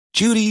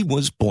Judy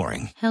was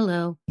boring.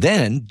 Hello.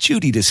 Then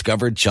Judy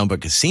discovered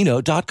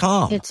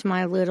ChumbaCasino.com. It's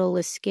my little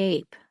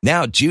escape.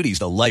 Now Judy's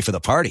the life of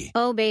the party.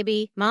 Oh,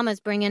 baby, mama's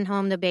bringing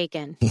home the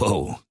bacon.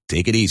 Whoa,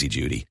 take it easy,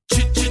 Judy.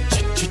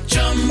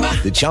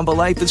 The Chumba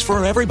life is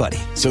for everybody.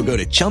 So go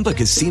to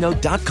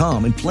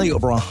ChumbaCasino.com and play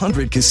over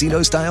 100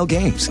 casino-style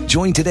games.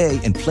 Join today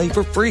and play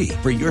for free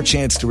for your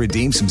chance to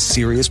redeem some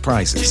serious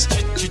prizes.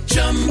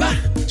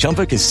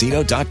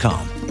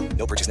 ChumbaCasino.com.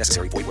 No purchase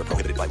necessary. Void where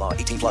prohibited by law.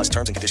 18 plus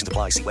terms and conditions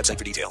apply. See website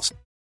for details.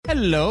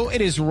 Hello, it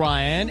is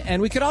Ryan,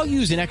 and we could all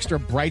use an extra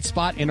bright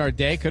spot in our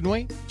day, couldn't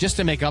we? Just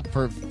to make up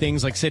for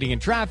things like sitting in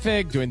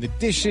traffic, doing the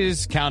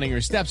dishes, counting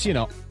your steps, you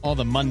know, all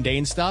the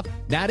mundane stuff.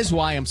 That is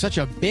why I'm such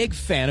a big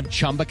fan of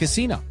Chumba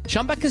Casino.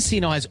 Chumba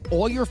Casino has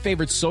all your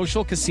favorite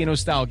social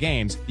casino-style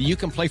games that you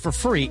can play for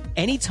free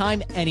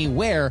anytime,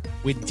 anywhere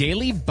with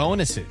daily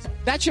bonuses.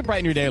 That should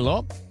brighten your day a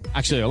little.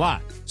 Actually, a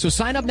lot. So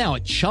sign up now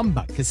at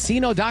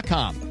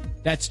ChumbaCasino.com.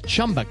 That's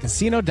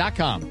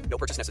ChumbaCasino.com. No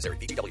purchase necessary.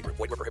 VGW Group.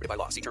 Void where prohibited by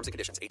law. See terms and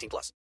conditions. 18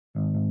 plus. 2,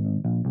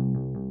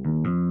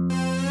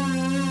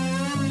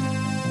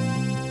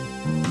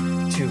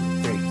 3,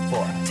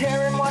 4.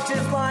 Taryn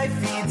watches live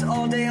feeds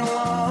all day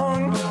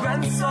long.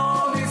 Brent's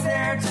always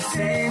there to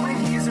say when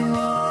he's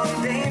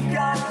wrong. They've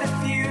got the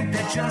feud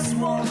that just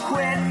won't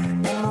quit.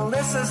 And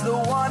Melissa's the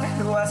one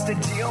who has to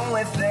deal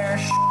with their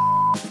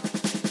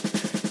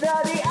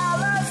Now the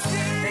LLC,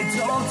 they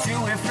don't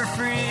do it for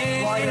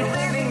free. While you're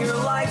living your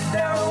life,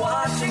 they're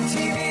watching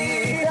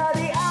TV. Now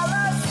the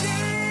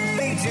LLC,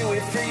 they do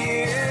it for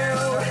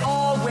you.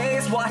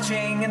 Always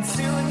watching, and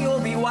soon you'll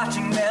be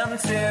watching them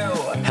too.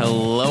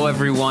 Hello,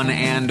 everyone,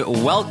 and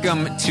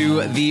welcome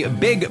to the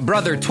Big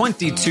Brother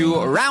 22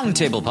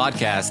 Roundtable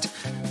Podcast.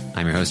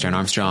 I'm your host, Aaron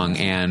Armstrong,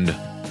 and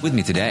with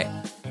me today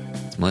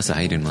is Melissa.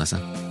 How you doing,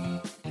 Melissa?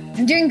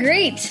 I'm doing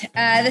great.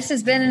 This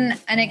has been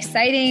an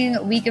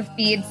exciting week of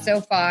feeds so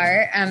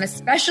far,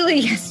 especially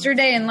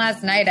yesterday and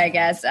last night, I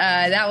guess.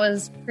 That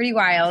was pretty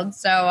wild.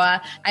 So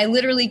I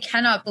literally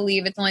cannot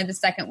believe it's only the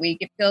second week.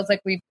 It feels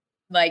like we've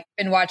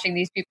been watching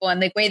these people,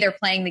 and the way they're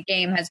playing the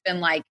game has been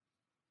like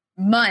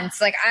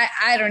months.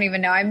 I don't even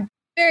know. I'm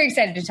very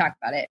excited to talk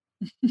about it.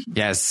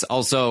 Yes.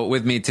 Also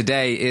with me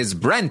today is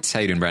Brent. How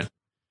you doing, Brent?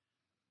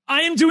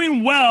 I am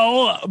doing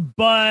well,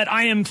 but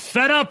I am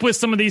fed up with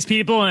some of these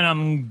people, and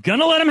I'm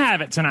gonna let them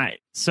have it tonight.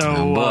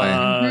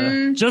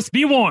 So just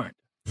be warned.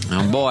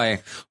 Oh,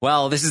 boy.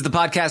 Well, this is the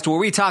podcast where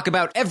we talk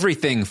about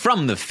everything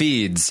from the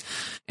feeds,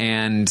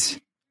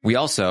 and we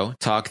also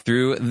talk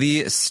through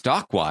the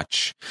Stock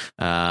Watch,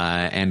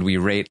 and we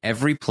rate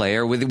every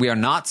player. We are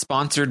not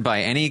sponsored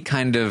by any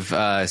kind of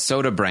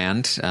soda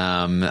brand.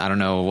 I don't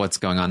know what's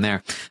going on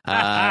there,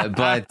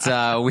 but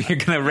we're going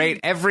to rate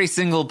every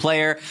single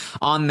player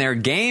on their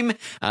game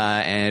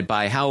and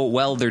by how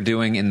well they're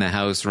doing in the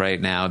house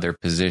right now, their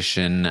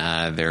position,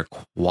 their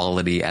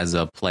quality as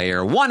a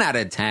player, 1 out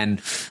of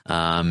 10,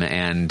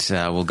 and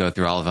we'll go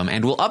through all of them.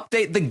 And we'll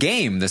update the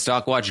game, the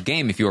Stock Watch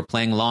game. If you are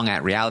playing along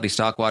at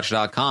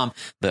realitystockwatch.com,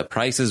 the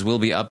prices will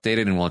be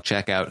updated, and we'll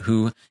check out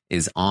who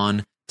is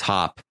on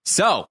top.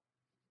 So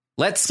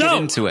let's get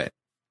into it.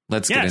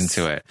 Let's get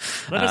into it.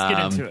 Let us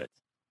get into it.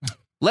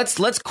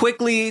 Let's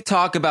quickly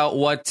talk about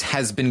what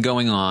has been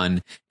going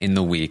on in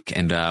the week,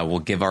 and we'll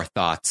give our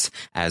thoughts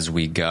as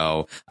we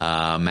go.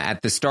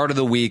 At the start of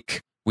the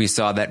week, we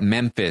saw that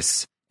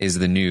Memphis is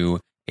the new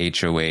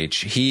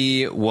HOH.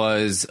 He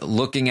was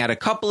looking at a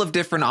couple of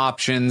different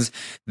options.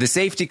 The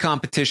safety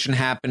competition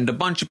happened. A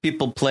bunch of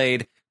people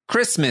played.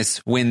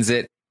 Christmas wins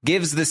it,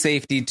 gives the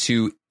safety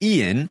to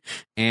Ian,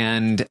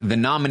 and the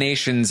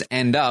nominations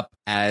end up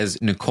as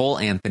Nicole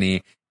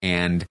Anthony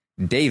and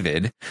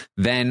David.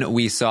 Then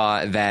we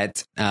saw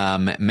that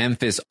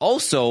Memphis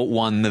also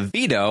won the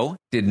veto,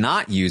 did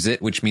not use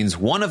it, which means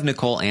one of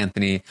Nicole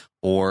Anthony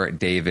or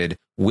David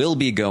will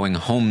be going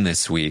home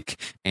this week.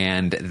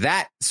 And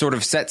that sort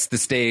of sets the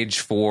stage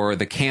for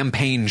the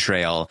campaign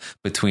trail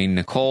between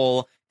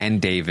Nicole and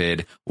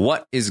David.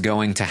 What is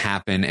going to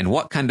happen and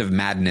what kind of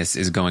madness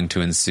is going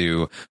to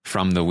ensue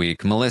from the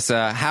week?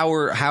 Melissa, how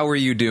are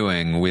you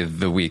doing with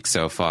the week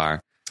so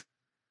far?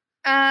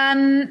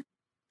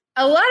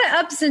 A lot of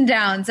ups and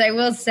downs, I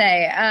will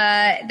say.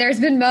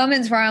 There's been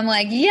moments where I'm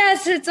like,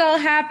 yes, it's all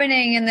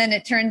happening. And then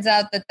it turns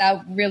out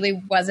that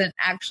really wasn't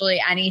actually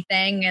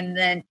anything. And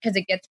then because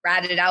it gets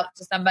ratted out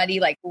to somebody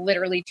like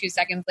literally 2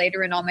 seconds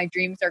later and all my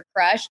dreams are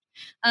crushed.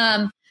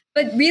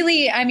 But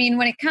really, I mean,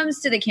 when it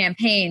comes to the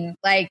campaign,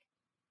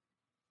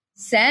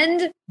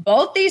 send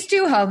both these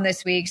two home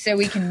this week so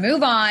we can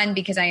move on,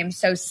 because I am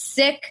so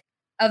sick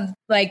of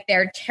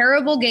their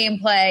terrible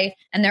gameplay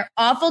and their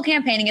awful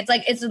campaigning.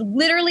 It's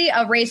literally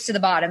a race to the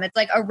bottom. It's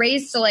like a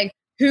race to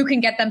who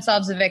can get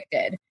themselves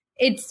evicted.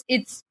 It's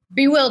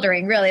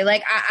bewildering, really.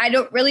 I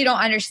don't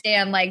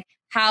understand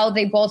how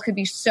they both could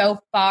be so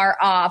far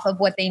off of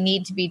what they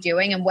need to be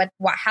doing, and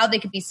how they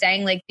could be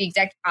saying the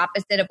exact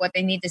opposite of what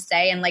they need to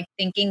say, and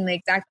thinking the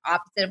exact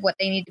opposite of what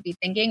they need to be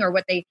thinking, or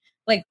what they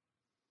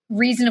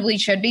reasonably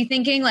should be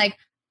thinking.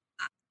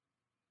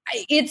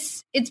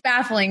 it's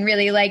baffling,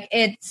 really. Like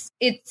it's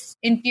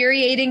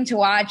infuriating to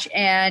watch,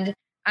 and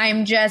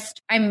I'm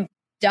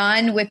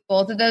done with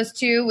both of those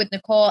two, with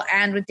Nicole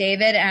and with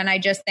David, and I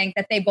just think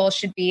that they both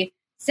should be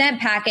sent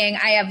packing.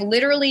 I have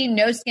literally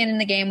no skin in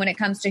the game when it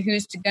comes to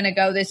who's going to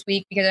go this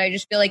week, because I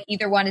just feel like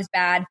either one is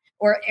bad,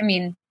 or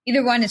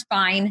either one is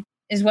fine,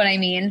 is what I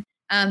mean.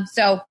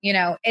 So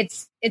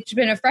it's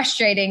been a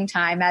frustrating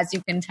time, as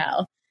you can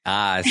tell.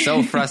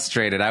 So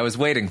frustrated. I was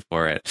waiting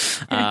for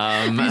it.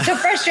 I'm so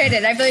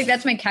frustrated. I feel like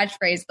that's my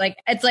catchphrase. Like,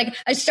 it's like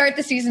I start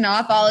the season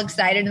off all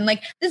excited and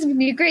like, this is going to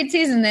be a great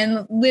season.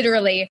 Then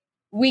literally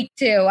week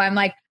 2, I'm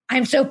like,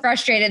 I'm so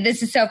frustrated.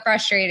 This is so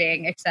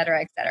frustrating, et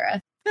cetera, et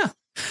cetera.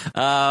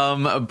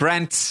 Yeah.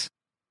 Brent,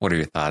 what are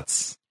your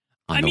thoughts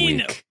on the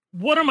week?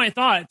 What are my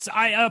thoughts?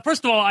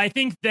 First of all, I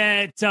think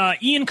that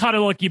Ian caught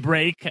a lucky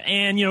break,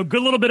 and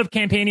good little bit of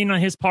campaigning on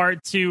his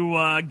part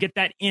to get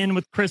that in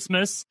with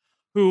Christmas,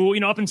 who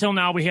up until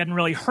now we hadn't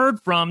really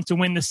heard from, to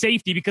win the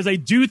safety, because I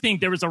do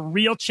think there was a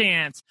real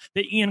chance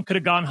that Ian could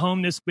have gone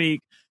home this week.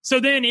 So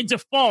then it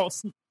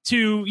defaults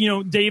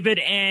to David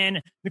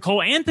and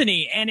Nicole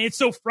Anthony, and it's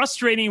so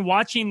frustrating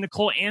watching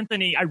Nicole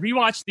Anthony. I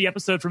rewatched the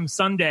episode from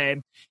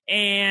Sunday,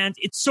 and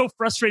it's so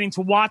frustrating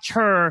to watch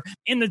her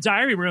in the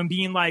diary room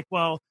being like,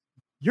 well,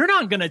 you're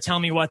not going to tell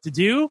me what to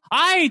do.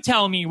 I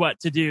tell me what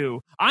to do.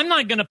 I'm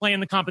not going to play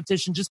in the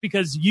competition just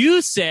because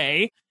you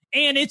say.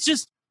 And it's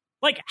just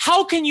like,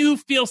 how can you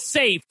feel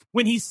safe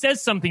when he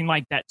says something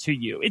like that to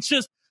you? It's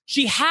just,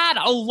 she had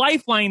a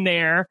lifeline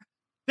there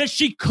that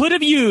she could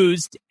have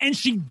used, and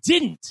she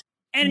didn't.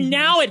 And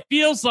now it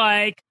feels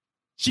like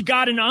she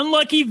got an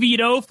unlucky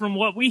veto from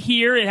what we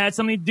hear. It had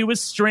something to do with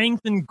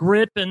strength and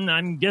grip, and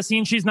I'm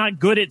guessing she's not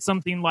good at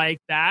something like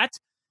that.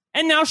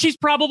 And now she's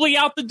probably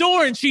out the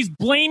door, and she's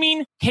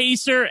blaming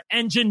Kaysar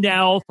and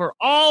Janelle for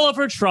all of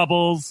her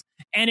troubles.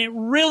 And it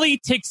really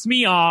ticks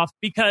me off,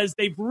 because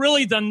they've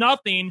really done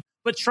nothing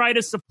but try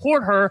to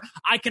support her.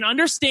 I can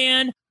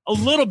understand a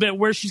little bit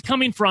where she's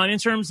coming from in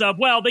terms of,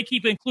 well, they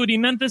keep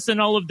including Memphis in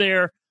all of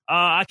their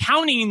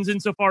accountings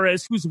insofar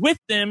as who's with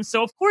them.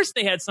 So of course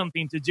they had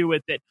something to do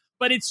with it,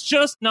 but it's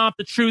just not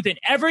the truth. And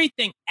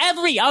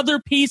every other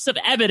piece of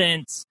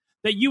evidence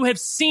that you have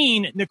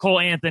seen, Nicole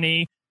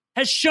Anthony,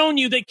 has shown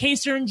you that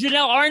Kaysar and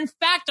Janelle are in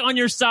fact on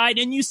your side,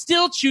 and you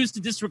still choose to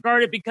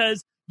disregard it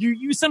because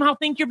you somehow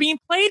think you're being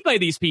played by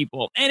these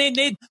people. And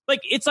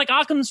it's like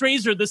Occam's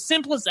razor. The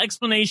simplest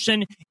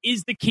explanation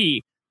is the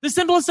key. The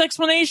simplest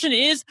explanation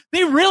is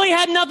they really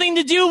had nothing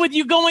to do with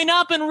you going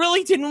up and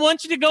really didn't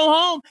want you to go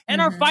home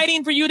and are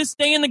fighting for you to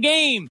stay in the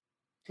game.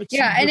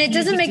 And it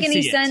doesn't make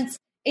any sense.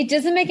 It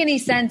doesn't make any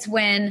sense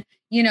when,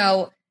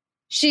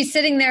 she's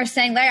sitting there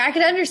saying, like, I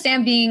could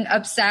understand being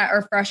upset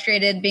or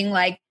frustrated, being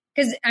like,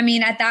 because,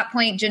 at that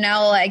point,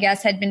 Janelle, I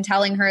guess, had been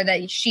telling her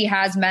that she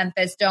has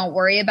Memphis, don't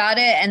worry about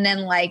it. And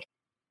then, like,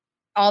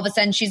 all of a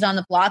sudden she's on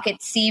the block.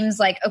 It seems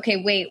like,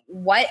 okay, wait,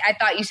 what? I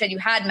thought you said you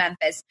had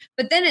Memphis.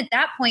 But then at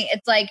that point,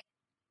 it's like,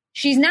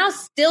 she's now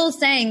still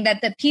saying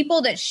that the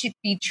people that she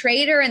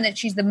betrayed her and that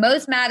she's the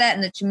most mad at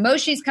and that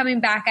most she's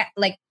coming back at,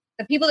 like,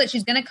 the people that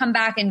she's going to come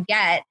back and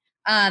get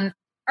are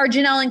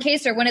Janelle and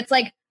Kaysar, when it's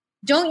like,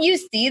 don't you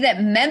see that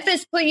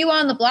Memphis put you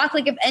on the block?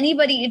 Like, if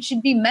anybody, it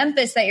should be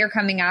Memphis that you're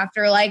coming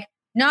after, like,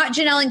 not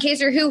Janelle and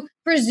Kaysar, who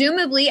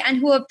presumably, and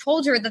who have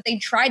told her that they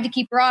tried to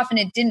keep her off and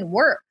it didn't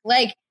work.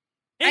 Like,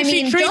 and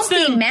don't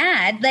be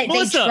mad that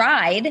Melissa, they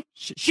tried.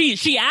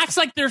 She acts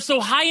like they're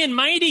so high and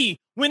mighty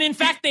when in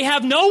fact they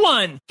have no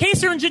one.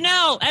 Kaysar and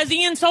Janelle, as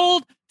Ian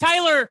told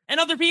Tyler and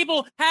other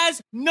people,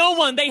 has no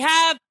one. They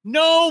have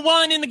no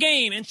one in the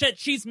game, and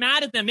she's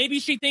mad at them. Maybe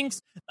she thinks,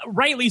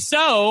 rightly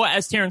so,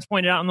 as Terrence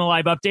pointed out in the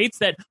live updates,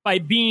 that by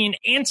being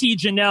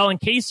anti-Janelle and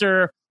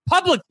Kaysar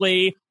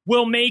publicly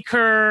will make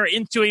her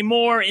into a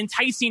more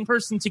enticing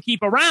person to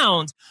keep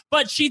around.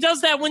 But she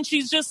does that when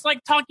she's just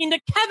like talking to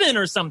Kevin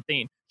or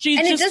something.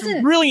 She's just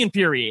really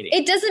infuriating.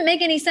 It doesn't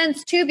make any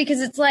sense, too,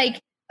 because it's like,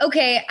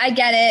 okay, I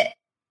get it.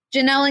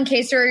 Janelle and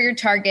Kaysar are your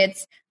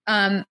targets,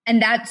 and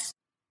that's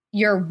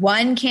your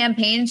one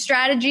campaign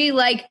strategy.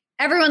 Like,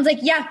 everyone's like,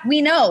 yeah,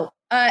 we know.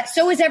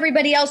 So is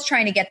everybody else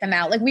trying to get them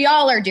out. Like, we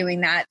all are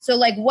doing that. So,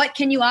 like, what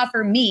can you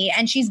offer me?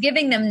 And she's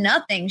giving them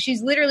nothing.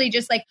 She's literally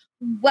just like,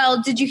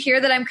 well, did you hear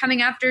that I'm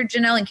coming after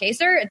Janelle and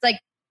Kaysar? It's like,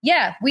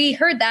 yeah, we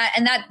heard that.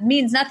 And that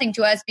means nothing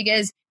to us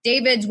because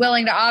David's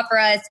willing to offer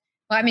us.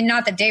 Well,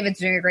 not that David's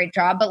doing a great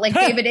job, but like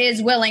David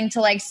is willing to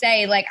like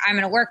say like, I'm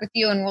going to work with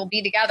you and we'll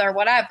be together,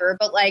 whatever.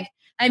 But like,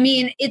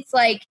 it's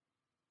like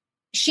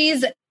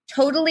she's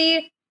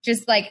totally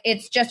just like,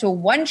 it's just a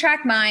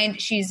one-track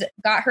mind. She's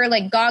got her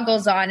like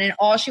goggles on and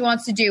all she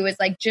wants to do is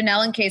like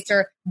Janelle and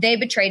Kaysar, they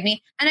betrayed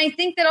me. And I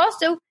think that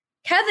also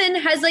Kevin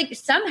has like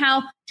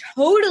somehow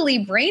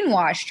totally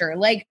brainwashed her.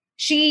 Like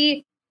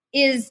she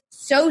is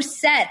so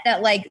set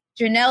that like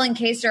Janelle and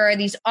Kaysar are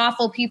these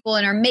awful people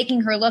and are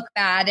making her look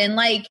bad. And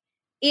like,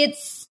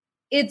 it's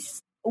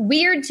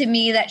weird to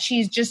me that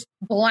she's just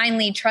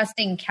blindly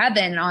trusting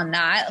Kevin on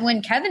that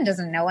when Kevin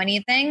doesn't know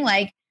anything.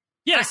 Like,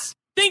 yes.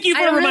 Thank you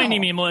for reminding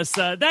me,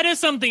 Melissa. That is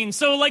something.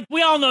 So, like,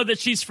 we all know that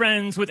she's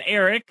friends with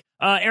Eric,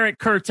 Eric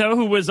Curto,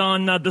 who was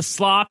on The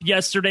Slop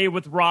yesterday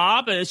with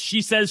Rob.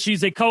 She says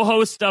she's a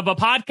co-host of a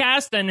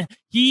podcast, and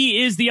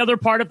he is the other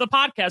part of the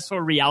podcast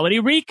for Reality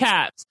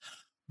Recaps.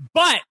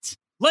 But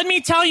let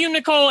me tell you,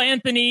 Nicole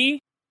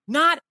Anthony,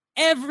 not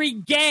every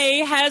gay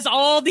has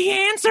all the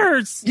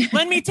answers.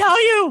 Let me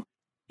tell you,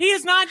 he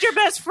is not your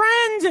best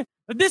friend.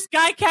 This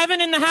guy, Kevin,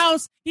 in the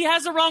house, he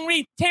has a wrong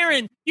read.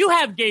 Taryn, you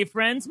have gay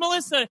friends.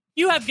 Melissa,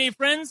 you have gay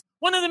friends.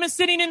 One of them is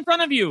sitting in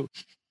front of you.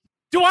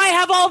 Do I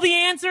have all the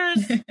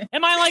answers?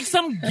 Am I like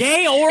some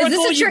gay oracle? Is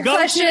this a trick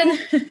question?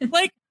 To?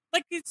 Like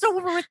it's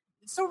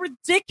so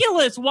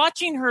ridiculous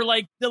watching her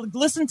like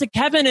listen to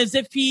Kevin as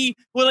if he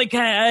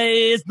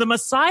is the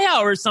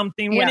Messiah or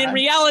something. When in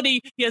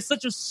reality, he has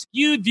such a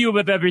skewed view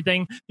of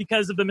everything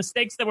because of the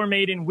mistakes that were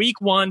made in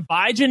week 1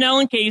 by Janelle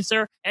and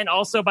Kaser and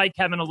also by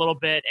Kevin a little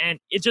bit. And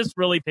it just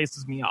really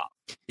pisses me off.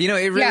 You know,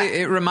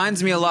 it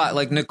reminds me a lot,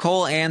 like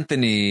Nicole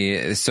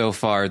Anthony so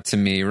far to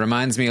me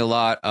reminds me a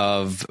lot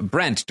of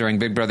Brent during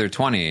Big Brother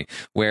 20,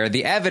 where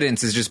the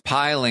evidence is just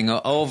piling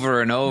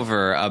over and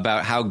over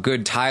about how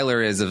good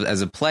Tyler is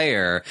as a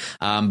player.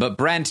 But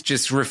Brent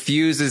just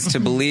refuses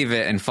to believe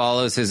it and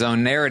follows his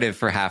own narrative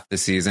for half the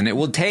season. It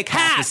will take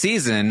half a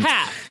season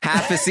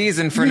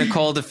for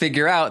Nicole to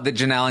figure out that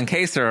Janelle and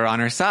Kaser are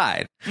on her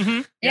side.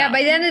 Mm-hmm. Yeah,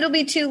 by then it'll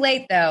be too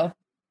late, though.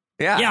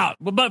 Yeah,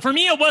 but for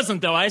me it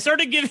wasn't though. I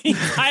started giving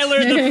Tyler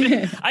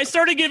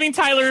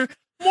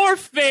more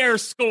fair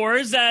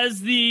scores as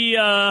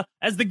the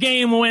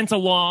game went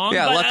along.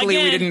 Yeah, but luckily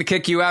we didn't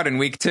kick you out in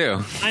week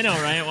 2. I know,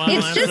 right? Well,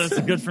 that's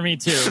good for me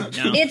too.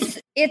 Yeah.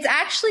 It's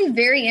actually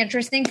very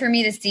interesting for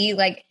me to see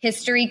like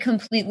history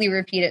completely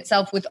repeat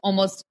itself with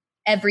almost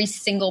every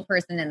single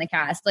person in the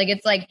cast. Like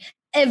it's like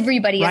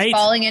everybody is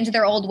falling into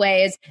their old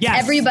ways.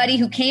 Yes. Everybody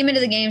who came into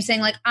the game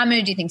saying like, I'm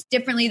going to do things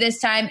differently this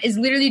time is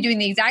literally doing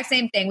the exact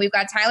same thing. We've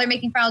got Tyler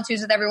making final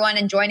twos with everyone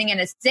and joining in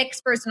a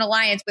 6-person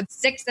alliance with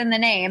 6 in the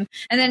name.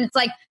 And then it's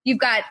like, you've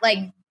got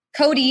like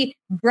Cody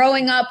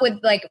growing up with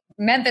like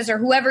Memphis or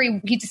whoever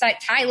he decided,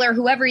 Tyler,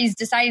 whoever he's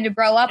deciding to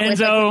grow up with,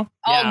 like,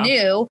 all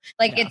new.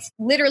 Like it's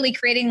literally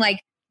creating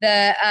like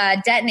the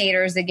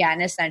detonators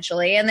again,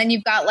 essentially. And then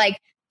you've got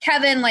like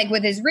Kevin, like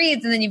with his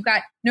reads, and then you've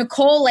got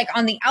Nicole, like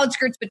on the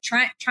outskirts, but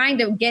trying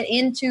to get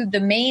into the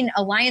main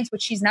alliance,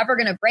 which she's never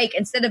going to break,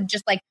 instead of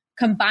just like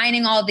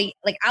combining all the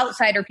like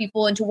outsider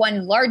people into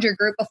one larger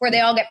group before they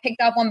all get picked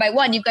off one by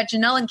one. You've got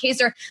Janelle and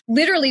Kaser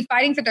literally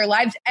fighting for their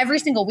lives every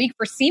single week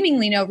for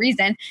seemingly no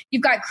reason.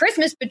 You've got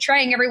Christmas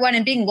betraying everyone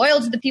and being loyal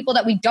to the people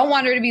that we don't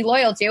want her to be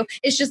loyal to.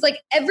 It's just like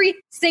every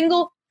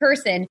single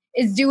person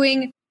is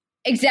doing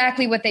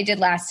exactly what they did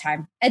last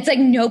time. It's like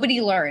nobody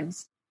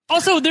learns.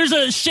 Also, there's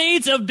a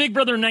shades of Big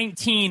Brother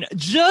 19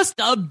 just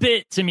a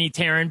bit to me,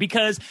 Taryn,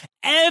 because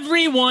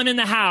everyone in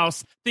the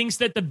house thinks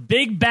that the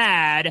big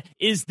bad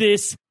is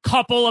this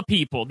couple of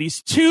people,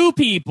 these 2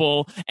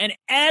 people, and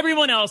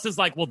everyone else is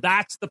like, well,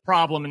 that's the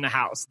problem in the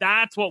house.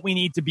 That's what we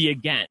need to be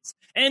against.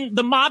 And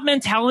the mob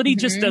mentality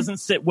just doesn't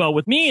sit well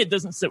with me. It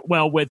doesn't sit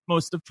well with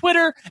most of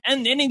Twitter.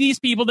 And any of these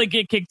people that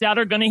get kicked out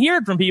are going to hear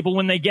it from people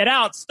when they get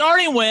out,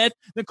 starting with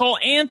Nicole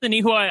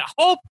Anthony, who I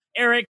hope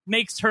Eric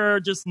makes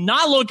her just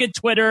not look at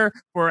Twitter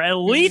for at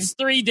least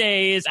 3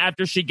 days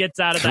after she gets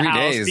out of the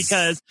house,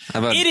 because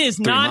it is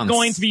not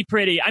going to be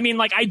pretty. I mean,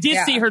 like I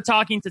did see her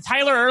talking to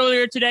Tyler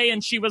earlier today,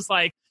 and she was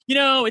like, you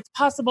know, it's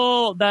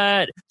possible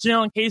that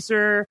Janelle and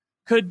Kaser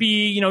could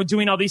be, you know,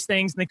 doing all these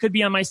things and they could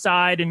be on my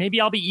side and maybe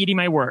I'll be eating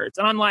my words.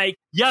 And I'm like,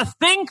 you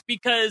think?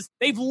 Because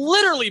they've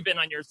literally been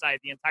on your side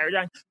the entire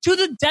time to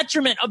the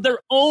detriment of their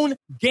own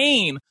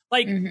game.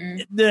 Like,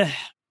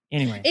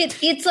 anyway,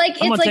 it's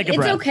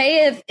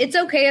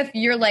okay if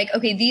you're like,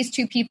 okay, these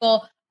 2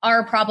 people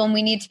are a problem.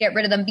 We need to get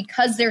rid of them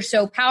because they're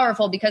so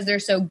powerful, because they're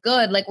so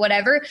good, like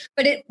whatever.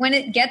 But when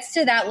it gets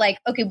to that, like,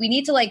 okay, we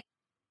need to like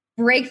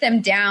break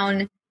them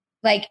down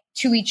like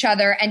to each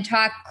other and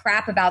talk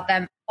crap about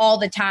them all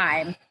the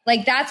time.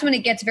 Like that's when it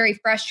gets very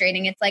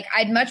frustrating. It's like,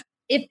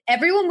 if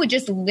everyone would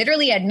just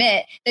literally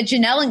admit that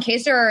Janelle and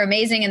Kaser are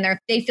amazing and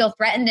they feel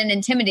threatened and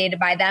intimidated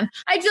by them,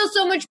 I'd feel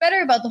so much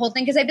better about the whole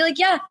thing. Cause I'd be like,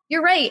 yeah,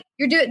 you're right.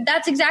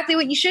 That's exactly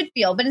what you should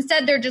feel. But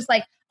instead they're just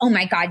like, oh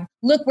my God,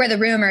 look where the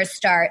rumors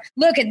start.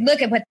 Look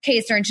at what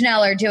Kaser and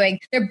Janelle are doing.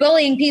 They're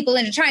bullying people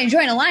into trying to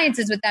join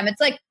alliances with them. It's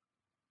like,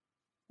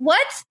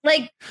 what?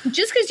 Like,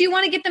 just because you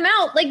want to get them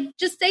out, like,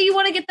 just say you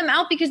want to get them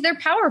out because they're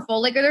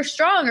powerful, like, or they're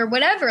strong or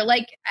whatever.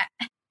 Like,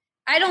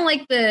 I don't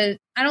like the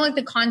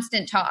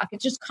constant talk.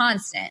 It's just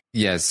constant.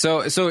 Yes. So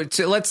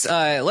let's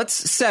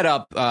set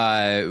up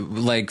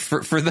like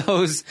for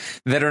those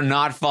that are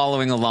not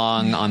following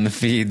along on the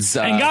feeds.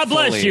 And God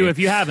bless you if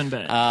you haven't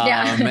been.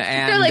 And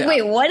they're like,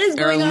 wait, what is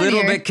going on? They're a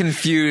little bit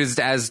confused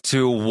as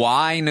to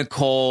why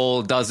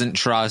Nicole doesn't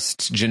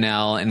trust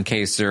Janelle and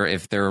Kaser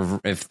if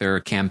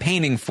they're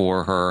campaigning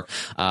for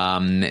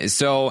her.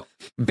 So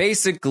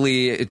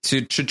basically,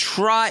 to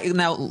try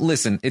now.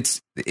 Listen,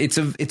 it's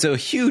a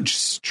huge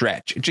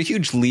stretch. It's a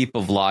huge leap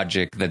of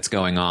logic that's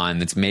going on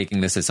that's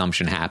making this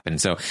assumption happen.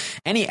 So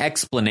any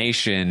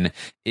explanation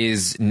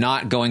is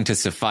not going to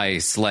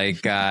suffice.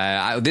 Like,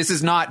 this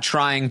is not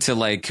trying to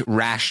like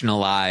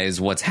rationalize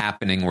what's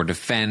happening or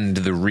defend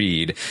the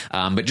read,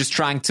 but just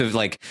trying to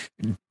like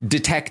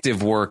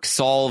detective work,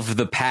 solve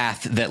the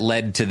path that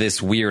led to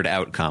this weird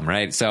outcome,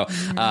 right? So,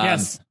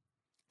 yes.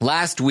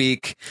 Last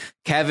week,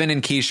 Kevin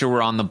and Keisha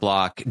were on the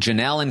block.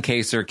 Janelle and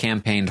Kaysar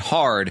campaigned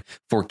hard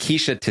for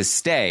Keisha to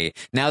stay.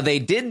 Now, they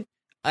did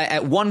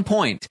at one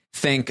point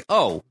think,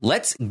 oh,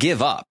 let's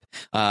give up.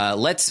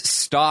 Let's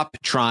stop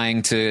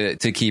trying to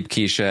keep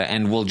Keisha,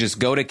 and we'll just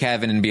go to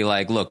Kevin and be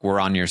like, look,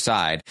 we're on your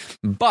side.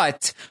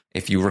 But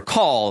if you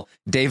recall,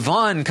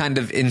 Da'Vonne kind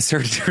of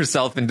inserted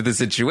herself into the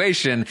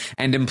situation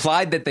and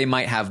implied that they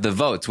might have the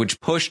votes, which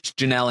pushed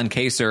Janelle and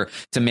Kaysar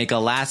to make a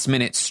last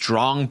minute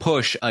strong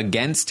push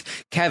against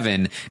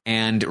Kevin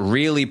and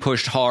really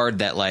pushed hard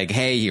that like,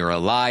 hey, you're a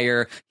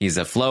liar. He's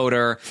a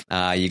floater.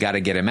 You got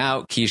to get him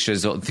out.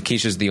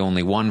 Keisha's the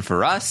only one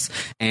for us.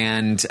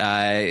 And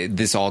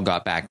this all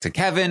got back to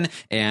Kevin,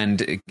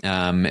 and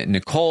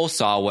Nicole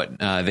saw what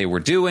they were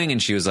doing, and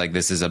she was like,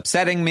 this is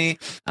upsetting me.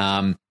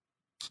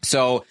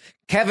 So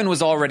Kevin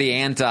was already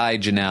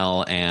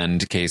anti-Janelle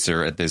and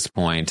Kaysar at this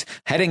point.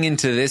 Heading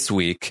into this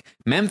week,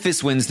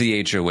 Memphis wins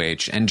the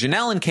HOH, and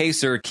Janelle and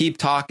Kaysar keep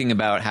talking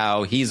about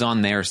how he's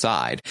on their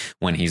side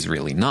when he's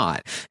really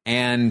not.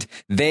 And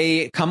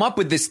they come up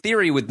with this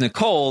theory with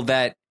Nicole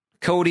that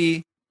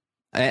Cody,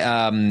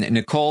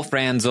 Nicole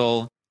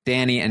Franzel,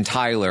 Danny, and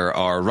Tyler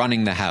are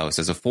running the house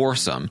as a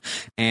foursome.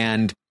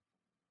 And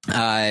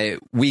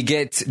we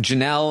get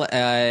Janelle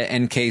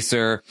and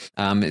Kaysar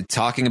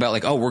talking about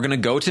like, oh, we're going to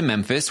go to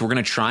Memphis. We're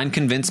going to try and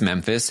convince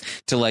Memphis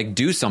to like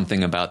do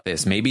something about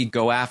this. Maybe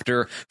go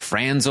after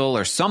Franzel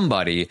or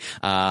somebody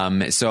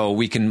so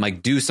we can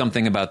like do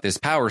something about this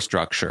power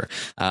structure.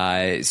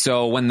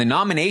 So when the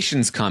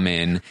nominations come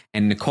in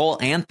and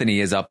Nicole Anthony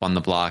is up on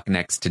the block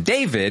next to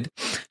David,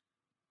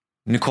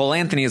 Nicole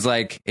Anthony is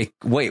like,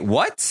 wait,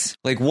 what?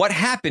 Like, what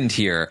happened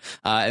here?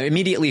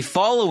 Immediately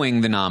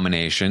following the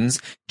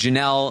nominations,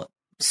 Janelle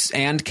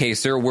and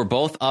Kaysar were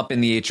both up in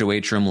the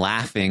HOH room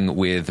laughing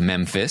with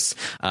Memphis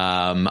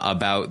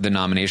about the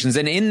nominations.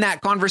 And in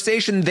that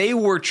conversation, they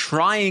were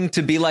trying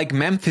to be like,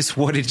 Memphis,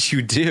 what did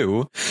you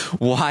do?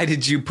 Why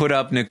did you put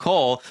up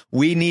Nicole?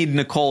 We need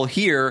Nicole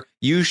here.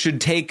 You should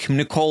take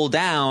Nicole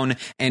down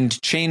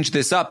and change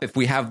this up if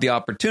we have the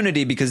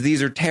opportunity, because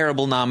these are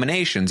terrible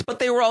nominations. But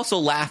they were also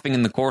laughing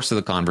in the course of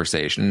the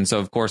conversation. And so,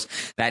 of course,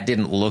 that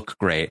didn't look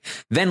great.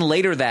 Then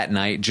later that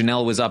night,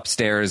 Janelle was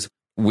upstairs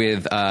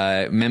with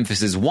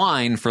Memphis's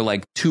wine for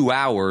like 2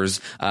 hours,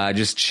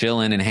 just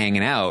chilling and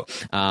hanging out,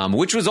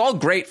 which was all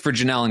great for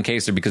Janelle and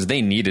Kaysar because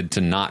they needed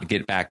to not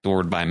get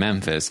backdoored by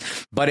Memphis.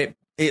 But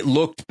it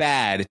looked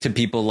bad to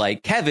people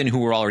like Kevin, who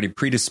were already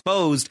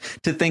predisposed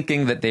to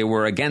thinking that they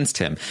were against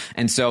him.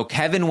 And so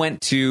Kevin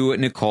went to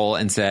Nicole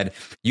and said,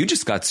 you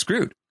just got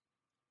screwed.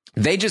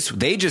 They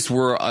just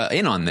were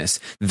in on this.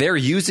 They're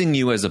using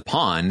you as a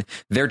pawn.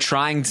 They're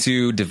trying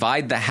to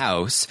divide the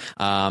house,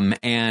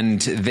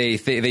 and they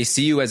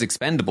see you as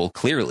expendable,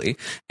 clearly,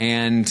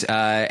 and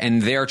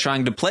they're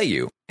trying to play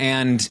you.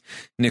 And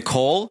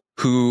Nicole,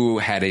 who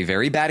had a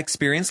very bad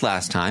experience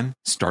last time,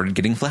 started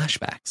getting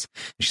flashbacks.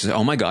 She said,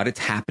 oh my God,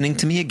 it's happening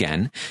to me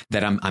again,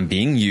 that I'm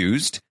being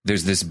used.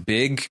 There's this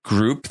big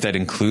group that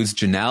includes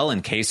Janelle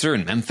and Kaysar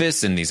and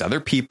Memphis and these other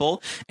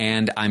people,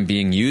 and I'm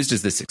being used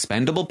as this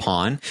expendable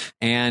pawn.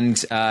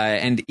 And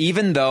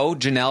even though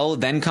Janelle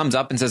then comes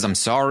up and says, I'm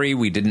sorry,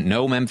 we didn't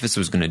know Memphis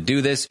was going to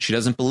do this, she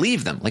doesn't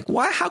believe them. Like,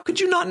 why? How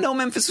could you not know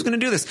Memphis was going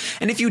to do this?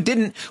 And if you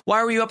didn't,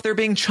 why were you up there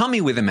being chummy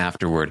with him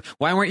afterward?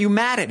 Why weren't you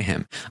mad at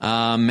him?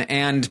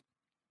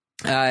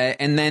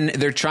 And then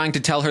they're trying to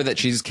tell her that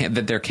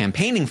that they're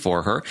campaigning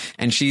for her.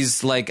 And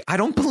she's like, I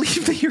don't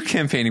believe that you're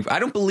campaigning. I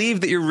don't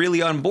believe that you're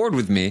really on board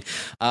with me.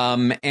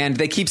 And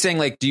they keep saying,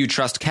 like, do you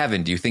trust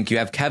Kevin? Do you think you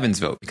have Kevin's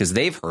vote? Because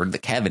they've heard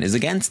that Kevin is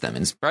against them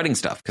and spreading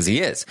stuff, because he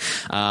is.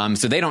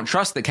 So they don't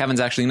trust that Kevin's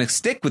actually going to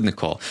stick with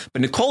Nicole.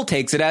 But Nicole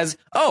takes it as,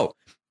 oh,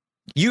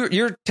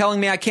 you're telling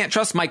me I can't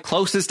trust my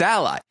closest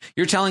ally.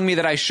 You're telling me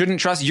that I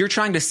shouldn't trust. You're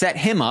trying to set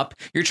him up.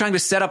 You're trying to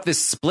set up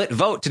this split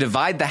vote to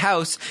divide the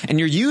house, and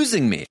you're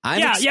using me.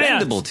 I'm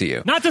expendable to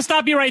you. Not to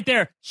stop you right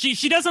there.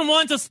 She doesn't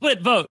want a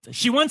split vote.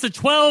 She wants a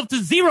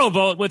 12-0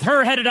 vote with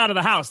her headed out of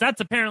the house.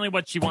 That's apparently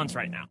what she wants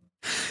right now.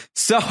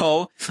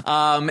 So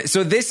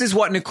this is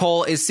what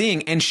Nicole is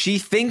seeing, and she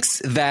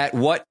thinks that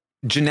what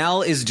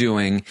Janelle is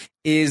doing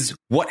is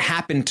what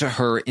happened to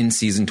her in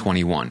season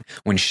 21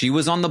 when she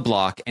was on the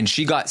block and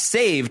she got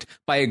saved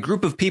by a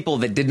group of people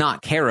that did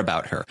not care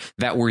about her,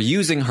 that were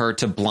using her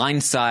to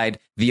blindside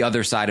the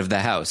other side of the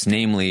house,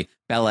 namely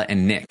Bella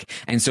and Nick.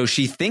 And so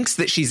she thinks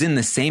that she's in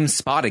the same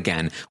spot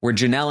again where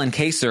Janelle and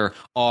Kaysar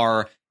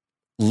are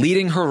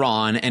leading her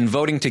on and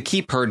voting to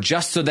keep her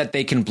just so that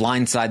they can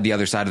blindside the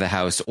other side of the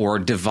house or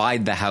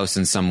divide the house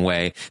in some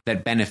way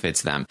that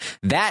benefits them.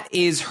 That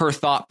is her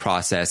thought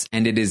process,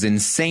 and it is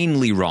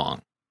insanely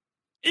wrong.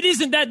 It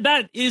isn't that.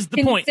 That is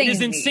the point. It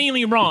is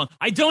insanely wrong.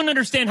 I don't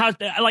understand how,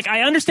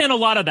 I understand a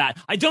lot of that.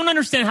 I don't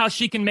understand how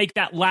she can make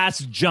that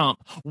last jump.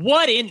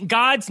 What in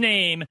God's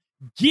name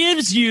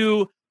gives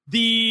you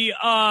the,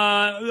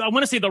 I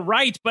want to say the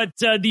right, but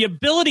the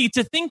ability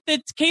to think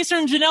that Kaysar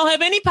and Janelle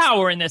have any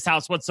power in this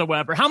house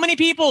whatsoever? How many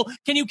people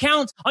can you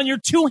count on your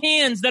two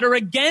hands that are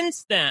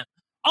against them?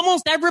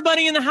 Almost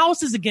everybody in the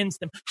house is against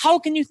them. How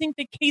can you think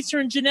that Kaysar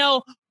and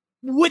Janelle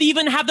would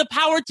even have the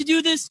power to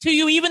do this to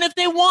you, even if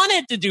they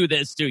wanted to do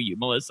this to you,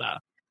 Melissa?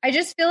 I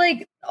just feel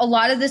like a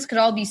lot of this could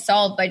all be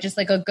solved by just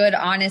like a good,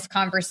 honest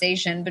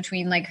conversation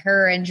between like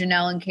her and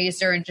Janelle and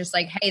Kaysar, and just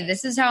like, hey,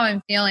 this is how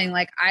I'm feeling.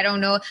 Like, I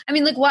don't know. I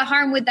mean, like, what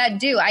harm would that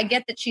do? I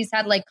get that she's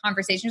had like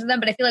conversations with them,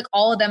 but I feel like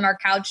all of them are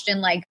couched in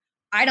like,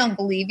 I don't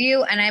believe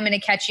you, and I'm going to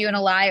catch you in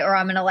a lie, or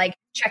I'm going to like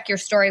check your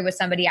story with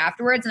somebody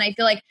afterwards. And I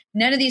feel like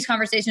none of these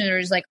conversations are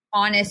just like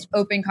honest,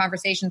 open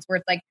conversations where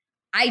it's like,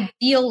 I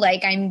feel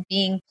like I'm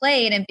being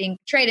played and being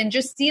betrayed, and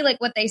just see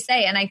like what they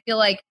say. And I feel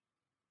like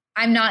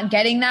I'm not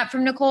getting that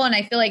from Nicole. And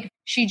I feel like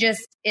she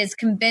just is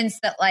convinced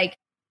that like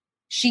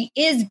she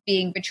is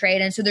being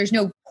betrayed. And so there's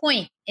no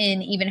point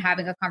in even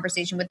having a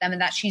conversation with them,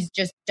 and that she's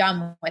just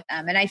done with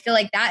them. And I feel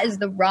like that is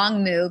the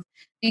wrong move,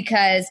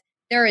 because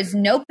there is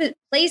no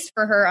place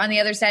for her on the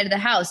other side of the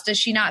house. Does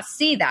she not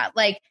see that?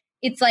 Like,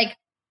 it's like,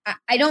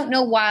 I don't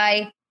know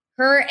why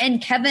her and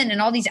Kevin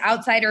and all these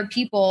outsider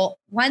people,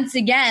 once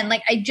again,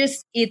 like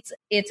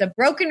it's a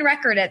broken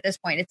record at this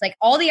point. It's like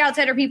all the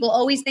outsider people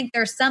always think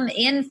there's some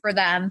in for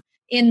them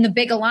in the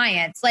big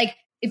alliance. Like,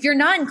 if you're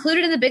not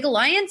included in the big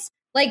alliance,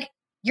 like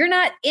you're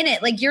not in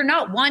it, like you're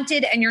not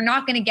wanted and you're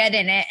not going to get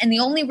in it. And the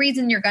only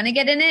reason you're going to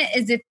get in it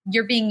is if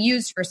you're being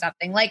used for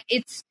something. Like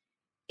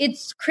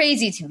it's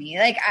crazy to me.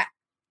 Like,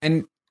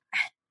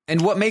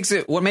 And what makes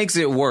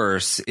it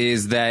worse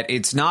is that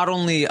it's not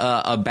only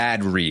a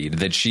bad read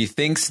that she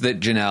thinks that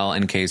Janelle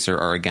and Kaysar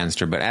are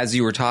against her, but as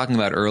you were talking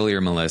about earlier,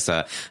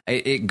 Melissa,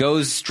 it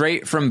goes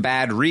straight from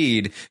bad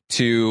read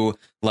to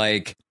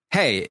like,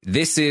 hey,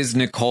 this is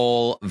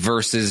Nicole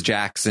versus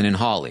Jackson and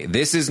Holly.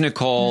 This is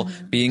Nicole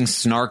being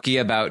snarky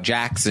about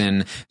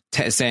Jackson,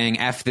 saying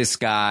F this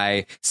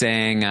guy,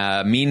 saying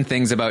mean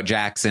things about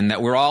Jackson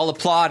that we're all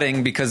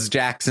applauding because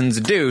Jackson's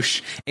a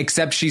douche,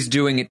 except she's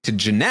doing it to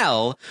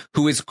Janelle,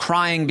 who is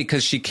crying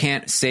because she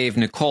can't save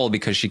Nicole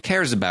because she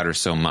cares about her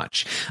so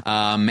much.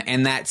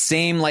 And that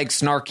same like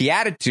snarky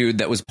attitude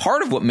that was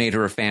part of what made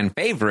her a fan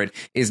favorite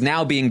is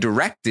now being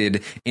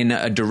directed in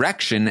a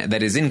direction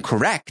that is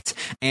incorrect.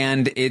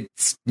 And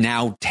it's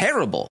now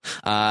terrible.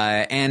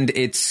 And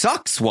it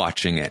sucks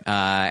watching it.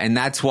 And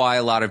that's why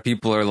a lot of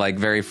people are like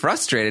very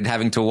frustrated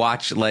having to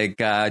watch like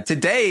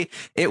today.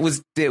 It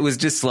was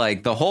just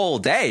like the whole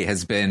day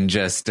has been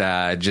just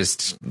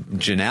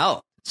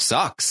Janelle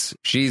sucks.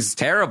 She's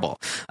terrible.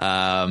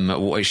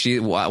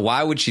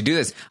 Why would she do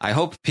this? I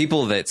hope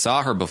people that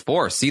saw her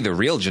before see the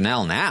real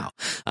Janelle now.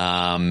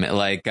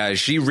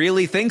 She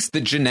really thinks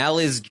that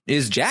Janelle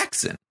is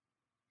Jackson.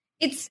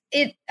 It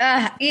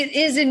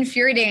is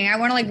infuriating. I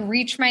want to like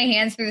reach my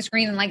hands through the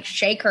screen and like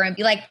shake her and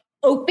be like,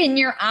 open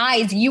your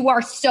eyes. You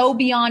are so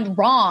beyond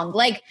wrong.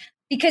 Like,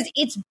 because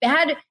it's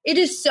bad. It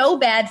is so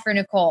bad for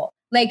Nicole.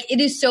 Like, it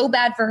is so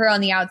bad for her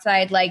on the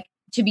outside, like,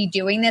 to be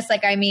doing this.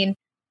 Like, I mean,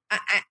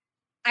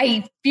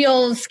 I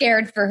feel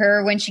scared for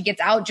her when she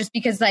gets out, just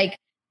because like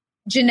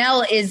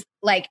Janelle is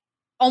like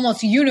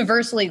almost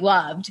universally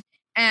loved.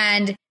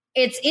 And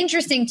it's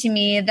interesting to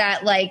me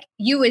that like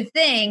you would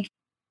think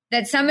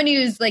that somebody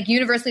who's like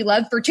universally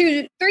loved for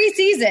 2-3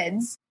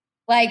 seasons,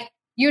 like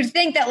you'd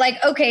think that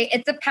like, okay,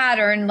 it's a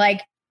pattern.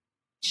 Like,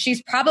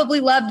 she's probably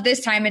loved this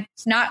time.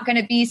 It's not going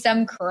to be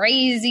some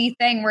crazy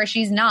thing where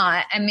she's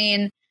not. I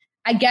mean,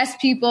 I guess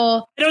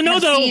people I don't know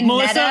though,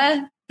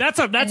 Melissa. That's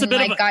a bit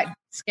like, of a, got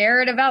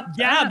scared about.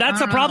 Yeah, that's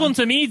a problem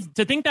to me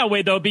to think that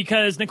way though,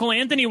 because Nicole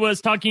Anthony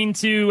was talking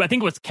to, I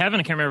think it was Kevin.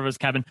 I can't remember if it was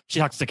Kevin. She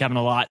talks to Kevin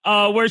a lot.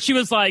 Where she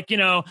was like,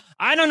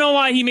 I don't know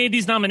why he made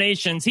these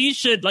nominations. He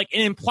should like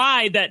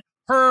imply that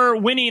her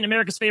winning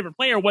America's Favorite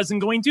Player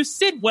wasn't going to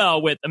sit well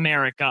with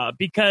America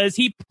because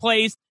he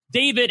placed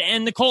David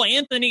and Nicole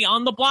Anthony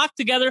on the block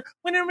together,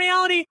 when in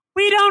reality,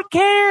 we don't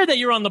care that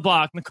you're on the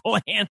block, Nicole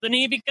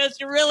Anthony, because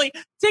you're really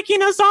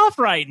ticking us off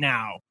right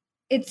now.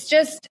 It's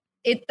just,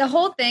 the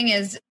whole thing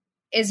is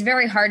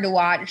very hard to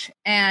watch.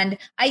 And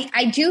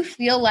I do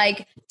feel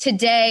like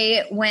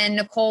today when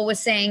Nicole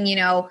was saying,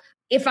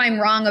 if I'm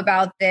wrong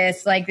about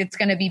this, like it's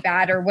going to be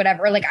bad or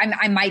whatever, like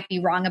I might be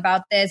wrong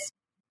about this.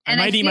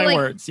 And I might eat my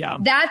words. Yeah.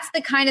 That's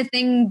the kind of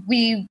thing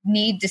we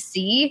need to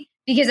see,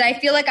 because I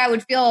feel like I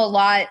would feel a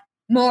lot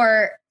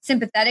more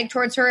sympathetic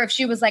towards her if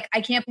she was like,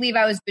 I can't believe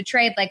I was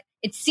betrayed. Like,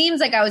 it seems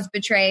like I was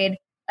betrayed.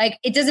 Like,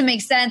 it doesn't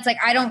make sense. Like,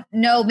 I don't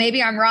know.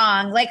 Maybe I'm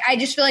wrong. Like, I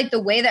just feel like the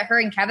way that her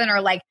and Kevin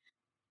are like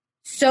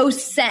so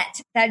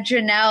set that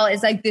Janelle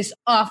is like this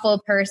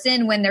awful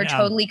person when they're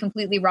totally,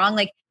 completely wrong.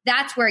 Like,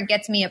 that's where it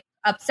gets me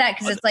upset,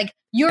 because it's like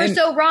you're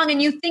so wrong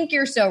and you think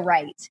you're so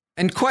right.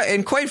 And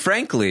quite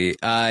frankly,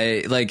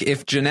 like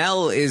if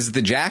Janelle is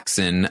the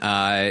Jackson,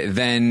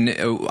 then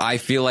I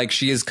feel like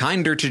she is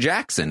kinder to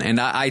Jackson. And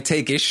I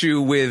take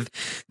issue with,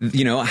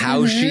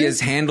 how she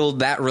has handled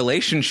that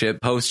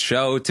relationship post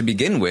show to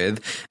begin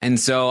with. And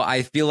so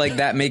I feel like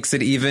that makes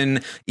it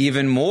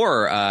even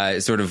more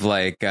sort of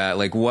like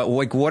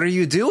what are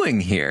you doing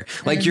here?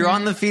 Like you're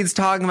on the feeds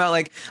talking about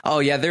like, oh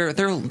yeah, they're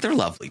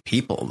lovely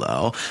people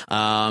though.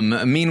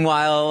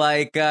 Meanwhile,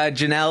 like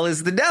Janelle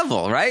is the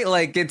devil, right?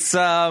 Like it's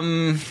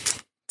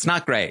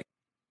not great.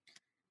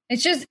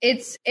 It's just,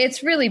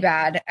 it's really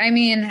bad. I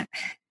mean,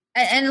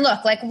 and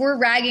look, like we're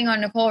ragging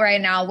on Nicole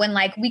right now when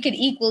like we could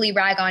equally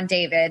rag on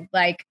David.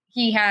 Like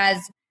he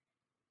has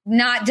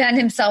not done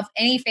himself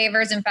any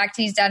favors. In fact,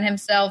 he's done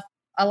himself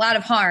a lot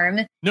of harm.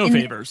 No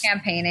favors.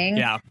 Campaigning.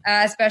 Yeah.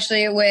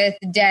 Especially with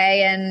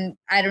Day. And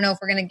I don't know if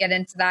we're going to get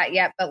into that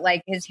yet, but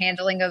like his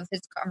handling of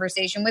his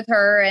conversation with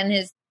her and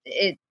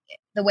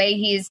the way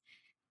he's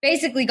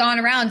basically gone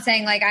around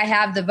saying like, I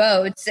have the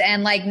votes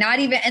and like not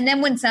even, and then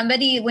when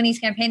he's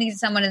campaigning to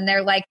someone and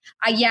they're like,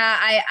 I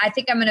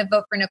think I'm going to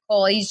vote for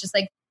Nicole. He's just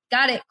like,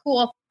 got it.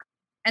 Cool.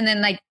 And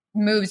then like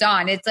moves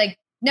on. It's like,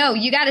 no,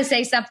 you got to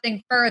say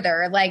something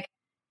further. Like,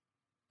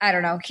 I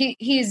don't know.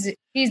 He's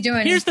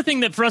doing. Here's the thing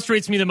that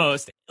frustrates me the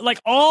most. Like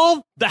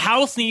all the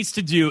House needs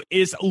to do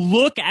is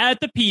look at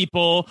the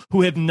people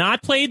who have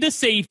not played the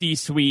safety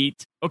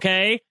suite.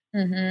 Okay.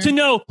 To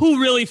know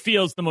who really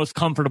feels the most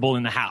comfortable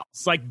in the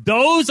house. Like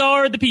those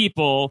are the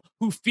people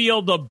who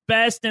feel the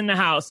best in the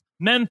house.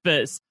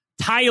 Memphis,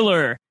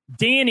 Tyler,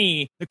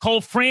 Danny, Nicole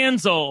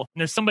Franzel,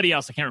 and there's somebody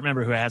else I can't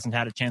remember who hasn't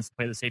had a chance to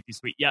play the safety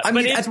suite yet. I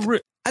mean, at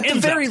the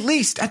very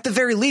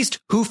least,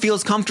 who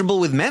feels comfortable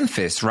with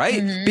Memphis,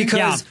 right?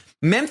 Because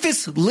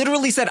Memphis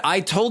literally said,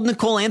 I told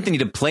Nicole Anthony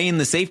to play in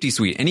the safety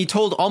suite, and he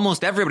told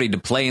almost everybody to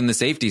play in the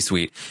safety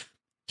suite.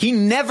 He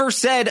never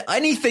said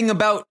anything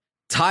about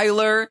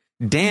Tyler,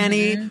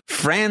 Danny,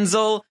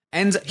 Franzel,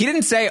 and he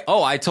didn't say,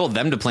 oh, I told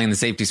them to play in the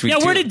safety suite. Yeah,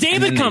 where too. did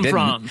David come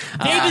from?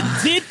 David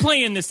did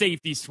play in the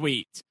safety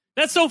suite.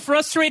 That's so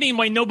frustrating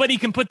why nobody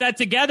can put that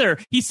together.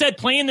 He said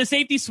play in the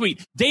safety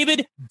suite.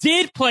 David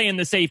did play in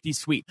the safety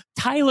suite.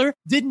 Tyler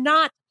did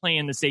not play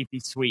in the safety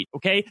suite,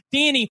 okay?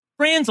 Danny,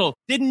 Franzel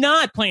did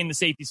not play in the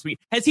safety suite.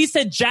 Has he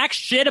said jack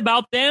shit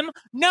about them?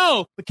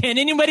 No. But can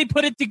anybody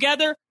put it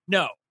together?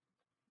 No.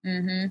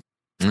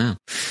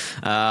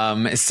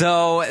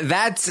 So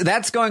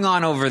that's going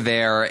on over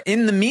there.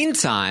 In the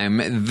meantime,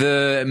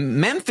 the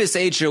Memphis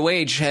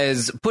HOH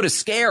has put a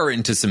scare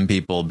into some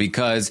people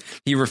because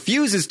he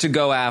refuses to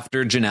go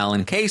after Janelle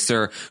and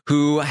Kaser,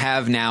 who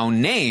have now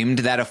named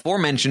that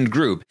aforementioned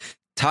group,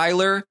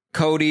 Tyler,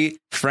 Cody,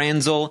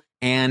 Franzel,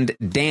 and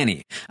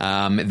Danny.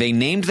 They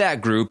named that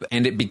group,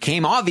 and it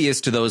became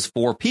obvious to those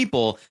four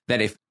people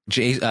that if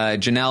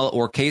Janelle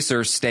or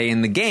Kaser stay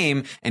in the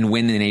game and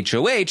win an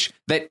HOH,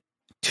 that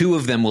two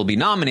of them will be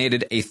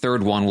nominated. A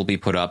third one will be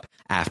put up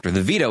after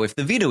the veto if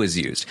the veto is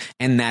used.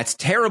 And that's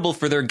terrible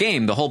for their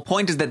game. The whole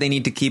point is that they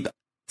need to keep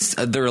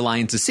their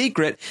alliance a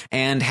secret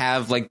and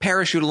have like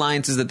parachute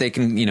alliances that they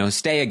can,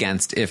 stay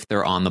against if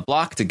they're on the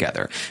block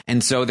together.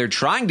 And so they're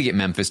trying to get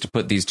Memphis to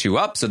put these two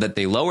up so that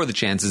they lower the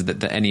chances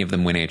that any of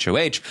them win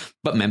HOH.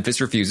 But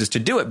Memphis refuses to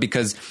do it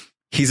because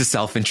he's a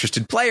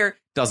self-interested player,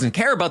 doesn't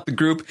care about the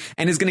group,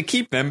 and is going to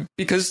keep them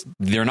because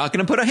they're not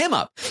going to put him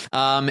up.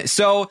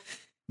 So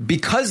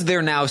because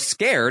they're now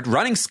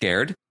running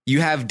scared,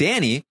 you have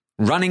Danny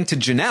running to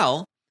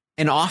Janelle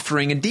and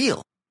offering a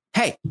deal.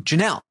 Hey,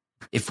 Janelle,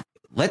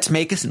 let's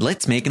make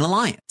an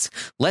alliance.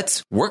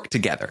 Let's work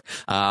together.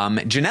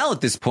 Janelle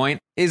at this point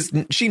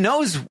she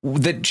knows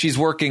that she's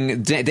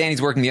working.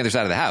 Danny's working the other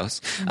side of the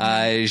house.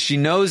 She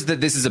knows that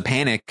this is a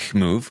panic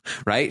move,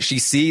 right? She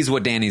sees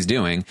what Danny's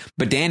doing,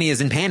 but Danny is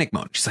in panic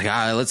mode. She's like,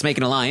 let's make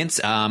an alliance.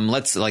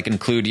 Let's like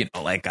include,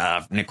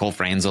 Nicole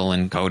Franzel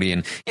and Cody,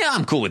 and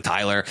I'm cool with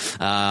Tyler.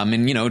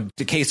 And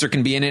Kaser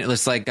can be in it.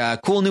 It's like a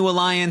cool new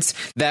alliance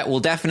that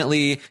will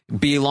definitely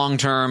be long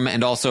term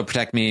and also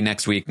protect me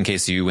next week in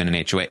case you win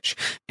an HOH.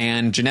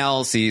 And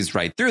Janelle sees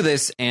right through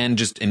this and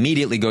just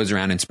immediately goes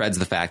around and spreads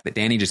the fact that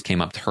Danny just came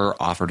up to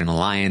her, offered an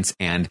alliance,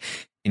 and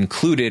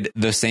included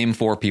the same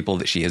four people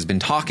that she has been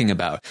talking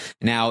about.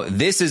 Now,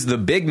 this is the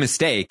big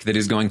mistake that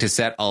is going to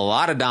set a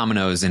lot of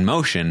dominoes in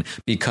motion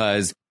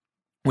because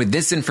with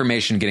this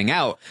information getting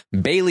out,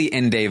 Bailey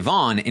and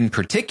Davon in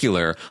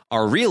particular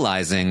are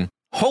realizing,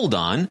 hold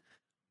on,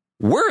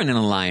 we're in an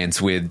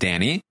alliance with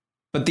Danny,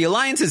 but the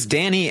alliance is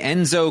Danny,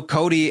 Enzo,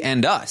 Cody,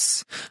 and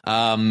us.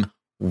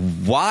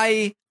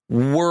 Why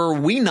were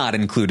we not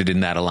included in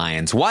that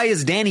alliance? Why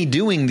is Danny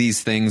doing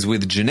these things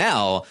with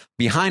Janelle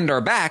behind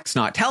our backs,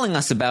 not telling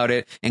us about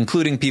it,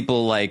 including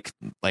people like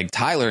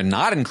Tyler,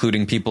 not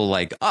including people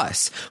like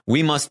us?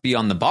 We must be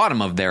on the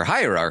bottom of their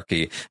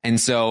hierarchy. And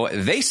so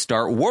they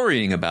start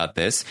worrying about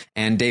this,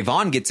 and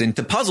Davon gets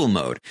into puzzle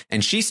mode,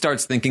 and she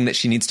starts thinking that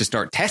she needs to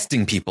start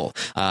testing people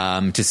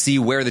to see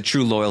where the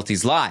true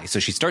loyalties lie. So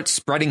she starts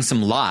spreading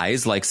some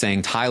lies, like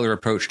saying Tyler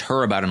approached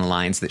her about an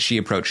alliance that she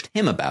approached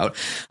him about,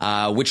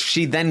 which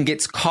she then then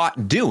gets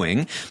caught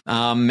doing.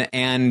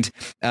 And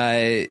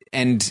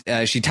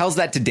she tells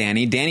that to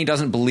Danny. Danny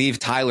doesn't believe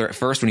Tyler at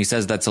first when he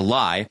says that's a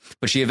lie,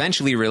 but she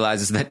eventually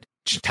realizes that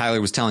Tyler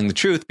was telling the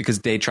truth because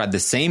Day tried the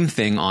same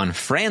thing on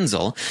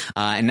Franzel.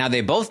 And now they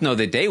both know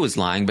that Day was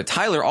lying, but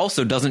Tyler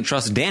also doesn't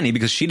trust Danny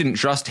because she didn't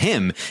trust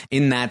him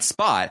in that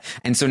spot.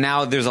 And so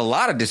now there's a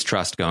lot of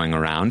distrust going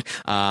around.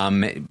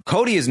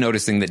 Cody is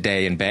noticing that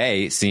Day and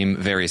Bay seem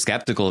very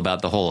skeptical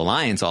about the whole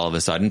alliance all of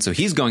a sudden. So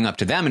he's going up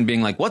to them and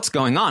being like, what's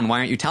going on? Why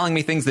aren't you telling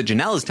me things that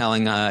Janelle is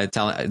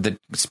that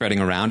spreading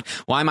around?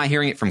 Why am I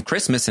hearing it from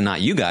Christmas and not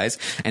you guys?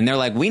 And they're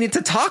like, we need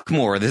to talk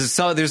more.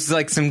 There's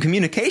like some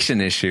communication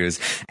issues.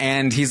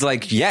 And he's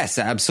like, yes,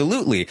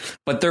 absolutely.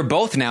 But they're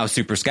both now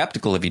super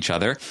skeptical of each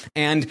other.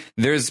 And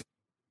there's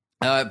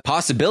a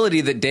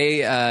possibility that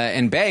Day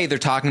and Bay, they're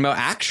talking about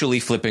actually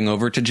flipping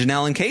over to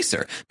Janelle and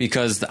Kaser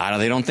because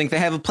they don't think they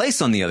have a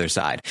place on the other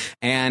side.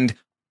 And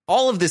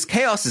all of this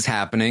chaos is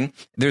happening.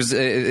 There's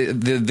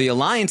the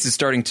alliance is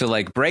starting to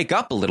like break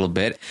up a little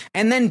bit.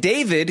 And then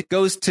David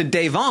goes to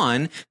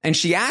Da'Vonne and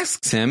she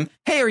asks him,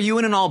 hey, are you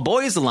in an all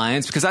boys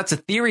alliance? Because that's a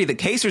theory that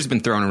Kaser's been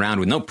throwing around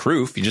with no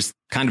proof. You just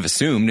kind of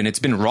assumed, and it's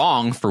been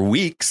wrong for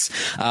weeks.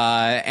 Or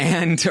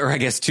I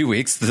guess 2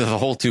 weeks, the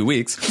whole 2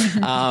 weeks.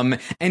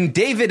 And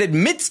David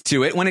admits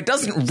to it when it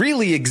doesn't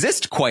really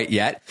exist quite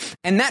yet.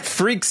 And that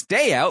freaks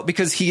Day out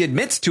because he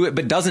admits to it,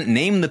 but doesn't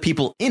name the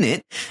people in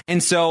it.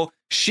 And so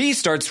she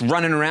starts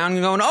running around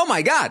and going, oh,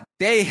 my God,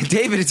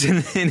 David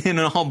is in an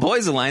all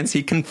boys alliance.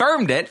 He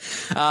confirmed it.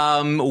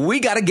 We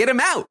got to get him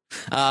out.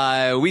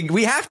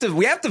 We have to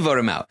vote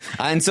him out.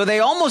 And so they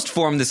almost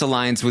formed this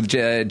alliance with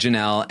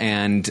Janelle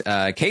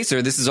and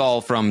Kaser. This is all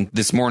from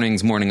this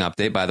morning's morning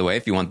update, by the way,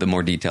 if you want the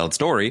more detailed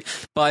story.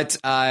 But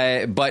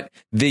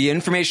the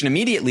information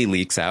immediately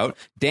leaks out.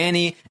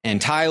 Danny and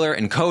Tyler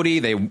and Cody,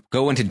 they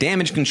go into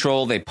damage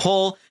control. They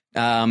pull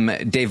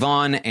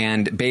Da'Vonne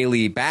and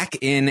Bailey back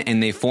in,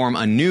 and they form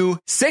a new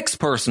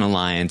 6-person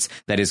alliance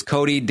that is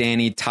Cody,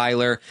 Danny,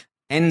 Tyler,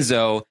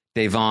 Enzo,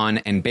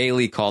 Da'Vonne, and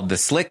Bailey, called the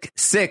Slick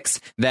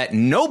Six, that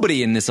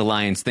nobody in this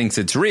alliance thinks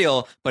it's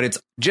real, but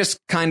it's just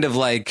kind of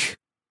like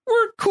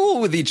we're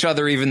cool with each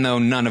other even though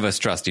none of us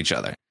trust each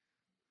other.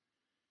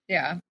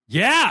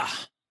 Yeah.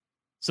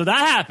 So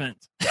that happened.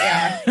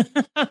 Yeah.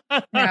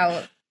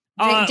 No.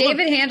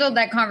 David handled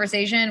that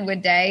conversation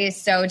with Day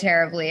so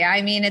terribly.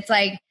 I mean, it's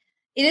like,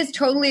 it is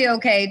totally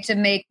okay to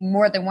make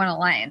more than one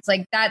alliance.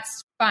 Like,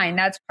 that's fine.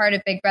 That's part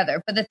of Big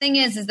Brother. But the thing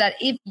is that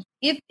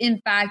if in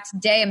fact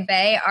Day and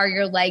Bay are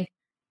your like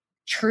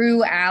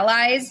true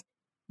allies,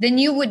 then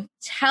you would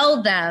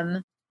tell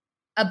them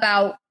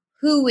about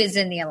who is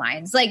in the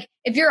alliance. Like,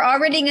 if you're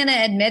already going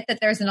to admit that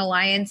there's an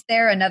alliance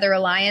there, another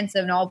alliance,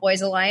 an all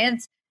boys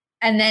alliance,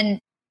 and then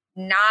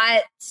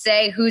not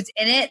say who's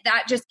in it,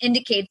 that just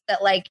indicates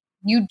that like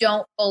you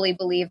don't fully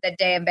believe that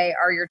Day and Bay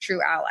are your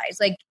true allies.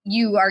 Like,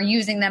 you are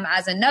using them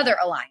as another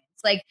alliance.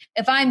 Like,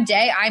 if I'm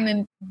Day,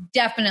 I'm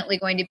definitely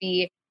going to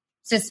be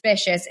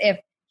suspicious if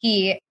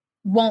he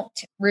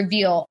won't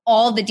reveal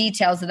all the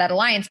details of that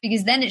alliance,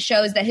 because then it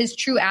shows that his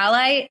true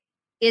ally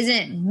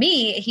isn't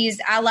me.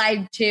 He's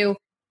allied to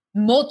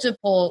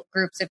multiple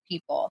groups of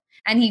people,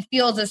 and he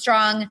feels a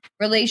strong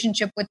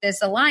relationship with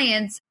this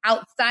alliance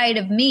outside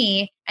of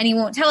me, and he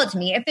won't tell it to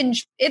me.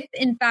 If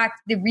in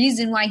fact the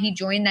reason why he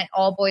joined that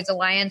all boys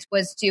alliance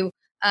was to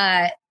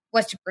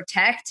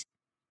protect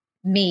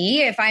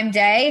me, if I'm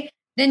Day,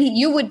 then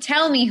you would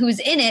tell me who's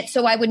in it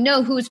so I would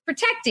know who's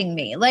protecting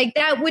me. Like,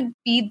 that would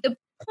be the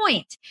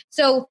point.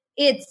 So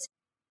it's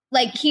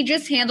like he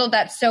just handled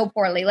that so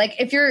poorly. Like,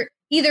 if you're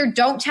either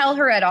don't tell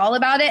her at all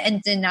about it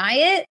and deny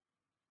it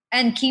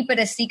and keep it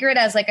a secret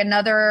as like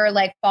another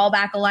like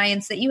fallback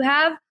alliance that you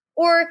have,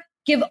 or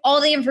give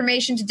all the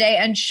information today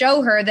and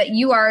show her that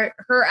you are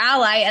her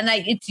ally and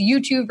that it's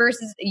you two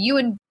versus you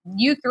and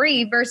you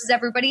three versus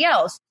everybody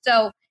else.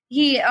 So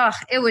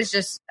it was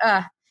just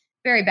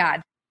very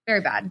bad,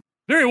 very bad.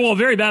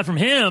 Very bad from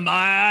him.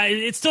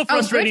 It's still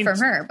frustrating good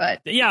from her, but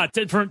yeah,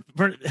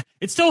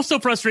 it's still so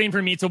frustrating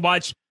for me to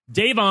watch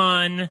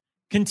Da'Vonne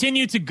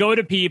continue to go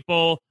to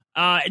people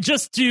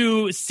just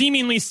to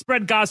seemingly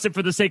spread gossip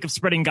for the sake of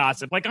spreading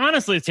gossip. Like,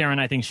 honestly, Taryn,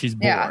 I think she's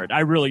bored. Yeah.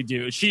 I really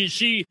do.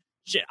 She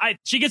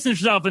gets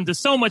herself into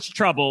so much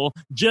trouble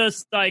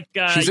just like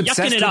she's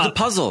obsessed with the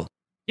puzzle.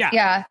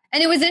 Yeah.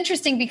 And it was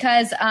interesting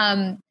because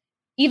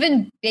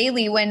even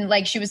Bailey, when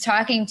like she was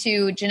talking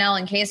to Janelle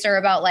and Kaser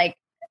about like,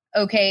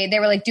 okay, they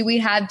were like, do we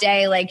have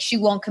Day? Like, she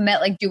won't commit.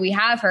 Like, do we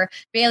have her?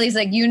 Bailey's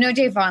like,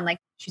 Da'Vonne, like,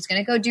 she's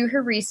going to go do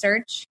her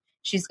research.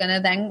 She's going to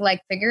then like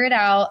figure it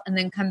out and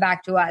then come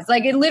back to us.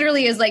 Like, it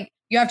literally is like,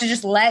 you have to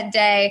just let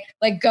Day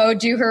like go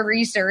do her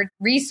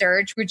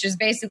research, which is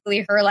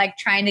basically her like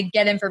trying to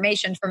get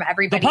information from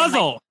everybody. The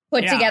puzzle. And,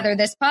 like, put together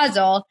this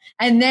puzzle.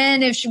 And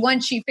then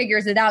once she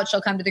figures it out,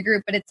 she'll come to the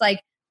group. But it's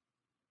like,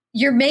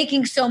 you're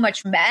making so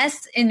much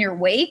mess in your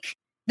wake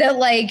that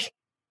like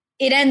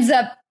it ends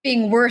up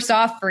being worse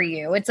off for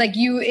you. It's like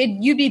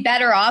you'd be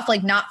better off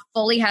like not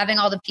fully having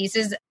all the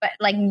pieces, but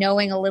like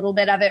knowing a little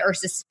bit of it or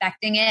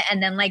suspecting it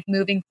and then like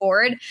moving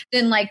forward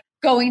than like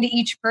going to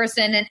each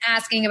person and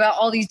asking about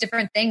all these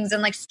different things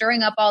and like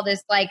stirring up all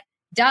this like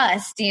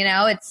dust, you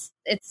know, it's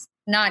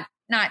not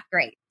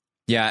great.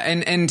 Yeah.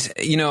 And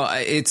you know,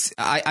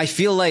 I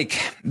feel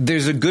like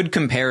there's a good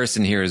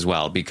comparison here as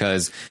well,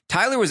 because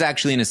Tyler was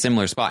actually in a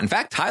similar spot. In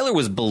fact, Tyler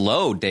was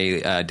below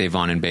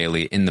Da'Vonne and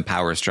Bailey in the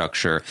power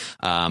structure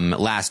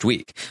last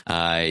week.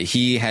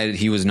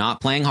 He was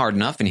not playing hard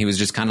enough, and he was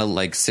just kind of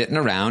like sitting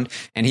around,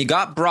 and he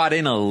got brought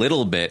in a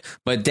little bit.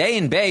 But Day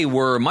and Bay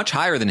were much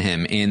higher than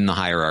him in the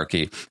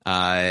hierarchy.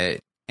 And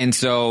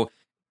so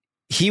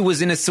he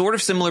was in a sort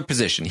of similar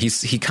position.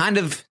 He kind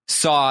of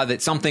saw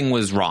that something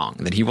was wrong,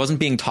 that he wasn't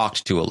being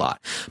talked to a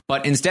lot.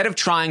 But instead of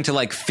trying to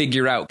like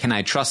figure out, can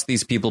I trust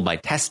these people by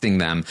testing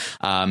them?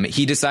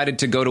 He decided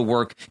to go to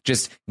work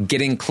just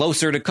getting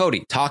closer to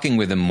Cody, talking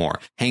with him more,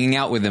 hanging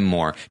out with him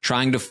more,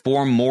 trying to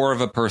form more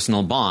of a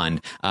personal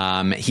bond.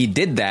 He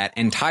did that,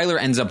 and Tyler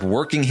ends up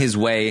working his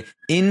way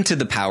into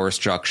the power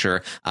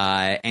structure,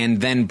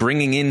 and then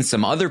bringing in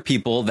some other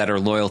people that are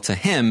loyal to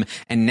him.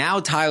 And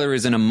now Tyler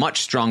is in a much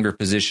stronger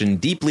position,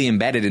 deeply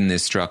embedded in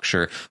this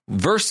structure,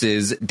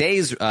 versus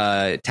Day's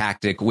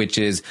tactic, which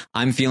is,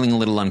 I'm feeling a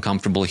little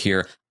uncomfortable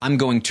here. I'm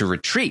going to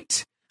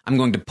retreat. I'm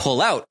going to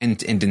pull out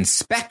and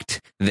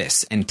inspect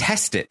this and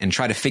test it and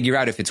try to figure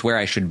out if it's where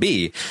I should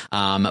be.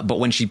 But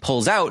when she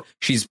pulls out,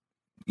 she's,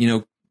 you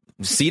know,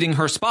 ceding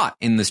her spot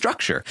in the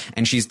structure,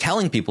 and she's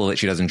telling people that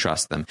she doesn't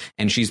trust them,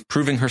 and she's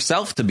proving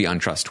herself to be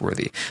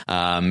untrustworthy.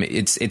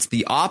 It's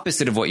the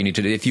opposite of what you need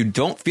to do. If you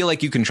don't feel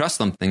like you can trust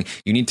something,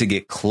 you need to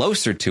get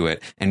closer to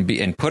it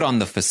and put on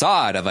the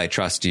facade of I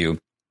trust you.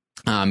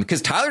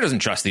 Because Tyler doesn't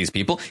trust these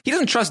people. He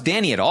doesn't trust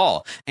Danny at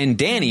all. And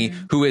Danny,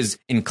 who is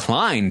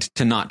inclined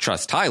to not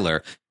trust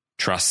Tyler,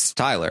 trusts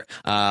Tyler.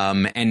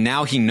 And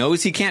now he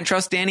knows he can't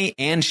trust Danny,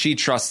 and she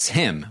trusts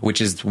him,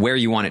 which is where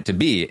you want it to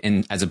be.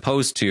 And as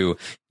opposed to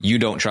you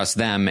don't trust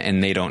them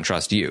and they don't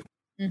trust you.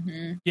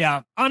 Mm-hmm.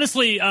 Yeah,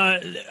 honestly,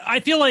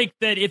 I feel like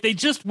that if they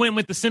just went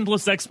with the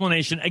simplest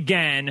explanation,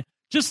 again,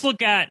 just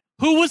look at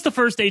who was the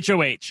first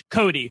HOH?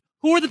 Cody.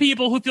 Who are the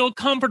people who feel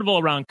comfortable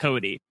around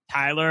Cody?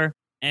 Tyler,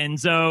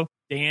 Enzo,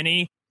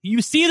 Danny.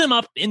 You see them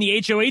up in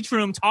the HOH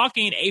room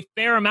talking a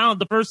fair amount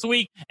the first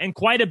week and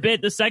quite a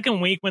bit the second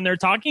week when they're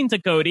talking to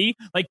Cody.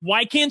 Like,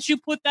 why can't you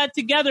put that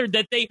together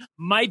that they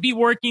might be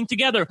working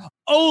together?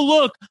 Oh,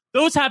 look,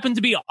 those happen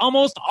to be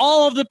almost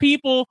all of the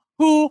people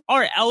who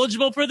are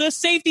eligible for the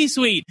safety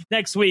suite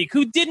next week,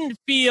 who didn't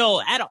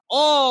feel at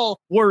all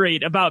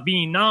worried about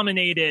being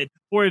nominated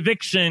for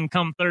eviction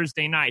come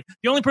Thursday night.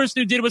 The only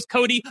person who did was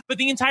Cody, but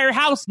the entire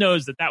house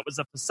knows that that was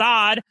a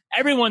facade.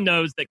 Everyone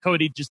knows that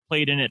Cody just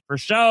played in it for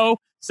show.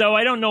 So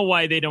I don't know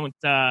why they don't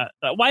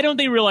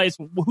realize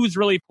who's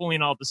really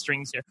pulling all the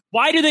strings here?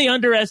 Why do they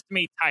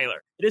underestimate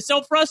Tyler? It is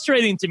so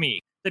frustrating to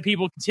me that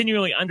people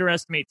continually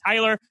underestimate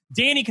Tyler.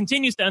 Danny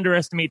continues to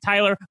underestimate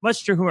Tyler,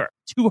 much to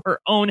her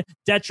own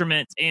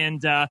detriment.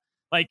 And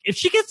like, if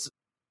she gets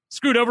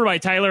screwed over by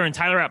Tyler and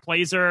Tyler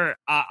outplays her,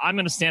 I'm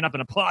going to stand up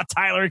and applaud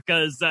Tyler,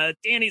 because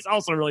Danny's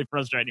also really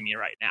frustrating me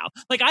right now.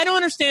 Like, I don't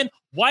understand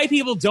why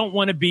people don't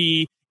want to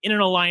be in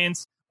an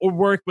alliance or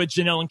work with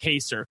Janelle and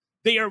Kaser.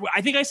 They are, I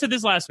think I said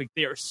this last week,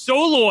 they are so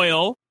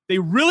loyal. They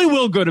really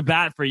will go to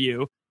bat for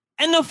you.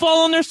 And they'll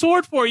fall on their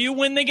sword for you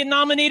when they get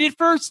nominated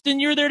first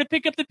and you're there to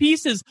pick up the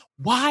pieces.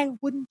 Why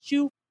wouldn't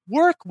you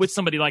work with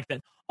somebody like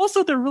that?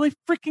 Also, they're really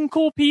freaking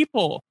cool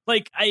people.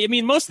 Like, I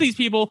mean, most of these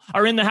people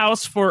are in the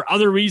house for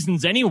other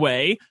reasons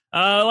anyway.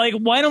 Like,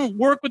 why don't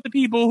work with the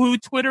people who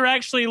Twitter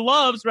actually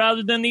loves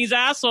rather than these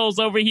assholes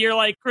over here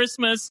like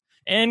Christmas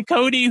and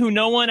Cody, who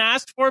no one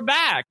asked for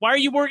back? Why are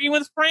you working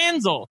with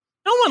Franzel?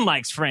 No one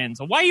likes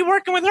Franzel. Why are you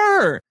working with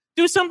her?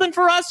 Do something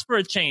for us for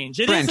a change.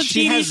 It is a TV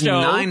she has show.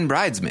 9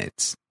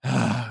 bridesmaids.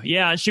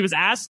 Yeah, she was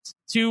asked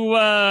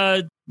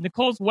to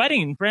Nicole's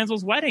wedding,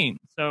 Franzel's wedding.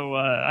 So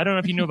I don't know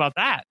if you knew about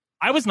that.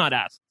 I was not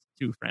asked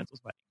to Franzel's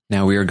wedding.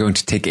 Now we are going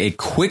to take a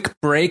quick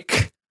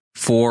break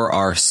for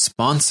our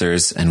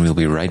sponsors, and we'll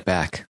be right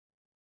back.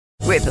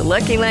 With the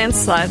Lucky Land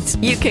Slots,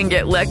 you can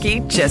get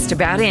lucky just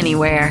about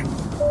anywhere.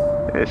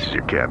 This is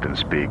your captain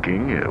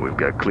speaking. We've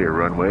got clear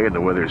runway and the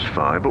weather's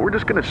fine, but we're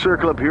just going to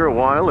circle up here a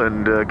while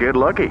and get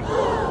lucky.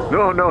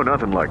 No,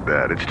 nothing like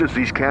that. It's just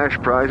these cash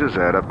prizes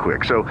add up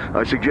quick. So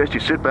I suggest you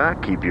sit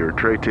back, keep your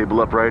tray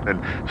table upright,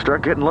 and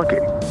start getting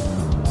lucky.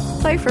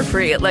 Play for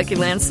free at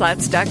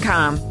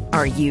LuckyLandSlots.com.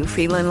 Are you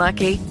feeling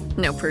lucky?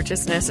 No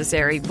purchase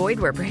necessary. Void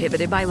where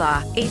prohibited by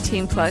law.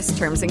 18+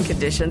 terms and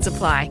conditions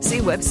apply. See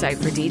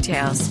website for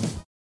details.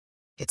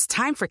 It's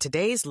time for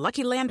today's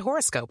Lucky Land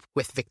horoscope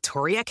with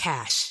Victoria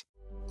Cash.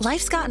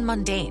 Life's gotten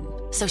mundane,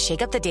 so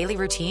shake up the daily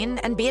routine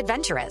and be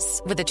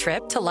adventurous with a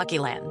trip to Lucky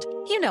Land.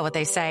 You know what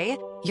they say,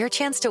 your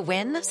chance to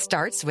win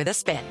starts with a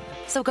spin.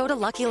 So go to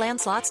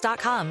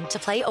LuckyLandSlots.com to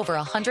play over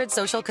 100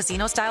 social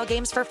casino-style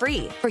games for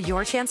free for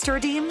your chance to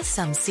redeem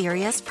some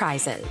serious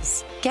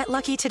prizes. Get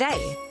lucky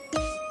today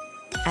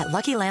at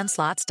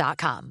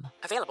LuckyLandSlots.com.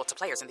 Available to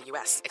players in the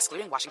U.S.,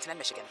 excluding Washington and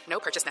Michigan.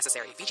 No purchase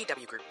necessary.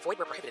 VGW Group. Void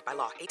where prohibited by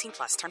law.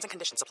 18+. Terms and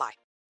conditions apply.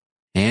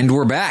 And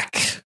we're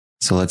back.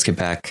 So let's get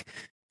back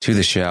to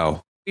the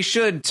show. We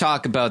should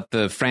talk about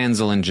the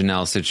Franzel and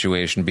Janelle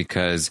situation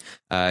because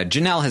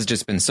Janelle has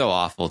just been so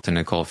awful to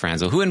Nicole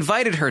Franzel, who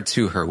invited her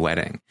to her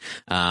wedding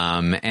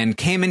and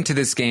came into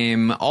this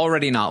game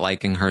already not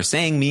liking her,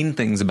 saying mean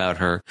things about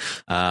her.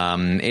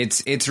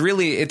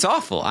 It's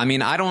awful. I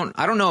mean, I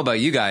don't know about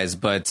you guys,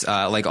 but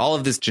like all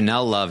of this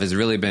Janelle love has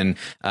really been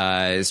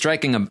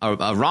striking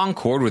a wrong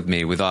chord with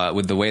me with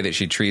the way that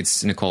she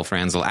treats Nicole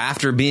Franzel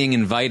after being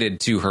invited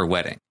to her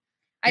wedding.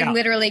 I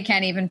literally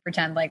can't even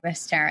pretend like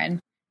this, Taryn.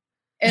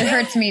 It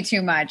hurts me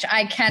too much.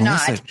 I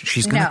cannot. Melissa,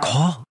 she's gonna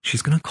call.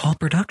 She's gonna call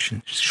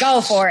production.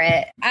 Go for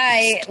it.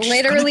 I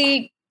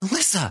literally,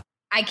 Melissa.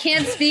 I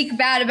can't speak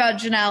bad about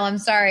Janelle. I'm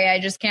sorry.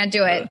 I just can't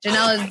do it.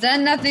 Janelle has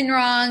done nothing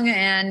wrong.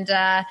 And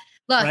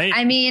look, right?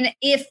 I mean,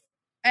 if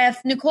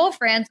Nicole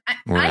Franz, I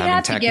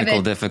have to give it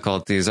technical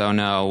difficulties. Oh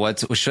no!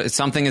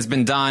 Something has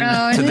been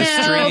done to the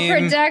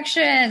stream.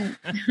 Production.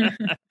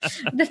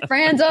 The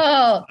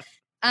Franzel.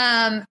 Look,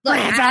 I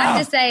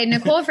have to say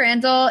Nicole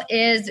Franzel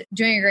is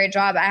doing a great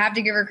job. I have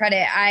to give her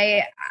credit.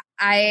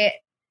 I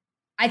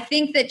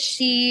think that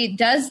she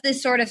does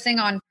this sort of thing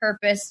on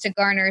purpose to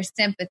garner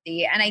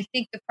sympathy. And I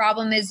think the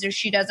problem is that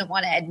she doesn't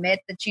want to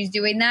admit that she's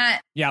doing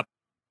that. Yep.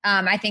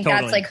 I think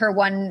that's like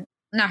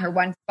not her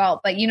one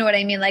fault, but you know what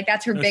I mean? Like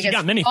that's her biggest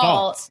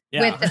fault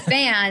with the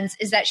fans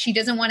is that she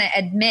doesn't want to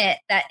admit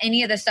that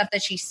any of the stuff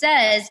that she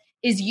says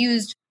is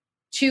used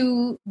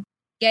to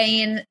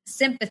gain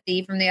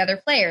sympathy from the other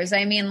players.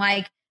 I mean,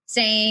 like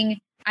saying,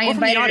 I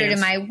invited her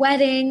to my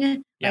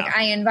wedding. Yeah. Like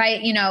I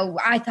invite,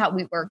 I thought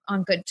we were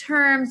on good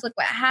terms. Look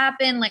what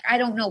happened. Like, I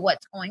don't know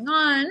what's going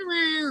on.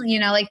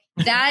 Well, like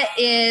that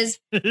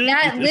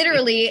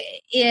literally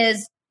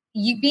is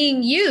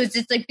being used.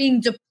 It's like being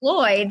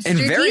deployed and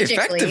strategically. Very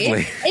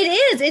effectively.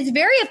 It is. It's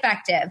very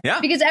effective. Yeah.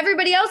 Because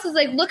everybody else is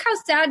like, look how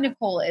sad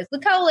Nicole is.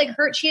 Look how like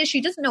hurt she is. She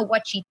doesn't know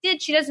what she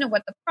did. She doesn't know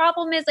what the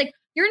problem is. Like,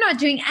 you're not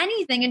doing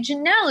anything. And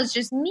Janelle is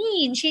just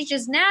mean. She's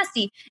just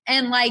nasty.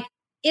 And like,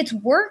 it's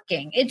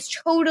working. It's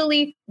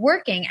totally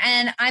working.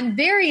 And I'm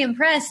very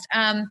impressed.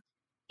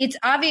 It's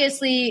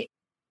obviously,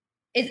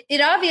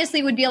 it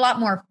obviously would be a lot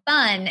more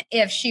fun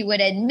if she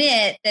would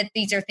admit that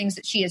these are things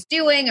that she is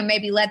doing and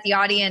maybe let the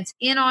audience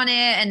in on it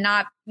and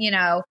not,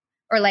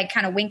 or like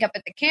kind of wink up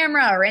at the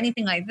camera or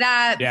anything like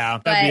that. Yeah,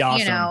 that'd be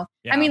awesome.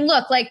 I mean,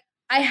 look, like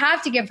I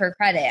have to give her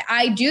credit.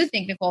 I do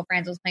think Nicole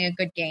Franzel is playing a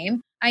good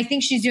game. I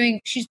think she's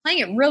playing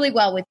it really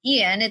well with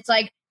Ian. It's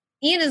like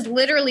Ian is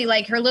literally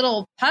like her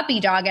little puppy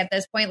dog at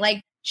this point.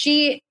 Like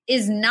she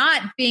is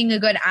not being a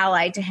good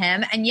ally to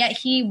him. And yet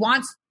he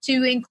wants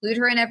to include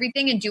her in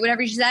everything and do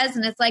whatever she says.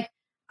 And it's like,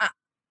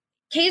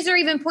 Kaiser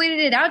even pointed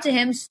it out to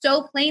him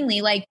so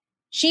plainly. Like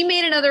she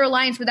made another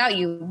alliance without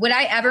you. Would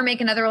I ever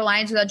make another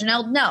alliance without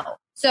Janelle? No.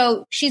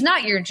 So she's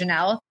not your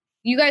Janelle.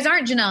 You guys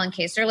aren't Janelle and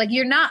Kaiser. Like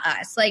you're not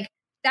us. Like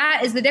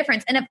that is the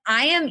difference. And if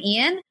I am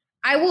Ian,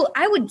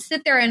 I would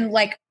sit there and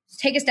like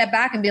take a step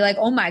back and be like,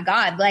 oh my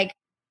God, like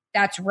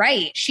that's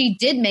right. She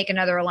did make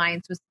another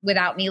alliance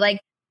without me.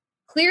 Like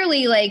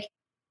clearly, like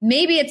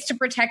maybe it's to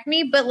protect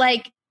me, but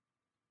like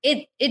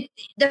the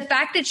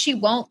fact that she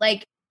won't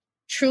like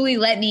truly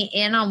let me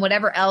in on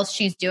whatever else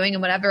she's doing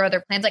and whatever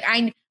other plans. Like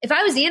if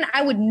I was Ian,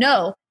 I would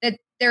know that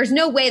there's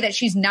no way that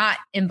she's not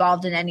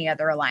involved in any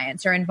other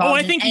alliance or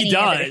involved in any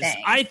other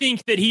thing. I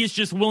think that he's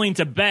just willing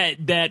to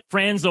bet that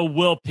Franzel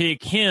will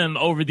pick him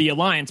over the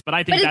alliance, but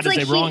I think that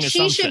is a wrong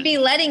assumption. She should be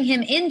letting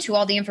him into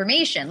all the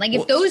information. Like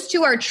if those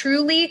two are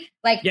truly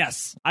like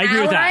yes, I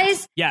agree with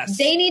that. Yes.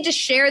 They need to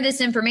share this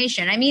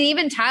information. I mean,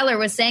 even Tyler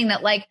was saying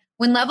that like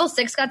when Level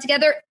 6 got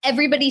together,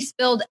 everybody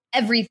spilled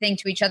everything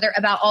to each other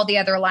about all the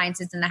other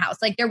alliances in the house.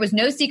 Like there was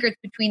no secrets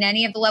between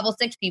any of the Level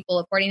 6 people,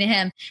 according to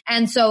him.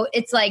 And so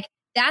it's like,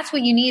 that's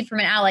what you need from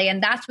an ally,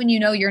 and that's when you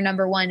know you're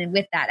number one and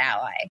with that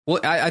ally.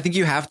 Well, I think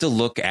you have to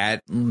look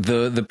at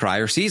the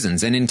prior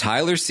seasons. And in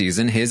Tyler's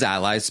season, his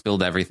allies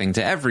spilled everything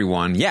to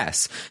everyone.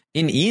 Yes.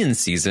 In Ian's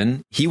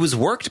season, he was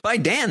worked by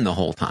Dan the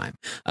whole time.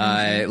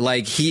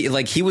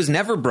 He was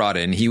never brought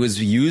in. He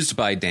was used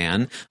by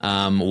Dan,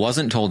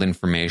 wasn't told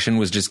information,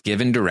 was just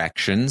given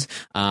directions.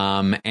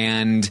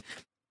 And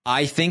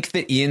I think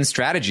that Ian's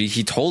strategy,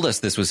 he told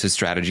us this was his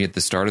strategy at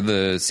the start of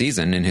the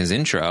season in his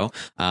intro.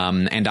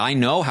 And I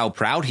know how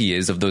proud he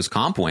is of those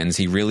comp wins.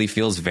 He really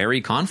feels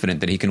very confident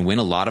that he can win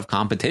a lot of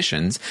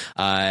competitions.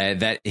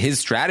 That his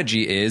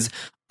strategy is,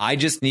 I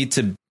just need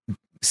to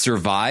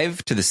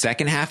survive to the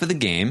second half of the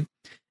game.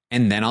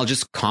 And then I'll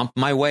just comp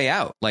my way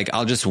out. Like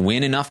I'll just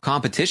win enough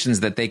competitions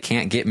that they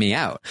can't get me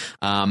out.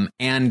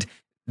 And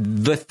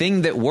the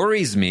thing that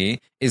worries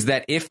me is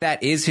that if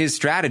that is his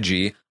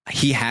strategy,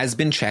 he has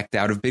been checked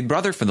out of Big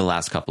Brother for the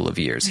last couple of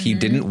years.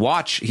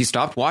 Mm-hmm. He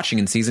stopped watching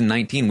in season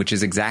 19, which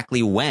is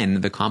exactly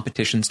when the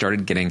competition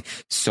started getting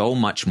so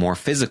much more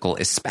physical,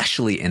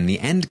 especially in the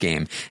end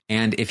game.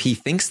 And if he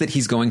thinks that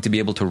he's going to be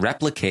able to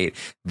replicate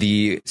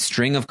the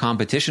string of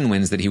competition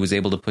wins that he was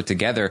able to put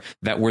together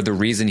that were the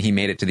reason he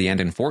made it to the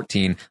end in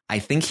 14, I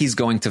think he's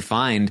going to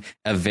find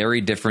a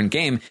very different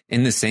game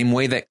in the same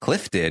way that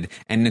Cliff did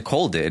and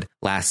Nicole did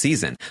last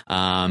season.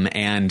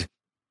 And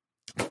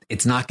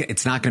it's not going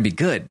to be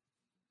good.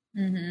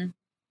 Mm-hmm.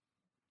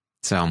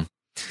 So,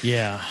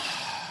 yeah.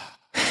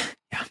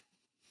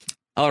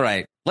 All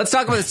right, let's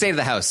talk about the state of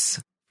the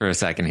house for a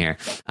second here.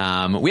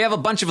 We have a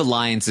bunch of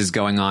alliances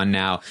going on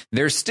now.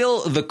 There's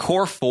still the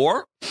core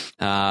four,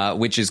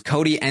 which is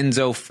Cody,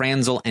 Enzo,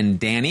 Franzel, and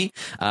Danny.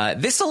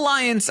 This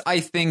alliance, I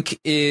think,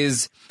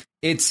 it's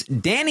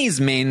Danny's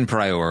main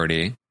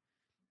priority.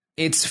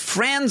 It's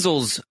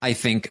Franzel's, I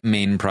think,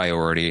 main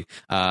priority,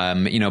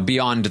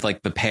 beyond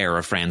like the pair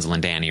of Franzel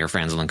and Danny or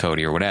Franzel and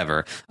Cody or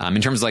whatever.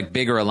 In terms of like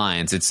bigger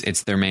alliance,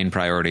 it's their main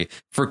priority.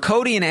 For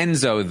Cody and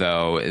Enzo,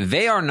 though,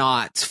 they are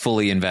not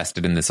fully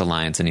invested in this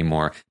alliance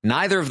anymore.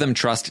 Neither of them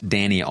trust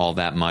Danny all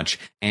that much,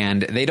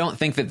 and they don't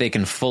think that they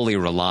can fully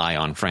rely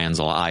on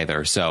Franzel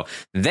either. So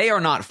they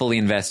are not fully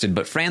invested,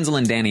 but Franzel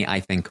and Danny,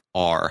 I think,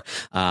 are.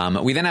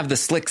 We then have the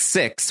Slick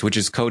Six, which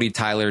is Cody,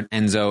 Tyler,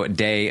 Enzo,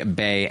 Day,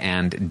 Bay,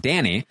 and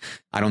Danny.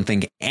 I don't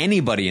think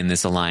anybody in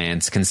this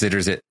alliance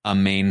considers it a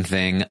main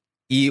thing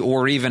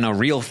or even a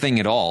real thing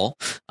at all.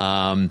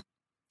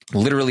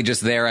 Literally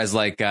just there as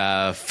like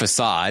a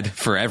facade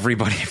for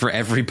everybody, for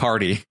every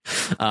party.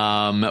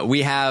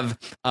 We have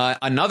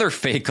another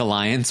fake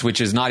alliance, which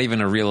is not even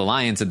a real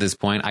alliance at this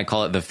point. I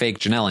call it the fake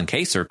Janelle and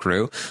Kaser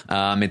crew.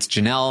 It's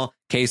Janelle,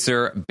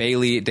 Kaser,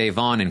 Bailey,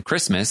 Davon, and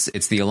Christmas.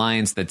 It's the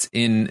alliance that's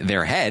in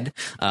their head.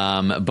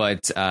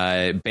 But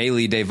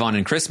Bailey, Davon,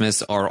 and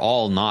Christmas are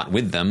all not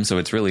with them. So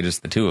it's really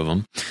just the two of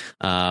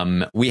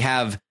them. We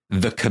have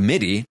the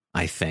committee,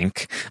 I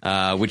think,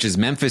 which is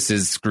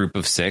Memphis's group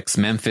of six: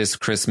 Memphis,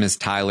 Christmas,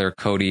 Tyler,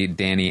 Cody,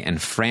 Danny, and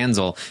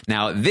Franzel.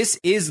 Now, this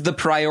is the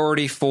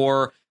priority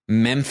for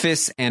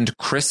Memphis and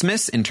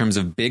Christmas in terms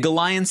of big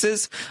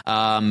alliances.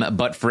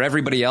 But for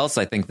everybody else,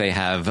 I think they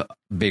have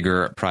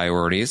bigger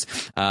priorities.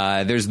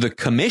 There's the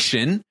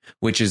commission,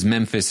 which is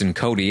Memphis and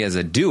Cody as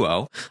a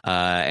duo.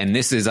 And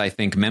this is, I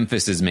think,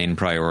 Memphis's main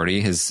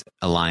priority, his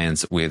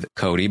alliance with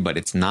Cody, but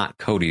it's not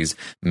Cody's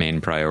main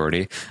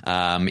priority.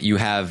 You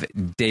have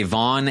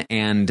Davon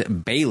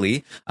and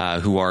Bailey,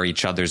 who are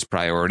each other's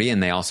priority,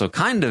 and they also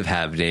kind of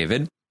have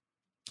David.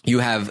 You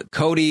have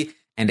Cody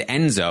and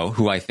Enzo,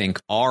 who I think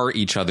are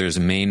each other's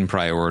main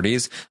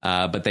priorities,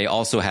 but they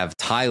also have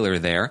Tyler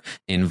there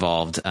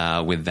involved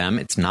with them.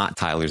 It's not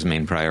Tyler's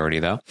main priority,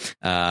 though.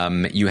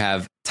 You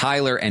have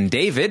Tyler and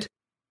David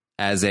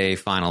as a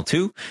final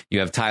two.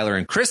 You have Tyler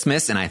and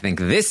Christmas, and I think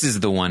this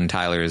is the one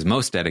Tyler is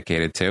most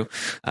dedicated to.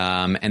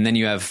 And then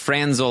you have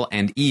Franzel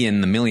and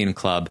Ian, the Million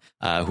Club,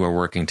 who are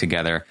working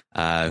together,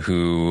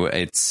 who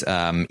it's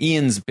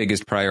Ian's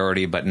biggest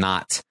priority, but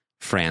not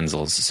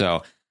Franzel's.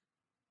 So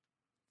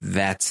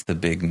that's the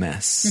big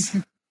mess.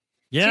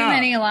 Yeah. Too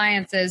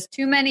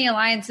many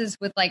alliances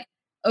with like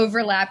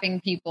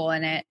overlapping people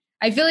in it.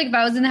 I feel like if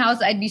I was in the house,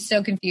 I'd be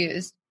so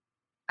confused.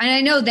 And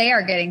I know they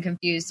are getting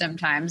confused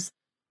sometimes,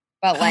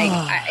 but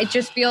like, it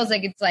just feels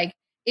like it's like,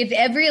 if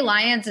every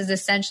alliance is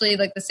essentially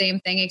like the same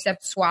thing,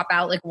 except swap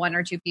out like one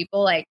or two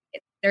people, like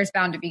there's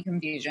bound to be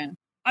confusion.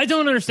 I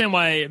don't understand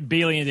why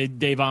Bailey and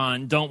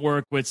Davon don't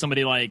work with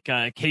somebody like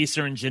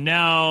Kaser and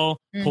Janelle,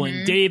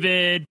 pulling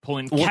David,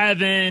 pulling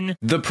Kevin.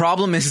 The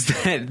problem is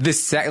that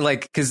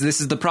because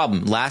this is the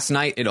problem. Last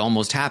night, it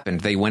almost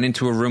happened. They went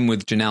into a room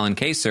with Janelle and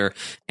Kaser,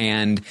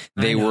 and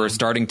they were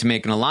starting to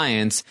make an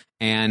alliance.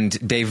 And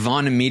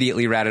Davon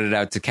immediately ratted it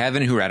out to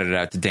Kevin, who ratted it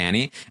out to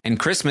Danny, and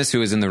Christmas, who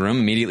was in the room,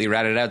 immediately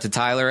ratted it out to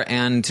Tyler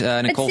and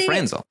Nicole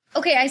Franzel.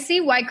 Okay, I see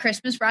why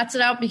Christmas rats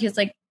it out, because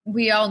like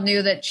we all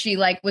knew that she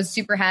like was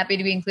super happy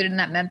to be included in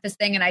that Memphis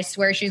thing, and I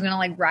swear she's gonna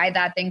like ride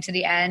that thing to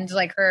the end,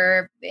 like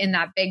her in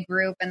that big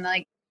group, and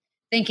like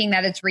thinking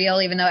that it's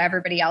real, even though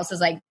everybody else is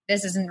like,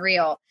 this isn't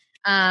real.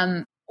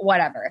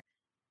 Whatever.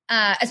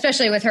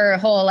 Especially with her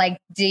whole like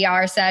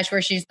DR sesh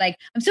where she's like,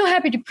 I'm so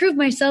happy to prove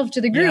myself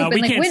to the group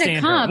and like win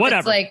a comp.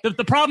 Whatever. It's like,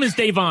 the problem is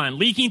Davon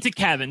leaking to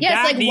Kevin. Yes,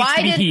 that like needs why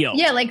to be healed.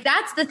 Yeah, like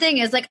that's the thing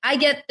is like, I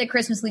get that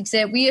Christmas leaks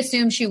it. We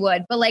assume she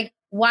would, but like,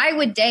 why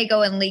would Day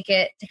go and leak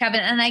it to Kevin?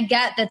 And I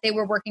get that they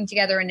were working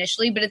together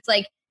initially, but it's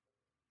like,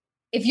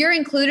 if you're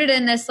included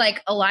in this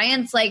like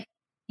alliance, like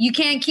you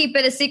can't keep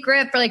it a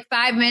secret for like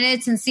 5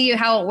 minutes and see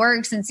how it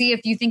works and see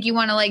if you think you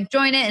want to like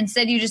join it.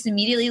 Instead, you just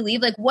immediately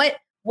leave. Like what?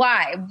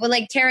 Why? But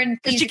like Taryn,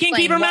 she can't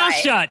keep her mouth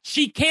shut.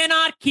 She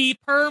cannot keep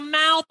her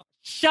mouth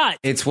shut.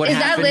 It's what is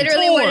happened. that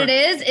literally what it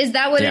is? Is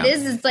that what it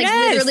is? It's like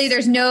literally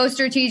there's no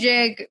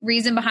strategic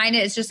reason behind it.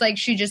 It's just like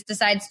she just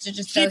decides to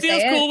just she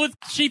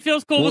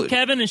feels cool with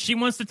Kevin, and she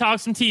wants to talk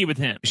some tea with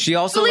him. She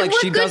also but, like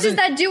what she good doesn't. Does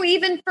that do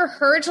even for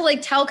her to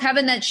like tell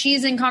Kevin that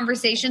she's in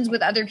conversations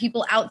with other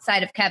people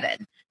outside of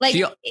Kevin? Like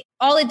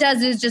all it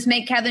does is just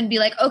make Kevin be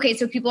like, okay,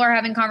 so people are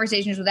having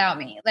conversations without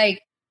me.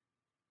 Like.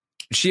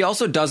 She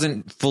also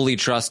doesn't fully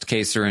trust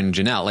Kaser and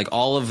Janelle. Like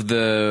all of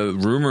the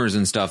rumors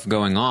and stuff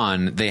going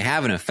on, they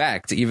have an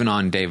effect even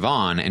on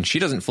Davon, and she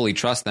doesn't fully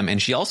trust them.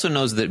 And she also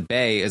knows that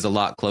Bay is a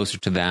lot closer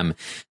to them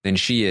than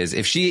she is.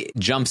 If she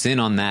jumps in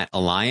on that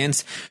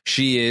alliance,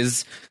 she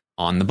is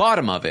on the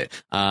bottom of it.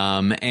 But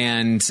on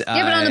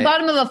the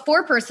bottom of a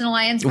 4-person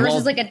alliance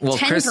versus like a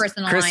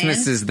 10-person alliance.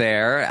 Christmas is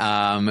there,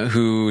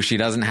 who she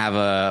doesn't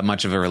have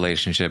much of a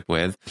relationship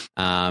with.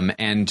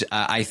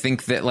 I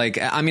think that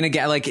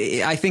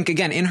I think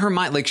again in her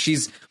mind, like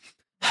she's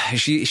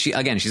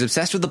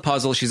obsessed with the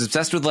puzzle. She's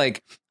obsessed with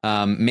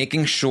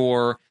making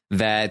sure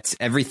that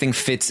everything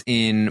fits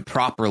in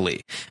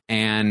properly.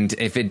 And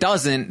if it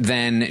doesn't,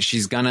 then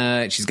she's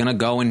gonna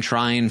go and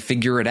try and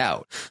figure it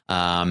out.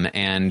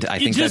 And I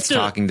think that's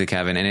talking to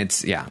Kevin, and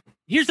it's, yeah.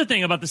 Here's the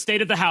thing about the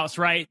state of the house,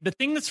 right? The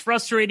thing that's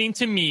frustrating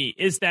to me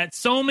is that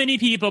so many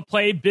people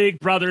play Big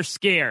Brother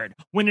scared,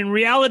 when in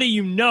reality,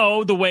 you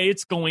know the way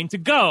it's going to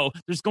go.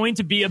 There's going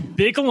to be a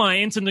big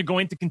alliance, and they're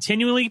going to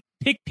continually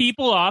pick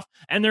people off,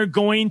 and they're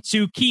going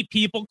to keep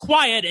people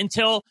quiet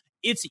until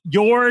it's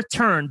your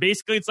turn.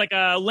 Basically, it's like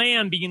a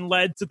lamb being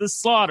led to the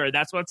slaughter.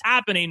 That's what's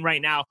happening right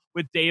now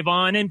with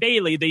Da'Vonne and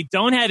Bailey. They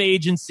don't have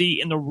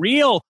agency in the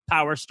real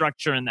power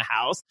structure in the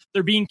house.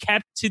 They're being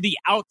kept to the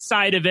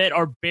outside of it,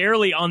 or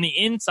barely on the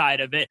inside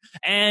of it.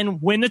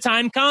 And when the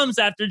time comes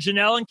after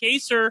Janelle and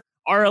Kaysar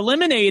are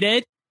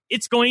eliminated,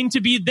 it's going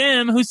to be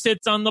them who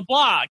sits on the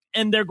block.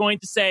 And they're going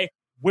to say,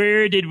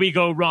 where did we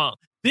go wrong?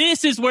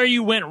 This is where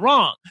you went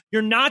wrong.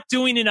 You're not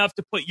doing enough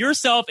to put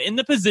yourself in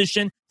the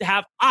position to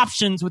have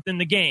options within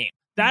the game.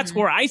 That's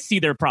where I see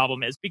their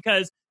problem is,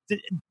 because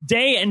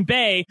Day and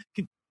Bay,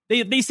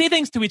 they say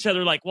things to each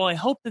other like, well, I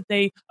hope that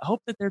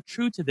they're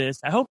true to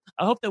this. I hope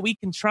that we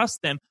can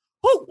trust them.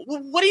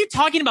 What are you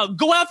talking about?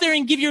 Go out there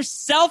and give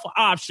yourself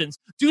options.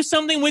 Do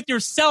something with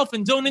yourself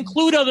and don't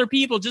include other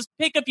people. Just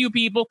pick a few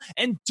people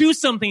and do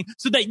something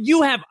so that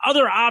you have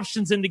other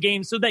options in the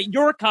game, so that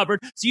you're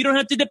covered, so you don't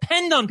have to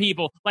depend on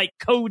people like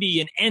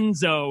Cody and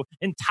Enzo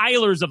and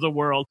Tyler's of the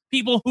world,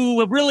 people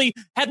who really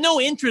have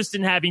no interest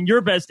in having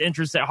your best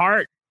interests at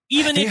heart,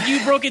 even if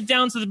you broke it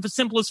down to the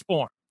simplest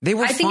form. They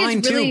were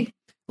fine too.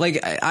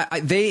 Like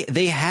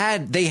they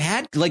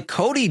had like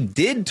Cody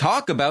did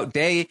talk about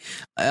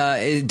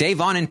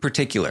Da'Vonne in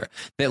particular,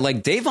 that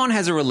like Da'Vonne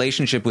has a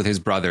relationship with his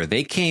brother.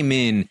 They came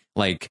in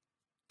like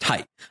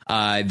tight.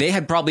 They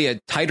had probably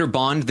a tighter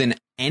bond than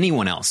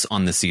anyone else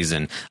on the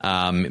season.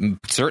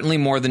 Certainly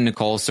more than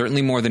Nicole,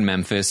 certainly more than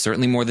Memphis,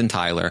 certainly more than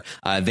Tyler.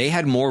 They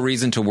had more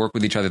reason to work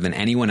with each other than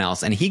anyone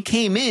else. And he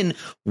came in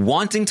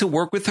wanting to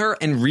work with her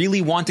and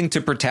really wanting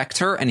to protect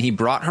her. And he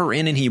brought her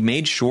in and he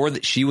made sure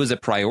that she was a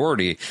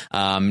priority.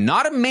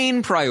 Not a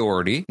main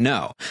priority,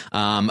 no.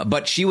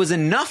 But she was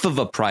enough of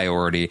a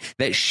priority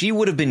that she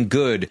would have been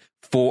good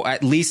for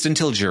at least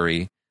until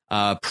jury,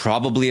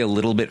 probably a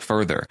little bit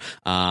further.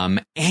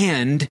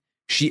 And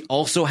she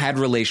also had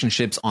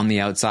relationships on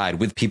the outside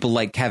with people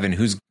like Kevin,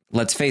 who's,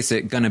 let's face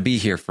it, going to be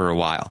here for a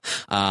while.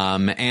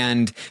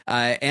 And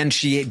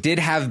she did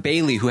have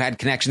Bailey, who had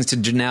connections to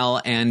Janelle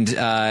and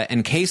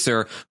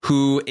Kaysar,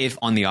 who, if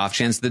on the off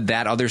chance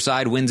that other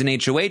side wins an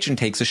HOH and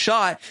takes a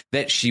shot,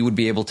 that she would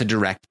be able to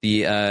direct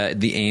the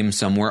aim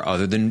somewhere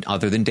other than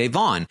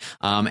Da'Vonne.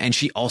 And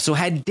she also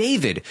had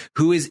David,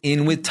 who is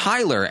in with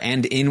Tyler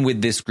and in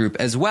with this group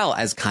as well,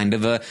 as kind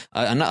of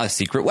a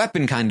secret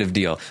weapon kind of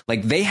deal.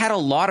 Like, they had a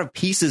lot of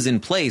pieces in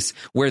place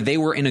where they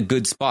were in a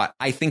good spot.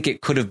 I think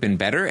it could have been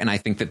better, and I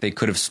think that they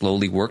could have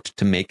slowly worked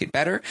to make it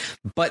better.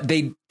 But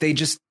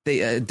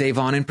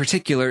Da'Vonne in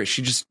particular,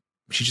 she just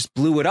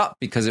blew it up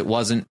because it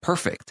wasn't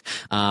perfect.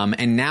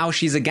 And now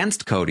she's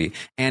against Cody,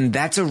 and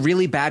that's a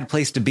really bad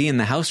place to be in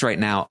the house right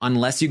now,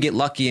 unless you get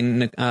lucky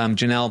and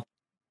Janelle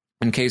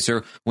and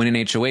Kaysar win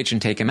an HOH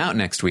and take him out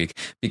next week.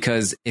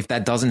 Because if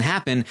that doesn't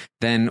happen,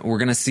 then we're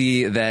going to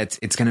see that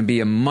it's going to be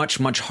a much,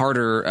 much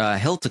harder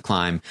hill to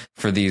climb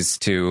for these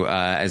two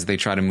as they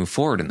try to move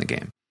forward in the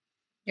game.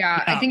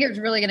 Yeah, I think it's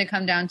really going to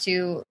come down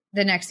to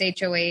the next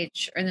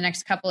HOH or the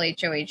next couple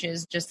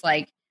HOHs. Just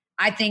like,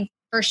 I think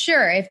for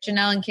sure, if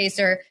Janelle and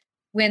Kaysar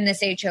win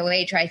this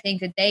HOH, I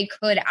think that they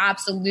could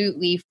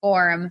absolutely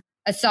form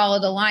a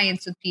solid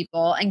alliance with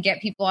people and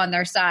get people on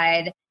their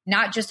side.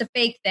 Not just a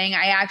fake thing.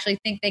 I actually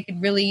think they could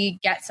really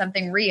get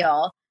something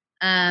real.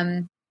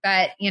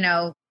 But, you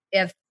know,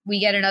 if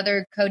we get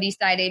another Cody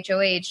side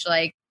HOH,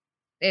 like,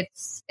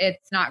 it's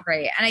not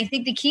great. And I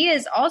think the key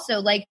is also,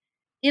 like,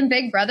 in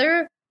Big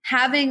Brother,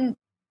 having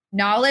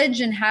knowledge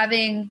and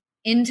having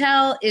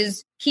intel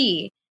is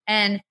key.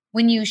 And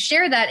when you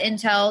share that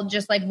intel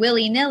just like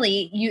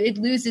willy-nilly, it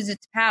loses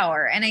its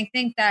power. And I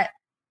think that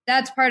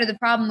that's part of the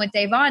problem with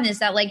Da'Vonne, is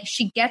that, like,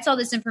 she gets all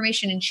this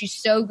information and she's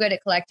so good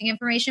at collecting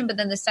information, but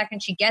then the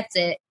second she gets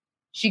it,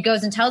 she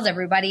goes and tells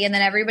everybody, and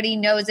then everybody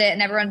knows it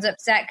and everyone's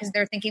upset because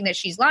they're thinking that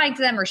she's lying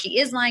to them, or she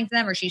is lying to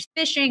them, or she's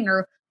fishing,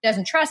 or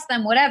doesn't trust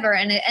them, whatever.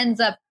 And it ends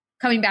up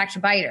coming back to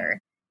bite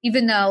her,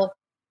 even though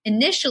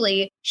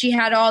initially she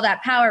had all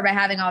that power by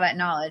having all that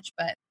knowledge.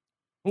 But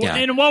yeah.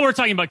 And while we're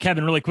talking about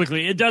Kevin really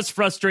quickly, it does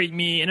frustrate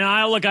me. And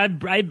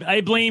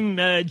I blame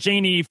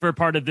Janie for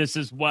part of this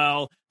as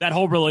well. That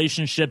whole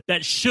relationship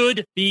that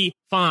should be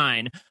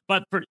fine,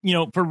 but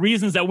for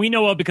reasons that we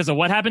know of, because of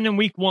what happened in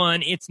week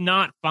 1, it's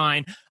not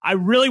fine. I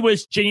really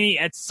wish Janie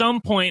at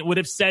some point would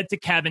have said to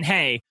Kevin,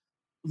 hey,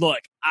 look,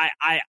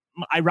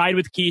 I ride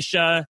with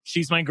Keisha.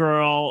 She's my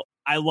girl.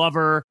 I love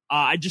her.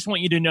 I just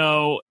want you to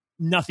know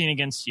nothing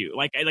against you.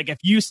 Like if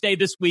you stay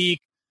this week,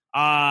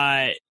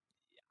 I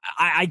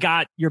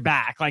got your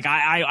back. Like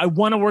I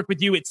want to work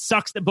with you. It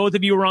sucks that both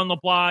of you are on the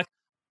block.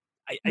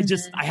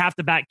 I have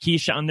to back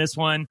Keisha on this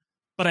one,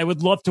 but I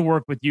would love to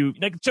work with you.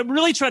 Like to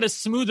really try to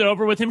smooth it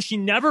over with him. She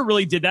never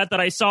really did that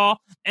I saw.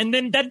 And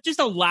then that just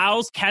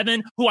allows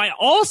Kevin, who I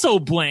also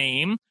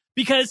blame,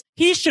 because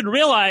he should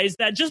realize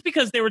that just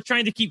because they were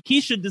trying to keep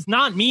Keisha does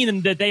not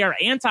mean that they are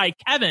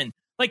anti-Kevin.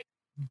 Like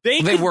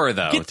they were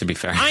though, to be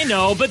fair. I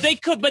know, but they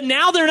could, but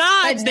now they're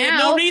not. But they have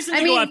no reason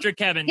to go after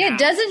Kevin. Yeah, now.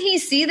 doesn't he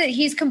see that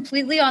he's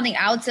completely on the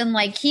outs and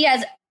like he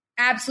has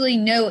absolutely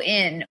no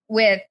in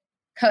with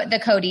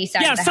the Cody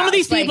side? Yeah, of the some house. of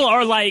these people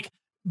are like,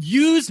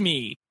 use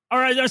me.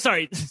 Or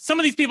sorry, some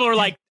of these people are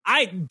like,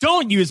 I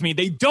don't use me.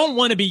 They don't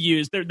want to be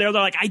used. They're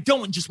like, I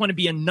don't just want to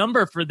be a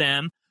number for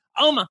them.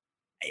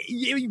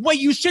 What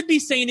you should be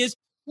saying is,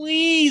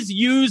 please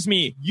use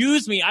me.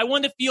 Use me. I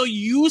want to feel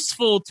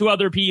useful to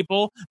other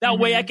people. That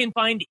way I can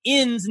find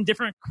ins and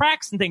different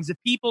cracks and things. If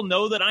people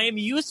know that I am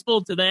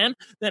useful to them,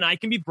 then I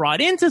can be brought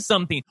into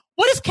something.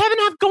 What does Kevin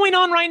have going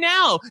on right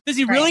now? Does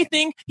he really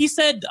think, he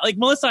said, like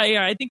Melissa,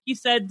 I think he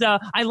said,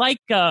 I like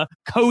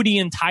Cody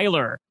and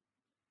Tyler.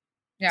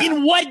 Yeah.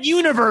 In what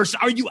universe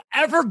are you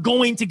ever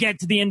going to get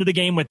to the end of the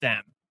game with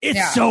them?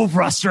 It's so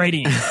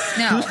frustrating.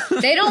 No,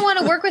 they don't want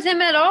to work with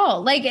him at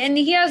all. Like, and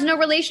he has no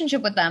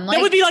relationship with them. Like,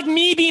 that would be like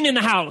me being in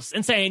the house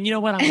and saying, you know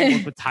what, I want to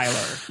work with Tyler.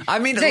 I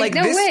mean, like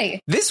no way.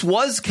 This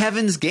was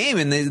Kevin's game,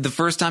 and the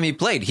first time he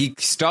played, he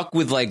stuck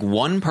with like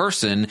one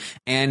person,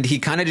 and he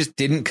kind of just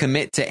didn't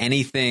commit to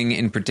anything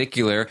in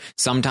particular.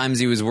 Sometimes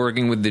he was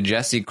working with the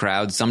Jesse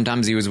crowd,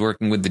 sometimes he was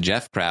working with the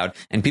Jeff crowd,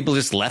 and people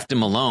just left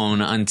him alone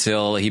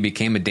until he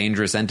became a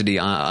dangerous entity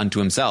unto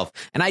himself.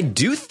 And I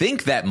do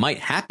think that might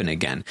happen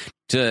again.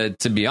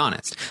 To be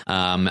honest,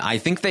 I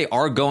think they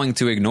are going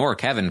to ignore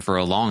Kevin for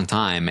a long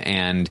time.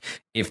 And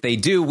if they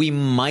do, we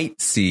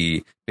might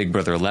see Big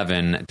Brother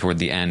 11 toward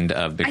the end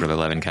of Big Brother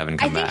 11 Kevin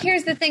come back. I think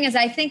here's the thing is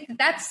I think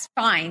that's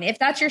fine. If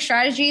that's your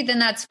strategy, then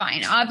that's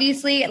fine.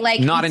 Obviously, like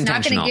it's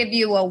not going to give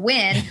you a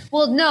win.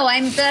 Well, no,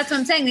 that's what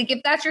I'm saying. Like if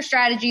that's your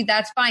strategy,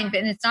 that's fine.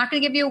 But it's not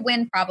going to give you a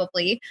win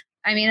probably.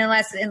 I mean,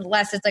 unless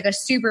it's like a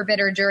super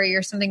bitter jury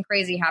or something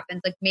crazy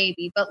happens, like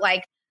maybe. But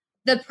like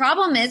the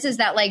problem is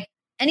that like,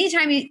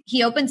 anytime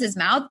he opens his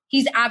mouth,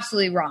 he's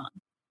absolutely wrong.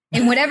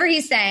 And whatever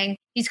he's saying,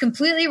 he's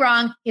completely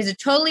wrong. He has a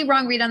totally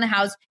wrong read on the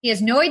house. He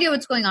has no idea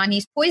what's going on.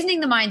 He's poisoning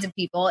the minds of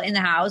people in the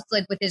house,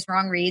 like with his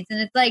wrong reads. And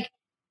it's like,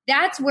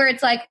 that's where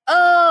it's like,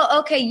 oh,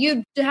 okay,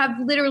 you have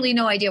literally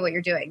no idea what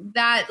you're doing.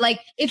 That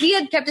like, if he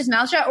had kept his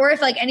mouth shut, or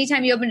if like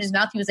anytime he opened his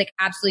mouth, he was like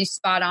absolutely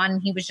spot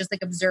on. He was just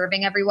like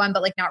observing everyone,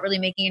 but like not really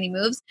making any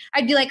moves.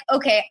 I'd be like,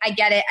 okay, I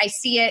get it. I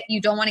see it. You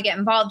don't want to get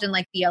involved in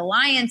like the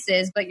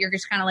alliances, but you're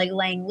just kind of like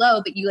laying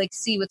low, but you like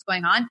see what's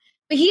going on.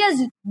 But he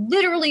has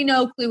literally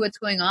no clue what's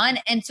going on.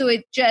 And so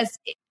it just,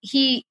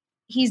 he's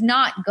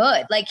not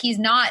good. Like he's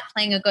not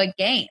playing a good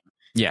game.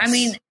 Yes. I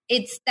mean,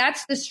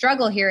 that's the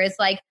struggle here is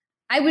like,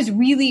 I was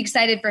really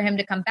excited for him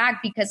to come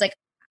back because like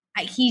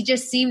he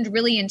just seemed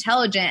really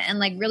intelligent and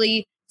like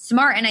really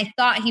smart. And I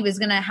thought he was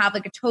going to have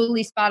like a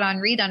totally spot on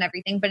read on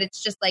everything. But it's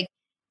just like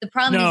the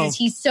problem is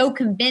he's so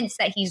convinced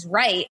that he's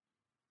right.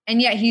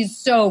 And yet he's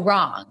so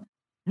wrong.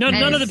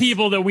 None of the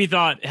people that we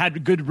thought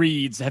had good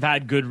reads have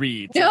had good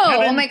reads. No,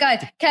 Kevin, oh my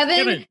God.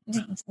 Kevin.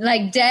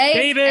 Like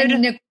David,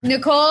 and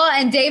Nicole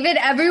and David,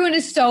 everyone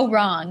is so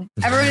wrong.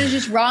 Everyone is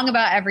just wrong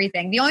about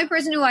everything. The only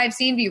person who I've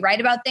seen be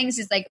right about things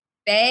is like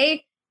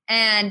Faye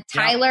and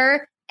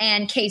Tyler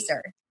and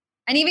Kaser.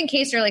 And even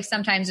Kaser, like,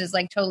 sometimes is,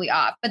 like, totally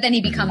off. But then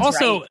he becomes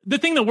also, right. The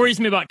thing that worries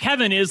me about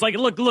Kevin is, like,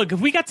 look, if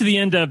we got to the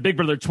end of Big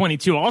Brother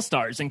 22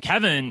 All-Stars and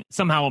Kevin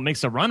somehow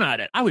makes a run at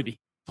it, I would be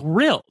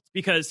thrilled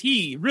because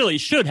he really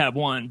should have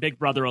won Big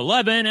Brother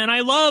 11. And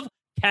I love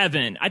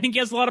Kevin. I think he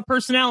has a lot of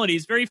personality.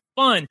 He's very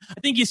fun. I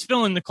think he's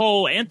filling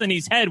Nicole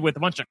Anthony's head with a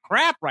bunch of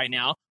crap right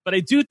now. But I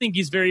do think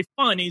he's very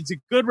fun. He's a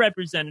good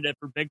representative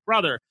for Big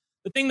Brother.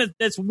 The thing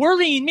that's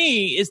worrying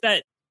me is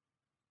that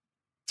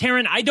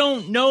Taryn, I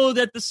don't know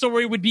that the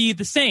story would be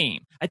the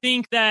same. I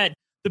think that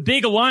the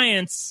big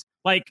alliance,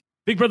 like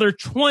Big Brother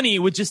 20,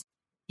 would just,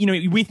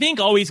 we think,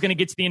 he's going to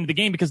get to the end of the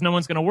game because no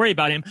one's going to worry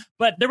about him.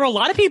 But there were a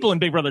lot of people in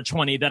Big Brother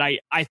 20 that I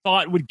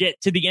thought would get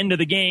to the end of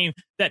the game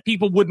that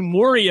people wouldn't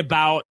worry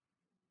about.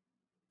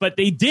 But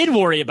they did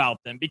worry about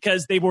them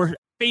because they were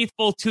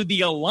faithful to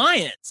the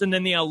alliance. And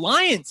then the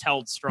alliance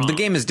held strong. The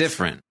game is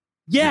different.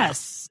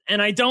 Yes. Yeah.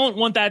 And I don't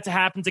want that to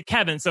happen to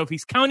Kevin. So if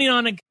he's counting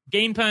on a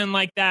game plan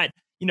like that,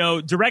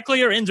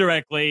 directly or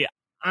indirectly,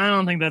 I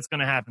don't think that's going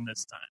to happen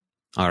this time.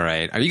 All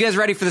right. Are you guys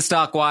ready for the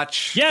stock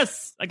watch?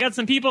 Yes. I got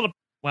some people to,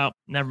 well,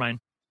 never mind.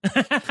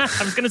 I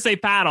was going to say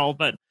paddle,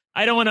 but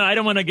I don't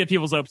want to get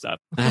people's hopes up.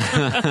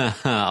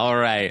 All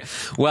right.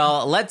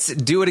 Well, let's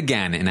do it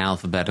again in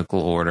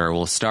alphabetical order.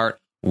 We'll start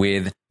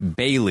with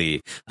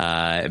Bailey.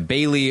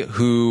 Bailey,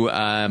 who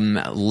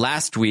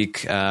last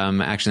week,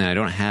 actually, I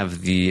don't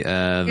have the.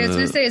 I was going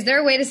to say, is there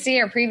a way to see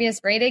our previous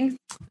ratings?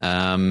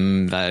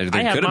 There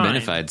could have been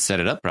if I'd set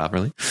it up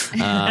properly.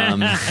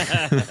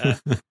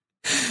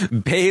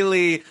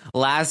 Bailey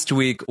last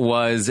week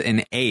was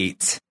an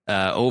 8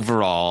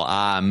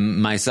 overall.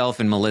 Myself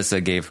and Melissa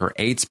gave her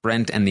 8s.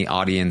 Brent and the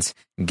audience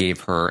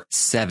gave her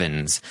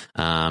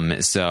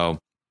 7s. So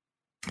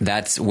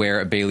that's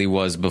where Bailey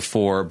was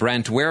before.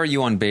 Brent, where are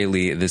you on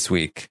Bailey this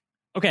week?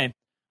 Okay,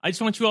 I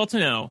just want you all to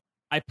know,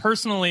 I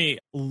personally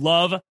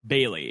love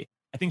Bailey.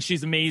 I think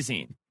she's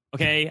amazing.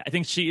 Okay, I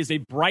think she is a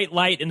bright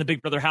light in the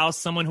Big Brother house,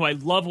 someone who I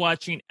love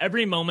watching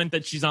every moment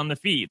that she's on the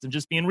feeds. I'm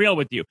just being real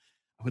with you.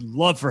 I would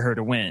love for her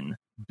to win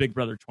Big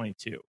Brother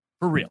 22.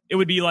 For real. It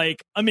would be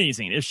like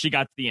amazing if she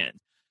got to the end.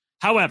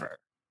 However,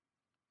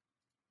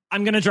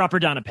 I'm going to drop her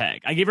down a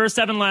peg. I gave her a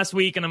 7 last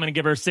week and I'm going to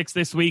give her a 6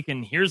 this week.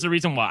 And here's the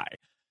reason why.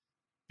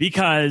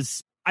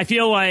 Because I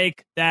feel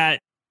like that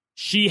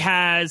she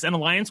has an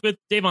alliance with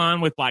Da'Vonne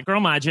with Black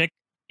Girl Magic,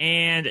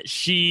 and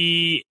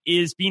she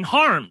is being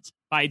harmed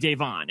by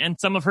Da'Vonne and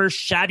some of her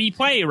shabby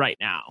play right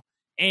now.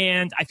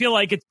 And I feel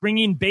like it's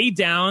bringing Bae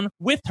down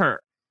with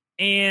her.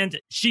 And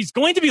she's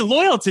going to be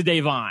loyal to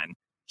Da'Vonne.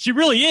 She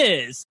really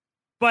is.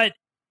 But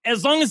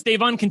as long as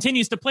Da'Vonne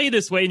continues to play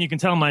this way, and you can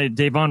tell my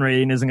Da'Vonne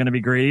rating isn't going to be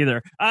great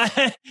either,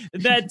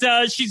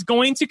 that she's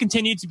going to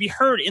continue to be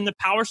hurt in the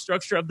power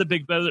structure of the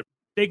Big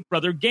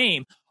Brother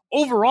game.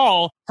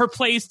 Overall, her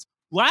place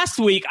last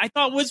week I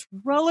thought was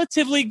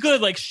relatively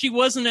good. Like, she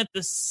wasn't at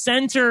the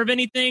center of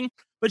anything,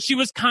 but she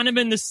was kind of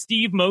in the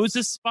Steve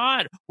Moses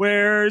spot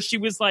where she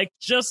was like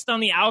just on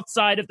the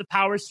outside of the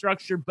power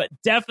structure, but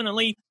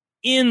definitely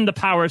in the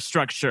power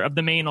structure of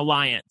the main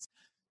alliance.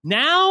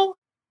 Now,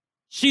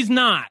 she's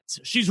not.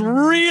 She's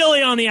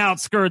really on the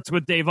outskirts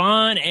with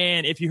Da'Vonne.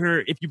 And if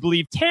you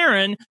believe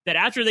Taryn, that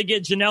after they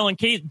get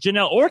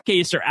Janelle or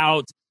Kaysar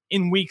out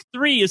in week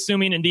 3,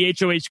 assuming and the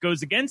HOH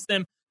goes against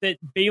them, that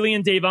Bailey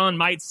and Da'Vonne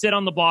might sit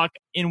on the block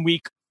in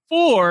week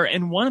 4,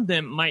 and one of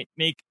them might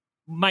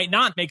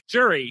not make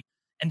jury.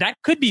 And that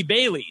could be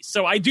Bailey.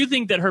 So I do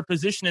think that her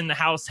position in the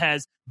house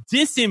has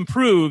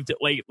disimproved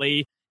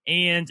lately.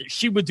 And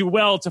she would do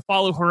well to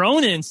follow her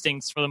own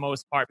instincts for the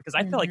most part, because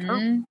I feel like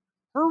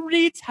her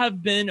reads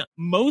have been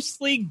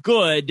mostly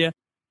good.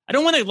 I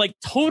don't want to like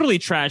totally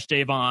trash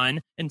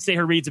Da'Vonne and say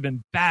her reads have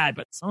been bad,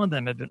 but some of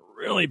them have been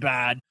really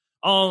bad.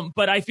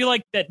 But I feel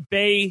like that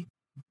Bae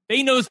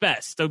knows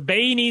best. So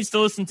Bae needs to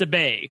listen to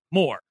Bae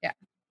more.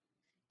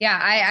 Yeah,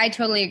 I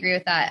totally agree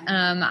with that.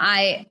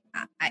 I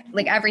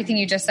like everything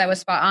you just said was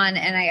spot on.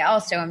 And I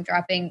also am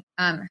dropping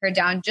her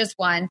down just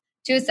 1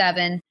 to a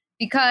 7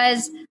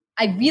 because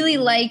I really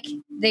like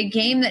the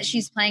game that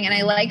she's playing, and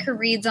I like her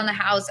reads on the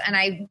house, and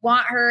I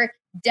want her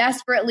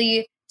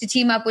desperately to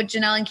team up with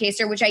Janelle and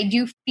Kaysar, which I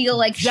do feel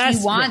like she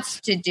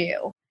wants to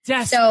do.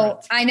 Desperate.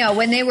 So I know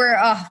when they were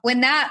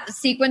when that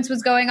sequence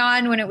was going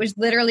on, when it was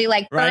literally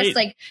like first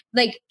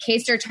like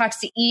Kaysar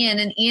talks to Ian,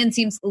 and Ian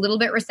seems a little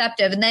bit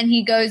receptive, and then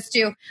he goes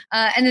to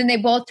and then they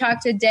both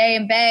talk to Day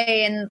and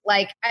Bae, and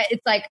like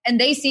it's like, and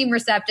they seem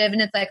receptive,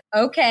 and it's like,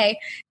 okay,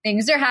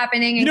 things are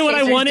happening. And you know what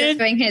I wanted?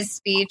 Doing his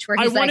speech where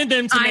he's like,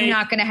 I'm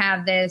not going to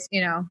have this,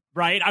 you know.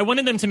 Right. I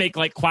wanted them to make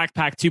like Quack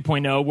Pack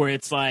 2.0, where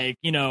it's like,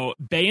 you know,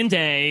 Bae and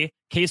Day,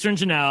 Kaysar and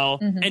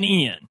Janelle, and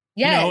Ian.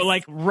 Yes. You know,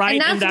 like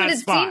right and in that what it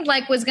spot. seemed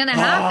like was going to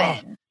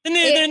happen. And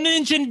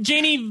then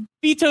Janie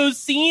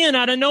vetoes Ian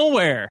out of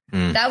nowhere.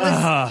 That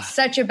was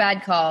such a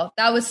bad call.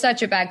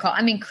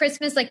 I mean,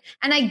 Christmas, like,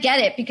 and I get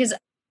it because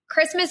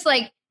Christmas,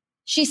 like,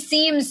 she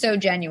seems so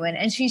genuine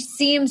and she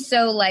seems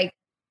so like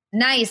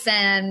nice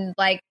and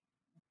like,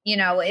 you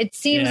know, it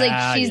seems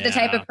like she's the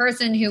type of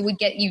person who would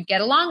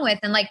get along with.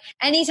 And like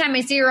anytime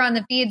I see her on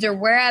the feeds or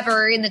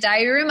wherever in the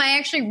diary room, I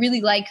actually really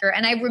like her.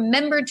 And I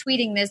remember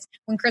tweeting this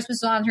when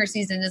Christmas was on her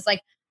season. It's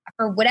like,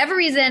 for whatever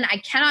reason, I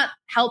cannot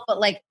help but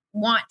like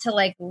want to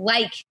like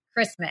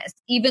Christmas,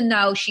 even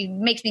though she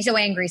makes me so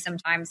angry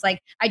sometimes.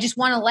 Like, I just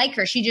want to like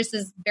her. She just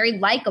is very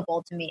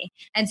likable to me.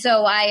 And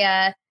so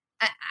I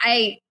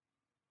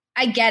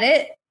get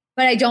it,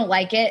 but I don't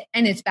like it.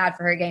 And it's bad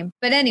for her game.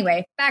 But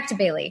anyway, back to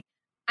Bailey.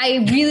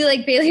 I really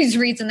like Bailey's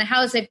reads in the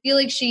house. I feel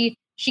like she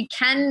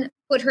can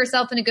put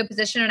herself in a good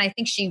position, and I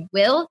think she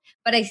will.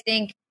 But I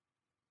think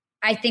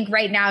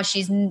right now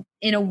she's in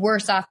a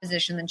worse off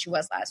position than she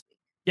was last week.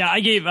 Yeah, I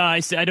gave. I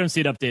don't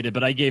see it updated,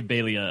 but I gave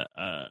Bailey a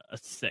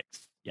 6.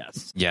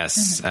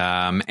 Yes.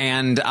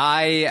 And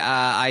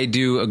I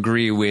do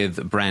agree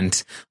with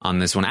Brent on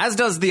this one, as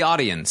does the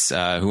audience,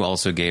 who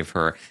also gave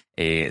her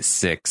a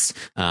 6.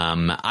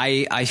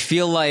 I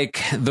feel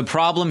like the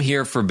problem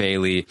here for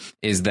Bailey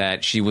is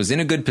that she was in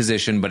a good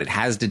position, but it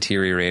has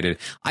deteriorated.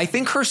 I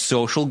think her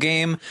social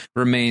game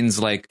remains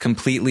like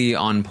completely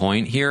on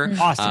point here.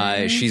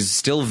 Awesome. She's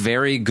still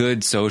very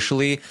good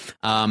socially.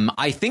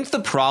 I think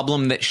the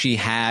problem that she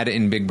had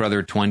in Big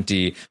Brother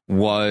 20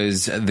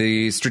 was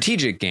the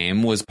strategic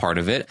game was part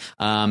of it.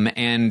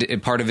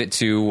 And part of it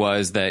too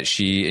was that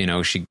she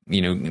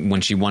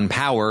when she won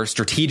power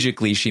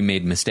strategically, she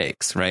made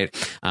mistakes, right?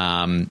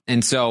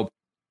 And so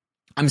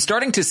I'm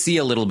starting to see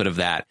a little bit of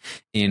that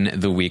in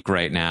the week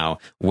right now,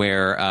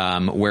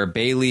 where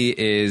Bailey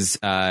is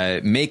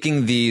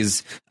making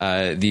these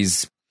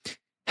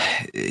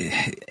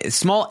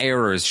small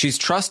errors. She's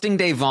trusting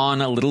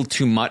Da'Vonne a little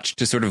too much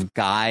to sort of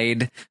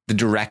guide the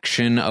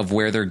direction of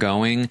where they're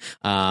going.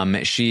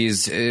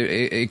 She's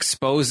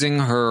exposing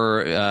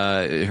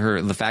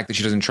the fact that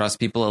she doesn't trust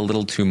people a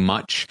little too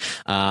much.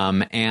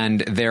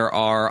 And there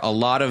are a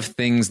lot of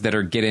things that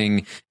are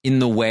getting in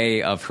the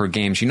way of her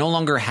game. She no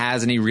longer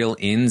has any real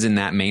ins in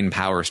that main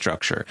power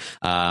structure.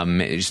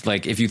 It's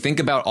like, if you think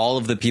about all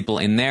of the people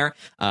in there,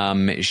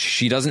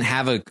 she doesn't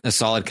have a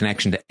solid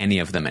connection to any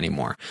of them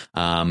anymore.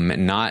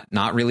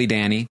 Not really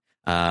Danny.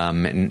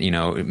 And,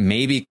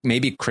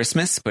 maybe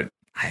Christmas, but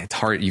it's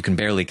hard. You can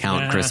barely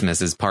count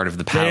Christmas as part of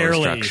the power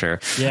structure.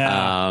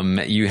 Yeah.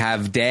 You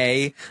have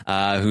Day,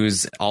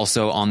 who's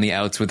also on the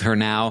outs with her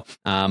now.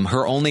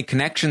 Her only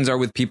connections are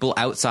with people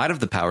outside of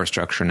the power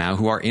structure now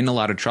who are in a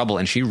lot of trouble.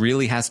 And she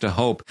really has to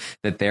hope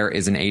that there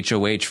is an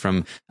HOH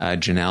from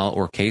Janelle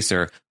or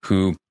Kaysar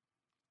who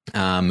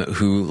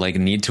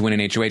need to win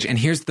an HOH. And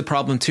here's the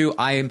problem too.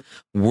 I'm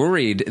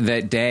worried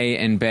that Day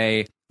and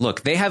Bay,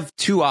 look, they have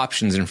two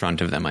options in front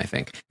of them. I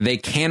think they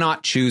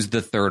cannot choose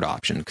the third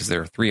option because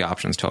there are three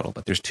options total,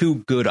 but there's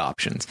two good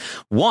options.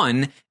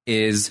 One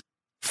is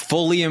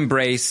fully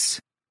embrace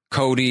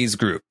Cody's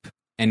group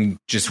and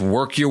just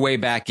work your way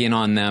back in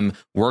on them,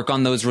 work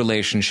on those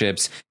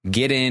relationships,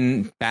 get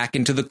back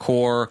into the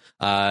core,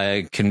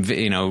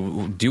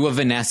 do a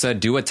Vanessa,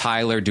 do a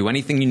Tyler, do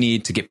anything you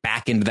need to get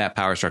back into that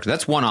power structure.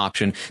 That's one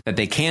option that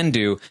they can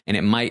do, and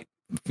it might,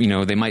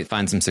 they might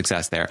find some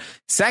success there.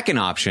 Second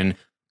option,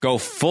 go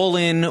full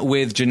in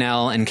with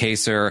Janelle and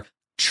Kaysar,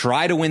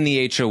 try to win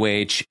the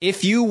HOH.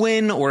 If you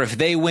win or if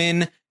they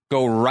win,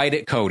 go right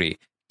at Cody.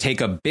 Take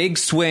a big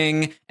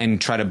swing and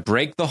try to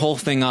break the whole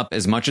thing up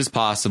as much as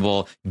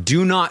possible.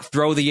 Do not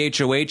throw the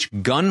HOH,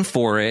 gun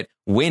for it,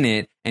 win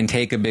it, and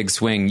take a big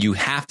swing. You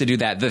have to do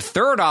that. The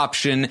third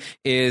option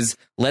is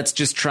let's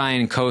just try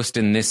and coast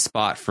in this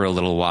spot for a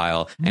little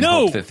while and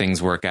hope that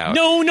things work out.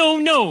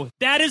 No.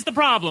 That is the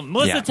problem.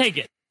 Melissa, take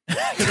it.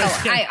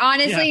 I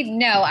honestly,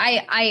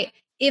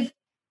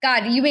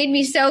 God, you made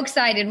me so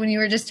excited when you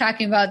were just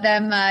talking about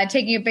them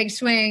taking a big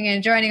swing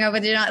and joining up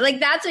with Janelle. Like,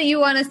 that's what you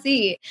want to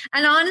see.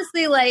 And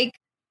honestly, like,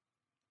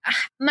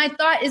 my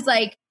thought is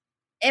like,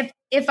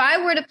 if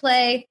I were to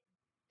play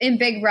in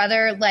Big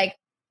Brother, like,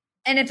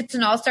 and if it's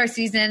an all-star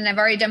season, I've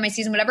already done my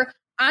season, whatever,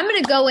 I'm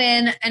going to go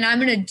in and I'm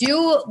going to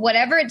do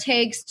whatever it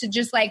takes to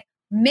just like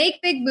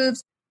make big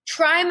moves,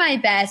 try my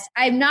best.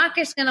 I'm not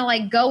just going to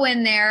like go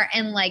in there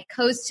and like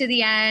coast to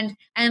the end.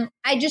 And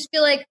I just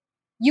feel like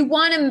you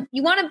want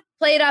to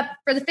play it up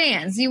for the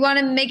fans. You want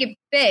to make it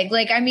big.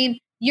 Like, I mean,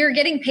 you're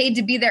getting paid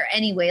to be there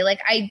anyway.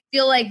 Like, I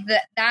feel like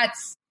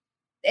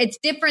it's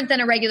different than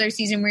a regular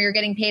season where you're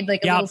getting paid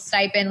like a little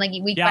stipend, like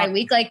week by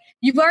week. Like,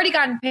 you've already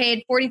gotten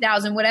paid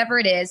 $40,000, whatever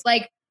it is.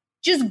 Like,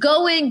 just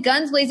go in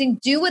guns blazing,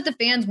 do what the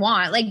fans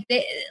want.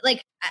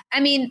 I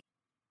mean,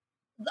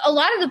 a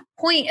lot of the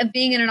point of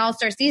being in an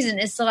all-star season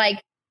is to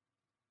like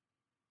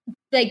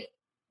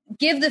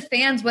give the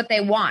fans what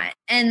they want.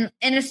 And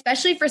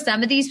especially for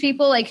some of these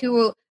people, like,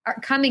 who are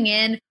coming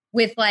in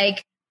with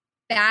like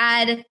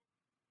bad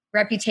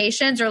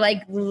reputations or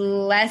like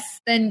less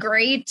than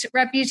great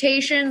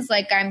reputations.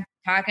 Like, I'm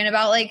talking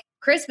about like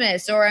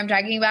Christmas, or I'm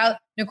talking about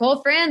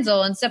Nicole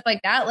Franzel and stuff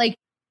like that. Like,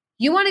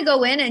 you want to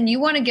go in and you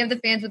want to give the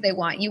fans what they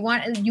want. You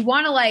want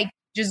to like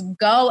just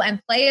go and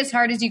play as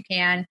hard as you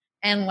can.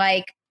 And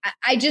like,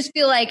 I just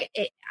feel like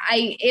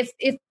if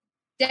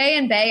Day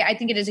and Bay, I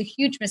think it is a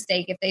huge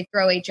mistake if they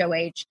throw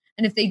HOH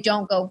and if they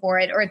don't go for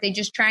it, or if they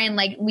just try and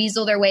like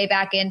weasel their way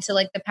back into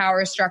like the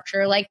power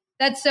structure. Like,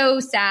 that's so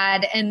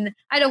sad. And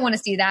I don't want to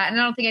see that. And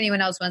I don't think anyone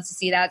else wants to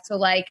see that. So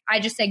like, I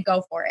just say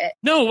go for it.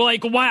 No,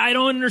 like, why? I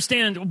don't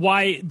understand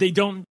why they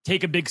don't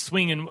take a big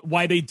swing and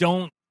why they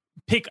don't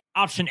pick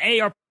option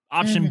A or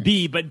option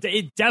B, but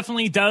it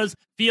definitely does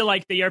feel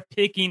like they are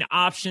picking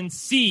option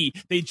C.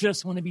 They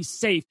just want to be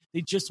safe.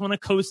 They just want to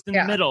coast in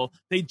the middle.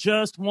 They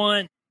just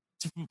want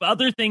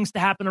other things to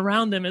happen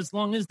around them as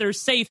long as they're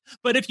safe.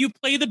 But if you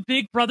play the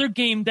Big Brother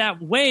game that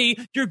way,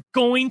 you're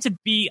going to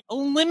be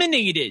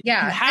eliminated.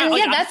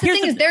 That's the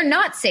thing is they're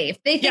not safe.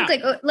 They think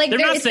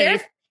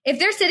if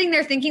they're sitting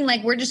there thinking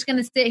like, we're just going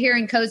to sit here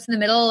and coast in the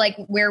middle, like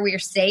where we're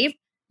safe,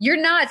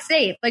 you're not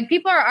safe. Like,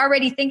 people are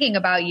already thinking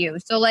about you.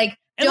 So like,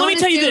 and don't let me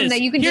tell you assume this.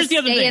 that you can Here's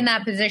just stay in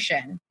that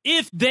position.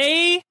 If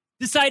they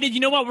decided, you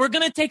know what, we're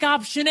going to take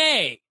option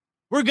A.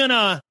 We're going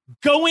to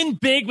go in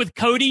big with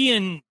Cody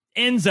and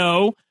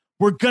Enzo.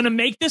 We're going to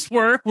make this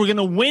work. We're going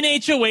to win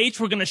HOH.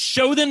 We're going to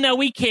show them that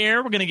we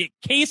care. We're going to get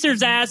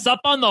Kaysar's ass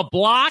up on the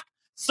block.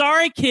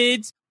 Sorry,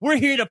 kids. We're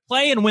here to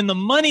play and win the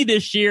money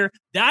this year.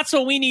 That's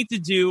what we need to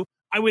do.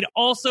 I would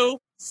also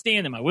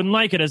stand them. I wouldn't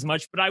like it as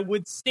much, but I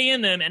would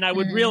stand them, and I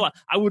would realize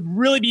I would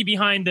really be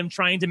behind them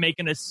trying to make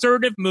an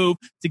assertive move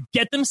to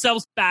get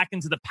themselves back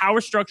into the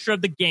power structure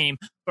of the game.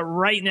 But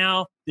right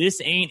now,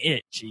 this ain't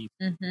it, Chief.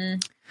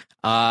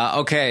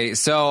 Okay,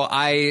 so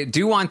I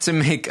do want to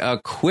make a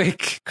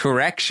quick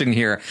correction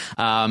here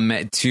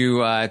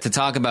to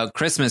talk about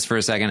Christmas for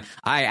a second.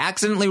 I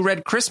accidentally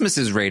read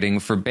Christmas's rating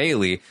for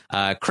Bailey.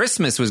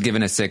 Christmas was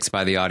given a 6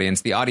 by the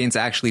audience. The audience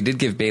actually did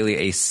give Bailey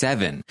a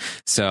 7.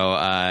 So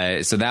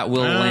that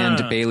will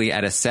land Bailey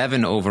at a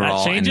 7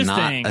 overall and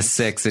not things. a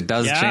 6. It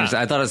does change.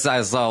 I thought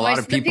I saw a lot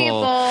of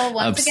people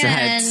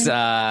upset.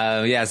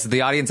 Yes,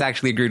 the audience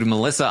actually agreed with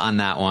Melissa on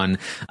that one.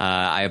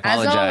 I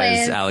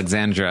apologize,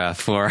 Alexandra,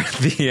 for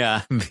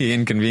the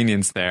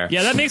inconvenience there.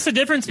 Yeah, that makes a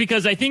difference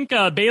because I think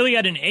Bailey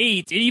had an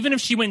 8. Even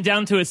if she went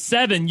down to a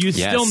 7, you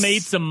still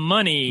made some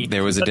money.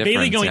 There was a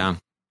difference,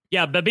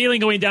 but Bailey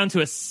going down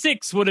to a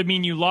 6 would have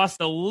mean you lost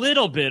a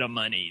little bit of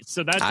money.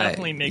 So that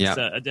definitely makes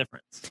a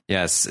difference.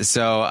 Yes.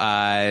 So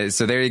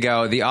there you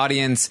go. The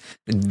audience,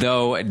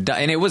 though, and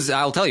it was,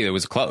 I'll tell you, it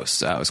was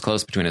close. It was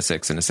close between a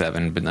 6 and a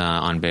 7 but,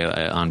 on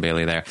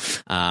Bailey there.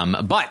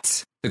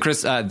 But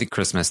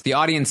the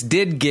audience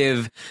did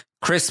give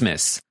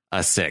Christmas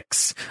a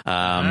 6.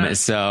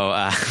 So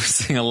I'm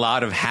seeing a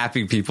lot of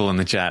happy people in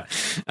the chat.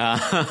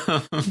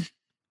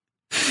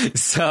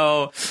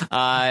 So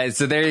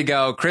there you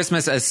go.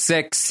 Christmas a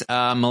 6.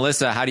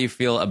 Melissa, how do you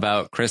feel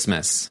about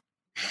Christmas?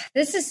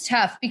 This is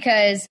tough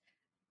because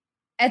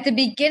at the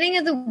beginning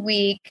of the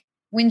week,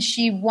 when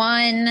she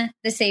won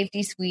the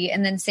safety suite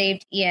and then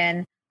saved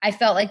Ian, I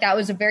felt like that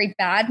was a very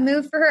bad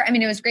move for her. I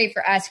mean, it was great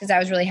for us because I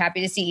was really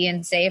happy to see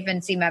Ian safe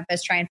and see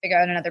Memphis try and figure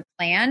out another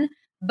plan.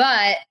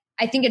 But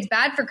I think it's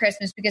bad for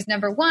Christmas because,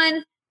 number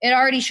one, it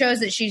already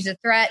shows that she's a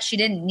threat. She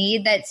didn't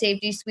need that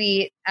safety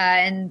suite.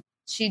 And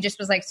she just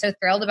was like so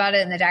thrilled about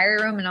it in the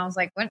diary room. And I was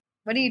like, what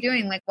are you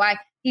doing? Like, why?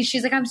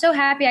 She's like, I'm so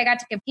happy I got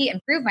to compete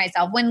and prove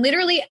myself. When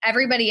literally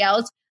everybody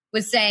else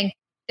was saying,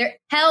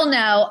 hell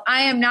no,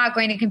 I am not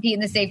going to compete in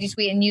the safety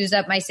suite and use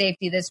up my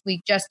safety this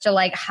week just to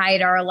like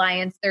hide our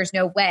alliance. There's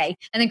no way.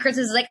 And then Chris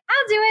is like,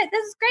 I'll do it.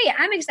 This is great.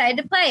 I'm excited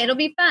to play. It'll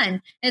be fun.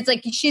 And it's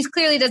like, she's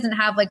clearly doesn't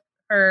have like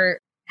her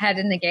head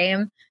in the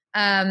game.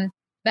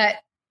 But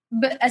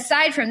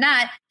aside from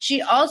that,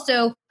 she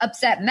also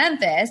upset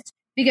Memphis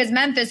because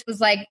Memphis was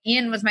like,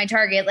 Ian was my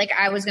target. Like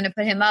I was going to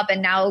put him up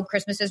and now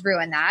Christmas has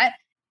ruined that.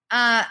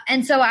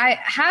 And so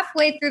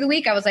halfway through the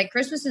week, I was like,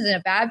 Christmas is in a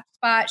bad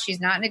spot.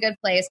 She's not in a good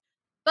place.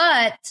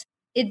 But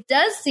it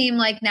does seem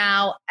like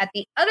now at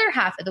the other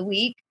half of the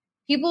week,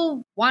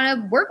 people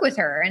want to work with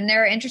her and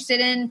they're interested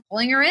in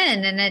pulling her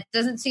in. And it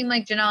doesn't seem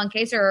like Janelle and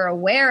Kaser are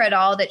aware at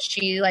all that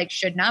she like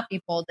should not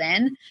be pulled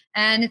in.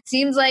 And it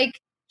seems like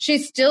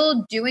she's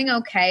still doing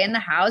okay in the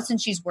house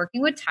and she's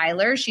working with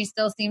Tyler. She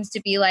still seems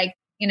to be like,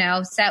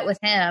 set with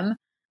him.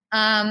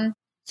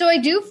 So I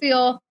do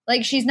feel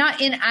like she's not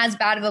in as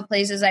bad of a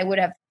place as I would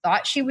have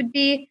thought she would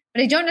be,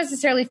 but I don't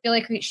necessarily feel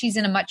like she's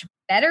in a much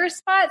better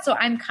spot. So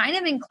I'm kind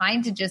of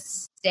inclined to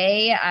just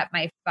stay at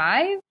my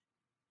 5.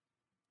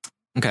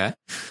 Okay.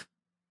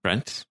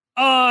 Brent?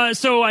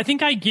 So I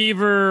think I gave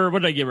her,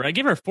 what did I give her? I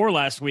gave her a 4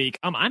 last week.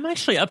 I'm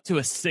actually up to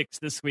a 6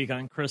 this week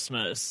on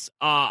Christmas.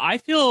 I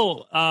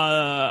feel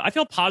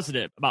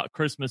positive about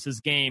Christmas's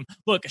game.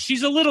 Look,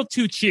 she's a little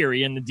too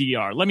cheery in the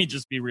DR. Let me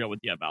just be real with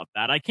you about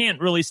that. I can't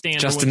really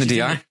stand just in the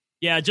DR.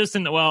 Just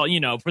in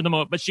the, for the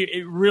moment, but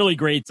it really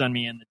grates on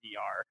me in the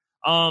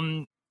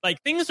DR. Like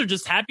things are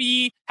just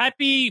happy,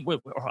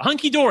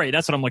 hunky dory.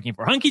 That's what I'm looking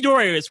for. Hunky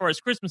dory as far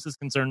as Christmas is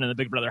concerned in the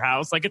Big Brother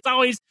house. Like it's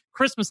always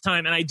Christmas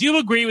time. And I do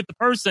agree with the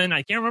person,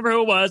 I can't remember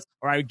who it was,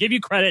 or I would give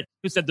you credit,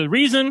 who said the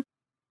reason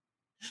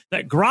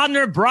that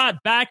Grodner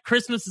brought back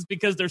Christmas is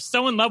because they're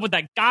so in love with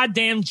that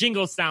goddamn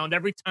jingle sound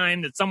every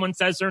time that someone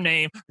says her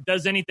name or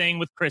does anything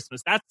with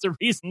Christmas. That's the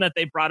reason that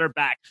they brought her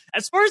back.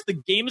 As far as the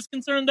game is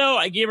concerned, though,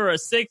 I gave her a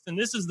 6, and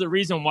this is the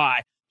reason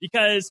why.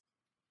 Because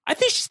I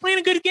think she's playing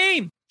a good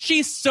game.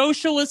 She's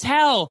social as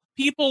hell.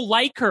 People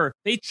like her.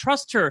 They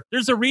trust her.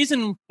 There's a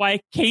reason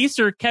why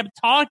Kaser kept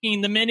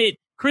talking the minute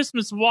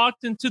Christmas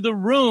walked into the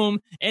room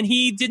and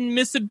he didn't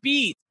miss a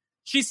beat.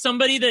 She's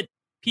somebody that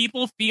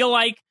people feel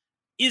like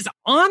is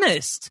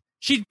honest.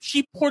 She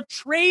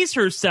portrays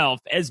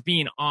herself as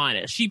being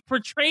honest. She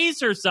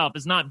portrays herself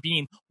as not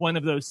being one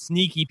of those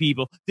sneaky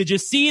people. Did you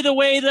see the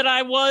way that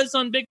I was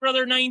on Big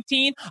Brother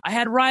 19? I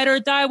had ride or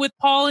die with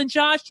Paul and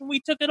Josh, and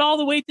we took it all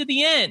the way to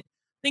the end.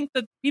 I think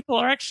that people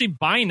are actually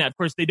buying that. Of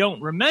course, they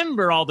don't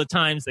remember all the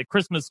times that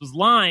Christmas was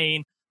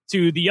lying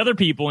to the other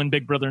people in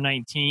Big Brother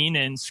 19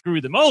 and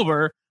screw them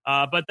over.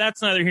 But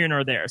that's neither here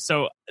nor there.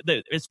 So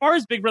as far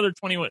as Big Brother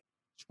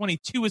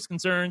 22 is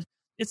concerned,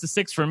 it's a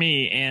 6 for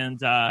me.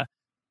 And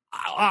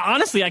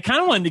honestly, I kind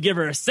of wanted to give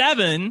her a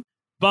 7,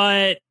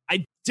 but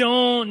I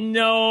don't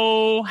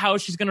know how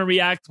she's going to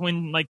react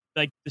when like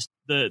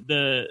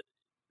the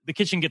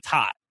kitchen gets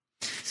hot.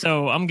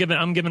 So I'm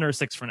giving her a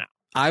 6 for now.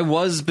 I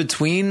was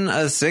between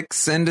a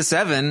 6 and a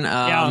 7.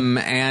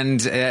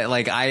 And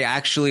I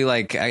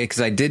actually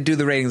because I did do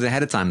the ratings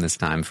ahead of time this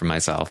time for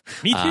myself.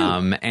 Me too.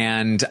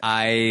 And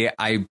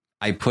I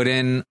put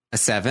in a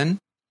 7.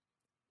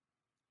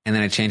 And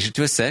then I changed it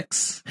to a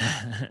 6,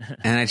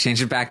 and I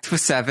changed it back to a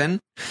 7.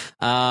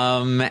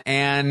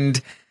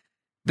 And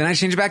Then I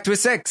change it back to a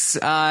 6.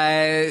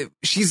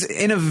 She's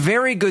in a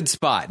very good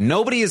spot.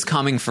 Nobody is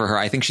coming for her.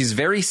 I think she's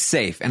very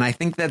safe, and I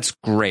think that's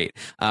great.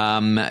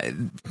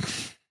 The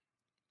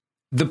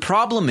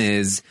problem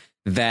is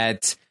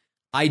that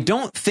I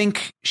don't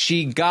think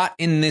she got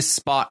in this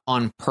spot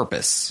on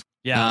purpose.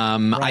 Yeah,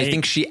 right. I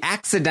think she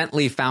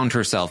accidentally found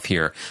herself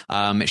here.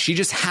 She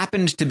just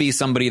happened to be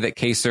somebody that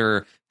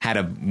Kaysar had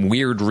a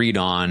weird read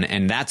on,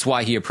 and that's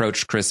why he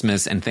approached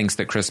Christmas and thinks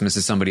that Christmas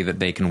is somebody that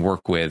they can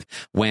work with,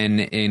 when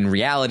in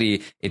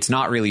reality, it's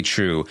not really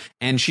true.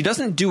 And she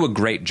doesn't do a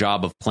great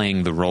job of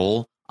playing the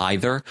role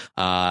either.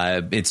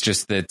 It's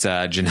just that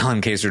Janelle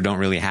and Kaysar don't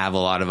really have a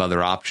lot of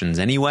other options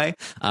anyway.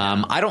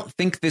 I don't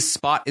think this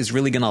spot is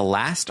really going to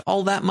last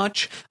all that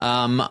much.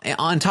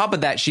 On top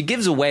of that, she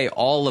gives away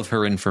all of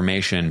her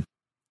information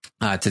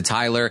to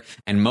Tyler,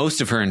 and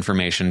most of her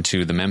information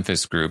to the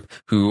Memphis group,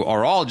 who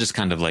are all just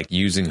kind of like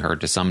using her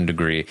to some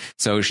degree.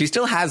 So she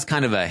still has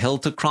kind of a hill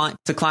to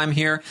climb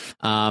here.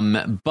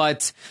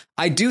 But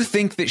I do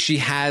think that she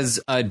has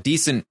a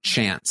decent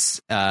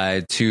chance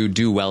to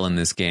do well in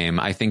this game.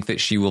 I think that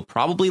she will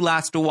probably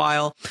last a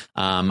while.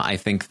 I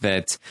think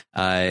that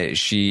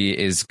she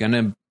is going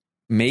to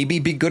maybe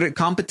be good at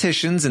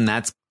competitions, and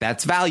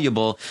that's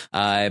valuable.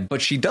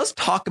 But she does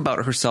talk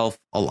about herself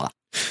a lot.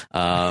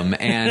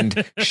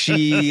 And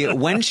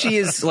when she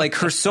is like,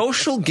 her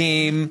social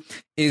game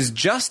is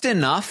just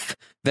enough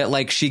that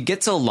like she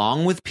gets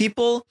along with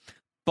people,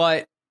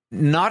 but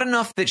not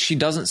enough that she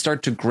doesn't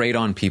start to grate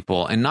on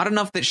people, and not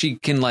enough that she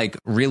can like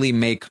really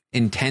make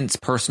intense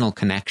personal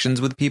connections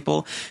with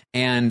people.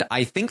 And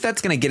I think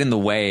that's going to get in the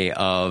way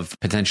of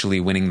potentially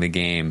winning the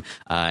game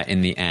in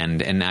the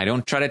end. And I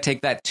don't try to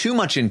take that too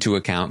much into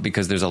account,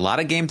 because there's a lot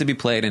of game to be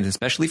played. And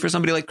especially for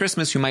somebody like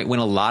Christmas, who might win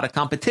a lot of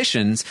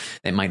competitions,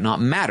 it might not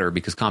matter,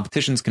 because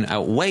competitions can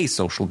outweigh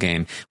social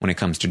game when it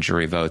comes to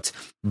jury votes.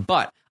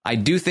 But I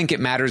do think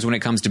it matters when it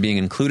comes to being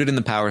included in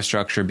the power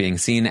structure, being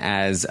seen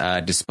as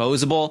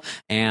disposable,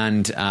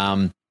 and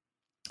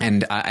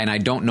I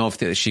don't know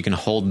if she can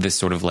hold this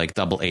sort of like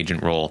double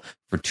agent role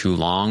for too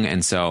long.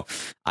 And so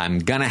I'm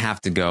gonna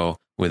have to go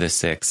with a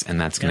 6,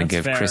 and that's gonna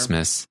give fair.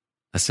 Christmas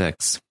a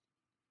 6.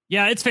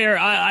 Yeah, it's fair.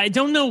 I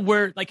don't know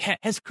where, like,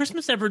 has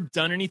Christmas ever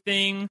done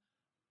anything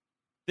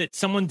that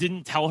someone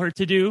didn't tell her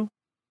to do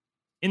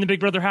in the Big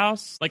Brother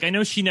house? Like, I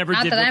know she never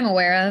did. Not that I'm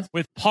aware of.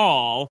 With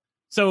Paul.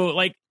 So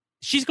like,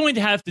 she's going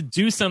to have to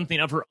do something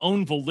of her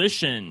own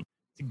volition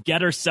to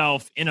get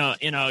herself in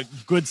a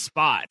good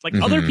spot. Like,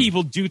 other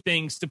people do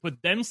things to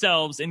put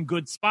themselves in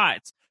good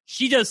spots.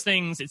 She does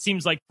things, it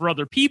seems like, for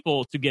other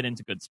people to get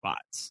into good spots.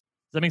 Does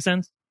that make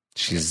sense?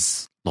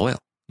 She's loyal,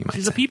 you might say.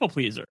 She's a people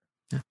pleaser.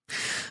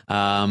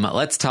 Yeah.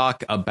 Let's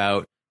talk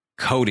about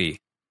Cody.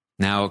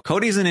 Now,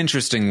 Cody's an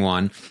interesting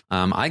one.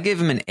 I gave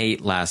him an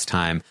 8 last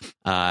time,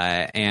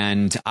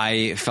 and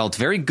I felt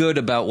very good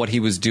about what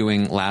he was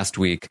doing last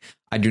week.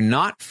 I do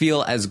not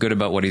feel as good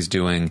about what he's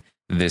doing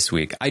this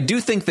week. I do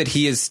think that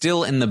he is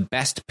still in the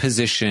best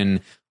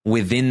position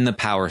within the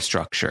power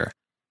structure,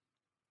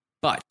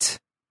 but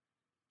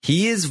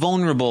he is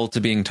vulnerable to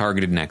being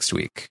targeted next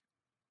week.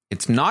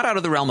 It's not out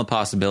of the realm of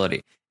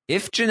possibility.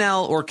 If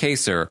Janelle or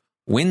Kaysar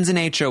wins an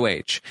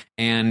HOH,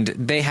 and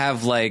they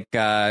have like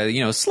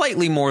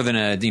slightly more than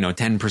a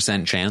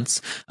 10%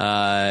 chance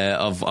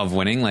of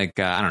winning, like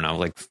I don't know,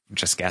 like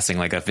just guessing,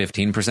 like a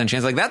 15%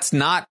 chance, like that's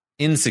not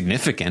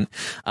insignificant.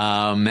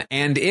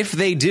 And if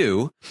they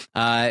do,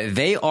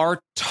 they are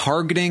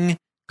targeting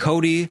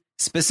Cody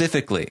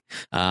specifically.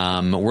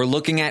 We're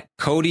looking at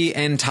Cody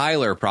and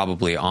Tyler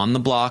probably on the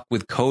block,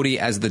 with Cody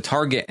as the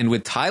target, and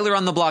with Tyler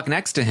on the block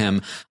next to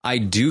him. I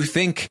do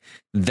think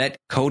that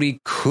Cody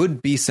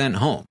could be sent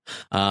home.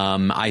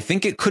 I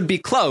think it could be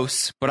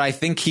close, but I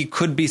think he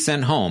could be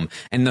sent home.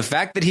 And the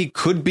fact that he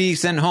could be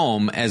sent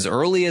home as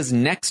early as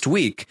next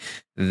week,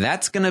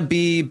 that's going to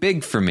be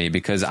big for me,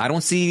 because I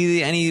don't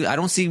see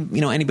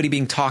anybody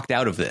being talked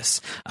out of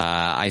this.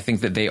 I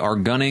think that they are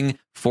gunning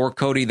for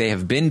Cody. They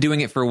have been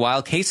doing it for a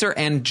while. Kaysar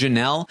and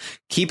Janelle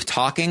keep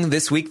talking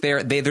this week.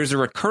 There's a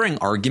recurring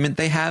argument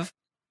they have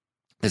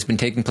that's been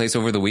taking place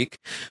over the week,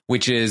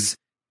 which is,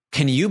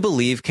 can you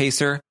believe,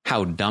 Kaysar,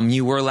 how dumb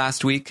you were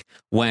last week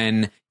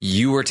when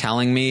you were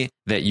telling me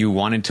that you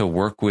wanted to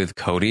work with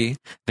Cody,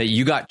 that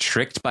you got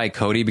tricked by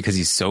Cody because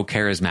he's so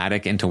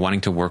charismatic into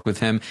wanting to work with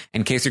him?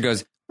 And Kaysar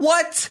goes,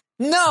 what?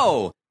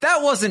 No,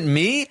 that wasn't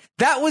me.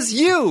 That was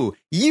you.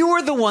 You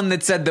were the one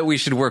that said that we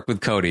should work with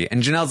Cody.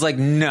 And Janelle's like,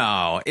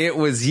 no, it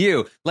was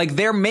you. Like,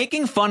 they're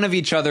making fun of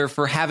each other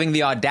for having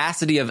the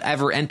audacity of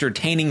ever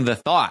entertaining the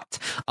thought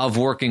of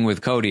working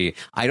with Cody.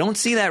 I don't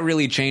see that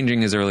really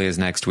changing as early as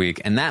next week.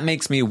 And that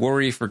makes me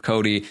worry for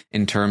Cody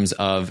in terms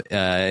of,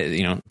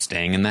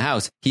 staying in the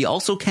house. He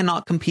also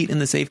cannot compete in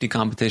the safety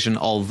competition,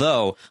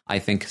 although I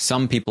think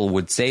some people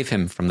would save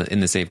him in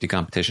the safety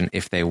competition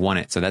if they won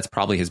it. So that's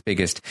probably his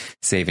biggest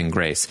saving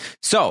grace.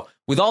 So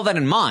with all that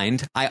in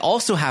mind, I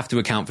also have to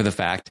account for the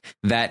fact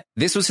that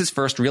this was his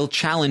first real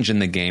challenge in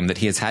the game that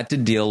he has had to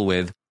deal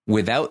with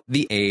without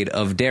the aid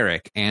of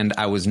Derek. And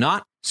I was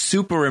not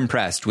super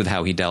impressed with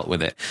how he dealt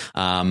with it.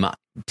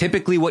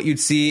 typically what you'd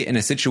see in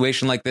a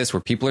situation like this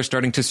where people are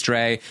starting to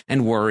stray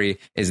and worry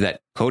is that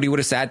Cody would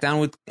have sat down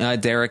with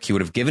Derek. He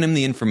would have given him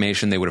the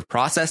information. They would have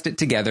processed it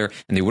together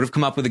and they would have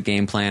come up with a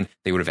game plan.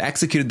 They would have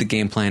executed the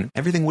game plan.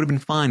 Everything would have been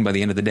fine by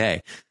the end of the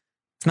day.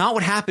 It's not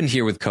what happened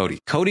here with Cody.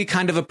 Cody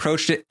kind of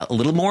approached it a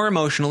little more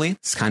emotionally.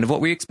 It's kind of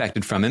what we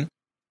expected from him.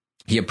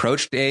 He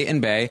approached A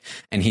and Bay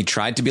and he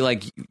tried to be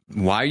like,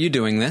 why are you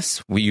doing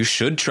this? You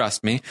should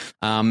trust me.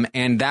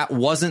 And that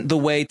wasn't the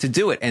way to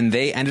do it. And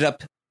they ended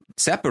up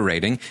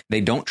separating.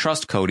 They don't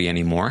trust Cody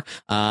anymore.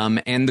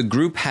 And the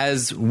group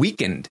has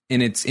weakened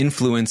in its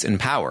influence and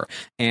power.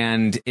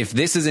 And if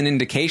this is an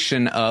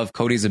indication of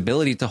Cody's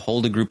ability to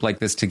hold a group like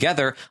this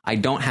together, I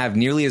don't have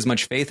nearly as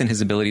much faith in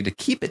his ability to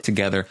keep it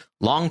together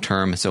long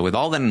term. So with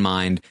all that in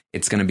mind,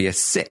 it's going to be a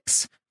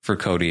 6 for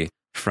Cody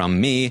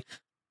from me.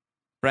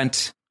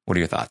 Brent, what are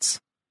your thoughts?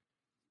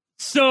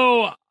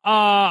 So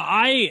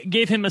I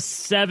gave him a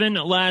 7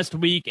 last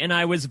week, and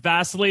I was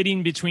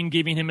vacillating between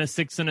giving him a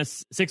 6 and a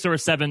 6 or a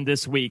 7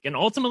 this week. And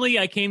ultimately,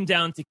 I came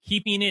down to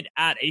keeping it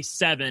at a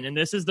 7. And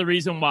this is the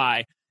reason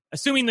why.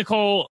 Assuming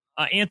Nicole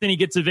Anthony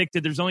gets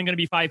evicted, there's only going to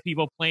be 5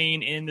 people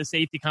playing in the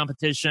safety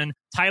competition.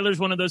 Tyler's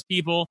one of those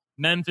people.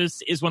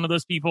 Memphis is one of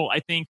those people. I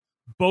think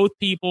both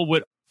people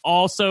would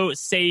also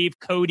save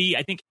Cody.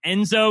 I think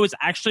Enzo is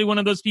actually one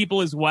of those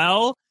people as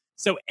well.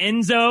 So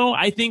Enzo,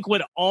 I think,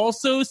 would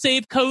also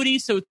save Cody.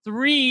 So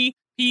 3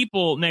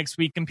 people next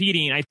week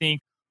competing, I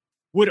think,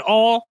 would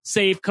all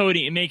save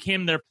Cody and make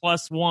him their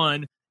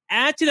 +1.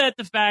 Add to that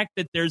the fact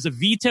that there's a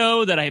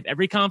veto that I have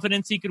every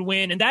confidence he could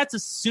win. And that's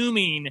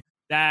assuming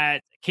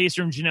that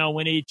Kaser and Janelle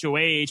win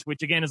HOH,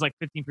 which, again, is like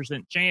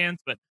 15% chance.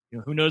 But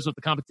who knows what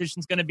the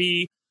competition's going to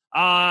be.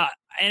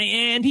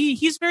 And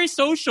he's very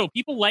social.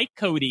 People like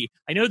Cody.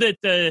 I know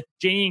that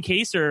Janie and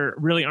Kaser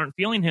really aren't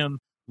feeling him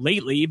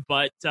lately,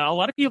 but a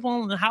lot of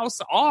people in the house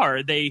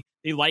are. They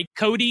like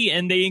Cody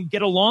and they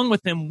get along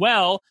with him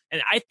well.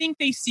 And I think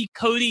they see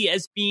Cody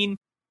as being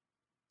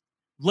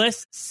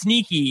less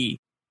sneaky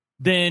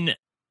than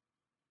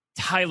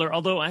Tyler.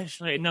 Although,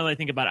 actually, now that I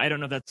think about it, I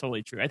don't know if that's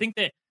totally true. I think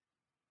that,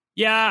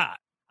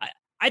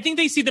 I think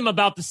they see them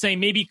about the same,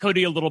 maybe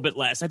Cody a little bit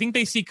less. I think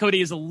they see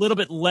Cody as a little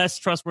bit less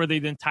trustworthy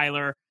than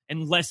Tyler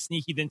and less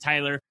sneaky than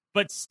Tyler,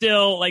 but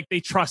still, like,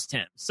 they trust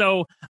him.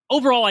 So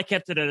overall, I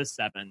kept it at a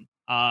 7.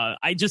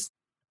 I just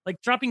like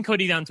dropping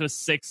Cody down to a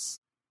 6.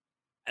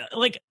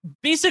 Like,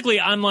 basically,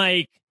 I'm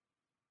like,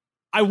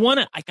 I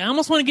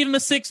almost want to give him a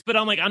 6, but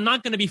I'm like, I'm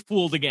not going to be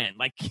fooled again.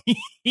 Like,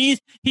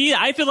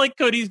 I feel like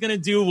Cody's going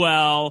to do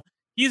well.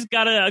 He's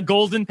got a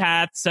golden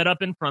path set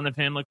up in front of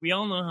him. Like, we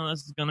all know how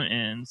this is going to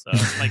end. So,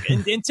 like,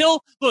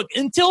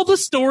 until the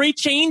story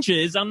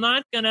changes, I'm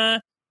not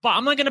gonna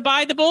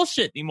buy the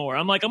bullshit anymore.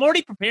 I'm like, I'm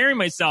already preparing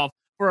myself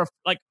for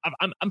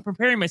I'm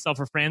preparing myself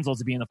for Franzel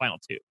to be in the final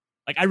 2.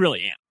 Like, I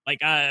really am.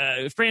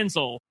 Like,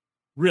 Franzel,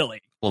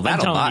 really. Well, that'll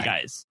I'm telling buy. you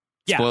guys.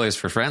 Yeah. Spoilers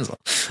for Franzel.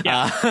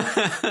 Yeah.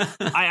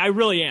 I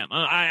really am.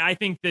 I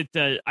think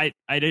that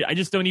I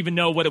just don't even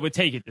know what it would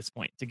take at this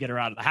point to get her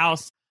out of the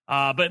house.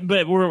 But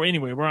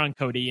we're on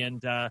Cody,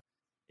 and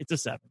it's a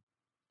 7.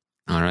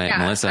 All right,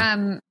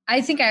 Melissa.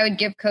 I think I would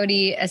give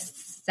Cody a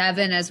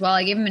 7 as well.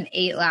 I gave him an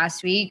 8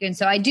 last week, and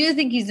so I do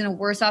think he's in a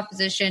worse off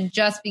position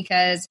just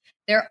because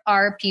there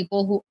are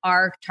people who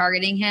are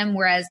targeting him,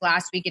 whereas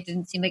last week it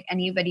didn't seem like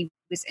anybody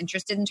was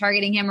interested in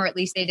targeting him, or at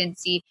least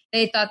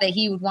they thought that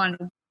he would want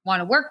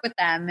to work with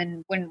them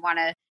and wouldn't want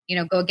to,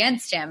 go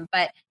against him.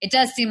 But it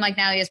does seem like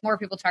now he has more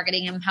people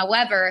targeting him.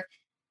 However,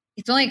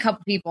 it's only a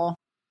couple people.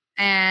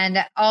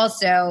 And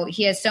also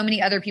he has so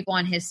many other people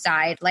on his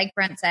side, like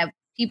Brent said,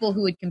 people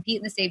who would compete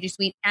in the safety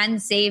suite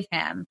and save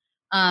him.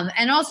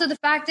 And also the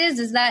fact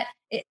is that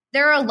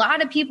there are a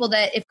lot of people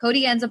that if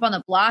Cody ends up on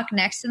the block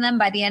next to them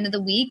by the end of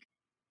the week,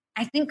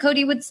 I think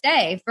Cody would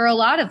stay for a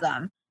lot of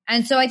them.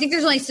 And so I think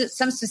there's only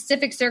some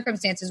specific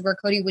circumstances where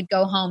Cody would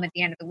go home at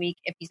the end of the week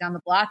if he's on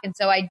the block. And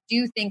so I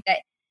do think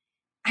that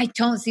I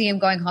don't see him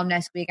going home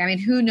next week. I mean,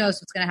 who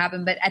knows what's going to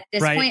happen? But at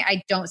this point,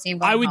 I don't see him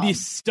going home. I would be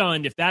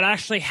stunned if that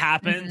actually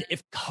happened,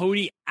 if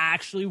Cody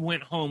actually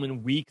went home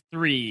in week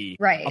 3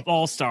 of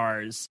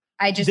All-Stars.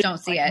 I just don't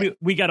see it.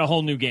 We got a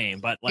whole new game.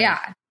 But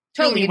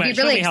totally. It'd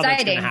be really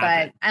exciting,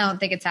 but I don't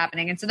think it's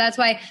happening. And so that's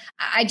why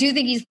I do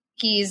think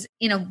he's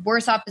in a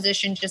worse off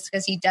position just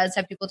because he does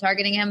have people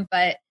targeting him.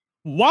 But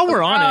while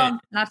we're on it,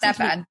 not that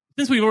bad.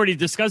 Since we've already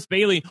discussed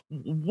Bailey,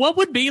 what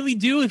would Bailey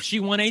do if she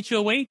won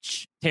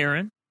HOH,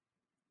 Taryn?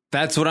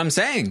 That's what I'm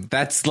saying.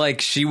 That's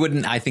like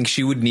I think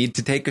she would need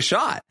to take a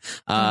shot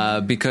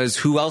because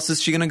who else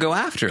is she going to go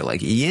after?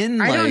 Like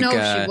Ian? I don't know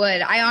if she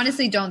would. I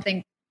honestly don't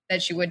think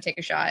that she would take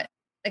a shot.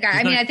 Like,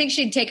 I mean, I think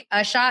she'd take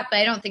a shot, but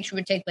I don't think she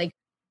would take like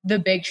the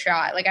big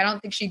shot. Like, I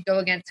don't think she'd go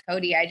against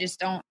Cody. I just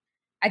don't.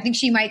 I think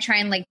she might try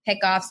and like pick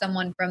off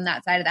someone from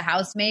that side of the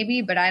house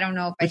maybe, but I don't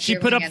know if Would she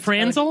put up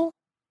Franzel? Cody.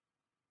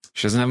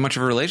 She doesn't have much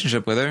of a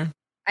relationship with her.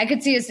 I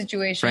could see a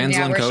situation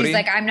where Cody? She's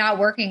like, I'm not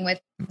working with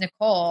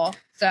Nicole.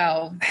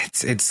 So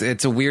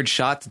it's a weird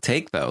shot to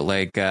take though.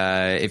 Like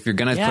if you're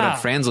gonna put up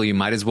Franzel, you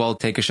might as well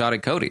take a shot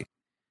at Cody.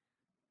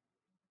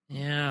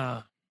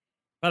 Yeah.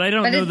 But I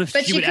don't know if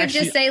but she she would could actually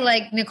just say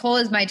like Nicole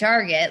is my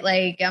target.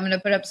 Like I'm going to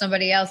put up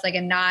somebody else, like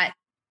and not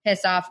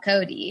piss off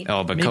Cody.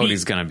 Oh, but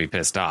Cody's gonna be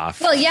pissed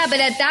off. Well, yeah, but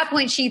at that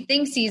point, she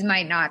thinks he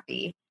might not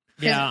be.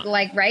 Yeah.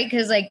 Like right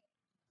because like.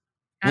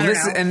 Well,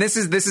 this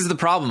is the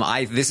problem.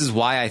 This is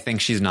why I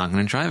think she's not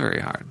going to try very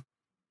hard.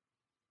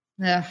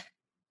 Ugh.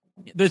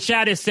 The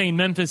chat is saying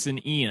Memphis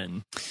and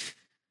Ian.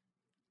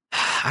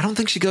 I don't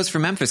think she goes for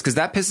Memphis because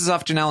that pisses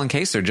off Janelle and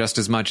Kaser just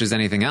as much as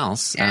anything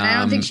else. And I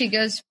don't think she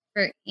goes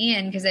for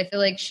Ian because I feel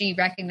like she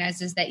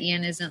recognizes that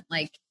Ian isn't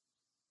like.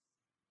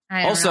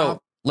 I don't know.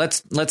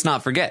 Let's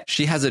not forget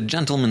she has a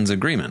gentleman's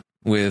agreement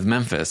with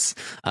Memphis,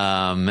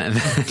 but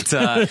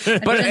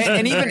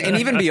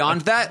even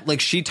beyond that, like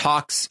she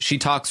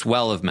talks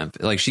well of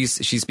Memphis. Like she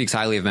speaks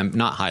highly of Memphis,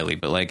 not highly,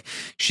 but like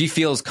she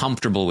feels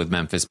comfortable with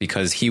Memphis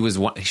because she was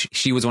one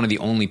of the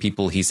only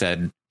people he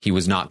said he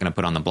was not going to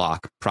put on the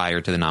block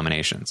prior to the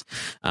nominations.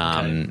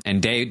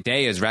 And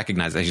Day has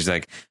recognized that. She's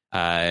like,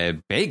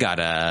 Bay got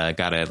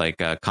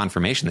a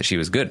confirmation that she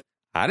was good.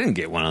 I didn't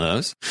get one of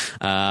those.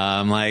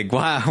 Like,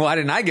 why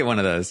didn't I get one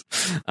of those?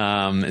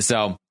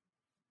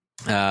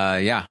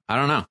 Yeah, I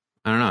don't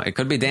know. It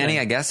could be Danny,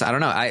 I guess. I don't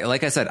know.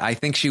 Like I said, I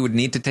think she would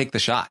need to take the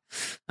shot.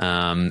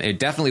 It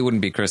definitely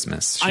wouldn't be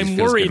Christmas. I'm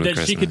worried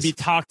that she could be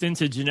talked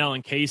into Janelle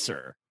and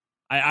Kaser.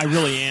 I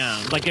really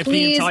am. Like if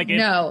please like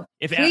no,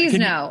 please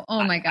no.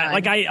 Oh my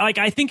god.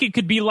 I think it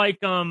could be like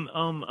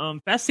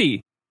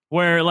Fessy,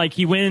 where like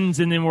he wins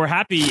and then we're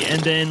happy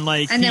and then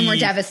then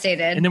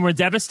we're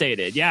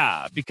devastated.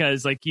 Yeah,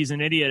 because like he's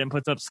an idiot and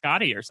puts up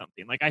Scotty or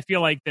something. Like I feel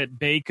like that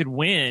Bay could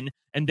win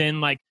and then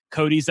like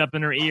Cody's up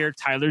in her ear,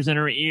 Tyler's in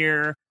her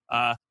ear,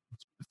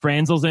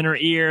 Franzel's in her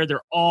ear.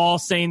 They're all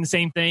saying the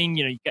same thing.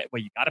 You know, you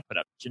got to put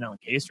up Janelle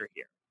and Kaser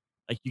here.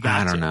 Like you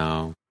got. I don't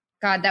know.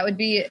 God, that would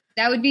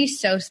be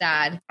so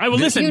sad. I will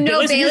listen. You know,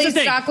 listen,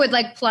 Bailey's stock would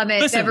like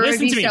plummet. Everyone would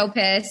be so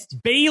pissed.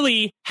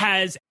 Bailey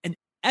has an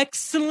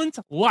excellent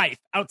life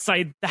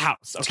outside the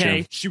house.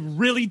 Okay, she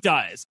really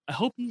does.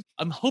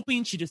 I'm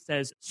hoping she just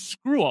says,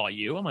 "Screw all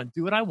you. I'm gonna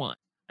do what I want,"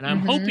 and I'm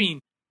hoping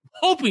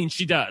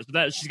she does. But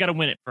that she's got to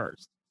win it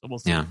first. So we'll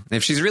see. Yeah,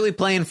 if she's really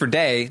playing for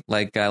Day,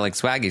 like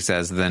Swaggy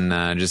says,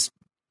 then just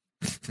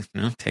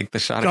take the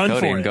shot at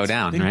Cody and go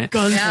down. Right?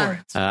 Gun for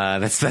it.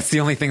 That's the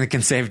only thing that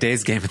can save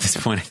Day's game at this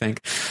point, I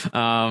think.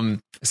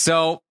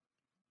 So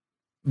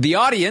the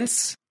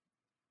audience,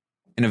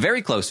 in a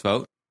very close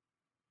vote,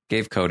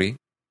 gave Cody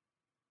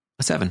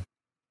a 7.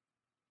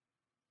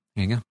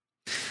 There you go.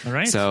 All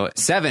right. So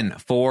 7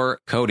 for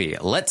Cody.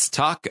 Let's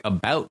talk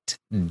about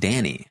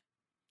Danny.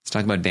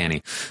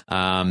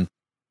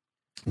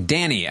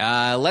 Danny,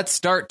 let's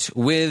start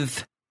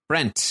with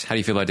Brent. How do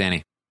you feel about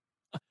Danny?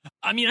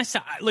 I mean,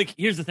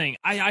 here's the thing.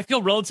 I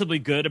feel relatively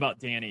good about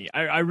Danny.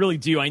 I really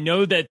do. I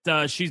know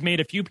that she's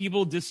made a few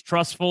people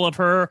distrustful of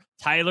her,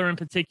 Tyler in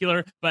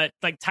particular, but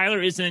like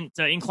Tyler isn't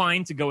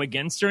inclined to go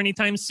against her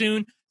anytime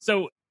soon.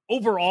 So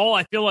overall,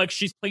 I feel like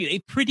she's played a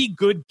pretty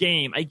good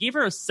game. I gave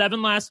her a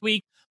 7 last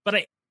week, but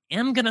I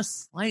am going to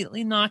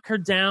slightly knock her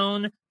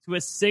down to a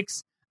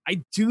 6.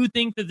 I do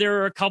think that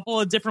there are a couple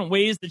of different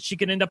ways that she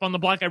could end up on the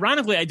block.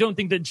 Ironically, I don't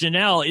think that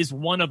Janelle is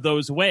one of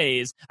those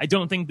ways. I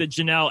don't think that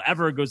Janelle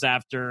ever goes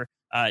after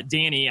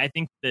Danny. I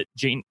think that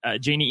Janie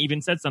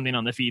even said something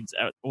on the feeds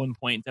at one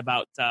point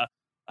about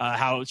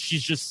how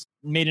she's just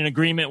made an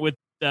agreement with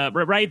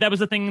right. That was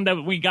the thing that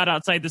we got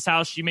outside this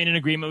house. She made an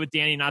agreement with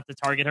Danny not to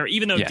target her,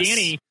 even though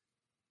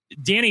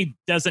Danny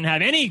doesn't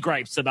have any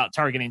gripes about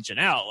targeting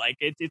Janelle. Like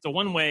it's a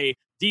one-way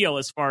deal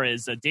as far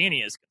as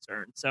Danny is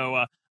concerned.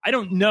 So I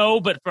don't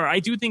know, but I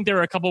do think there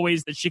are a couple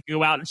ways that she could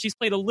go out, and she's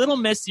played a little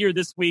messier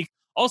this week.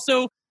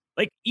 Also,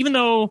 like even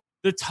though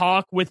the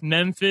talk with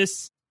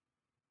Memphis,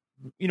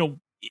 you know,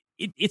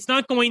 it's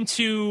not going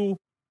to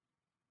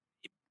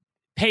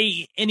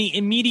pay any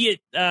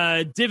immediate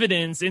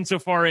dividends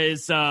insofar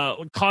as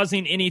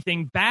causing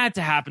anything bad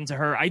to happen to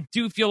her. I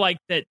do feel like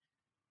that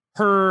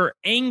her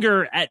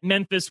anger at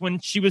Memphis when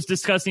she was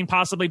discussing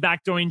possibly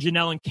backdooring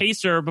Janelle and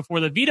Kaser before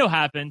the veto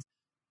happened,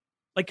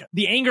 like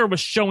the anger was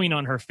showing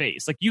on her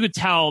face. Like you could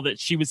tell that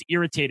she was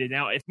irritated.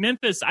 Now, if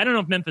Memphis, I don't know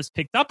if Memphis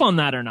picked up on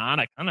that or not.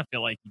 I kind of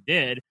feel like he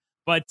did,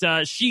 but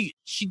she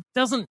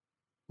doesn't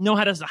know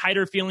how to hide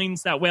her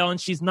feelings that well, and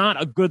she's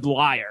not a good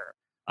liar.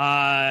 You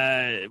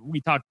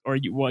talked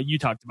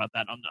about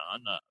that on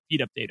the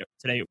feed update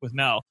today with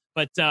Mel.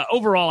 But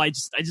overall, I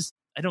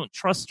don't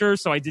trust her,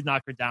 so I did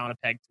knock her down a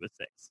peg to a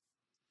 6.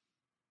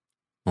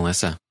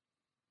 Melissa.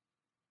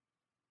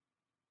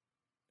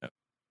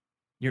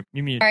 You're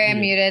muted. Sorry, I'm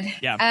muted.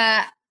 Yeah.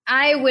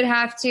 I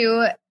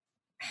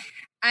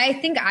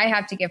think I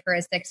have to give her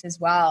a 6 as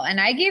well.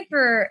 And I gave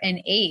her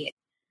an 8.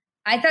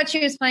 I thought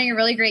she was playing a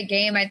really great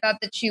game. I thought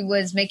that she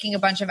was making a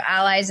bunch of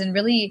allies and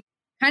really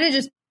kind of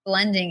just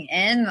blending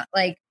in.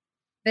 Like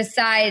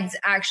besides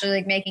actually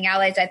like making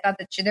allies, I thought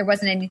that there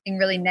wasn't anything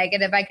really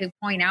negative I could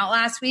point out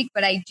last week.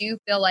 But I do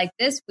feel like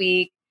this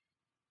week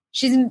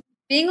she's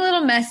being a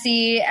little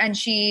messy and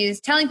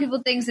she's telling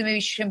people things that maybe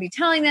she shouldn't be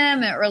telling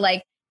them, or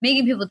like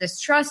making people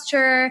distrust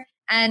her.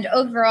 And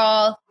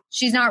overall,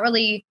 she's not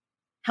really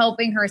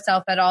helping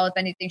herself at all. If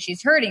anything,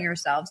 she's hurting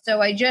herself.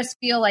 So I just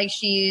feel like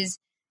she's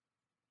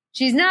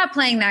not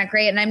playing that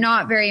great, and I'm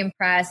not very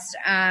impressed.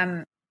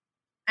 And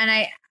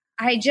I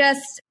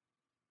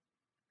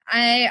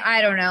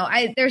don't know.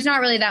 There's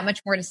not really that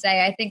much more to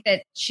say. I think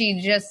that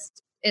she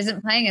just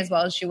isn't playing as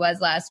well as she was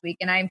last week,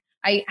 and I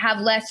have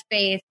less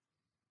faith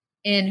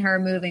in her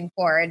moving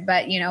forward.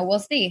 But we'll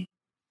see.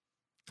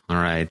 All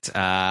right.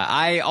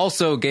 I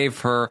also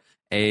gave her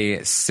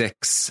a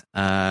 6.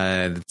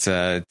 It's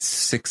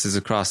 6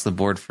 across the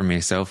board for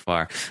me so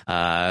far.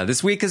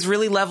 This week has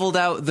really leveled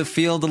out the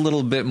field a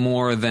little bit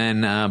more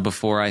than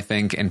before, I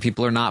think, and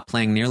people are not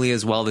playing nearly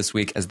as well this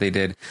week as they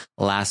did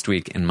last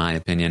week, in my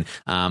opinion.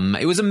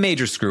 It was a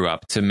major screw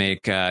up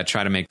to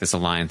try to make this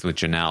alliance with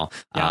Janelle.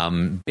 Yeah.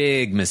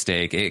 Big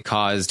mistake. It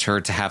caused her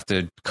to have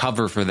to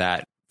cover for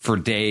that for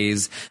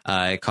days.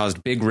 It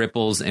caused big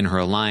ripples in her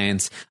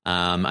alliance.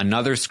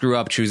 Another screw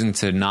up, choosing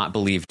to not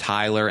believe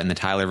Tyler in the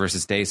Tyler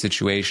versus Day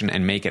situation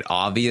and make it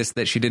obvious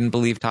that she didn't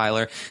believe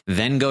Tyler,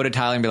 then go to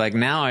Tyler and be like,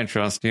 now I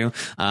trust you.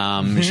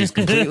 She's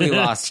completely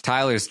lost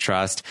Tyler's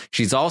trust.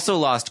 She's also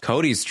lost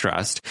Cody's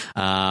trust.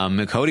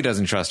 Cody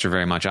doesn't trust her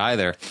very much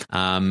either.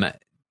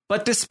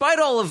 But despite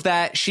all of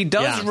that, she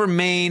does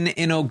remain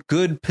in a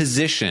good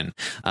position.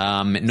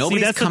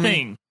 Nobody's the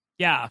thing.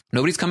 Yeah.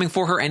 Nobody's coming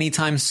for her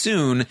anytime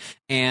soon.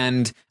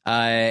 And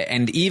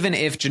even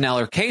if Janelle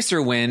or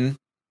Kaser win,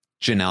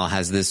 Janelle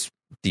has this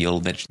deal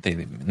that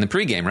in the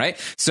pregame, right?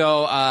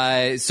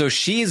 So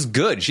she's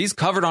good. She's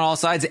covered on all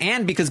sides.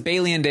 And because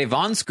Bailey and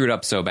Devon screwed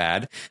up so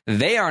bad,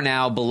 they are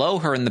now below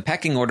her in the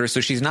pecking order.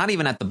 So she's not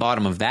even at the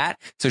bottom of that.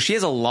 So she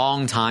has a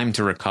long time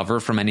to recover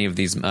from any of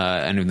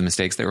the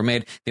mistakes that were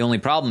made. The only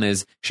problem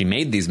is she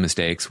made these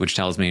mistakes, which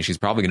tells me she's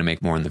probably going to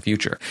make more in the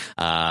future.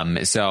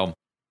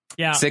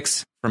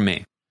 6 from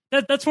me.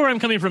 That's where I'm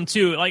coming from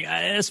too. Like,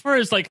 as far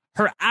as like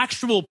her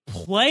actual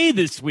play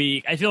this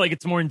week, I feel like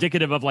it's more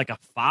indicative of like a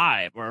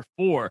 5 or a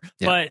 4.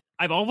 Yeah. But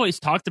I've always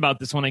talked about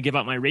this when I give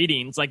out my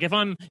ratings. Like, if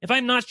I'm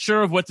not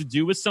sure of what to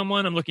do with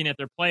someone, I'm looking at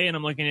their play and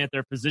I'm looking at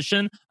their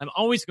position. I'm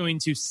always going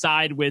to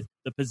side with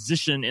the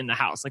position in the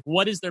house. Like,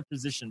 what is their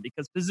position?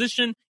 Because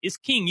position is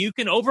king. You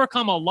can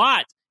overcome a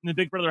lot in the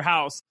Big Brother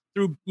house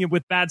through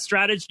with bad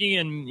strategy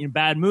and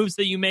bad moves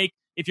that you make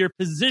if you're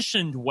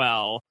positioned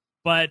well.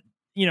 But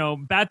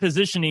bad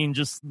positioning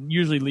just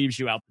usually leaves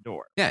you out the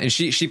door. Yeah, and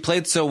she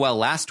played so well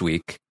last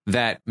week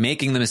that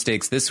making the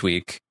mistakes this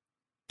week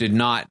did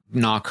not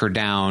knock her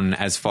down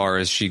as far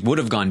as she would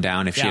have gone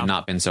down if she had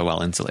not been so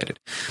well insulated.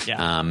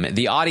 Yeah.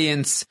 The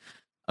audience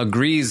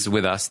agrees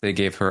with us. They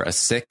gave her a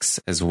 6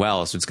 as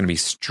well. So it's going to be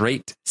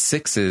straight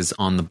 6s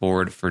on the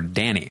board for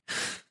Danny.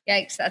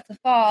 Yikes, that's a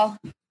fall.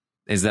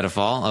 Is that a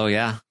fall? Oh,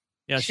 yeah.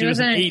 Yeah, she was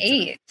an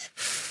 8.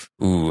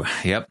 Ooh,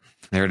 yep.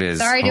 There it is.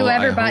 Sorry to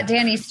whoever bought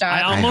Danny stock.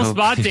 I almost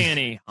bought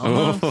Danny.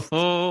 Almost.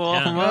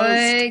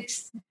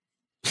 Almost.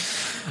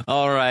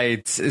 All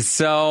right.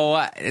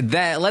 So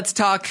let's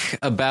talk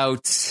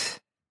about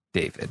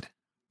David.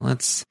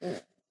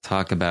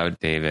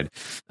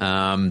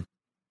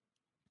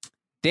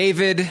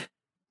 David,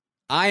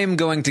 I am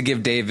going to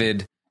give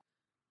David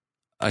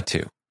a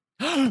 2.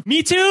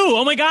 Me too.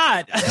 Oh my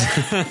God.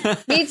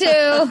 Me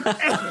too.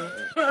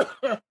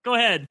 Go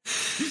ahead.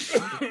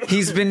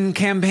 He's been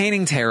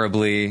campaigning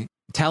terribly,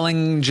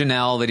 telling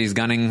Janelle that he's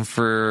gunning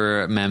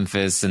for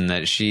Memphis and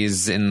that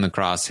she's in the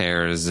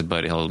crosshairs,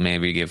 but he'll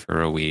maybe give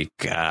her a week.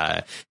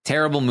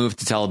 Terrible move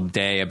to tell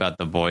Day about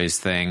the boys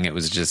thing. It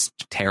was just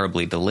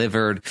terribly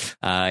delivered.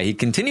 He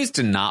continues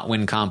to not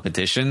win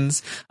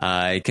competitions.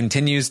 He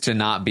continues to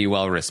not be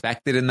well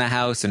respected in the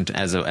house and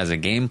as a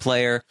game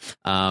player.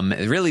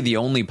 Really, the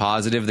only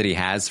positive that he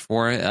has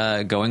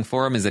going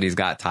for him is that he's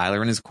got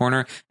Tyler in his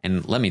corner.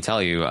 And let me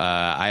tell you,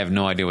 I have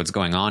no idea what's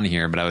going on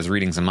here, but I was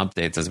reading some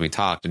updates as we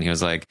talked, and he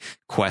was like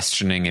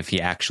questioning if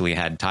he actually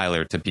had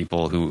Tyler to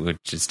people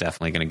which is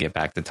definitely going to get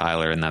back to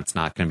Tyler, and that's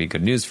not going to be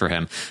good news for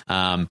him.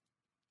 And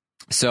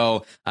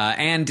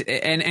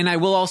I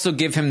will also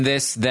give him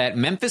this, that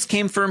Memphis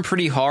came for him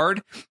pretty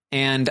hard,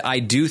 and I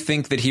do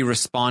think that he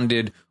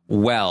responded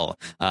well,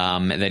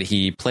 that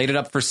he played it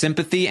up for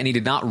sympathy and he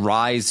did not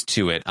rise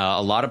to it.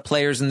 A lot of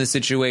players in this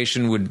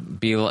situation wouldn't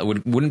be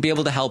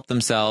able to help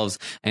themselves,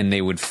 and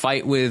they would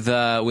fight with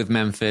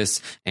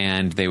Memphis,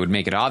 and they would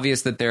make it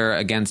obvious that they're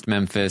against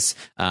Memphis.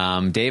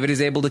 David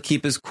is able to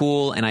keep his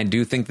cool, and I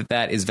do think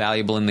that is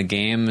valuable in the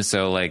game.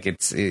 So like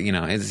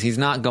he's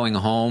not going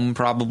home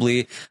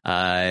probably,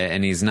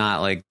 and he's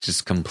not like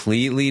just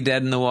completely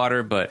dead in the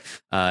water, but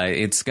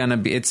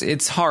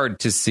it's hard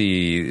to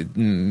see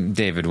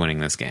David winning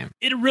this game.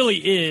 It really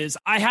is.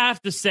 I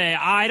have to say,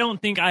 I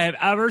don't think I have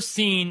ever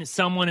seen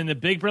someone in the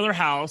Big Brother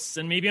house,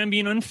 and maybe I'm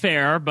being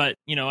unfair, but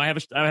I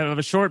have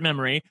a short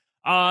memory.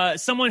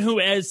 Someone who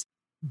is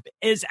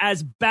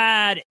as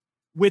bad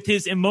with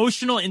his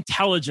emotional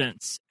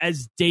intelligence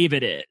as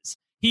David is.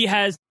 He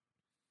has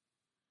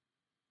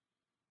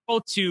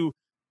to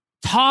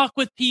talk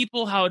with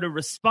people, how to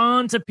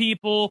respond to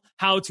people,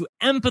 how to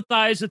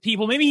empathize with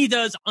people. Maybe he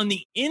does on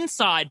the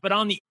inside, but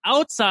on the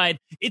outside,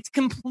 it's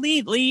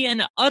completely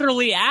and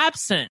utterly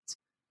absent.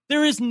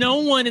 there is no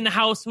one in the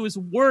house who is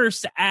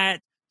worse at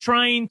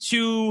trying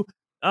to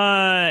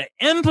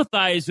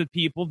empathize with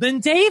people than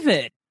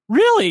David.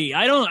 Really,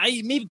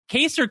 maybe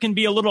Kaser can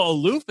be a little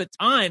aloof at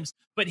times,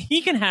 but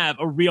he can have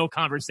a real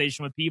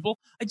conversation with people.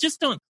 I just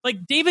don't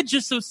like David.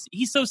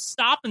 He's so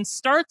stop and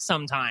start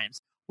sometimes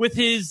with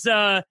his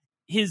EI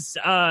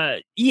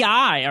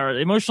or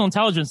emotional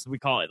intelligence, we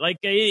call it. Like,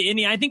 and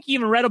I think he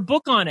even read a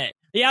book on it.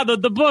 Yeah, the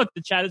book.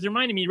 The chat is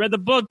reminding me. He read the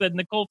book that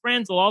Nicole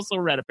Franzel also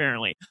read,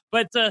 apparently.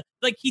 But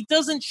like, he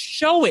doesn't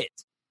show it.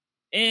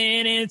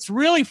 And it's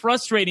really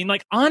frustrating.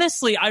 Like,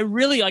 honestly, I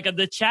really like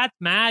the chat's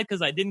mad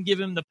because I didn't give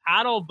him the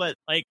paddle. But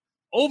like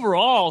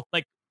overall,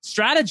 like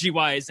strategy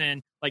wise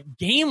and like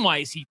game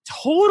wise, he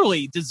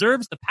totally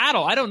deserves the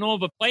paddle. I don't know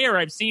of a player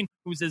I've seen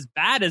who's as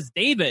bad as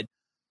David,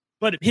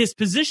 but his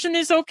position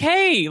is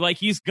okay. Like,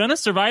 he's going to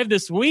survive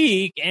this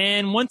week.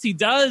 And once he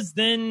does,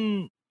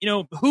 then, you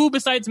know, who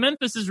besides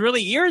Memphis is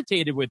really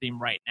irritated with him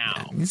right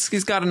now? Yeah,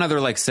 he's got another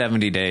like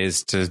 70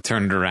 days to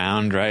turn it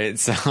around, right?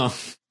 So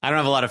I don't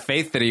have a lot of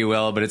faith that he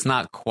will, but it's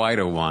not quite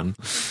a 1.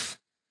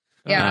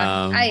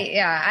 Yeah,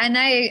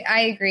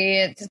 I agree.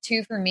 It's a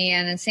 2 for me,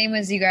 and the same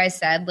as you guys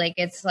said. Like,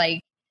 it's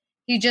like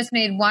he just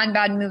made one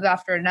bad move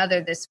after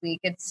another this week.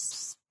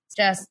 It's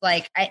just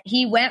like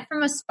he went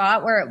from a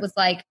spot where it was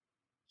like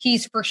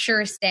he's for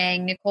sure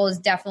staying, Nicole is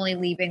definitely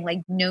leaving.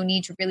 Like, no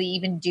need to really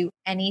even do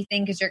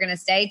anything because you're going to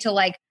stay. To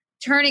like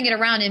turning it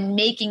around and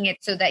making it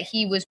so that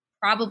he was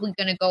probably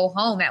going to go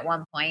home at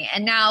one point.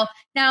 And now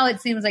it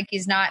seems like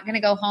he's not going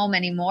to go home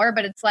anymore,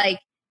 but it's like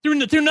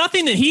through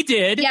nothing that he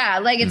did. Yeah.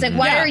 Like, it's like,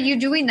 why are you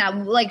doing that?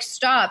 Like,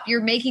 stop,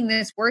 you're making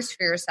this worse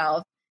for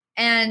yourself.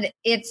 And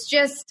it's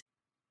just,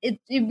 it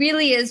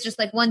really is just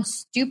like one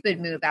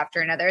stupid move after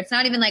another. It's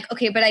not even like,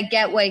 okay, but I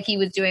get what he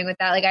was doing with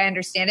that. Like, I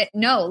understand it.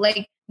 No,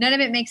 like none of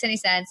it makes any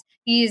sense.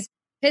 He's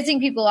pissing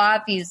people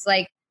off. He's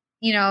like,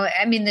 you know,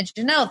 I mean, the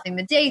Janelle thing,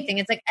 the Day thing,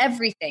 it's like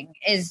everything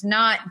is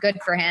not good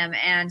for him.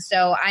 And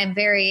so I'm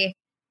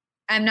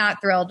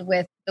not thrilled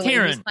with the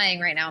way he's playing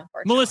right now,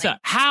 unfortunately. Melissa,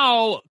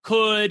 how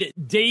could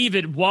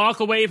David walk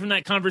away from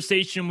that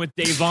conversation with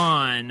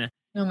Devon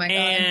oh my God.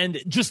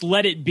 and just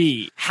let it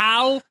be?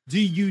 How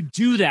do you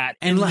do that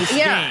in this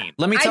game?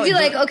 Let me tell you. I'd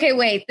be like, okay,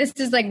 wait, this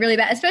is like really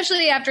bad.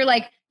 Especially after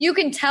like, you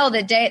can tell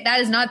that that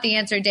is not the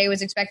answer Day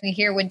was expecting to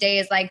hear when Day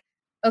is like,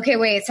 okay,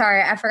 wait,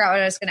 sorry, I forgot what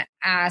I was going to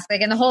ask.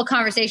 Like, and the whole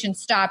conversation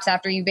stops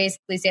after you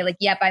basically say, like,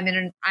 yep, I'm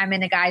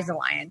in a guys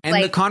alliance. And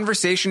like, the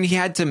conversation he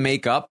had to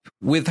make up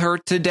with her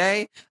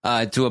today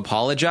to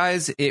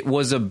apologize, it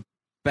was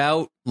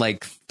about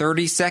like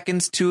 30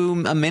 seconds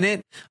to a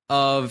minute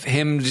of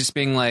him just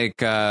being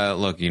like,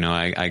 look, you know,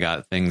 I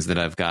got things that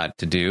I've got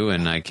to do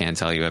and I can't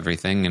tell you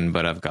everything,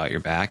 but I've got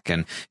your back.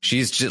 And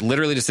she's just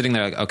literally just sitting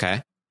there like,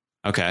 okay.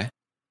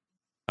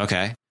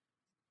 And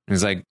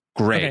he's like,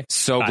 great.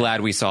 Okay,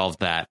 glad we solved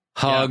that.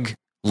 Hug,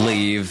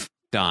 leave,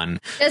 done.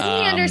 Doesn't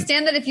he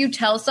understand that if you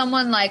tell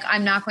someone like,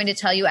 I'm not going to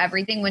tell you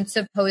everything when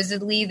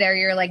supposedly they're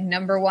your like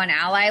number one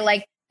ally,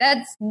 like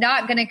that's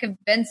not going to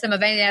convince them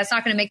of anything. That's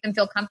not going to make them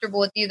feel comfortable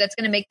with you. That's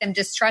going to make them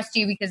distrust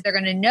you because they're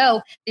going to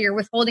know that you're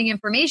withholding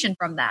information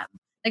from them.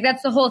 Like,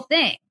 that's the whole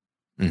thing.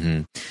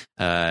 Mm-hmm.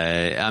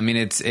 I mean,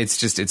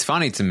 it's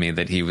funny to me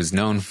that he was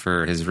known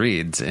for his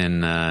reads in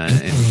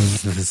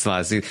this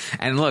last season.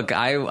 And look,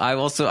 I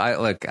was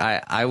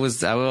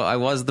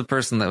the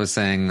person that was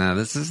saying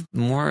this is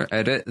more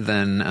edit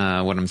than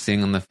what I'm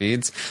seeing on the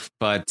feeds.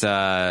 But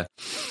I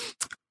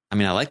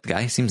mean, I like the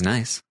guy. He seems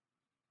nice.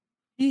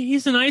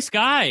 He's a nice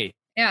guy.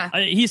 Yeah,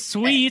 he's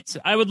sweet.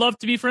 I would love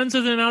to be friends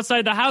with him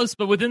outside the house,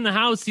 but within the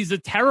house, he's a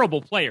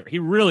terrible player. He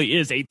really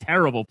is a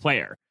terrible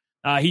player.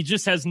 He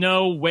just has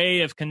no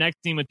way of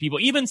connecting with people.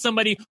 Even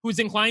somebody who's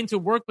inclined to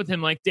work with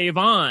him, like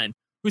Devon,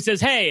 who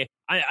says, hey,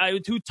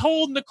 who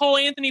told Nicole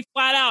Anthony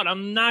flat out,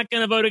 I'm not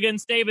going to vote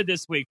against David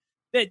this week.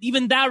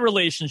 Even that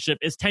relationship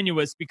is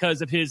tenuous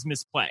because of his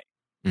misplay.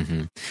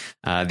 Mm-hmm.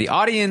 The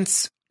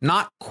audience,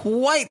 not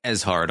quite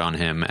as hard on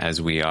him as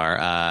we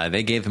are.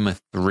 They gave him a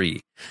 3.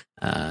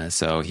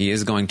 So he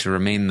is going to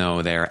remain,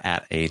 though, there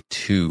at a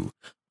 2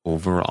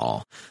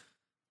 overall.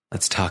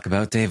 Let's talk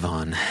about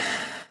Devon.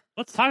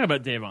 Let's talk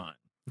about Devon.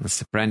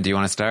 Brent, do you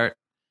want to start?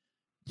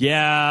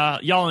 Yeah,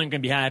 y'all aren't going to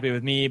be happy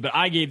with me, but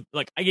I gave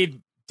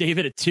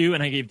David a 2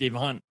 and I gave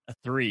Devon a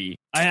 3.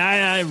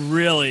 I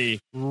really,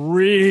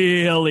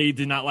 really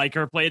did not like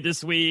her play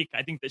this week.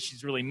 I think that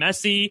she's really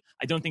messy.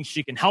 I don't think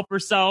she can help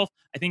herself.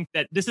 I think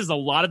that this is a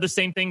lot of the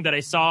same thing that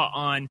I saw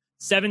on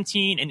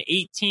 17 and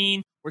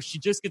 18, where she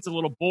just gets a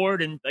little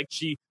bored and like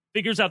she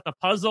figures out the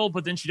puzzle,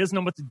 but then she doesn't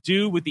know what to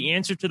do with the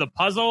answer to the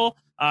puzzle.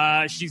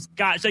 She's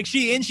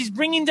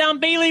bringing down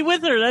Bailey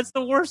with her. That's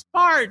the worst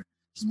part.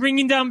 She's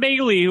bringing down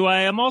Bailey, who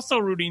I am also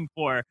rooting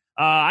for.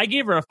 I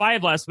gave her a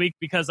 5 last week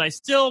because I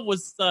still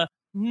was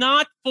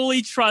not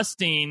fully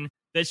trusting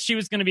that she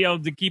was going to be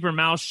able to keep her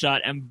mouth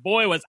shut. And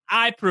boy, was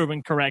I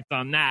proven correct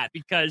on that,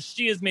 because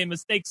she has made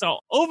mistakes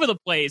all over the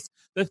place.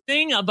 The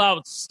thing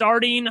about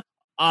starting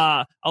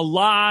a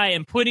lie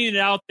and putting it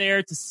out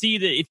there to see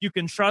that if you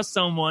can trust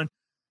someone,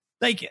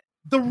 like,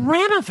 the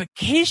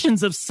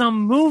ramifications of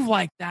some move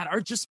like that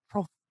are just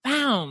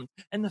profound.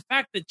 And the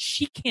fact that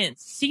she can't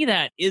see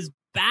that is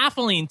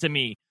baffling to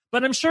me.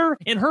 But I'm sure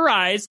in her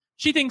eyes,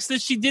 she thinks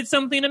that she did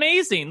something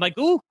amazing. Like,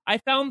 ooh, I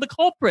found the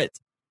culprit.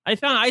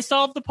 I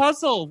solved the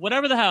puzzle,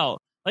 whatever the hell.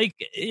 Like,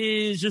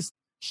 it's just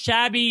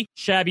shabby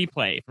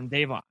play from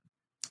Devon.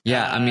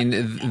 Yeah, I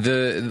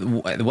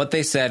mean, what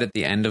they said at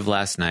the end of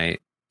last night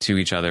to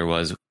each other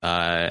was,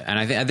 and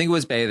I think it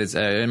was Bay that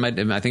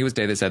I think it was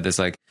Day that said this,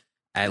 like,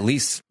 at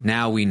least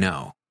now we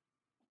know.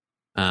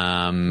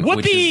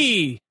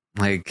 Whoopee!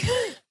 Like,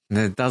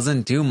 that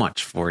doesn't do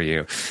much for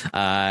you.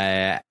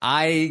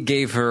 I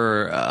gave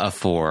her a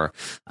 4.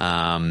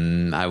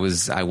 I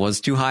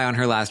was too high on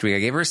her last week. I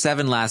gave her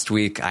 7 last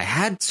week. I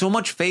had so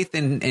much faith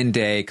in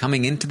Day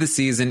coming into the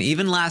season.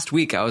 Even last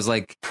week, I was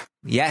like,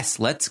 yes,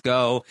 let's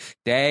go.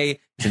 Day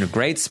is in a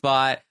great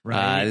spot.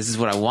 Right. This is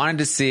what I wanted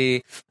to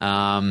see.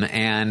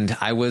 And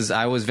I was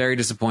very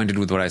disappointed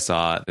with what I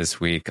saw this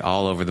week,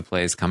 all over the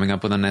place, coming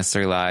up with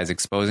unnecessary lies,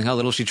 exposing how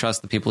little she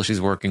trusts the people she's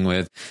working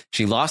with.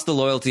 She lost the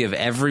loyalty of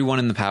everyone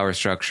in the power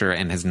structure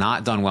and has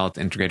not done well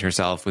to integrate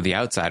herself with the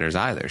outsiders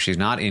either. She's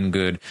not in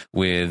good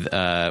with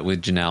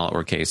Janelle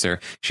or Kaser.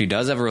 She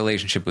does have a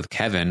relationship with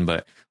Kevin,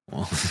 but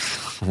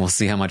we'll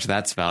see how much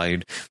that's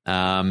valued.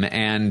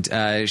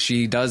 And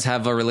she does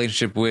have a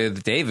relationship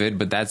with David,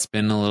 but that's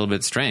been a little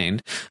bit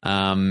strained.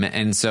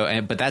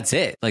 But that's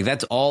it. Like,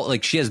 that's all.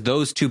 Like, she has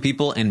those 2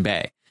 people in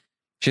Bay.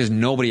 She has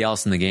nobody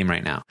else in the game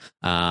right now.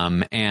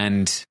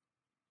 And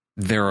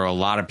there are a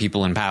lot of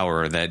people in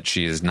power that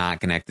she is not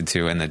connected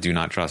to and that do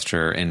not trust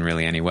her in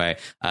really any way.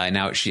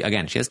 Now, she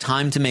has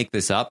time to make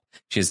this up.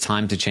 She has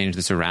time to change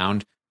this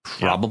around.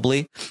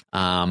 Probably.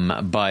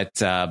 But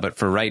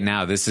for right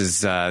now, this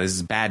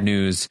is bad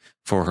news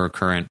for her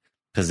current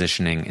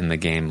positioning in the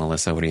game.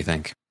 Melissa, what do you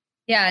think?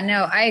 Yeah,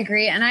 no, I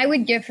agree. And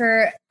I'd give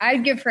her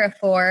a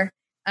 4.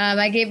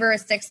 I gave her a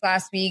 6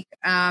 last week.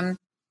 And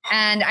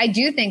I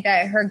do think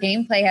that her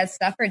gameplay has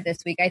suffered this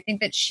week. I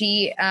think that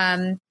she, it's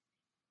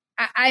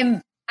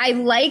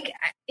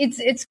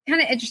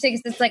kind of interesting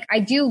because it's like, I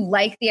do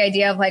like the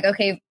idea of like,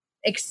 okay,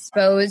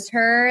 expose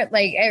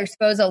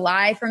a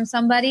lie from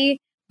somebody,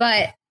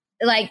 but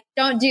like,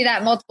 don't do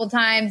that multiple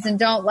times and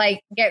don't like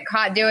get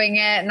caught doing it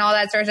and all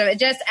that sort of stuff. It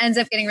just ends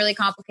up getting really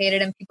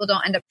complicated and people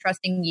don't end up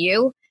trusting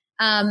you.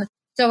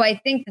 So I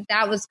think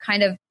that was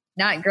kind of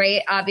not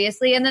great,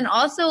 obviously. And then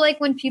also like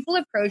when people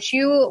approach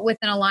you with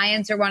an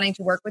alliance or wanting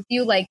to work with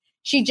you, like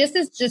she just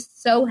is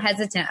just so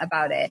hesitant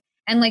about it.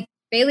 And like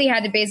Bailey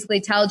had to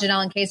basically tell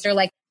Janelle and Kaser,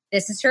 like,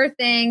 this is her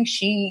thing.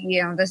 She,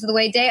 this is the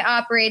way Day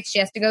operates. She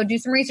has to go do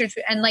some research.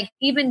 And like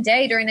even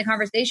Day during the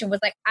conversation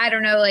was like, I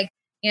don't know, like,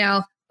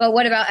 but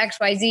what about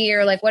XYZ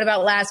or like, what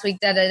about last week,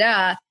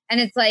 And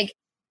it's like,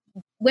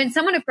 when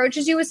someone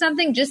approaches you with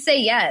something, just say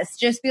yes.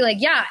 Just be like,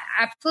 yeah,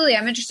 absolutely.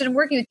 I'm interested in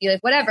working with you.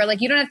 Like, whatever. Like,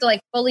 you don't have to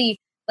like fully,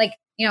 like,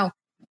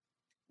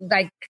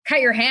 like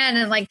cut your hand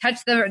and like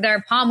touch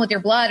their palm with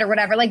your blood or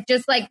whatever. Like,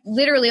 just like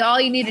literally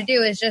all you need to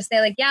do is just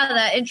say like, yeah,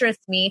 that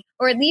interests me.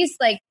 Or at least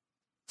like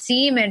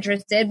seem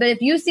interested. But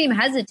if you seem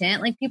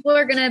hesitant, like people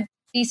are going to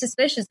be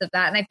suspicious of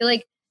that. And I feel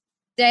like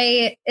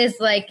Day is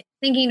like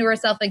thinking to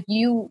herself, like,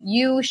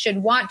 you should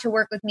want to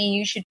work with me.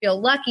 You should feel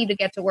lucky to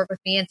get to work with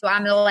me. And so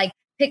I'm going to like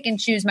pick and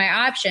choose my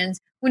options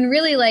when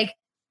really like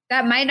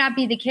that might not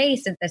be the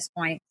case at this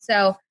point.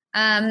 So,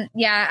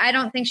 yeah, I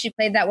don't think she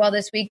played that well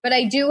this week, but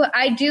I do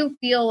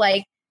feel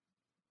like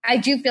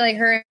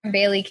her and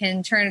Bailey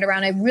can turn it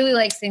around. I really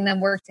like seeing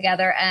them work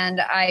together. And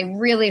I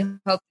really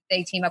hope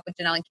they team up with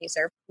Janelle and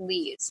Kaser,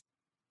 please.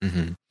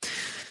 Mm-hmm.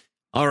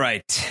 All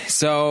right.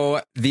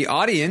 So the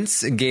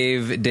audience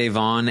gave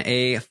Devon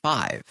a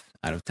 5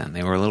 out of 10.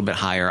 They were a little bit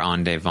higher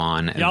on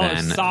Devon Y'all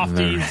than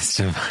the rest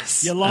of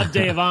us. You love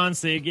Devon,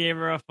 so you gave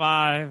her a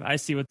 5. I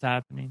see what's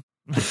happening.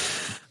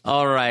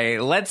 All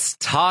right. Let's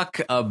talk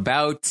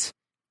about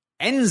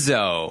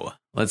Enzo.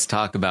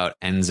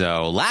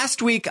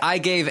 Last week, I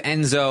gave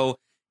Enzo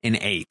an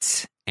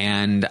 8.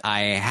 And I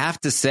have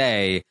to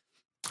say,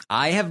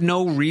 I have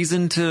no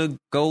reason to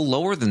go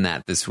lower than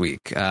that this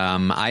week.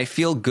 I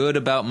feel good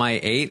about my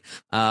 8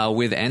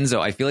 with Enzo.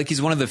 I feel like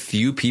he's one of the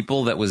few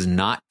people that was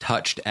not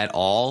touched at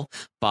all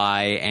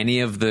by any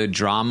of the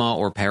drama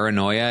or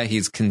paranoia.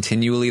 He's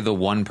continually the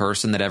one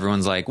person that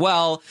everyone's like,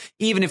 well,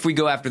 even if we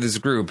go after this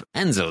group,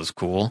 Enzo's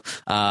cool.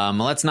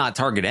 Let's not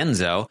target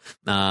Enzo.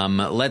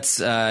 Let's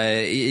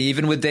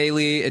even with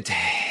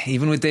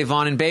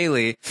Devon and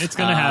Bailey, it's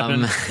gonna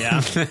happen.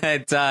 Yeah,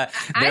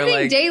 I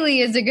think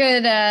Daly is a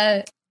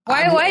good.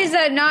 Why is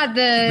that not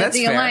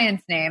the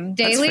alliance name?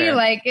 Daily,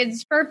 like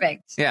it's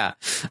perfect. Yeah.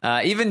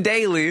 Even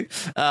Daily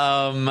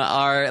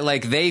are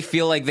like, they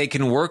feel like they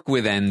can work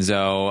with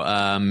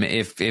Enzo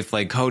if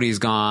like Cody's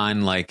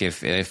gone, like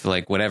if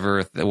like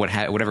whatever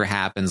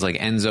happens, like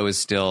Enzo is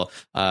still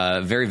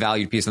a very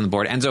valued piece on the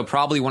board. Enzo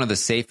probably one of the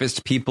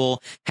safest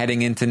people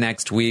heading into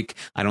next week.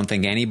 I don't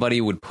think anybody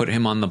would put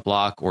him on the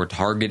block or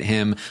target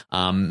him.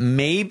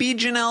 Maybe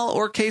Janelle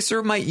or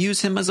Kaser might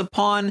use him as a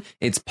pawn.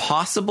 It's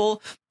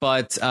possible.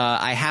 but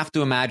I have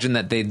to imagine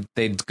that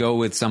they'd go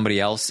with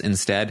somebody else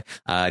instead,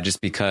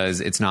 just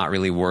because it's not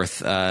really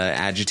worth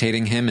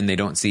agitating him, and they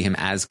don't see him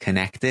as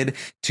connected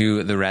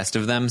to the rest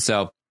of them.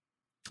 So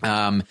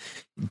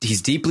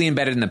he's deeply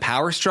embedded in the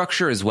power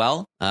structure as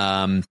well.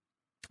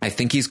 I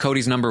think he's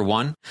Cody's number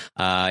one.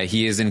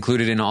 He is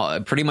included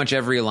in pretty much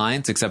every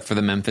alliance except for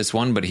the Memphis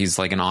one, but he's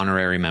like an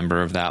honorary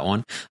member of that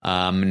one.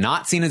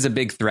 Not seen as a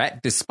big threat,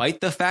 despite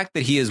the fact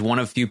that he is one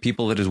of few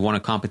people that has won a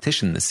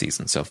competition this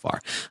season so far.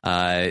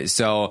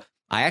 So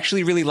I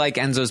actually really like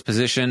Enzo's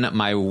position.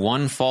 My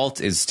one fault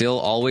is still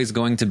always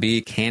going to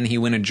be, can he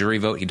win a jury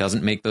vote? He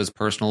doesn't make those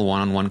personal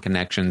one-on-one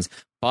connections,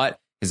 but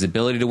his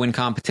ability to win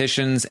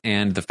competitions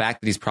and the fact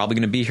that he's probably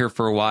going to be here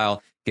for a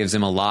while gives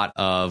him a lot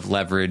of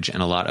leverage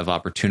and a lot of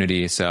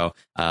opportunity. So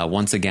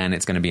once again,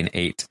 it's going to be an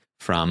 8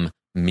 from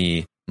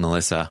me.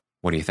 Melissa,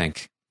 what do you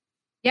think?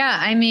 Yeah,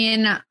 I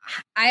mean,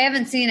 I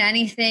haven't seen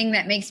anything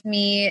that makes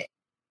me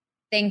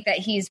think that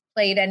he's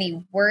played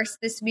any worse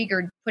this week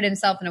or put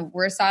himself in a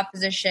worse off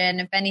position.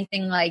 If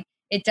anything, like,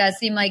 it does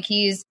seem like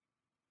he's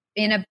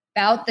in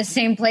about the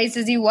same place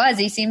as he was.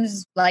 He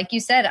seems, like you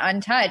said,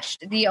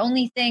 untouched. The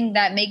only thing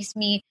that makes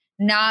me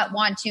not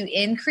want to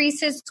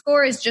increase his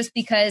score is just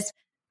because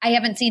I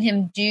haven't seen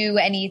him do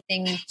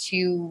anything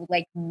to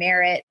like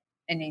merit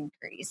an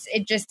increase.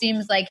 It just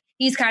seems like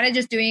he's kind of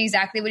just doing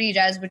exactly what he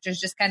does, which is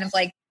just kind of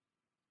like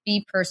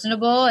be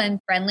personable and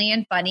friendly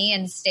and funny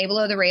and stay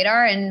below the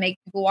radar and make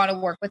people want to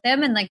work with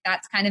him. And like,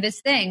 that's kind of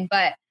his thing.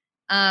 But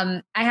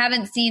I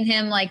haven't seen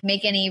him like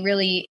make any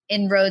really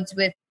inroads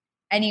with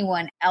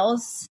anyone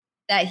else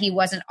that he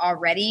wasn't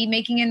already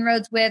making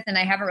inroads with. And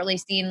I haven't really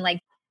seen like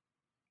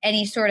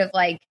any sort of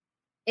like,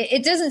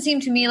 it doesn't seem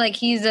to me like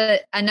he's a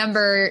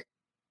number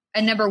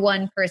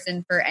one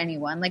person for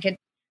anyone. Like,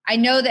 I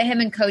know that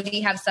him and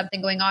Cody have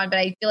something going on, but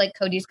I feel like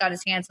Cody's got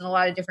his hands in a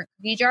lot of different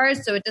cookie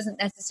jars. So it doesn't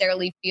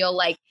necessarily feel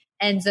like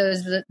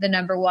Enzo's the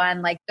number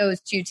one, like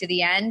those two to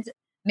the end.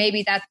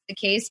 Maybe that's the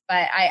case,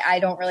 but I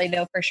don't really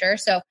know for sure.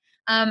 So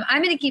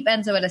I'm going to keep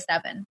Enzo at a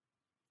 7.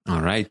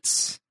 All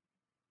right.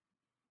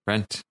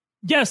 Brent.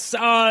 Yes,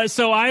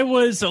 so I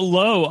was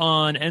low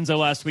on Enzo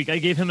last week. I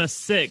gave him a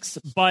 6,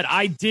 but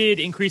I did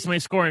increase my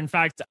score. In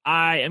fact,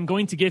 I am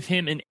going to give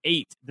him an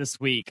 8 this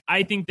week.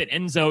 I think that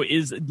Enzo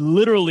is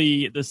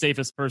literally the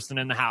safest person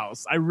in the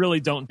house. I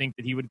really don't think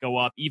that he would go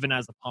up even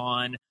as a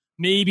pawn.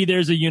 Maybe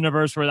there's a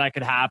universe where that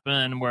could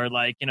happen, where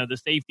like, you know, the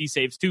safety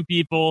saves 2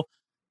 people.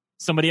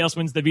 Somebody else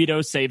wins the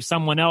veto, saves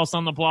someone else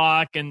on the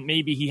block, and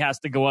maybe he has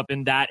to go up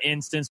in that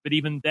instance. But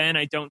even then,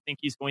 I don't think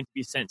he's going to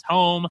be sent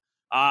home.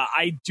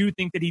 I do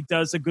think that he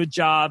does a good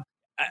job.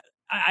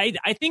 I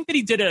think that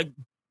he did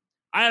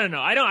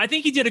I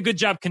think he did a good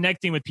job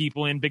connecting with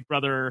people in Big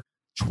Brother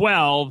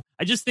 12.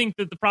 I just think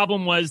that the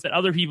problem was that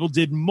other people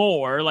did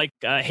more. Like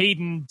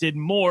Hayden did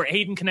more.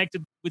 Hayden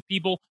connected with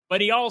people, but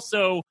he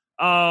also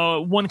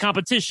won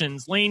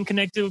competitions. Lane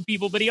connected with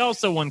people, but he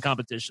also won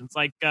competitions.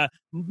 Like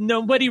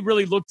nobody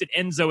really looked at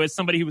Enzo as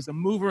somebody who was a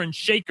mover and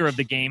shaker of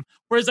the game.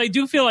 Whereas I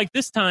do feel like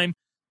this time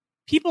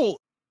people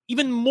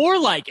even more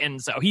like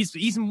Enzo.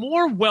 He's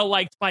more well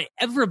liked by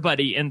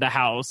everybody in the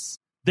house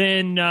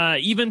than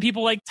even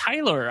people like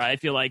Tyler. I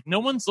feel like no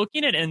one's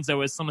looking at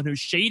Enzo as someone who's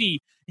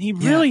shady. And he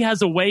really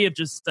has a way of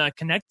just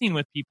connecting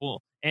with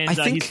people. And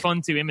he's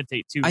fun to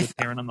imitate too with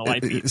Karen on the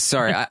live feed.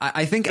 Sorry,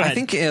 I think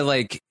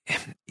like,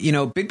 you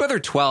know, Big Brother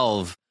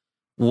 12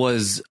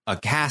 was a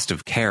cast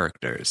of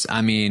characters.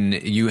 I mean,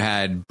 you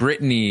had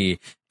Brittany,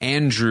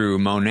 Andrew,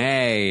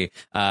 Monet,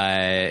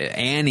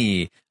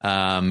 Annie,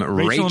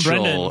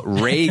 Rachel,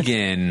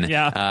 Reagan,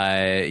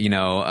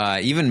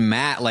 even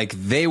Matt. Like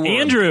they were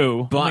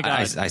Andrew.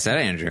 I said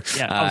Andrew.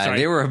 Yeah. Sorry.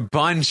 They were a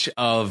bunch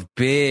of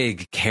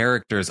big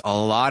characters, a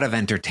lot of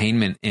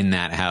entertainment in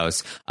that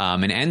house.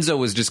 And Enzo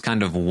was just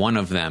kind of one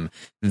of them.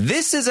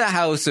 This is a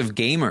house of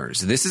gamers.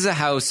 This is a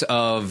house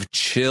of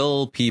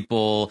chill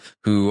people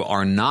who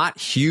are not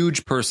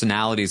huge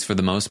personalities for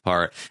the most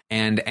part.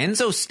 And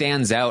Enzo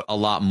stands out a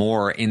lot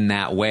more in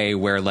that way,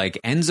 where like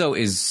Enzo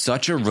is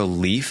such a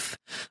relief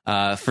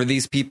for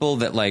these people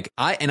that like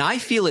I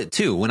feel it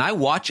too when I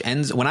watch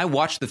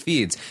the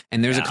feeds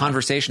and there's a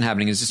conversation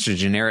happening. It's just a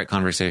generic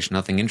conversation.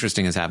 Nothing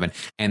interesting has happened.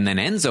 And then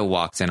Enzo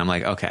walks in. I'm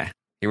like, okay,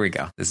 here we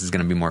go. This is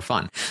going to be more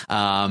fun.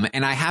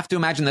 And I have to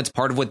imagine that's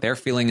part of what they're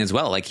feeling as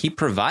well. Like he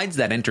provides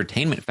that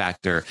entertainment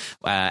factor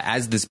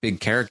as this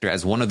big character,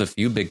 as one of the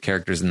few big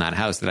characters in that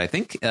house that I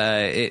think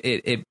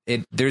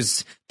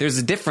there's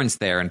a difference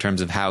there in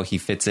terms of how he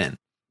fits in.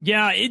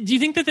 Yeah. Do you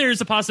think that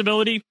there's a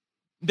possibility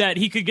that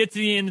he could get to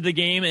the end of the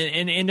game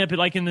and end up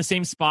like in the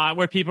same spot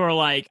where people are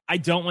like, I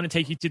don't want to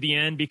take you to the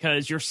end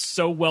because you're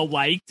so well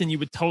liked and you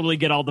would totally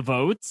get all the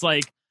votes.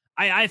 Like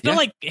I feel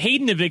like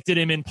Hayden evicted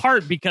him in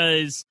part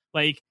because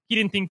like he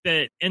didn't think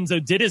that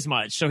Enzo did as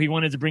much. So he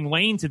wanted to bring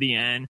Lane to the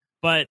end.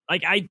 But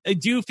like I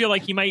do feel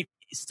like he might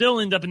still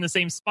end up in the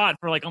same spot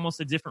for like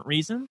almost a different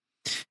reason.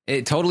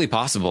 Totally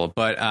possible,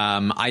 but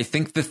I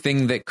think the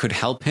thing that could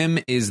help him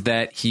is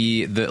that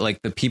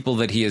the people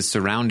that he is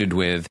surrounded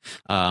with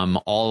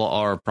all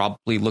are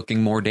probably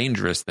looking more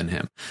dangerous than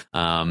him,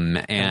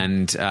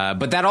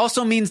 but that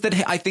also means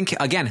that I think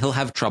again he'll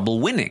have trouble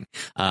winning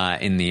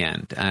in the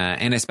end,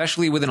 and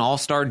especially with an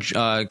all-star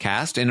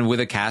cast and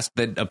with a cast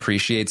that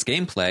appreciates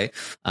gameplay,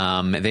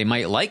 they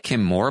might like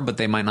him more, but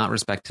they might not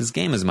respect his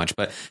game as much.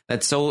 But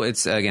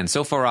it's again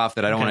so far off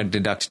that I don't want to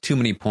deduct too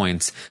many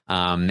points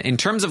in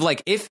terms of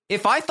like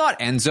if I thought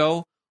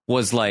Enzo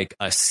was like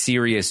a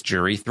serious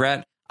jury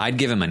threat, I'd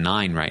give him a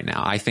 9 right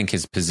now. I think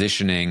his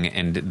positioning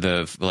and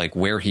the like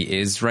where he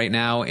is right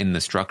now in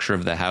the structure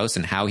of the house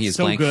and how he is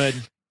playing. Good.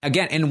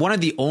 Again, and one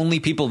of the only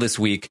people this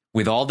week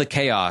with all the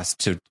chaos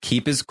to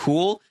keep his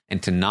cool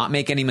and to not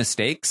make any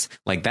mistakes,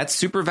 like that's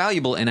super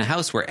valuable in a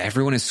house where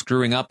everyone is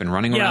screwing up and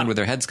running around with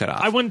their heads cut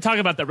off. I want to talk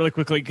about that really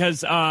quickly because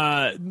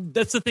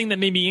that's the thing that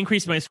made me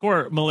increase my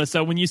score,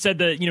 Melissa, when you said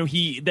that,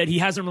 he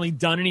hasn't really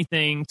done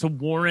anything to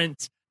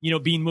warrant,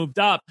 being moved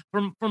up.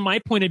 From my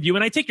point of view,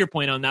 and I take your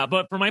point on that,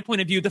 but from my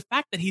point of view, the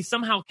fact that he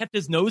somehow kept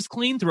his nose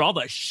clean through all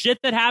the shit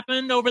that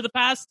happened over the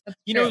past,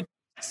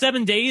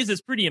 7 days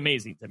is pretty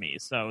amazing to me.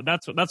 So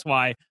that's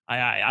why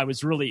I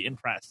was really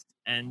impressed.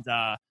 And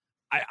I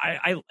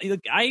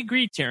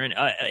agree, Taryn.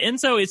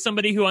 Enzo is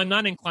somebody who I'm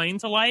not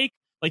inclined to like.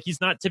 Like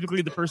he's not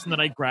typically the person that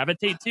I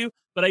gravitate to.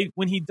 But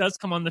when he does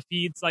come on the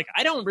feeds, like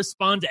I don't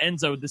respond to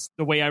Enzo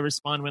the way I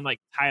respond when like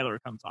Tyler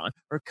comes on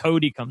or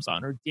Cody comes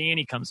on or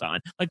Danny comes on.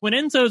 Like when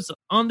Enzo's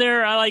on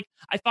there, I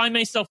find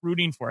myself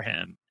rooting for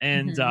him,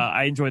 and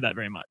I enjoy that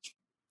very much.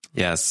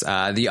 Yes.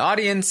 The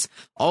audience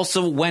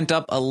also went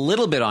up a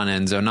little bit on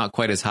Enzo, not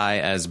quite as high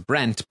as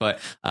Brent, but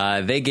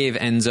they gave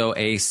Enzo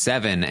a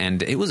 7,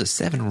 and it was a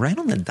 7 right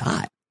on the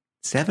dot.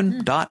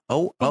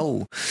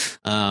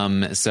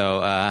 7.00.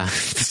 So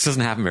this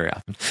doesn't happen very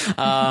often.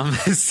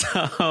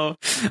 So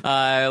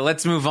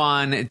let's move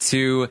on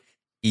to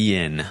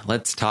Ian.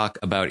 Let's talk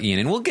about Ian,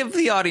 and we'll give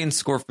the audience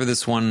score for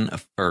this one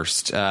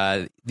first.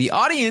 The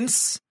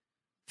audience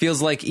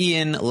feels like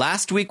Ian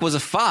last week was a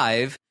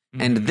 5,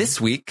 and this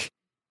week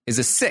is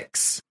a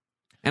 6.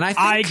 And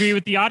I agree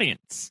with the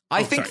audience.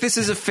 I think this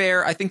is a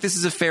fair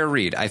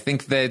read. I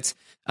think that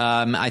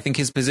I think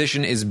his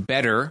position is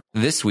better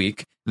this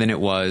week than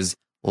it was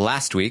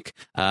last week.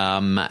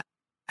 However,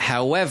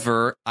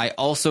 I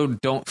also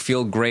don't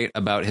feel great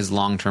about his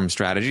long-term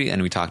strategy,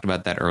 and we talked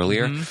about that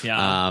earlier.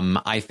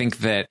 I think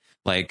that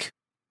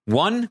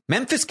one,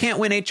 Memphis can't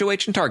win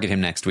HOH and target him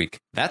next week.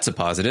 That's a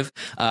positive.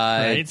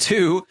 Right.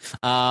 2,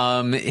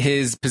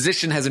 his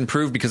position has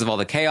improved because of all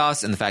the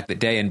chaos and the fact that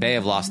Day and Bay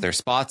have lost their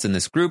spots in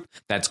this group.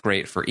 That's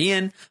great for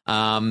Ian.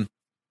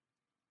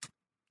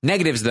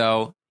 Negatives,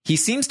 though, he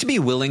seems to be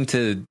willing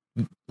to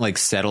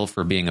settle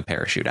for being a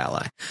parachute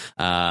ally.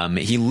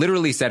 He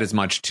literally said as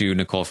much to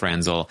Nicole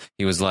Franzel.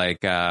 He was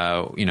like,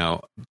 last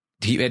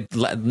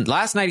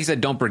night he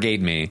said, "Don't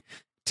brigade me."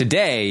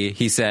 Today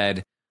he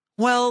said,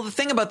 well, the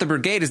thing about the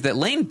brigade is that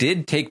Lane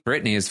did take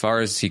Brittany as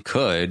far as he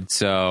could,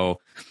 so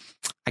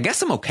I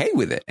guess I'm okay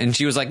with it. And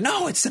she was like,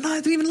 no, it's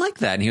not even like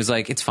that. And he was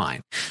like, it's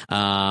fine.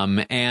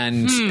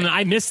 And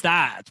I missed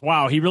that.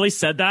 Wow, he really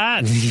said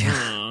that?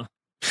 Yeah.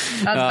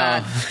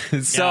 That's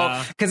bad.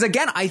 So, because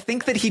again, I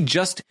think that he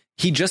just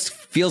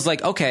feels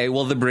like, okay,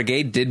 well, the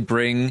brigade did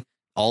bring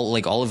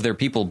all of their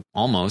people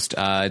almost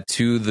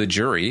to the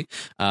jury,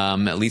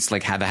 at least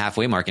have a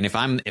halfway mark. And if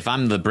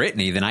I'm the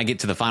Brittany, then I get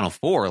to the final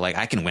 4.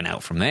 I can win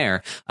out from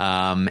there.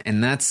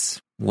 And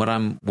that's what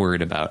I'm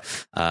worried about.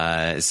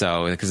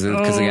 So because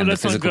again, the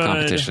physical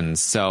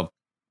competitions. So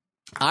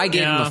I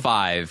gave him a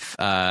 5.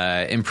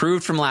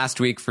 Improved from last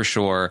week for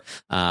sure.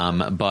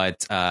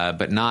 But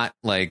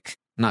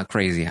not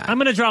crazy high. I'm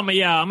gonna drop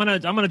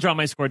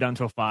my score down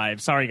to a 5.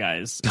 Sorry,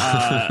 guys.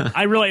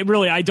 I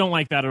really I don't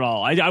like that at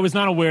all. I was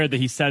not aware that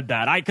he said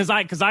that. Because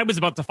I was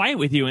about to fight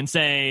with you and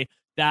say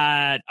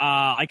that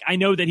I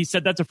know that he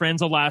said that to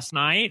Franzel last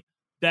night,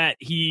 that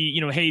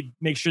he hey,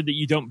 make sure that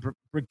you don't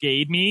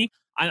brigade me.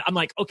 I'm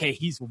like, okay,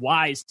 he's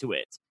wise to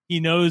it. He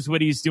knows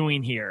what he's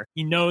doing here.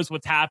 He knows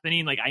what's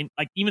happening.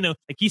 Even though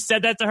he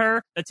said that to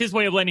her, that's his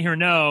way of letting her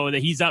know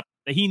that he's up,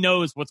 that he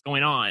knows what's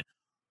going on.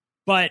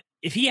 But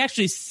if he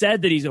actually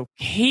said that he's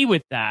okay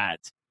with that,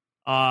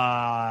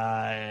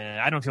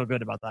 I don't feel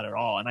good about that at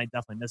all, and I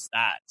definitely missed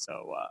that.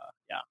 So,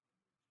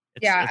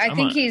 I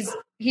think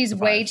he's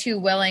way too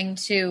willing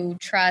to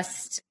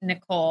trust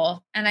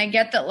Nicole, and I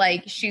get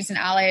that she's an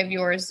ally of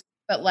yours,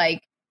 but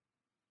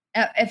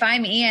if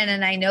I'm Ian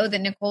and I know that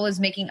Nicole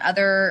is making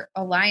other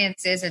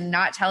alliances and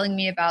not telling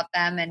me about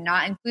them and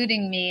not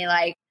including me,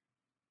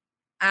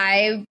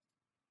 I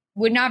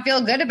would not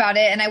feel good about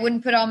it, and I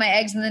wouldn't put all my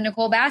eggs in the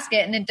Nicole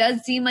basket. And it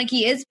does seem like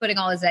he is putting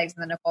all his eggs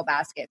in the Nicole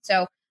basket.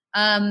 So,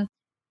 I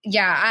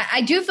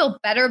do feel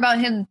better about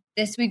him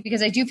this week,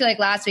 because I do feel like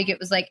last week it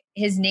was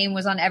his name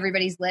was on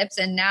everybody's lips,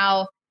 and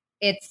now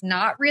it's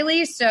not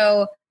really.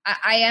 So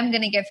I am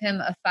going to give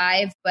him a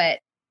 5, but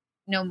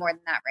no more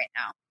than that right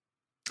now.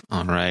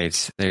 All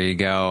right, there you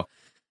go.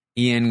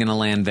 Ian going to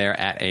land there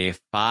at a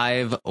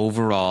 5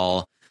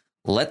 overall.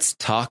 let's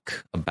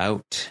talk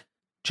about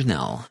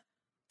Janelle.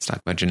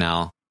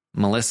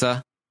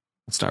 Melissa,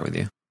 we'll start with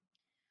you.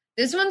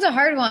 This one's a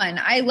hard one.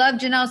 I love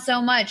Janelle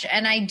so much,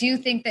 and I do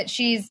think that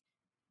she's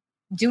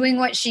doing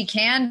what she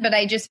can, but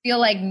I just feel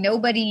like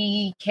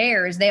nobody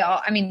cares. They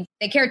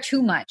care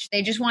too much.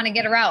 They just want to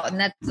get her out, and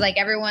that's like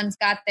everyone's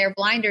got their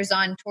blinders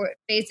on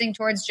facing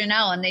towards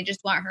Janelle, and they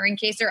just want her and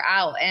Kaysar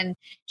out, and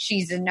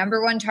she's the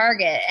number one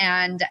target,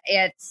 and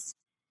it's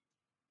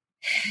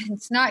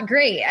not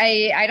great.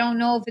 I don't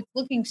know if it's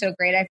looking so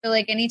great. I feel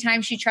like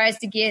anytime she tries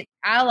to get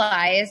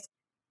allies,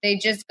 they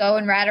just go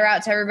and rat her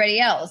out to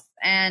everybody else,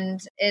 and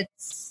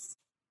it's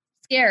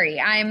scary.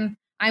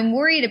 I'm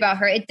worried about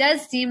her. It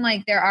does seem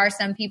like there are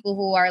some people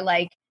who are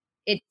like,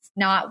 it's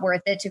not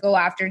worth it to go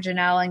after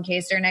Janelle and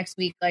Kaysar next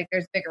week. Like,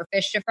 there's bigger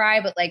fish to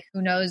fry, but like,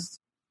 who knows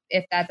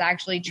if that's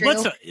actually true?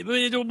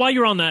 While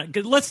you're on that,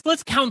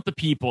 let's count the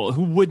people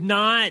who would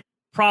not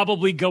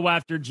probably go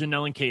after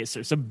Janelle and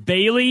Kaysar. So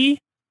Bailey,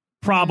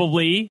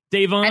 probably.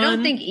 Davon. I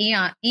don't think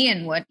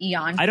Ian would.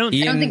 I don't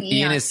think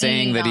Ian is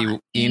saying that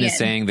is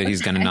saying that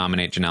he's going to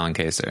nominate Janelle and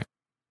Kaysar.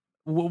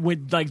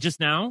 Would like just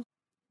now?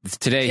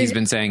 Today he's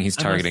been saying he's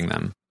targeting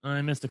them.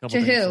 I missed a couple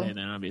to things who? today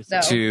then, obviously.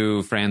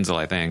 To Franzel,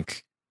 I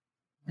think.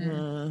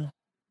 Wow,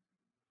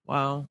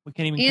 we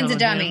can't even. Ian's a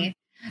dummy. Him.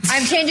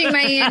 I'm changing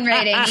my Ian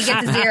rating. He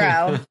gets a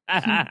 0.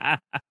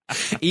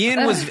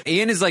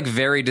 Ian is like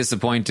very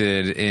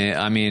disappointed.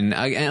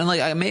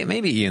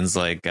 Maybe Ian's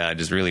like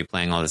just really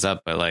playing all this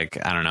up, but like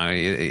I don't know.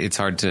 It's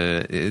hard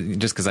to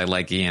just because I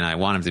like Ian, I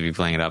want him to be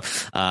playing it up.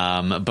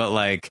 But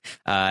like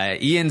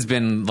Ian's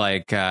been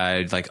like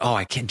oh,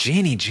 I can't,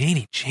 Janie,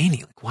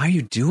 like why are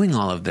you doing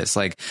all of this?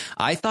 Like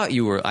I thought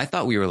we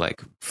were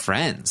like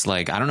friends.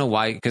 Like I don't know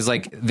why, because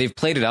like they've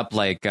played it up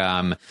like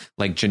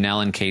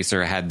Janelle and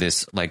Kaysar had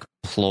this like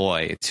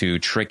ploy to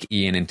trick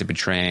Ian into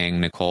betraying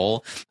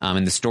Nicole,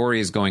 and the story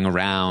is going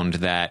around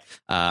that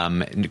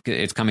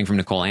it's coming from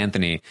Nicole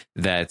Anthony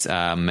that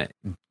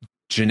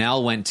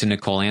Janelle went to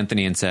Nicole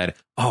Anthony and said,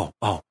 oh,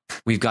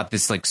 we've got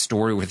this like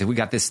story with it. We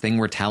got this thing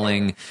we're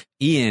telling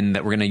Ian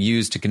that we're going to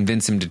use to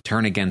convince him to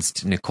turn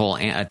against Nicole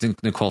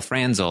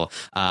Franzel.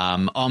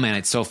 Oh man,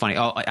 it's so funny.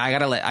 Oh, I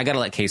gotta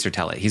let Kaysar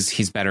tell it.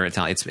 He's better at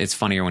telling. It's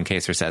funnier when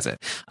Kaysar says it.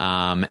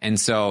 And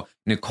so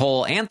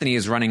Nicole Anthony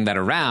is running that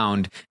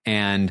around,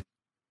 and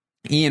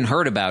Ian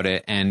heard about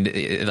it, and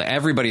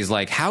everybody's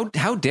like, how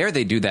dare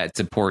they do that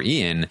to poor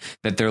Ian,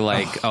 that they're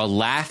like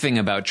laughing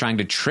about trying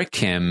to trick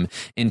him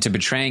into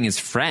betraying his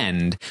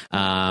friend.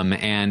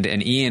 And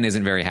Ian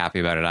isn't very happy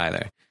about it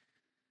either.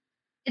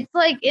 It's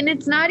like, and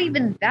it's not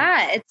even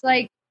that. It's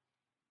like,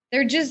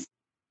 they're just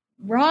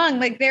wrong.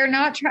 Like they're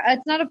not,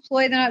 it's not a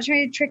ploy. They're not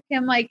trying to trick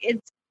him. Like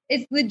it's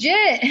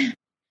legit.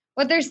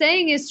 What they're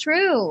saying is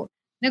true.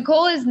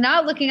 Nicole is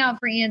not looking out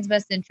for Ian's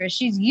best interest.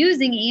 She's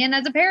using Ian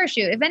as a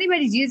parachute. If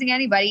anybody's using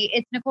anybody,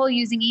 it's Nicole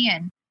using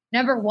Ian.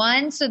 Number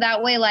one, so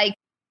that way, like,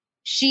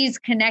 she's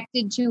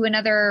connected to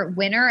another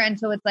winner. And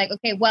so it's like,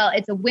 okay, well,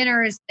 it's a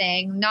winner's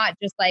thing, not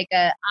just like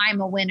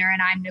I'm a winner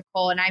and I'm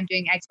Nicole and I'm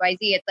doing XYZ.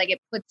 It's like it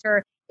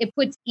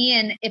puts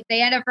Ian, if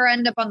they ever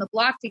end up on the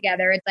block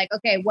together, it's like,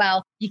 okay,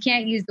 well, you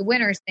can't use the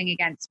winner's thing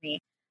against me.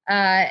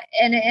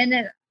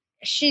 And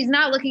she's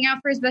not looking out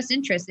for his best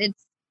interest.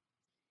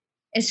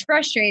 It's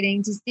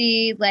frustrating to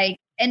see, like,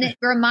 and it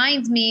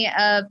reminds me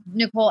of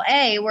Nicole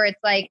A, where it's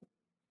like,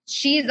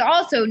 she's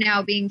also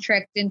now being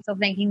tricked into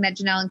thinking that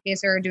Janelle and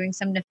Kaysar are doing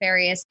some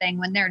nefarious thing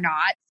when they're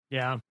not.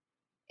 Yeah.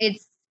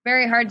 It's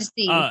very hard to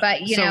see,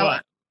 but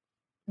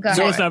go ahead.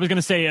 So I was going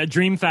to say,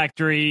 Dream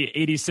Factory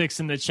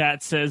 86 in the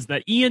chat says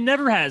that Ian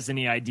never has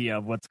any idea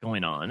of what's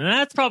going on, and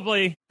that's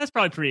probably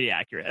pretty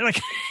accurate. Like,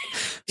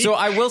 so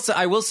I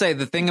will say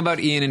the thing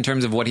about Ian in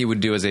terms of what he would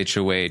do as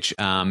HOH,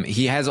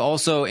 he has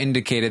also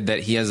indicated that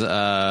he has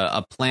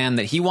a plan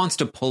that he wants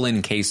to pull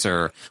in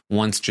Kaysar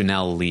once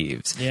Janelle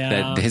leaves. Yeah,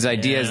 that his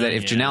idea is that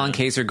if Janelle and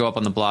Kaysar go up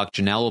on the block,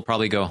 Janelle will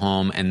probably go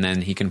home, and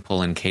then he can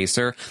pull in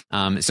Kaysar.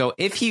 So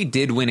if he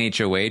did win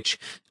HOH,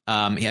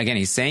 again,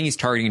 he's saying he's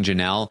targeting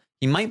Janelle.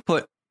 He might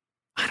put,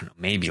 I don't know,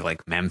 maybe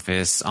like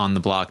Memphis on the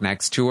block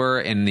next to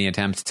her in the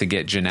attempt to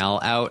get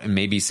Janelle out and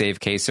maybe save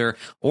Kaysar.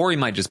 Or he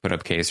might just put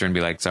up Kaysar and be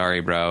like,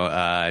 sorry, bro,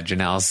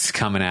 Janelle's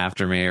coming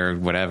after me or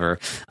whatever.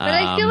 But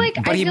I feel like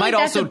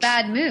that's a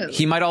bad move.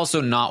 He might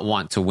also not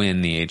want to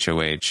win the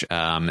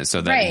HOH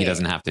so that he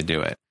doesn't have to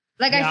do it.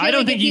 Like, I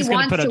don't think he's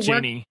going to put up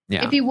Janie.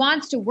 Yeah. If he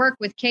wants to work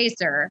with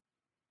Kaysar,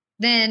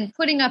 then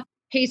putting up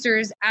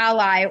Kaysar's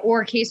ally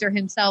or Kaysar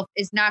himself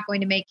is not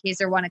going to make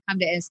Kaysar want to come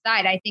to his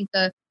side. I think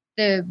the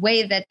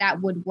way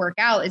that would work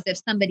out is if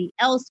somebody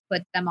else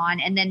puts them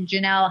on and then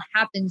Janelle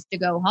happens to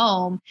go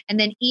home and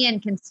then Ian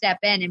can step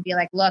in and be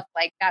like, look,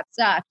 like that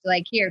sucks.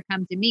 Like, here,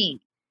 come to me.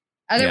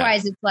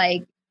 Otherwise it's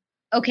like,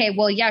 okay,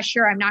 well, yeah,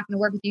 sure. I'm not going to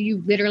work with you.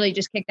 You literally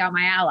just kicked out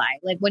my ally.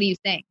 Like, what do you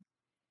think?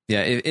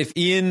 Yeah. If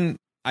Ian,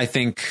 I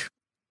think,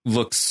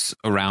 looks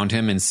around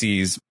him and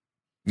sees,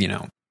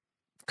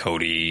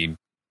 Cody,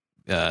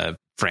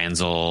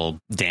 Franzel,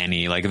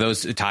 Danny, like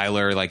those,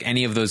 Tyler, like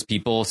any of those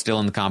people still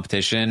in the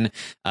competition,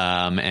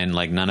 and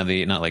like not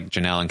like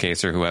Janelle and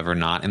Case or whoever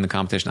not in the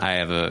competition.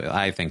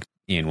 I think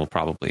Ian will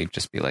probably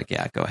just be like,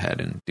 yeah, go ahead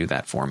and do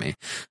that for me.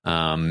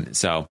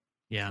 So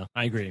yeah,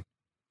 I agree.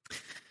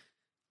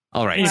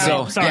 All right.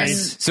 Wow.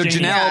 So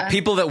Janelle,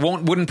 people that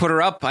wouldn't put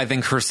her up, I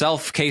think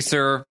herself,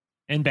 Kaser,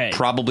 and Bay,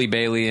 probably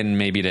Bailey, and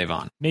maybe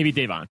Davon.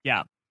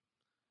 Yeah.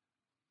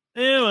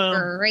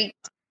 Well, great.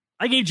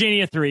 I gave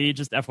Janie a 3,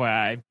 just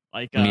FYI.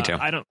 Like, me too.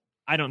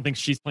 I don't think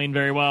she's playing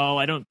very well.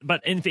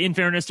 But in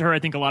fairness to her, I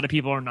think a lot of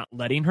people are not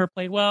letting her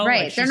play well.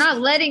 Right. Like, they're not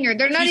letting her.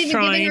 They're not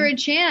even giving her a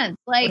chance.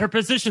 Like, her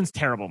position's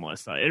terrible,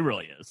 Melissa. It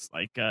really is.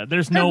 Like,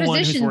 there's no one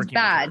who's working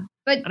bad.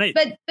 But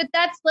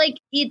that's like,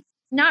 it's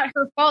not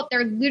her fault.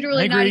 They're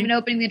literally not even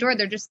opening the door.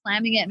 They're just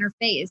slamming it in her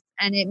face.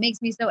 And it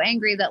makes me so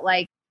angry that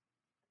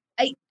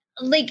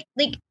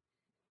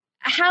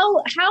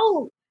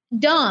how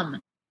dumb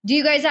do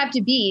you guys have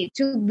to be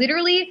to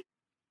literally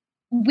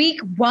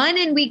week 1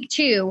 and week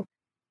 2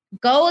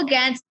 go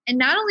against, and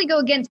not only go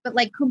against, but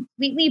like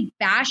completely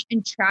bash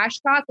and trash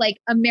talk like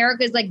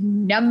America's like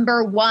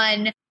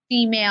 #1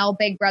 female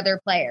Big Brother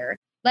player.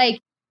 Like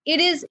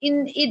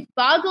it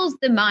boggles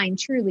the mind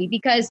truly,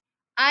 because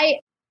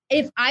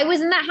if I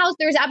was in that house,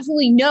 there's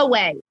absolutely no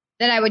way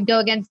that I would go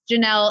against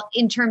Janelle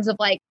in terms of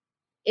like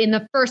in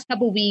the first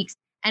couple weeks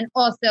and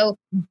also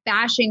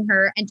bashing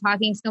her and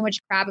talking so much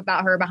crap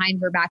about her behind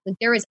her back. Like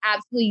there is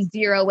absolutely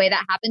zero way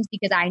that happens,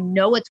 because I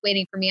know what's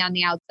waiting for me on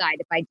the outside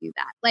if I do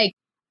that. Like,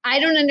 I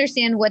don't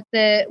understand what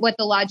the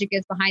logic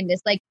is behind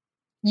this. Like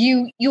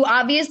you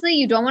obviously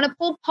you don't want to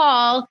pull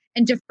Paul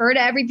and defer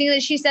to everything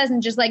that she says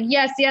and just like,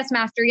 yes,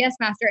 master,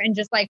 and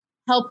just like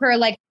help her,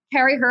 like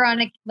carry her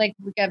on a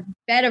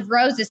bed of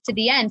roses to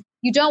the end.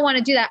 You don't want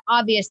to do that,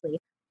 obviously,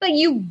 but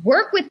you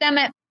work with them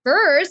at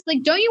first.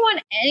 Like, don't you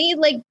want any,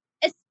 like,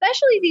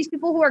 especially these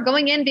people who are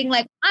going in being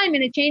like, I'm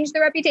going to change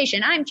the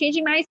reputation, I'm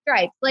changing my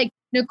stripes, like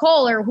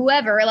Nicole or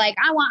whoever, like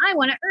I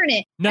want to earn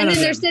it.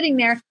 They're sitting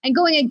there and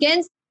going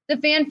against the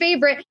fan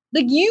favorite.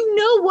 Like, you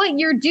know what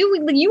you're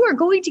doing. Like, you are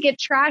going to get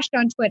trashed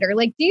on Twitter.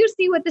 Like, do you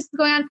see what this is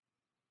going on?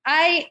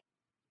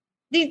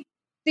 These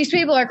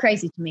people are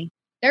crazy to me.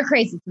 They're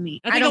crazy to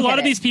me. I think a lot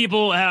of these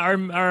people are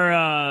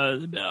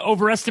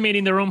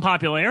overestimating their own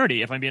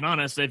popularity, if I'm being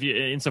honest,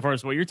 insofar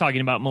as what you're talking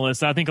about,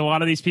 Melissa. I think a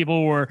lot of these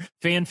people were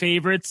fan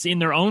favorites in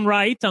their own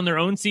right on their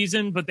own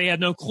season, but they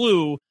had no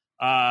clue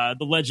the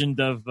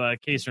legend of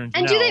Kaser and Janelle.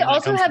 And do they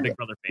also have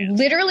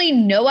literally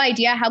no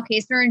idea how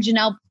Kaser and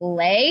Janelle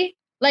play?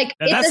 Like,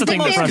 it's as if they've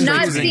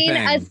not seen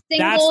a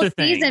single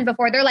season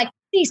before. They're like,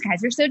 these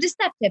guys are so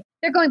deceptive.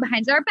 They're going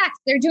behind our backs.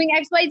 They're doing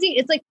X, Y, Z.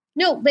 It's like,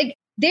 no, like,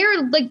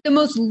 they're like the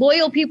most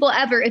loyal people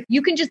ever. If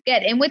you can just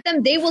get in with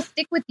them, they will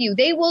stick with you.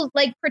 They will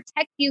like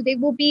protect you. They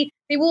will be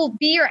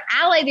your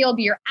ally. They will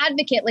be your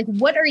advocate. Like,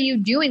 what are you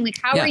doing? Like,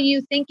 how are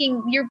you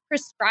thinking you're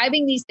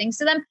prescribing these things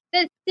to them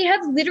that they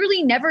have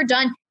literally never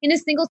done in a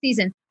single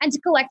season? And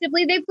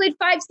collectively, they've played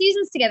 5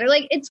 seasons together.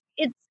 Like, it's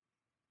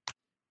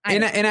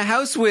in a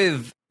house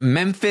with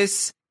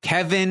Memphis,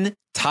 Kevin,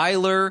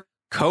 Tyler,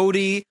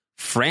 Cody,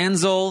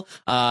 Franzel,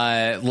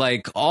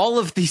 like all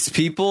of these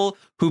people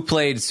who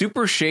played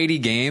super shady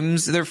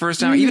games their first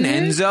time, even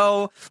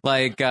Enzo,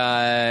 like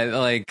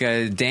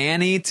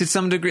Danny to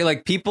some degree,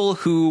 like people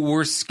who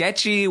were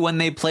sketchy when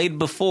they played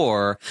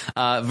before,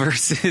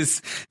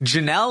 versus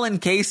Janelle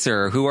and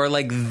Kaser, who are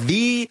like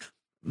the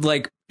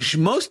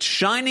most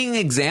shining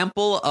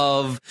example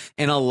of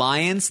an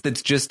alliance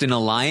that's just an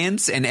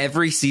alliance, and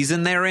every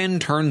season they're in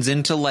turns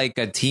into like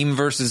a team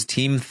versus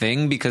team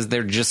thing because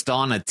they're just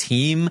on a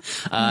team.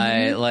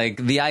 Like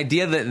the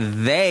idea that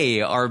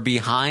they are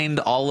behind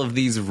all of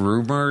these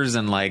rumors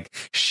and like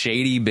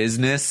shady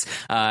business,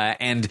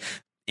 and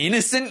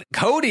innocent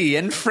Cody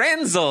and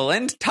Franzel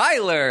and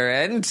Tyler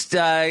and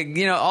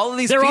all of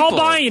these they're people. all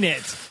buying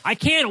it. I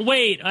can't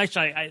wait.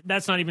 Actually,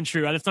 that's not even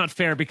true. That's not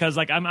fair, because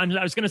like I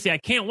was going to say, I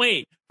can't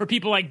wait for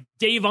people like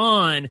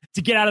Davon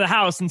to get out of the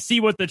house and see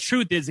what the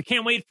truth is. I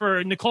can't wait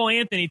for Nicole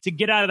Anthony to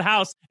get out of the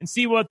house and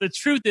see what the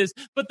truth is.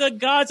 But the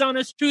God's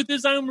honest truth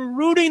is I'm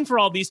rooting for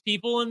all these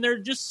people, and they're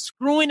just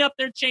screwing up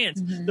their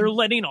chance. They're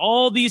letting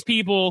all these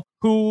people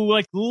who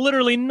like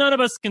literally none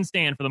of us can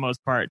stand for the most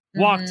part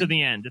walk to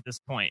the end at this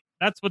point.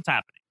 That's what's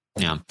happening.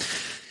 Yeah.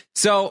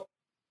 So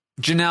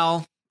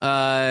Janelle,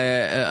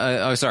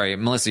 sorry,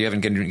 Melissa, you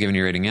haven't given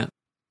your rating yet?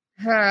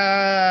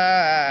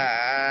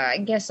 I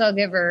guess I'll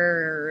give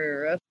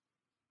her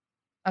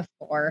a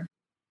 4.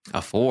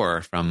 A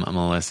 4 from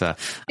Melissa.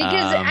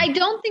 Because I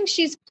don't think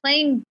she's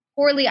playing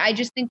poorly. I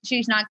just think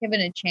she's not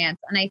given a chance.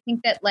 And I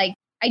think that, like,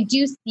 I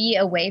do see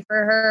a way for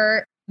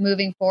her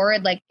moving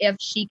forward. Like, if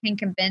she can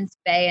convince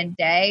Faye and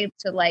Day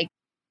to, like,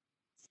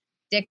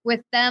 stick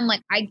with them,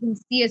 like, I can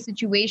see a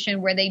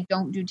situation where they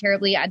don't do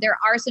terribly. There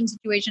are some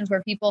situations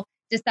where people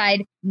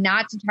decide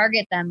not to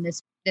target them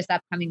this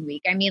upcoming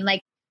week. I mean,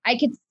 like, I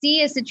could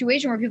see a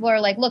situation where people are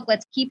like, look,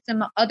 let's keep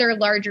some other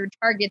larger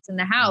targets in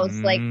the house.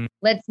 Like,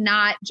 let's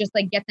not just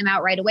like get them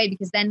out right away,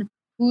 because then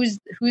who's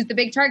the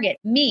big target?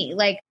 Me.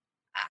 Like,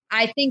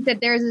 I think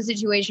that there's a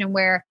situation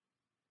where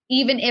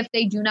even if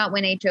they do not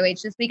win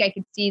HOH this week, I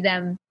could see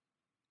them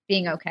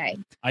being okay.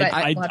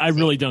 I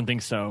really don't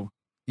think so.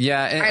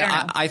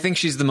 Yeah, I think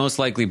she's the most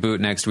likely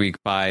boot next week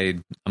by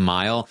a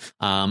mile.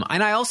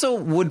 And I also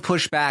would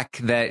push back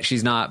that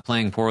she's not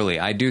playing poorly.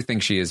 I do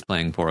think she is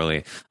playing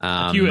poorly.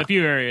 A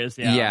few areas,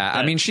 yeah. Yeah,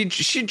 I mean,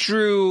 she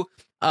drew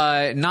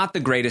not the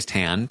greatest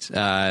hand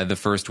the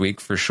first week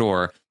for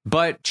sure.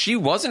 But she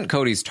wasn't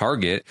Cody's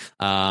target.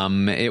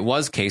 It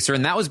was Kaysar,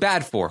 and that was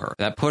bad for her.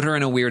 That put her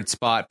in a weird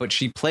spot, but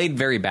she played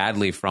very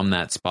badly from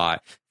that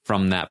spot.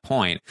 From that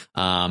point.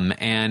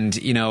 And,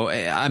 you know,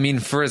 I mean,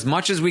 for as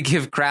much as we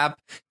give crap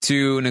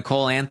to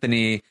Nicole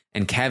Anthony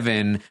and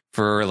Kevin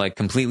for like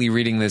completely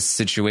reading this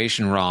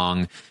situation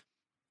wrong,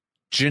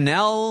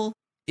 Janelle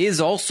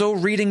is also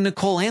reading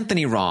Nicole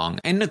Anthony wrong.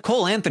 And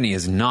Nicole Anthony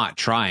is not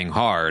trying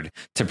hard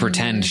to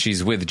pretend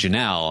she's with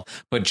Janelle.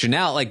 But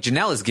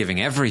Janelle is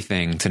giving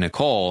everything to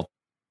Nicole.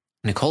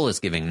 Nicole is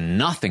giving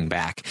nothing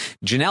back.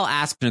 Janelle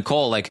asked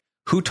Nicole, like,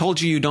 who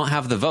told you don't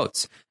have the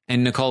votes?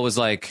 And Nicole was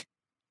like,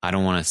 I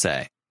don't want to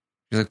say.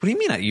 She's like, what do you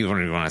mean you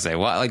don't want to say?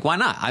 Well, like, why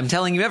not? I'm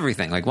telling you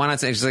everything. Like, why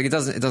not say? She's like, it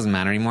doesn't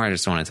matter anymore. I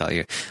just want to tell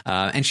you.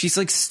 And she's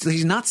like,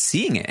 he's not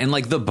seeing it. And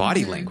like the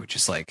body language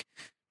is like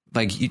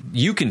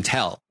you can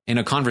tell in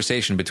a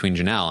conversation between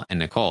Janelle and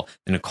Nicole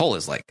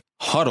is like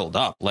huddled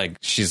up. Like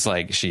she's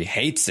like, she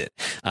hates it.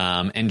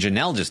 And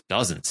Janelle just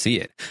doesn't see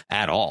it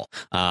at all.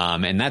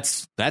 And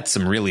that's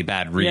some really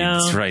bad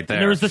reads right there.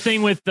 And there was the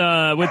thing with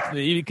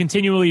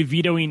continually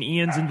vetoing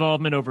Ian's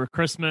involvement over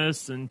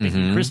Christmas and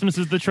thinking Christmas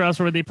is the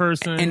trustworthy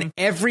person. And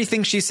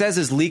everything she says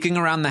is leaking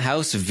around the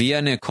house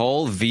via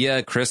Nicole,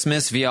 via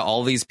Christmas, via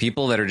all these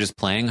people that are just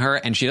playing her.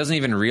 And she doesn't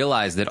even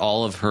realize that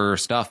all of her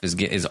stuff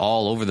is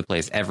all over the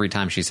place every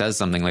time she says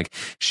something. Like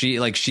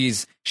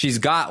she's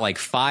got like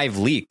 5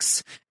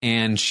 leaks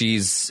and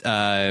she's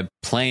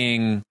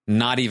playing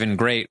not even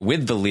great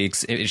with the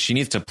leaks. She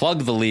needs to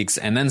plug the leaks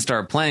and then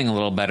start playing a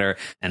little better.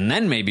 And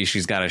then maybe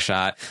she's got a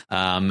shot.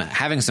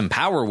 Having some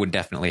power would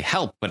definitely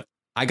help. But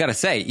I got to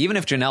say, even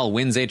if Janelle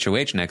wins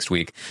HOH next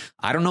week,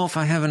 I don't know if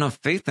I have enough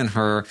faith in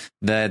her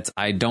that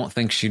I don't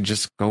think she'd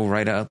just go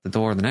right out the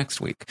door the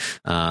next week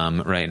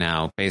right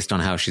now, based on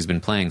how she's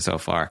been playing so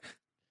far.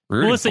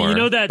 Melissa, you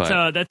know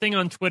that thing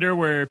on Twitter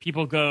where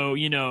people go,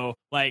 you know,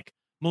 like,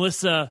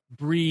 Melissa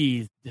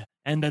breathed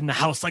and then the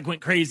house like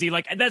went crazy.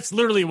 Like that's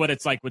literally what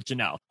it's like with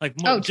Janelle. Like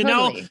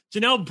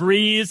Janelle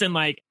breathes and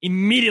like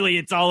immediately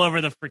it's all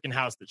over the freaking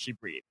house that she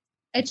breathed.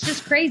 It's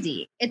just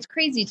crazy. It's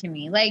crazy to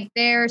me. Like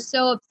they're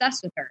so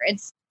obsessed with her.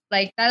 It's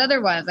like that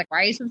other one. It's like,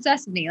 why are you so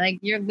obsessed with me? Like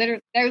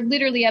they're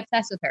literally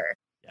obsessed with her.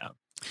 Yeah.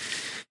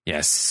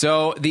 Yes.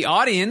 So the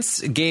audience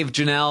gave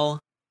Janelle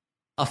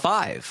a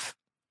 5.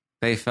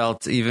 They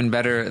felt even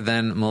better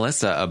than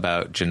Melissa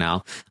about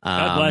Janelle.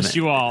 God bless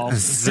you all.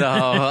 So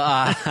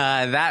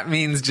that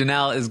means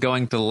Janelle is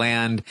going to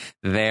land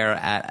there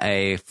at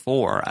a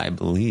 4, I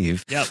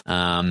believe. Yep.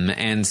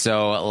 And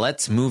so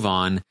let's move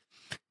on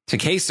to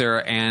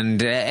Kaysar.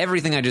 And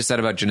everything I just said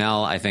about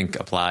Janelle, I think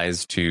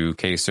applies to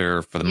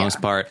Kaysar for the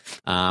most part.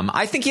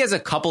 I think he has a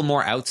couple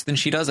more outs than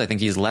she does. I think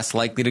he's less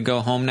likely to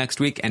go home next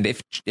week. And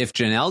if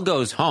Janelle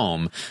goes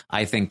home,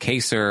 I think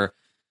Kaysar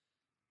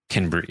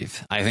can breathe.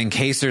 I think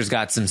Kaysar's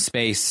got some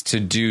space to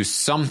do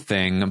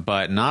something,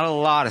 but not a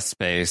lot of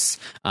space.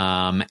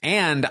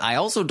 And I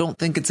also don't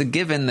think it's a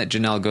given that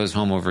Janelle goes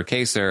home over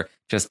Kaysar.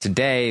 Just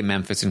today,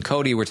 Memphis and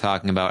Cody were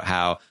talking about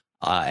how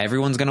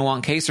everyone's going to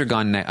want Kaysar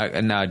gone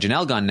and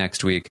Janelle gone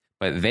next week,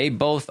 but they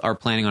both are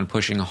planning on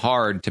pushing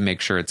hard to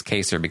make sure it's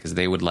Kaysar because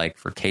they would like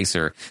for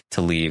Kaysar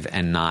to leave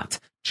and not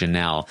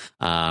Janelle.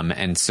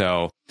 And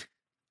so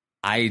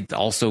I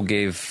also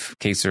gave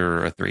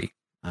Kaysar a 3.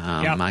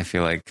 I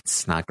feel like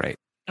it's not great.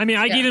 I mean,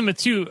 I gave him a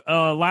 2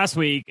 last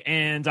week,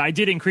 and I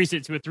did increase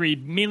it to a 3,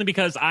 mainly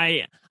because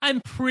I'm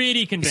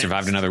pretty convinced. He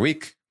survived another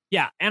week.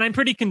 Yeah, and I'm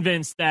pretty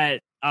convinced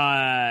that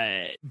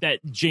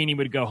Janie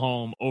would go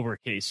home over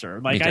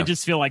Kaysar. Like, I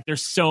just feel like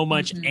there's so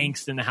much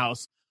angst in the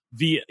house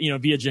via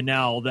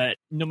Janelle that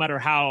no matter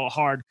how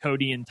hard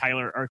Cody and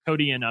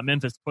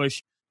Memphis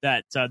push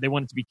that they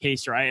want it to be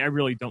Kaysar, I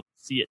really don't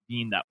see it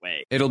being that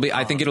way.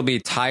 I think it'll be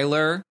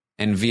Tyler.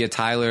 And via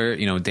Tyler,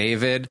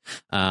 David,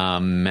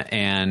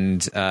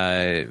 and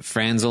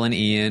Franzel and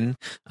Ian.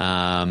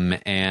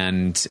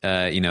 Then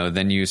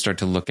you start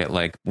to look at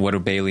like, what do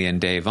Bailey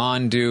and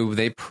Davon do?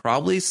 They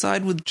probably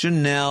side with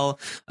Janelle.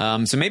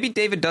 So maybe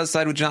David does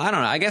side with Janelle. I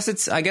don't know. I guess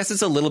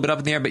it's a little bit up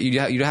in the air, but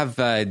you have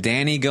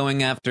Danny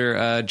going after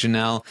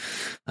Janelle.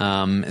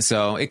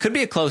 So it could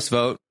be a close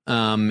vote.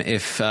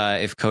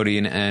 If Cody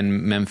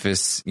and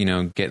Memphis,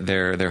 get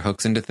their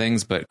hooks into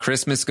things, but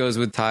Christmas goes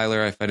with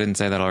Tyler, if I didn't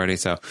say that already.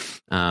 So,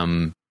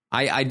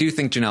 I do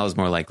think Janelle is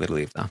more likely to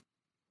leave though.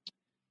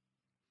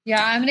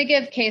 Yeah, I'm going to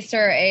give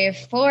Kaysar a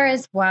 4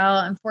 as well,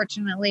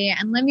 unfortunately.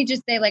 And let me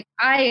just say, like,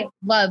 I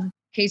love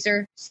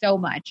Kaysar so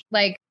much.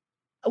 Like,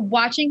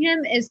 watching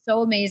him is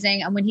so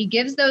amazing. And when he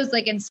gives those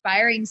like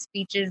inspiring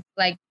speeches,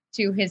 like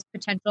to his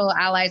potential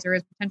allies or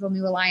his potential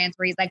new alliance,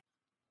 where he's like,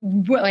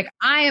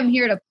 I am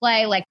here to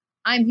play. Like,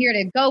 I'm here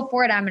to go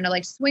for it. I'm going to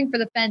like swing for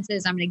the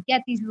fences. I'm going to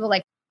get these people.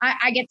 Like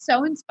I get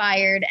so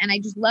inspired and I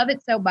just love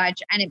it so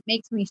much. And it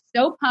makes me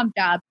so pumped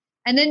up.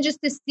 And then just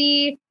to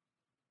see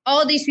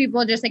all these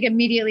people just like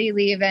immediately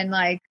leave and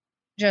like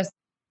just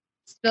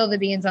spill the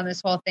beans on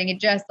this whole thing. It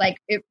just like,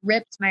 it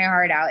rips my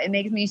heart out. It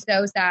makes me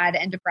so sad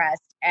and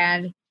depressed.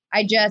 And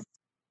I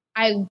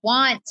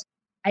want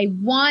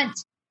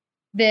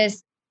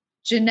this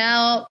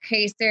Janelle,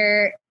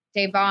 Kaysar,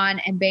 Da'Vonne,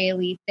 and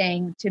Bailey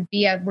thing to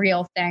be a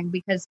real thing,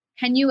 because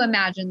can you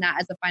imagine that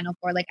as a Final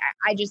Four? Like,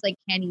 I just like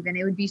can't even.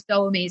 It would be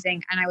so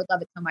amazing, and I would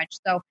love it so much.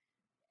 So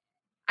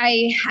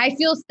I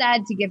feel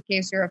sad to give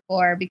Kaysar a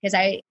 4 because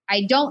I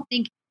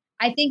think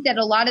that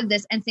a lot of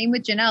this, and same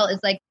with Janelle, is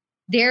like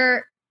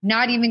they're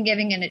not even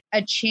giving it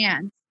a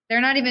chance.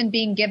 They're not even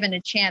being given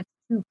a chance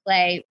to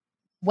play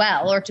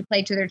well or to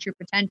play to their true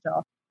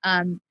potential.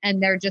 And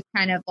they're just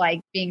kind of like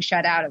being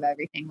shut out of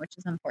everything, which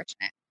is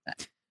unfortunate.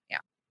 But, yeah.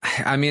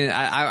 I mean,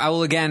 I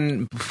will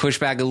again push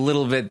back a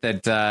little bit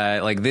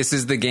that like this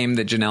is the game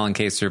that Janelle and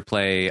Kaysar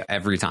play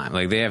every time.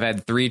 Like they have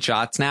had 3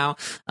 shots now,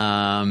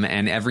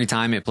 and every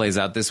time it plays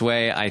out this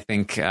way, I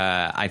think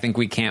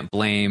we can't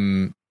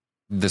blame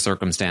the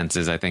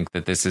circumstances. I think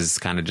that this is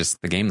kind of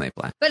just the game they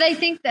play. But I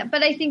think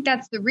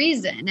that's the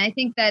reason. I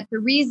think that the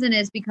reason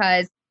is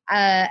because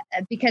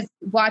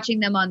watching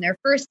them on their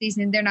first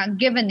season, they're not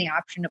given the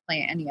option to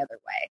play any other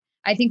way.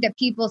 I think that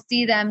people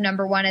see them,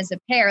 number one, as a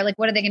pair. Like,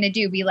 what are they going to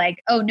do? Be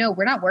like, oh no,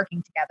 we're not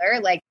working together.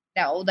 Like,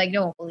 no, like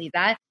no one will believe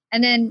that.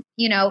 And then,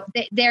 you know,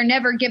 they're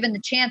never given the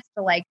chance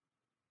to like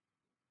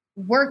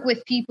work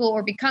with people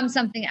or become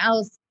something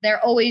else.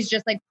 They're always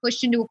just like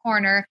pushed into a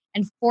corner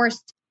and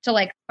forced to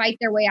like fight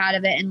their way out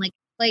of it and like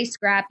play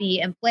scrappy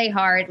and play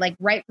hard, like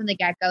right from the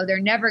get-go. They're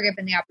never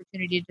given the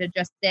opportunity to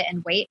just sit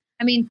and wait.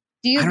 I mean,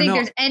 do you think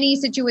there's any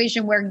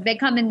situation where they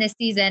come in this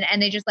season and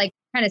they just like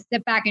kind of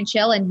sit back and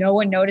chill and no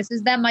one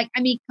notices them? Like,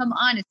 I mean, come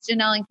on, it's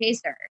Janelle and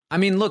Kaysar. I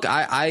mean, look,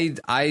 I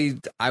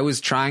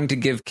was trying to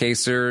give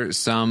Kaysar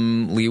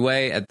some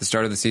leeway at the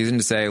start of the season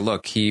to say,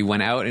 look, he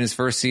went out in his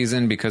first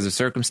season because of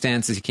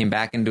circumstances. He came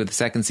back into the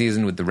second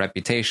season with the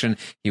reputation.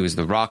 He was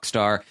the rock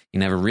star. He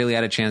never really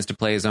had a chance to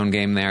play his own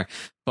game there.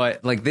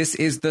 But like, this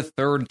is the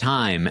 3rd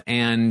time.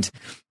 And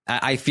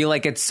I feel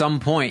like at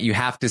some point you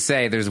have to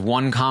say there's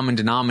one common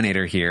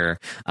denominator here.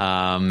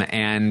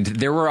 And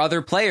there were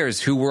other players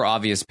who were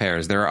obvious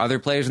pairs. There are other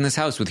players in this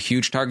house with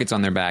huge targets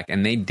on their back,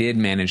 and they did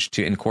manage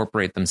to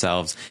incorporate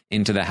themselves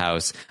into the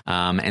house.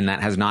 And that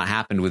has not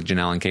happened with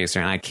Janelle and Kaysar.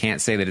 And I can't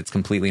say that it's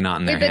completely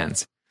not in their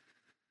hands.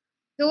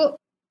 So,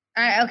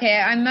 okay,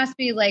 I must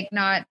be like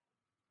not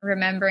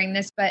remembering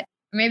this, but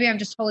maybe I'm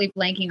just totally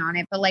blanking on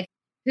it. But like,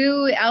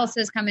 who else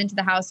has come into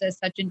the house as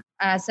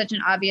such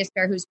an obvious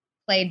pair who's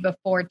played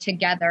before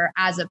together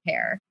as a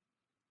pair?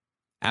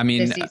 I mean,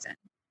 this season?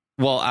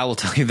 Well, I will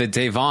tell you that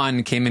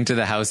Da'Vonne came into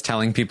the house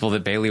telling people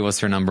that Bailey was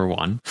her number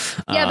 1.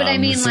 Yeah, but I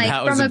mean, so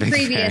like from a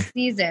previous pair.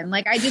 season,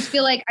 like I just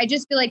feel like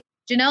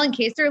Janelle and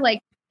Kaysar, like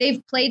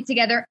they've played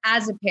together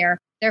as a pair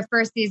their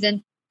first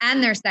season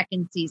and their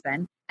second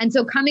season. And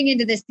so coming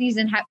into this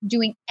season,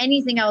 doing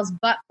anything else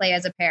but play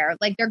as a pair,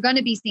 like they're going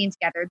to be seen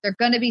together. They're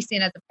going to be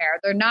seen as a pair.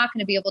 They're not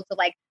going to be able to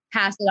like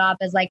pass it off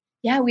as like,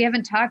 yeah, we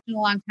haven't talked in a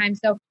long time,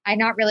 so I'm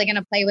not really going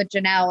to play with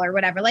Janelle or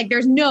whatever. Like,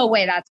 there's no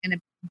way that's going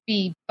to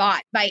be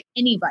bought by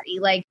anybody.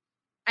 Like,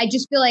 I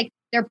just feel like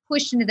they're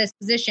pushed into this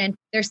position.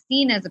 They're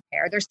seen as a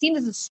pair. They're seen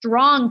as a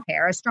strong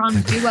pair, a strong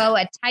duo,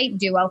 a tight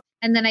duo.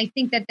 And then I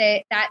think that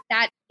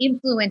that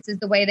influences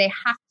the way they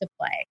have to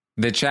play.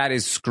 The chat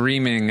is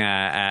screaming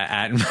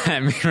at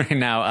me right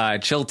now.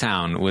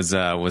 Chilltown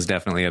was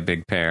definitely a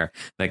big pair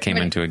that came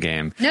into a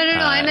game. No.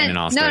 I meant an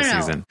All-Star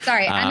season.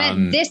 Sorry, I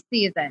meant this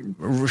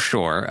season.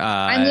 Sure.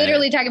 I'm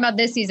literally talking about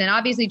this season.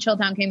 Obviously,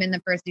 Chilltown came in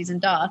the first season.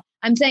 Duh.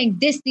 I'm saying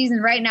this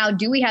season right now.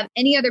 Do we have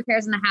any other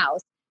pairs in the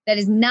house that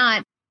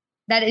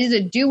is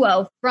a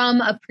duo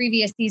from a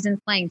previous season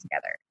playing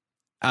together?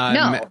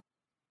 No.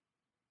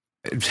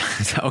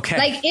 Okay.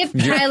 Like if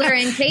Tyler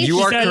and Casey, you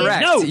are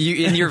correct. No.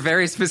 In your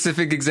very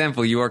specific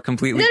example, you are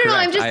completely correct. No.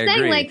 I'm just saying,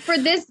 agree. Like for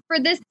this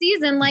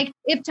season, like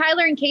if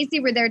Tyler and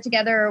Casey were there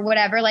together or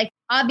whatever, like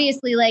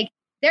obviously, like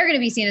they're going to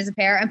be seen as a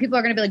pair, and people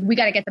are going to be like, we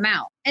got to get them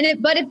out.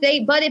 And but if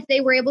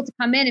they were able to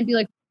come in and be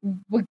like,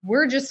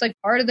 we're just like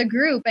part of the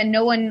group, and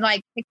no one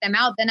like picked them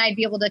out, then I'd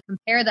be able to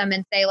compare them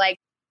and say like,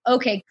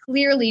 okay,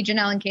 clearly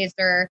Janelle and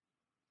Kaysar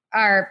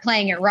are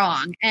playing it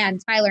wrong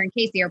and Tyler and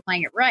Casey are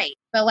playing it right.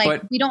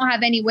 But we don't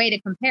have any way to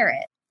compare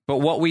it. But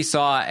what we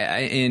saw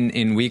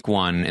in week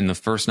 1, in the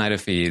first night of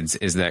feeds,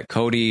 is that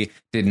Cody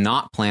did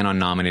not plan on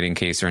nominating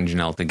Kaysar and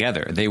Janelle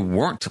together. They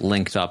weren't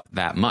linked up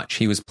that much.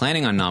 He was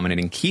planning on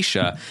nominating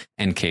Keisha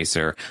and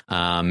Kaysar.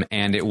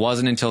 And it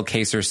wasn't until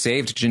Kaysar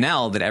saved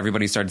Janelle that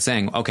everybody started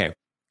saying, okay,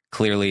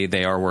 clearly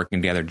they are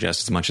working together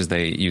just as much as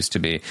they used to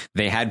be.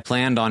 They had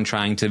planned on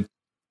trying to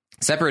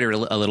separated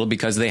a little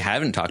because they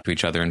haven't talked to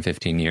each other in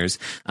 15 years.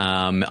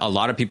 A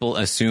lot of people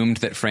assumed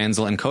that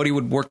Franzel and Cody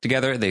would work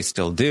together. They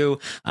still do.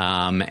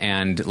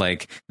 And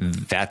like,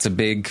 that's a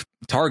big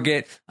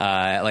target.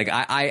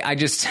 I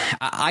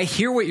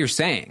hear what you're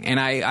saying, and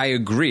I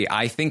agree.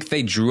 I think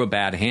they drew a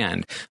bad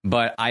hand,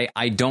 but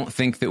I don't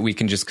think that we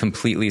can just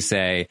completely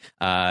say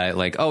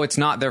oh, it's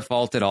not their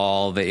fault at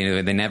all.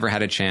 They never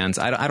had a chance.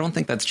 I don't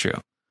think that's true.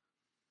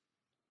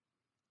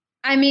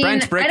 I mean,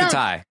 Brent, break the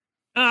tie.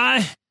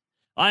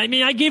 I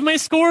mean, I gave my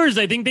scores.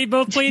 I think they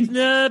both played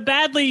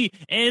badly,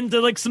 and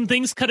some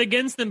things cut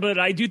against them. But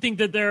I do think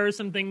that there are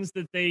some things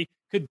that they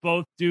could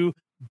both do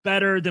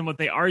better than what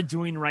they are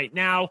doing right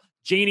now.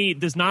 Janie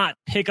does not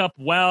pick up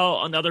well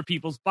on other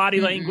people's body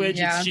language.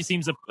 Yeah. She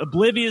seems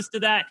oblivious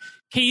to that.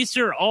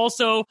 Kaser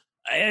also,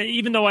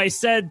 even though I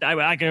said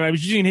I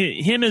was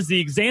using him as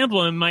the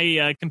example in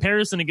my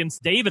comparison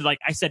against David, like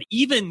I said,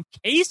 even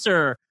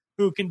Kaser,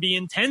 who can be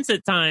intense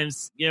at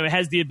times,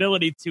 has the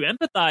ability to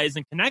empathize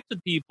and connect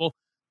with people,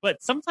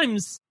 but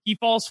sometimes he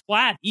falls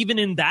flat even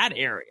in that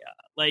area.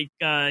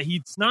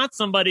 He's not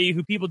somebody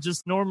who people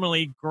just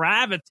normally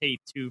gravitate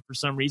to for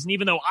some reason,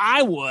 even though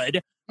I would.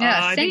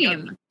 Yeah, same. I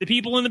think the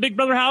people in the Big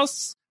Brother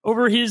house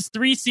over his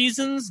 3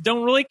 seasons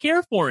don't really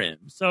care for him.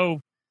 So,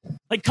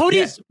 Cody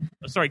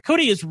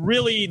is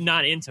really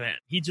not into him.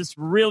 He just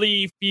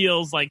really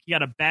feels like he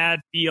got a bad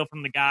feel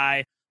from the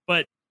guy,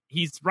 but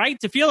he's right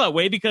to feel that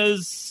way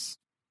because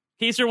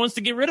Kaser wants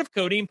to get rid of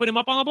Cody and put him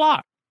up on the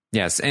block.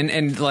 Yes,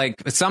 and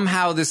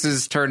somehow this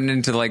is turned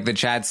into the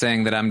chat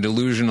saying that I'm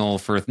delusional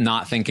for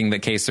not thinking that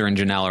Kaser and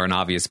Janelle are an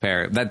obvious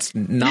pair. That's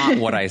not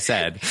what I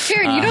said.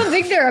 Karen, you don't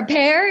think they're a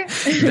pair?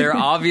 They're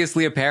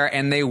obviously a pair,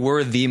 and they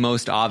were the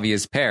most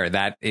obvious pair.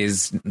 That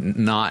is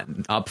not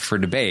up for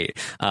debate.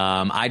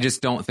 I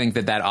just don't think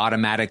that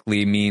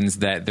automatically means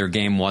that their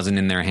game wasn't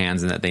in their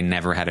hands and that they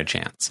never had a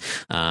chance.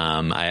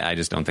 I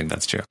just don't think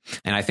that's true,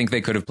 and I think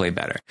they could have played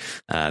better.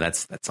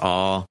 That's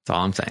all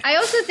I'm saying. I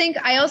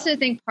also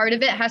think part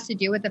of it has to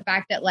do with the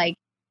fact that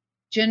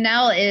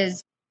Janelle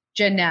is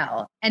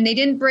Janelle, and they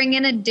didn't bring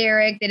in a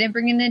Derek, they didn't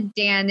bring in a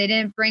Dan, they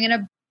didn't bring in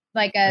a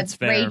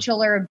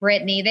Rachel or a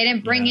Brittany, they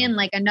didn't bring in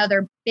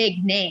another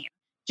big name.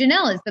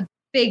 Janelle is the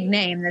big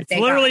name that it's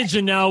literally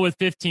Janelle with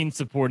 15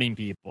 supporting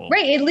people.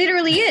 Right, it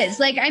literally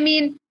is. I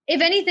mean,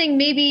 if anything,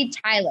 maybe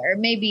Tyler,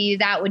 maybe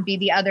that would be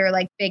the other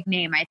big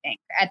name, I think,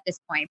 at this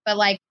point.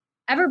 But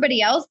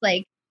everybody else,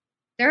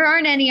 there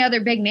aren't any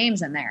other big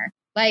names in there.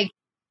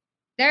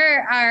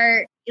 There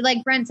are,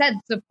 like Brent said,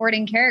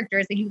 supporting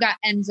characters. You've got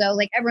Enzo.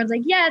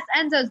 Everyone's yes,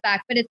 Enzo's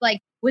back. But it's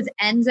was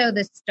Enzo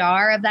the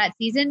star of that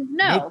season?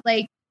 No,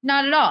 nope.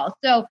 Not at all.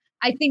 So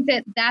I think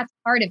that that's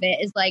part of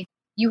it is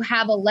you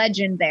have a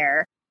legend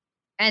there.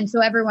 And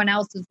so everyone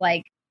else is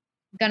going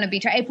to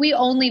be, if we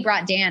only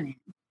brought Dan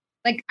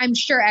in, I'm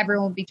sure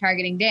everyone would be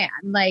targeting Dan.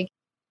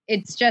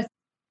 It's just,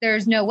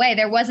 there's no way.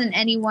 There wasn't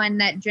anyone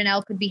that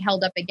Janelle could be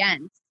held up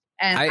against.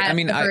 At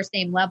the first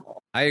same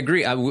level. I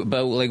agree.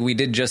 But we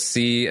did just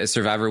see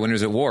Survivor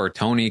Winners at War.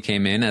 Tony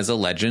came in as a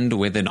legend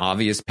with an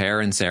obvious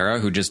pair in Sarah,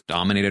 who just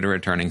dominated a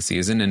returning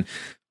season. And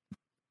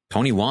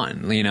Tony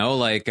won,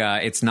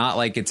 it's not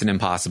like it's an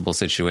impossible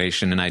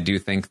situation. And I do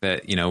think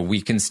that,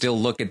 we can still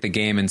look at the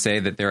game and say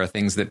that there are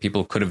things that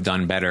people could have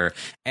done better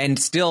and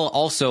still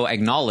also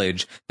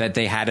acknowledge that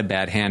they had a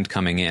bad hand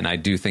coming in. I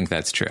do think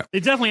that's true. They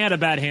definitely had a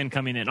bad hand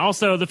coming in.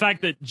 Also, the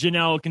fact that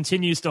Janelle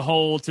continues to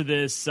hold to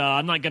this,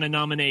 I'm not going to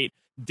nominate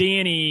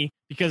Danny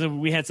because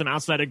we had some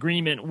outside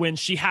agreement when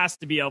she has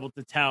to be able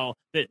to tell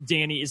that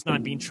Danny is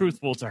not being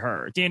truthful to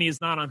her. Danny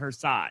is not on her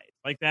side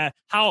like that.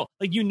 How,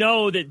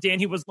 that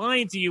Danny was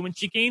lying to you when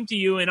she came to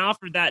you and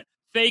offered that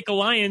fake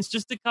alliance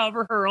just to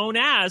cover her own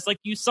ass.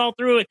 You saw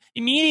through it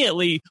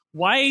immediately.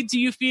 Why do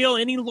you feel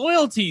any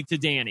loyalty to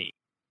Danny?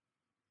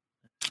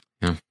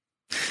 Yeah.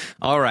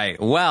 All right.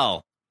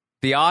 Well,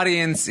 the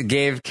audience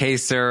gave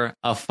Kaser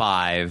a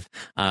 5.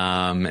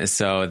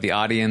 So the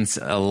audience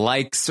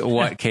likes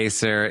what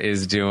Kaser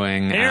is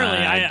doing.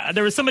 Apparently,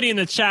 there was somebody in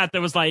the chat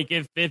that was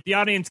if the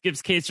audience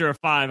gives Kaser a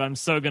 5, I'm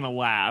so going to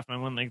laugh. And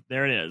I went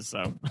there it is.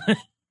 So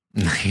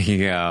there you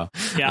go.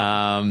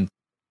 Yeah.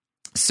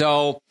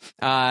 So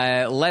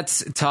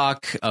let's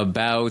talk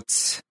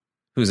about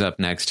who's up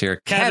next here.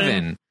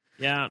 Kevin.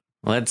 Yeah.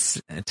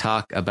 Let's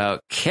talk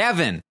about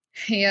Kevin.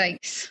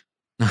 Yikes.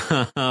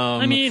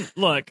 I mean,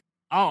 look.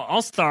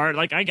 I'll start.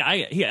 I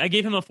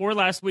gave him a 4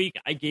 last week.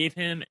 I gave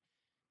him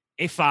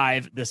a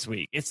 5 this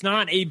week. It's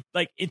not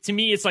to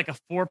me, it's a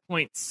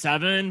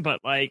 4.7, but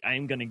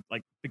I'm going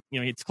to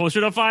it's closer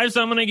to 5.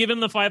 So I'm going to give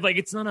him the 5.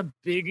 It's not a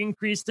big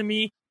increase to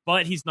me,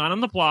 but he's not on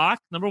the block.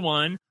 Number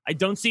one, I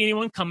don't see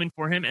anyone coming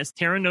for him. As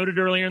Tara noted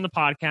earlier in the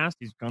podcast,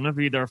 he's going to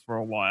be there for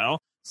a while.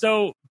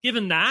 So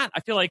given that, I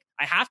feel I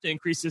have to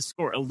increase his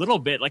score a little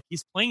bit.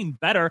 He's playing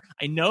better.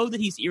 I know that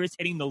he's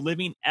irritating the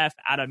living F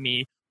out of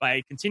me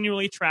by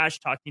continually trash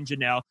talking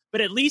Janelle,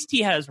 but at least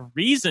he has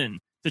reason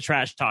to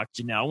trash talk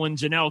Janelle when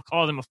Janelle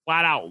called him a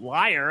flat out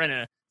liar and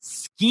a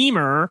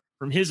schemer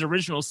from his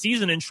original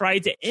season and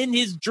tried to end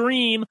his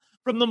dream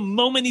from the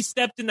moment he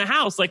stepped in the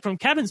house. From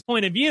Kevin's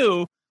point of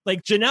view,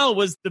 like Janelle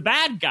was the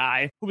bad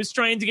guy who was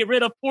trying to get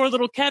rid of poor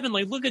little Kevin.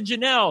 Like, look at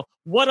Janelle.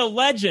 What a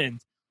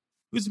legend.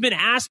 Who's been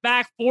asked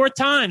back 4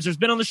 times. There's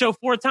been on the show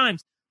 4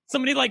 times.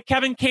 Somebody like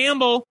Kevin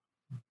Campbell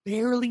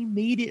barely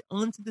made it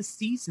onto the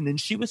season, and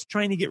she was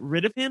trying to get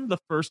rid of him the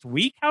first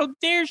week. How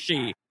dare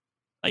she?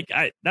 Like,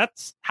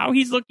 that's how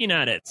he's looking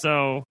at it.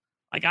 So,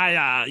 like,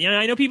 I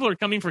know people are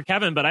coming for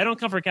Kevin, but I don't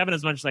come for Kevin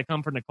as much as I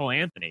come for Nicole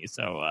Anthony.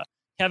 So,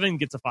 Kevin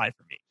gets a 5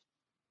 for me.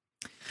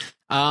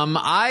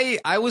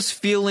 I was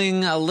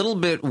feeling a little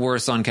bit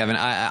worse on Kevin.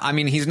 I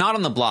mean, he's not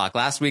on the block.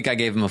 Last week I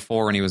gave him a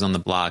 4 when he was on the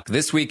block.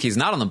 This week he's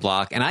not on the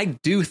block, and I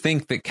do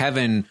think that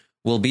Kevin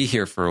will be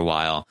here for a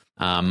while.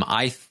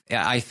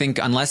 I think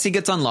unless he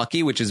gets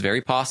unlucky, which is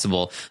very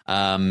possible,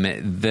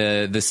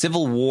 the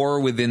civil war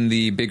within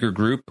the bigger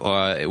group,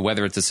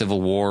 whether it's a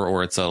civil war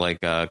or it's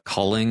a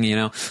culling,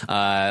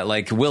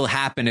 will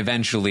happen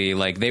eventually.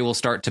 Like, they will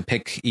start to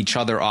pick each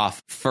other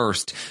off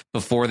first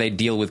before they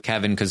deal with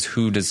Kevin, because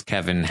who does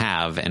Kevin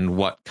have and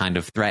what kind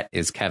of threat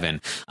is Kevin?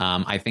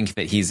 I think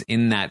that he's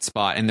in that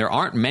spot, and there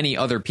aren't many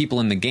other people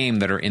in the game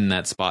that are in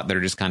that spot that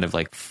are just kind of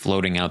like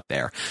floating out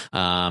there.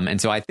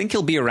 And so I think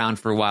he'll be around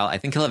for a while. I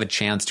think he'll have a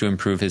chance to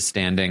improve his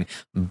standing,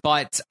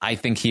 but I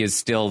think he is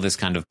still this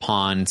kind of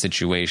pawn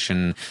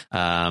situation,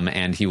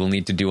 and he will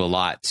need to do a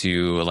lot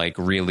to like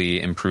really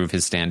improve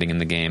his standing in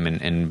the game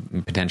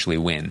and potentially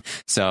win.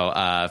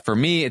 So for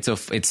me, it's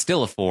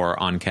still a 4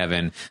 on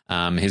Kevin.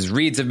 His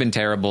reads have been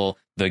terrible.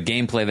 The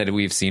gameplay that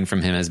we've seen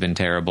from him has been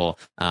terrible,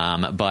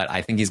 but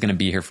I think he's going to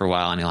be here for a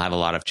while, and he'll have a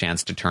lot of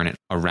chance to turn it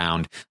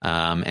around.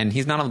 And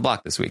he's not on the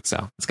block this week,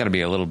 so it's got to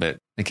be a little bit.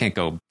 It can't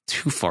go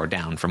too far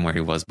down from where he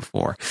was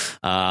before.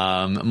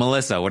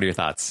 Melissa, what are your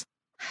thoughts?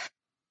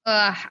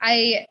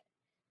 I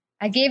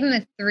gave him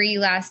a 3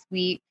 last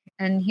week,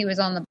 and he was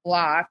on the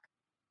block.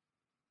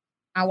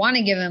 I want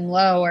to give him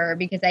lower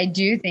because I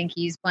do think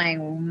he's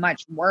playing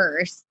much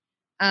worse.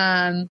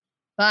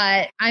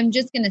 But I'm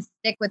just going to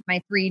stick with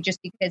my 3 just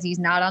because he's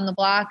not on the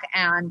block.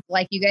 And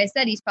like you guys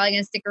said, he's probably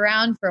going to stick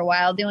around for a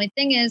while. The only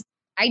thing is,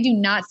 I do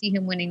not see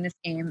him winning this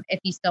game if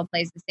he still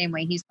plays the same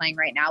way he's playing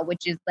right now,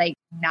 which is like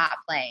not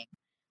playing.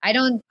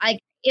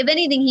 If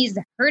anything, he's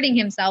hurting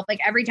himself. Like,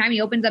 every time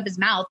he opens up his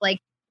mouth, like,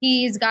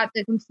 he's got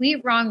the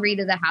complete wrong read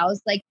of the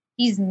house. Like,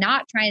 he's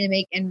not trying to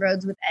make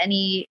inroads with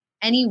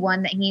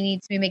anyone that he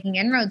needs to be making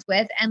inroads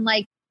with. And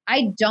like,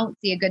 I don't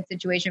see a good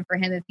situation for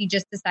him if he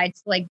just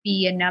decides to like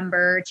be a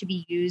number to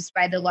be used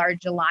by the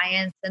large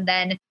alliance and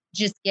then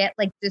just get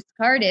like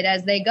discarded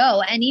as they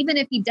go. And even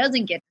if he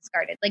doesn't get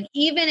discarded, like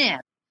even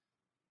if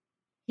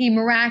he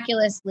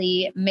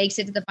miraculously makes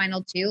it to the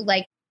final 2,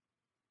 like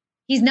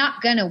he's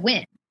not going to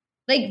win.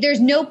 Like there's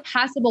no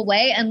possible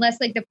way unless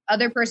like the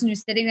other person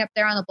who's sitting up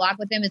there on the block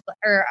with him is,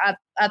 or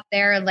up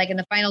there like in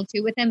the final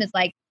 2 with him is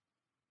like,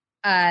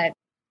 I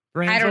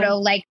don't know,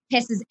 like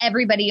pisses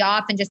everybody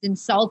off and just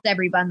insults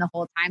everyone the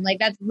whole time. Like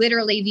that's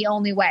literally the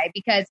only way,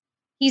 because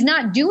he's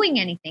not doing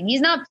anything.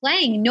 He's not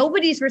playing.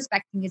 Nobody's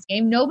respecting his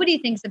game. Nobody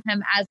thinks of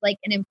him as like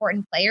an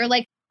important player.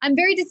 Like I'm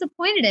very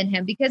disappointed in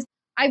him because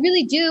I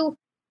really do.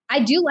 I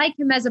do like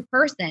him as a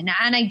person,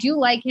 and I do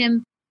like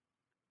him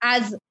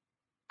as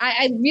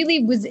I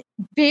really was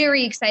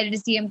very excited to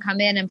see him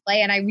come in and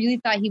play. And I really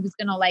thought he was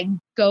going to like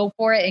go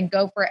for it and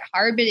go for it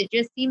hard, but it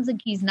just seems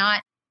like he's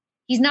not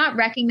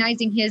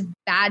recognizing his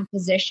bad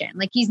position.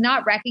 Like he's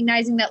not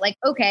recognizing that like,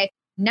 okay,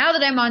 now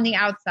that I'm on the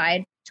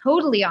outside,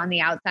 totally on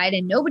the outside,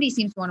 and nobody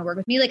seems to want to work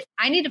with me, like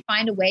I need to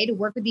find a way to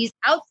work with these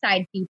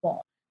outside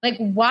people. Like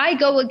why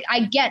go?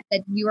 I get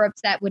that you're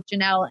upset with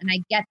Janelle, and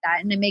I get that,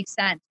 and it makes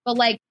sense. But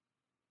like,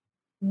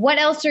 what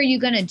else are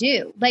you going to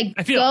do?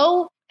 Like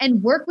go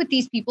and work with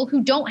these people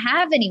who don't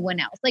have anyone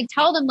else. Like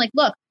tell them like,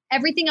 look,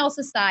 everything else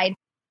aside,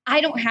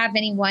 I don't have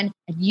anyone,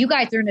 and you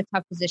guys are in a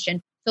tough position.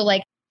 So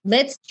like,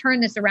 let's turn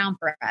this around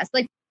for us.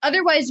 Like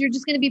otherwise you're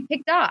just going to be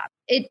picked off.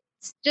 It's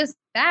just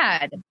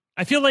bad.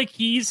 I feel like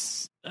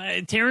he's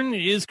Taryn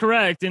is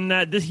correct in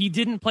that he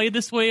didn't play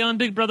this way on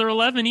Big Brother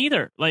 11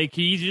 either. Like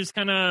he just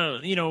kind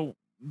of,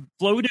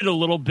 floated a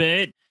little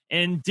bit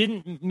and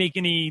didn't make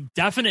any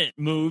definite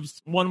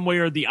moves one way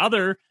or the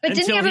other. But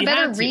didn't he have a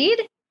better read?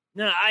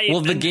 No,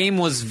 the game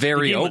was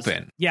very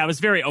open. It was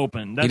very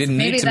open. He didn't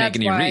need to make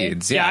any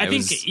reads. Yeah, I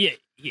think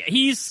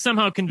he's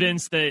somehow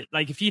convinced that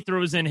like if he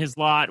throws in his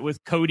lot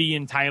with Cody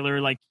and Tyler,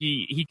 like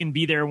he can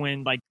be there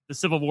when like the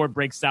civil war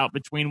breaks out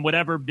between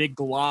whatever big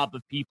glob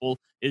of people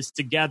is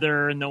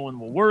together, and no one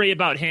will worry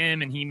about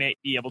him, and he may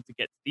be able to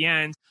get to the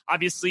end.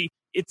 Obviously,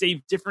 it's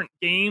a different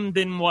game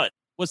than what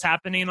was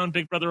happening on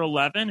Big Brother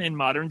 11 in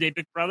modern day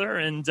Big Brother,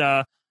 and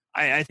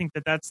I think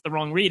that that's the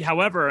wrong read.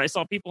 However, I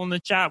saw people in the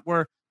chat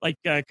were like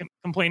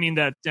complaining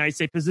that I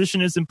say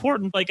position is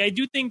important. Like I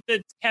do think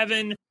that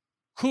Kevin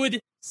could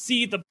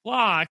see the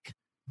block,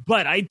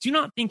 but I do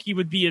not think he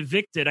would be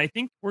evicted. I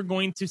think we're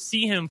going to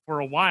see him for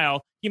a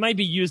while. He might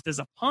be used as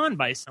a pawn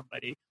by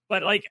somebody,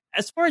 but like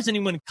as far as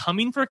anyone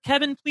coming for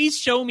Kevin, please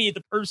show me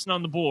the person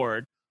on the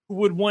board who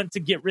would want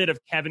to get rid of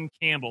Kevin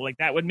Campbell. Like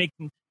that would make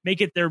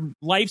it their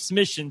life's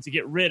mission to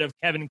get rid of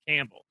Kevin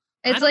Campbell.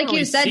 It's like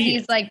you said,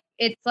 he's like,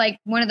 it's like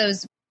one of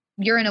those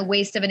you're in a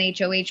waste of an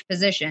HOH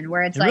position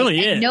where it's It like really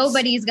is.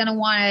 nobody's going to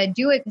want to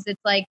do it because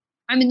it's like,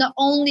 I mean, the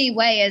only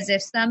way is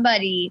if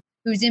somebody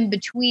who's in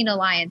between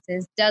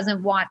alliances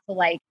doesn't want to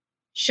like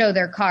show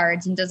their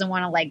cards and doesn't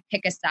want to like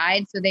pick a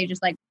side. So they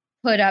just like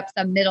put up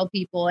some middle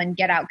people and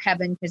get out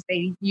Kevin because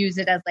they use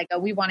it as like a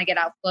we want to get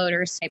out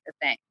floaters type of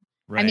thing.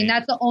 Right. I mean,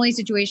 that's the only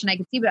situation I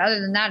could see. But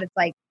other than that, it's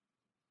like,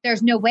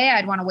 there's no way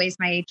I'd want to waste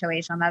my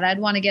HOH on that. I'd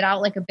want to get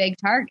out like a big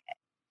target.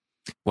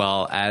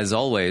 Well, as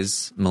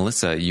always,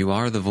 Melissa, you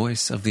are the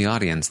voice of the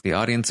audience. The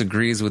audience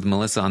agrees with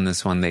Melissa on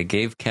this one. They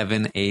gave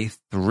Kevin a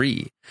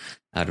 3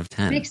 out of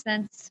 10. Makes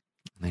sense.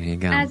 There you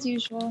go. As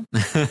usual.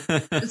 Just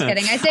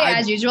kidding. I say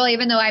as usual,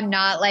 even though I'm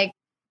not like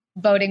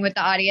voting with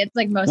the audience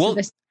like most of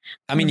this.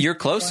 I mean, you're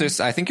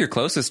closest. I think you're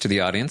closest to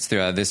the audience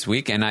this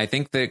week. And I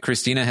think that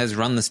Christina has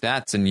run the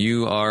stats and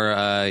you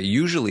are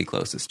usually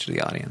closest to the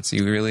audience.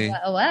 You really,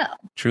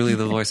 truly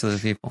the voice of the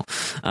people.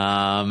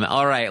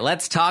 All right,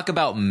 let's talk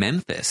about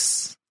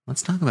Memphis.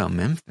 Okay.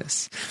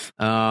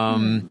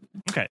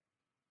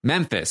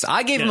 Memphis.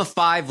 I gave him a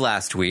 5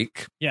 last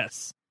week.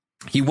 Yes.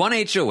 He won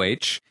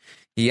HOH.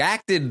 He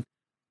acted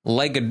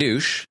like a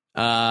douche.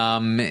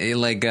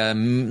 Like a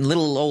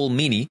little old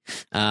meanie.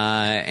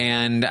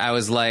 And I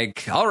was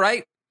like, all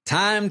right,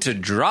 time to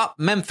drop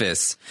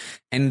Memphis.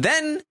 And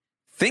then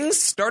things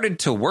started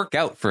to work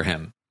out for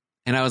him.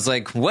 And I was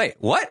like, wait,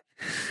 what?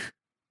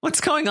 What's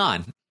going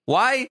on?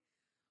 Why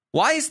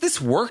is this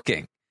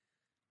working?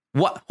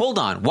 What? Hold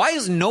on. Why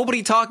is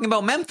nobody talking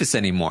about Memphis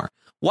anymore?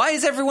 Why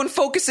is everyone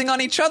focusing on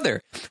each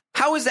other?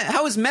 How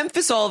is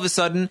Memphis all of a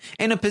sudden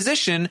in a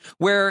position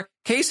where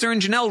Kaser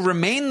and Janelle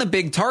remain the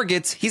big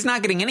targets? He's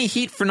not getting any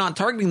heat for not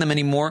targeting them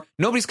anymore.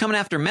 Nobody's coming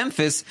after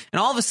Memphis. And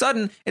all of a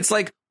sudden, it's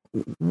like,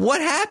 what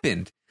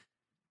happened?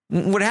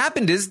 What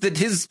happened is that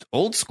his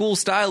old school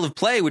style of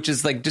play, which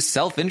is like just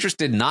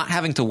self-interested, not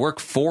having to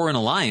work for an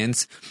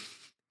alliance,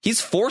 he's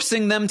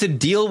forcing them to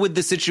deal with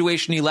the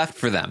situation he left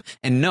for them.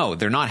 And no,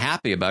 they're not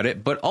happy about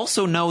it, but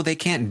also no, they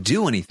can't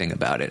do anything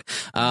about it.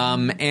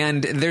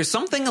 And there's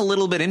something a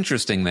little bit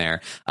interesting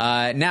there.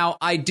 Now,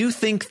 I do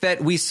think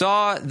that we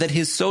saw that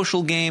his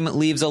social game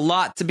leaves a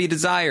lot to be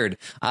desired.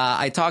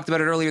 I talked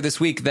about it earlier this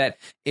week that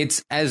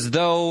it's as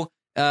though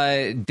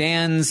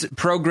Dan's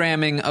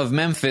programming of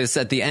Memphis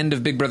at the end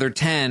of Big Brother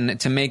 10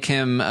 to make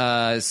him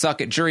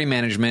suck at jury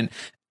management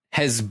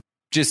has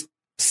just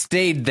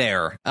stayed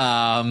there,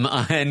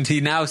 and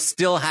he now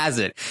still has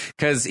it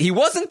because he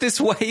wasn't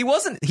this way.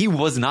 He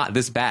was not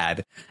this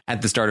bad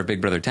at the start of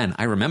Big Brother 10.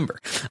 I remember,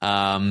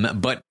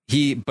 but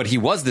he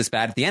was this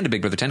bad at the end of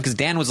Big Brother 10 because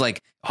Dan was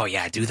like, "Oh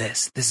yeah, do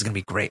this. This is gonna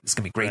be great. This is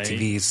gonna be great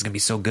TV. This is gonna be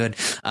so good."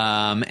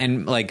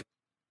 And like,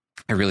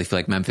 I really feel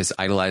like Memphis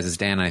idolizes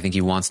Dan, and I think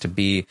he wants to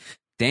be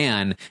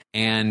Dan,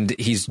 and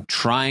he's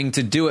trying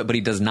to do it, but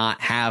he does not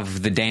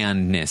have the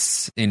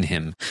Dan-ness in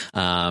him,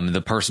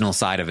 the personal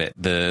side of it,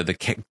 the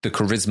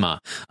charisma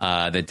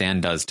that Dan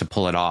does to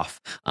pull it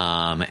off,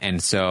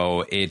 and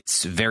so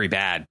it's very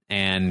bad.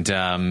 And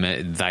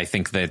I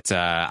think that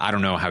I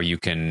don't know how you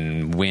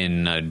can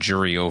win a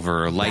jury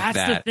over like that.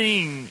 That's the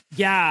thing.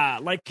 Yeah,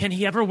 like, can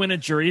he ever win a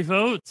jury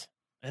vote?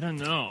 I don't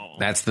know.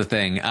 That's the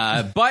thing.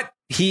 But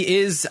he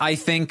is, I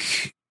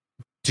think,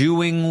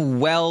 doing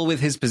well with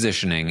his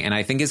positioning, and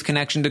I think his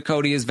connection to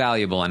Cody is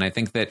valuable, and I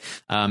think that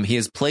he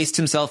has placed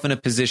himself in a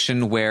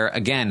position where,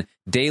 again,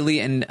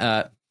 Daly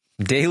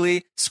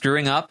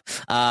screwing up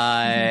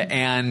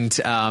and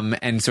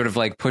sort of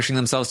like pushing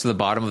themselves to the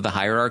bottom of the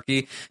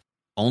hierarchy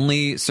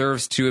only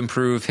serves to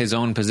improve his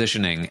own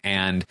positioning.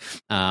 And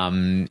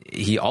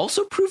he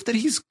also proved that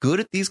he's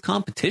good at these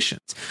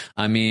competitions.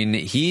 I mean,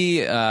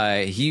 he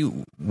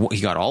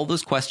got all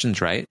those questions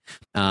right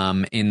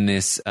in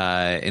this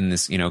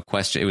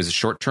question. It was a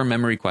short-term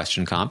memory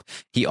question comp.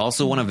 He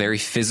also won a very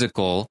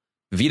physical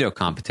veto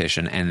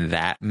competition, and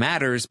that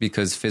matters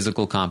because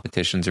physical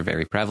competitions are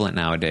very prevalent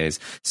nowadays.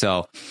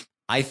 So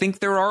I think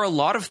there are a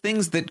lot of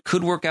things that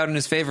could work out in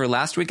his favor.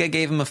 Last week, I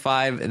gave him a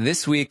 5.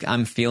 This week,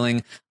 I'm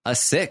feeling a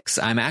 6.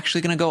 I'm actually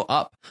going to go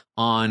up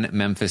on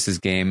Memphis's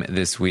game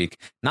this week.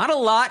 Not a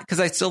lot, because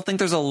I still think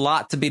there's a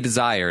lot to be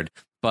desired,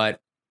 but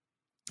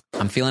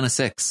I'm feeling a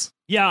 6.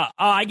 Yeah,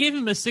 I gave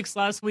him a 6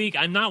 last week.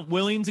 I'm not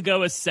willing to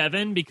go a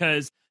 7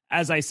 because,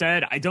 as I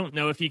said, I don't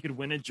know if he could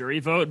win a jury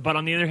vote. But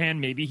on the other hand,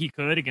 maybe he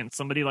could against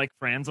somebody like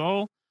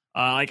Franzel.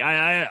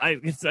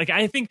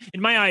 I think in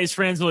my eyes,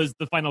 Franzel is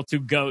the final 2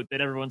 GOAT that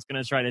everyone's going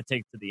to try to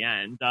take to the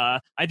end. I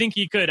think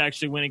he could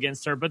actually win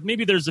against her, but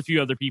maybe there's a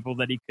few other people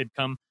that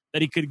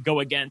he could go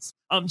against.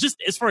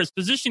 Just as far as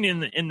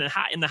positioning in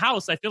the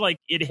house, I feel like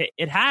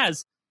it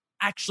has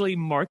actually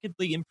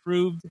markedly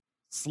improved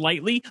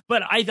slightly,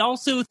 but I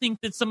also think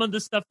that some of the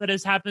stuff that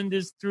has happened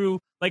is through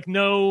like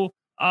no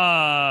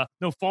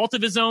fault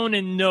of his own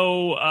and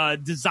no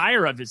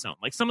desire of his own.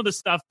 Like some of the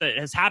stuff that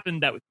has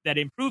happened that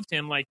improved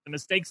him, like the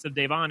mistakes of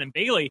Devon and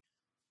Bailey,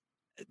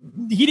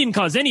 he didn't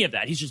cause any of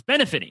that. He's just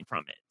benefiting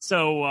from it.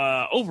 So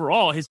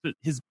overall, his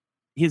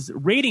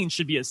rating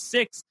should be a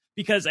 6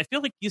 because I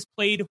feel like he's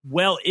played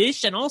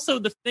well-ish. And also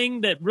the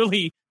thing that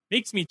really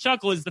makes me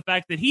chuckle is the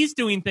fact that he's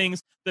doing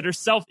things that are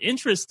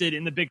self-interested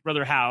in the Big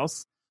Brother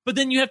house. But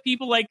then you have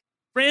people like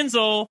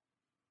Franzel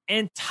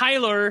and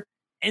Tyler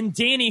and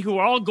Danny who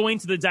are all going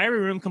to the diary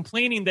room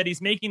complaining that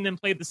he's making them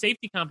play the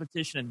safety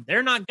competition. And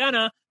they're not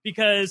gonna,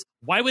 because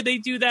why would they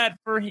do that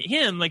for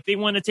him? Like, they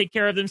want to take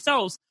care of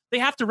themselves. They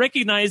have to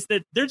recognize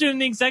that they're doing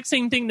the exact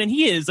same thing that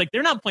he is. Like,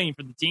 they're not playing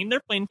for the team. They're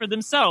playing for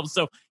themselves.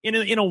 So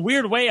in a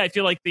weird way, I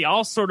feel like they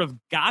all sort of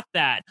got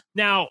that.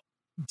 Now,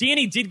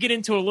 Danny did get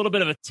into a little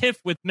bit of a tiff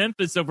with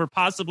Memphis over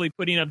possibly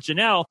putting up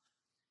Janelle,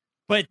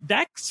 but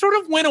that sort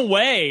of went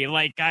away.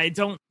 Like, I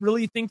don't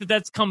really think that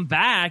that's come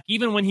back,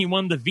 even when he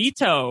won the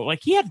veto. Like,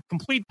 he had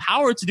complete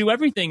power to do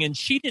everything, and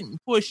she didn't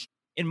push,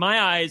 in my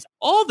eyes,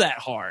 all that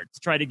hard to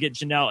try to get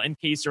Janelle and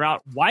Kaser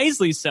out.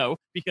 Wisely so,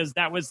 because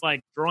that was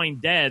like drawing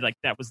dead. Like,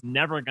 that was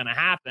never going to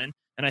happen.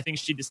 And I think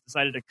she just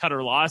decided to cut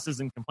her losses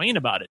and complain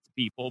about it to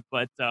people.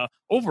 But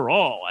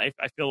overall, I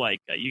feel like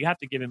you have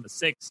to give him a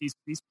 6. He's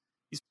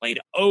played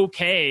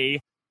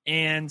okay,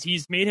 and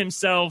he's made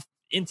himself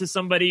into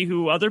somebody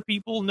who other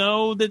people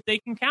know that they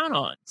can count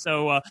on.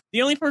 So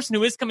the only person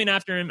who is coming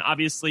after him,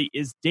 obviously,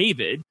 is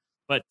David.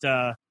 But,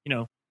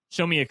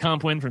 show me a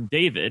comp win from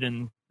David,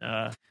 and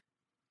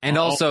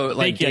also,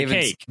 like,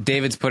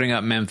 David's putting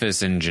up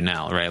Memphis and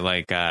Janelle, right?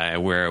 Like,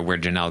 where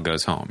Janelle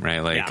goes home, right?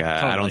 Like, totally.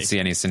 I don't see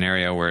any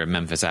scenario where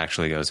Memphis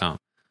actually goes home.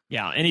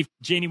 Yeah, and if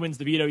Janie wins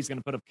the veto, he's going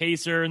to put up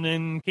Kaser, and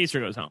then Kaser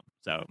goes home.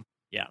 So,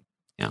 yeah.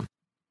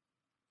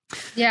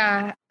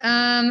 Yeah.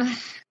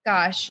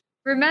 Gosh.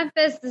 For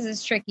Memphis, this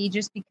is tricky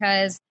just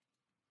because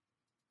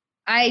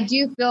I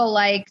do feel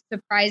like,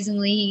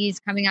 surprisingly, he's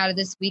coming out of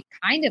this week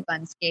kind of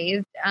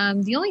unscathed.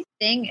 The only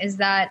thing is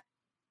that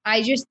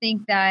I just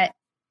think that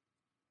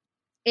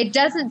it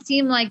doesn't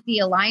seem like the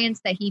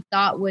alliance that he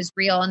thought was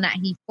real and that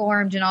he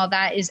formed and all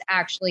that is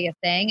actually a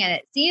thing. And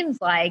it seems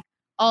like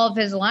all of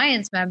his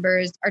alliance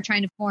members are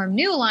trying to form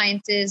new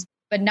alliances,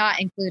 but not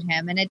include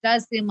him. And it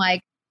does seem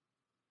like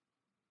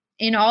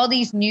in all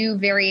these new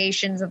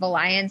variations of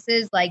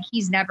alliances, like,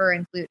 he's never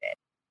included.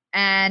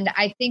 And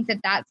I think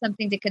that that's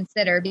something to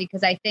consider,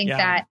 because I think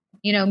that,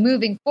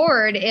 moving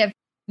forward, if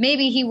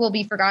maybe he will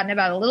be forgotten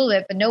about a little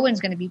bit, but no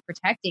one's going to be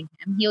protecting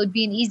him, he would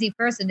be an easy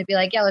person to be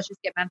like, yeah, let's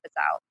just get Memphis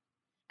out.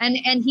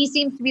 And he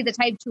seems to be the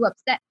type to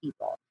upset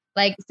people.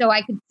 Like, so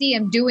I could see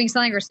him doing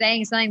something or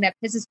saying something that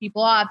pisses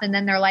people off. And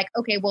then they're like,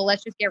 okay, well,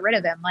 let's just get rid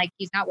of him. Like,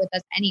 he's not with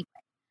us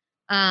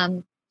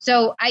anyway.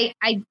 So I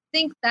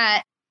think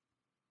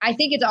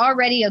it's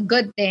already a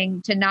good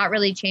thing to not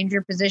really change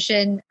your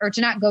position, or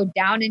to not go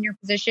down in your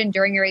position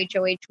during your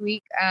HOH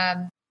week.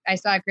 I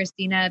saw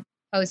Christina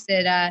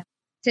posted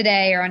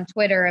today or on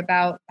Twitter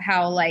about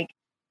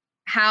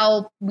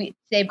how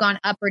they've gone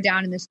up or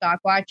down in the stock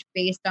watch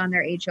based on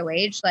their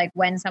HOH. Like,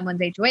 when someone's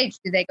HOH,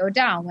 do they go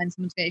down? When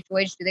someone's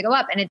HOH, do they go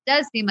up? And it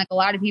does seem like a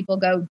lot of people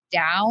go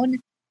down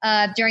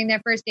during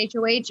their first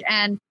HOH.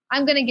 And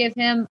I'm going to give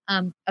him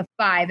a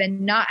 5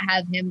 and not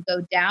have him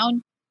go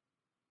down.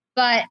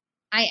 But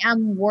I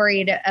am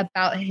worried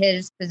about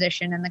his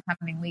position in the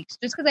coming weeks,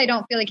 just because I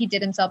don't feel like he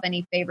did himself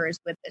any favors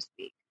with this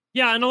week.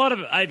 Yeah, and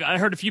I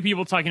heard a few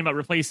people talking about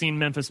replacing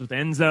Memphis with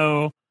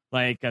Enzo.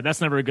 Like,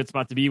 that's never a good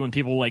spot to be when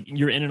people, like,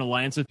 you're in an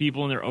alliance with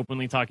people and they're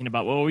openly talking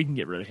about, well, we can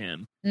get rid of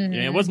him. Mm-hmm.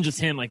 It wasn't just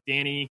him, like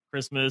Danny,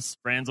 Christmas,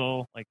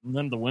 Franzel, like,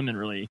 none of the women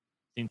really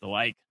seem to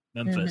like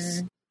Memphis.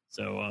 Mm-hmm.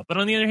 So, but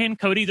on the other hand,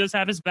 Cody does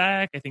have his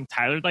back. I think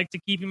Tyler'd like to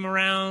keep him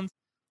around.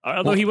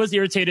 Although he was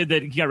irritated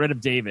that he got rid of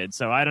David,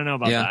 so I don't know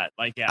about that.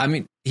 Like, I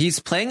mean, he's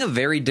playing a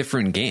very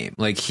different game.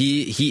 Like,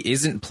 he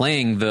isn't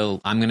playing the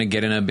I'm going to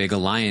get in a big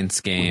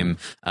alliance game.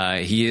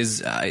 He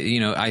is,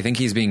 I think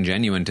he's being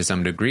genuine to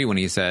some degree when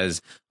he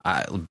says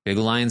big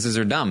alliances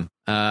are dumb.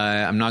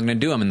 I'm not going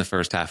to do them in the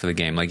first half of the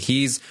game. Like,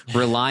 he's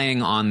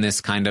relying on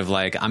this kind of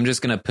like, I'm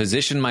just going to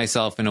position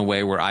myself in a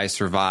way where I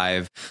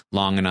survive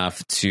long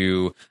enough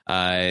to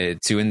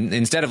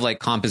instead of like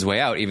comp his way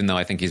out, even though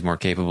I think he's more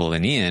capable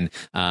than Ian,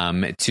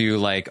 to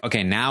like,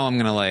 okay, now I'm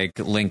going to like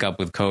link up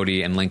with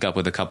Cody and link up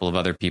with a couple of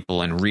other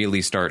people and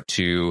really start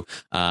to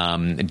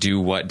do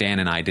what Dan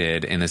and I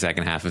did in the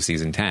second half of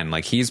season 10.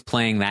 Like, he's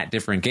playing that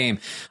different game.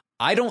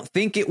 I don't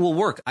think it will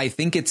work. I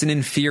think it's an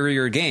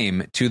inferior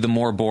game to the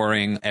more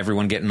boring,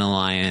 everyone get an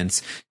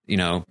alliance,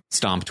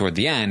 stomp toward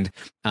the end.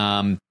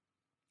 But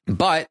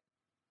I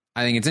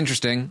think it's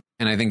interesting,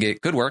 and I think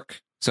it could work.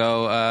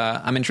 So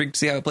I'm intrigued to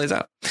see how it plays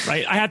out.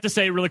 Right. I have to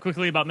say really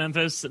quickly about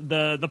Memphis,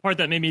 the part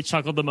that made me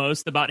chuckle the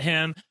most about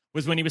him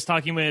was when he was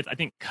talking with, I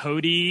think,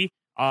 Cody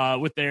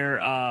with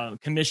their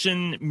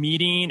commission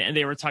meeting, and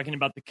they were talking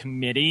about the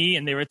committee,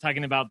 and they were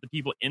talking about the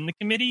people in the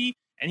committee.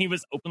 And he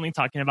was openly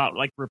talking about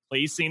like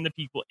replacing the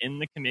people in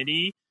the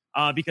committee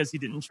because he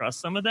didn't trust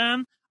some of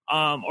them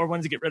or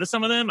wanted to get rid of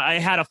some of them. I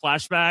had a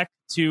flashback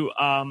to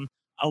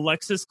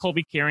Alexis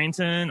Colby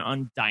Carrington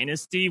on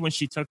Dynasty when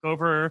she took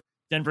over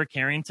Denver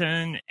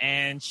Carrington.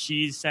 And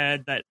she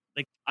said that,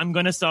 like, I'm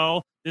going to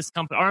sell this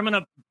company, or I'm going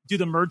to do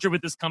the merger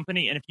with this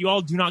company. And if you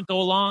all do not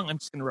go along, I'm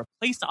just going to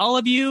replace all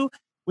of you.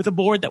 with a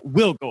board that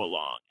will go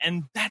along.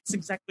 And that's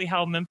exactly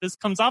how Memphis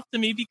comes off to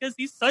me, because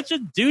he's such a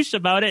douche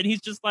about it.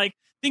 He's just like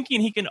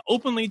thinking he can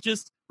openly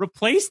just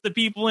replace the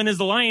people in his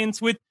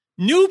alliance with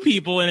new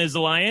people in his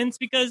alliance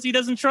because he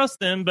doesn't trust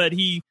them. But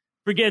he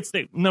forgets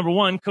that, number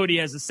one, Cody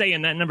has a say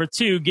in that. Number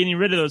two, getting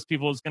rid of those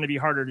people is going to be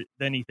harder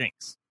than he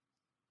thinks.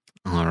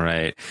 All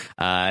right.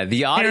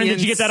 The audience. Aaron,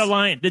 did you get that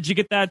alliance? Did you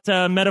get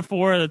that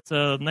metaphor? That's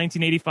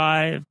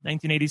 1985,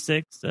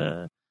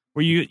 1986.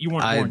 Where you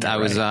weren't born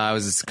yet, I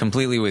was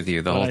completely with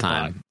you the whole I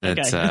time. thought.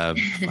 It's a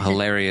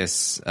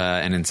hilarious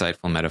and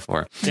insightful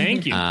metaphor.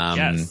 Thank you.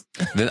 Yes.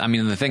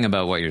 The thing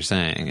about what you're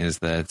saying is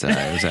that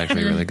it was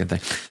actually a really good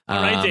thing.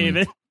 All right,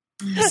 David.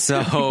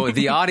 So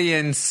the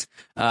audience,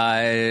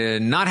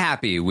 not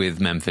happy with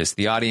Memphis.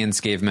 The audience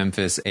gave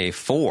Memphis a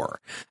 4.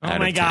 Oh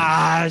my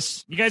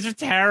gosh. You guys are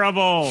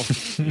terrible.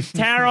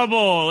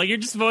 Terrible. Like, you're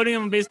just voting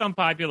them based on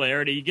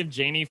popularity. You give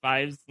Janie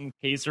 5s and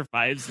Kaser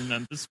 5s and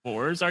Memphis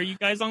 4s. Are you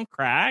guys on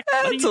crack?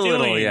 What are you doing?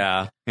 Little,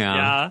 yeah.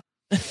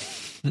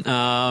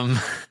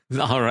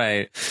 All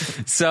right.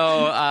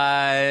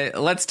 So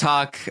let's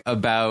talk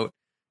about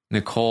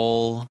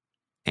Nicole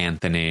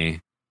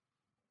Anthony.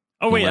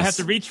 Oh, wait, Melissa, I have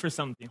to reach for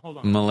something. Hold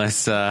on.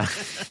 Melissa,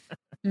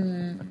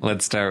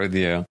 let's start with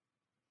you.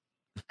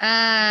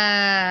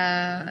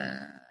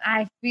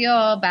 I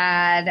feel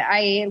bad.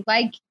 I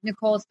like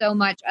Nicole so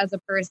much as a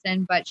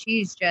person, but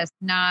she's just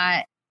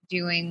not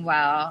doing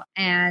well.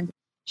 And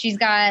she's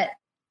got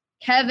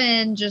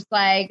Kevin just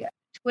like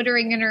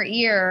twittering in her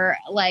ear,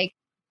 like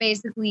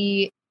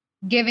basically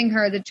giving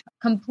her the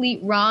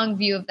complete wrong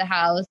view of the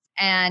house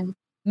and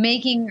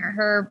making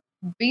her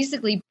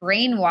basically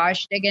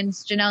brainwashed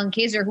against Janelle and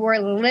Kaser, who are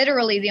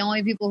literally the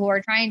only people who are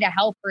trying to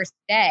help her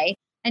stay.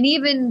 And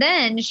even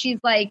then, she's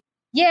like,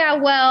 yeah,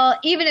 well,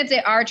 even if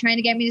they are trying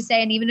to get me to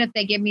stay, and even if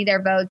they give me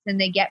their votes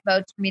and they get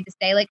votes for me to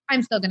stay, like,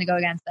 I'm still going to go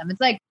against them. It's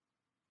like,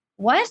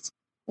 what?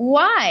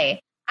 Why?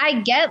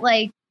 I get,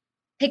 like,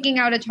 picking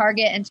out a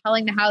target and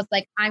telling the house,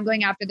 like, I'm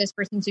going after this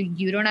person so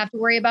you don't have to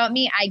worry about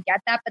me. I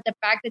get that. But the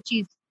fact that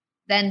she's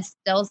then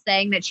still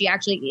saying that she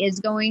actually is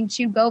going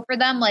to go for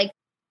them, like,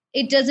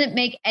 it doesn't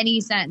make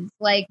any sense.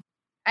 Like,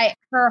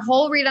 her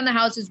whole read on the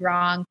house is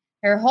wrong.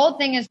 Her whole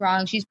thing is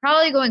wrong. She's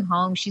probably going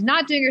home. She's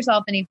not doing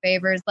herself any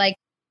favors. Like,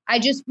 I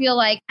just feel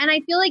like, and I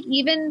feel like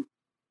even,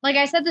 like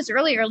I said this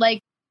earlier,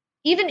 like,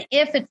 even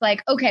if it's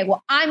like, okay,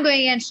 well, I'm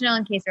going against Janelle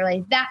and Kaser,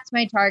 like, that's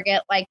my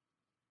target. Like,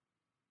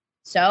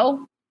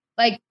 so,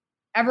 like,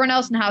 everyone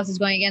else in the house is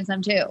going against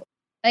them too.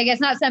 Like,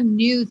 it's not some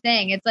new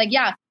thing. It's like,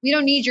 yeah, we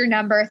don't need your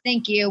number.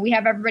 Thank you. We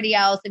have everybody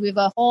else. We have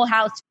a whole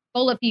house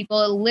full of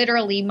people,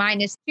 literally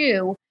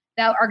 -2,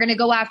 that are going to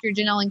go after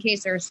Janelle and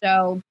Kaser.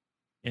 So,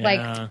 like,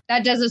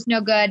 that does us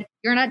no good.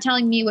 You're not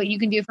telling me what you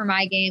can do for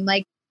my game.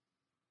 Like,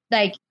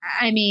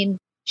 I mean,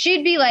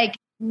 she'd be like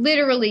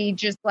literally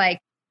just like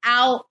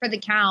out for the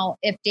count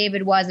if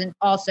David wasn't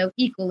also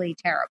equally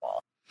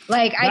terrible.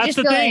 Like, I just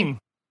feel like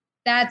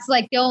that's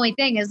like the only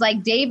thing is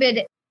like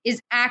David is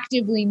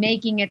actively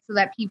making it so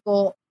that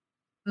people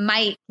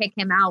might kick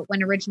him out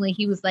when originally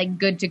he was like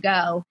good to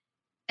go.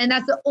 And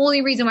that's the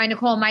only reason why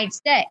Nicole might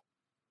stay.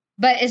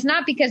 But it's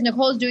not because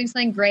Nicole's doing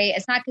something great.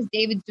 It's not because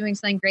David's doing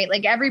something great.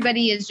 Like,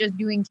 everybody is just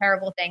doing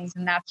terrible things,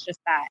 and that's just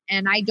that.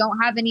 And I don't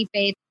have any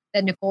faith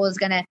that Nicole is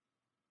going to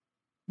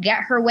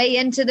get her way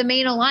into the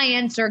main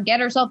alliance or get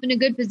herself in a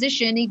good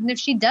position, even if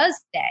she does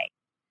stay.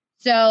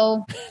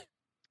 So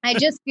I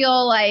just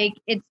feel like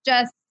it's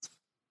just,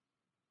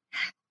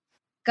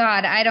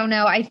 God, I don't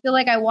know. I feel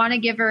like I want to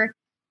give her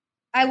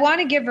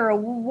a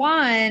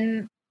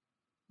 1,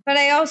 but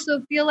I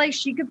also feel like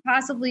she could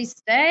possibly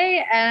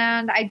stay,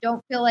 and I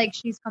don't feel like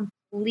she's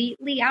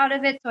completely out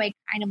of it, so I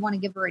kind of want to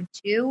give her a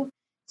 2.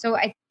 So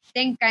I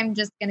think I'm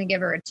just going to give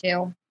her a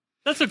 2.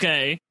 That's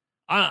okay.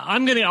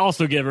 I'm going to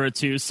also give her a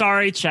 2.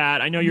 Sorry,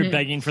 chat. I know you're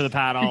begging for the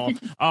paddle,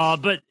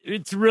 but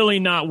it's really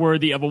not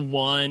worthy of a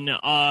 1.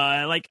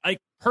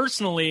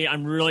 Personally,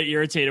 I'm really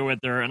irritated with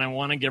her, and I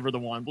want to give her the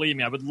 1. Believe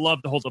me, I would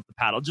love to hold up the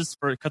paddle just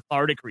for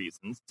cathartic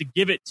reasons, to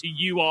give it to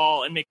you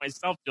all and make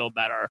myself feel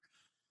better.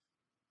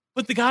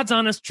 But the God's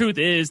honest truth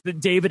is that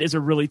David is a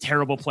really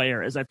terrible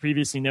player, as I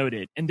previously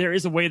noted. And there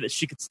is a way that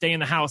she could stay in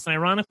the house. And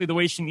ironically, the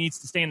way she needs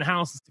to stay in the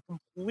house is to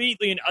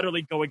completely and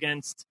utterly go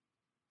against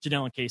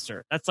Janelle and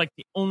Kaser. That's like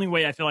the only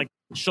way I feel like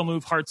she'll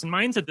move hearts and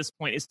minds at this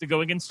point, is to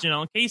go against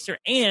Janelle and Kaser.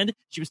 And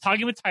she was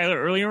talking with Tyler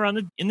earlier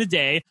in the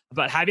day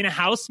about having a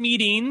house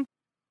meeting,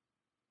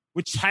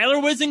 which Tyler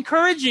was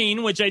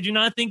encouraging, which I do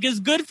not think is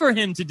good for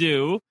him to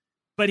do.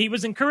 But he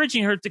was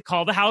encouraging her to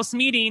call the house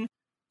meeting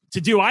to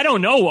do, I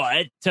don't know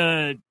what,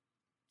 to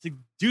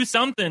do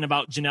something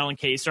about Janelle and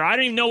Kaser. I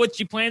don't even know what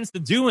she plans to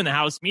do in the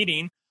house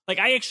meeting. Like,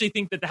 I actually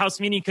think that the house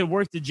meeting could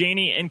work to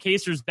Janie and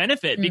Kaser's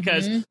benefit,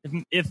 because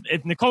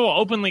if Nicole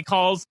openly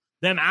calls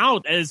them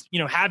out as, you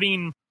know,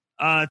 having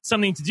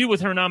something to do with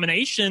her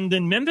nomination,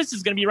 then Memphis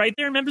is going to be right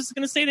there. And Memphis is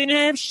going to say they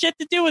didn't have shit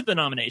to do with the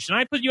nomination.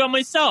 I put you on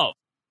myself.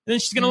 And then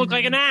she's going to look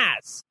like an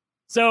ass.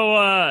 So,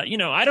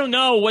 I don't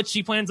know what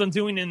she plans on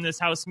doing in this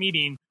house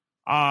meeting.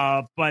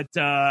 But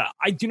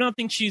I do not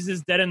think she's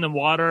as dead in the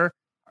water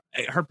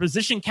her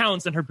position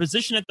counts, and her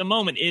position at the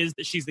moment is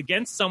that she's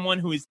against someone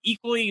who is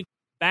equally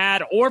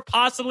bad or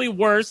possibly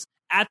worse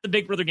at the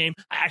Big Brother game.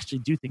 I actually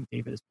do think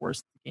David is worse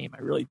at the game.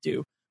 I really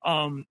do.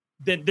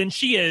 Than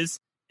she is,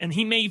 and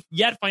he may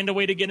yet find a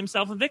way to get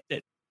himself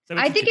evicted. So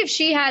I think if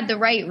she had the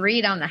right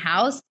read on the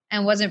house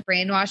and wasn't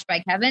brainwashed by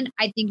Kevin,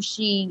 I think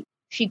she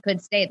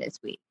could stay this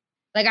week.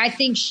 Like, I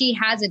think she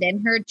has it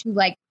in her to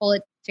like pull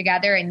it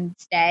together and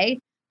stay.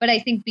 But I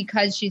think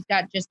because she's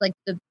got just like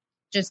the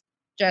just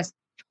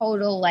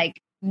total like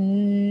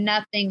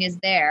nothing is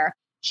there,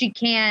 she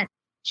can't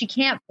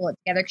pull it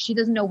together because she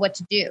doesn't know what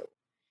to do.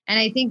 And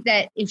I think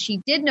that if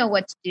she did know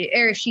what to do,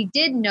 or if she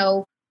did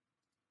know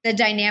the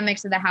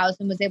dynamics of the house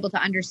and was able to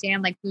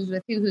understand like who's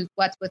with who's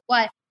what's with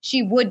what,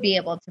 she would be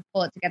able to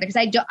pull it together. Because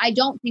I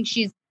don't think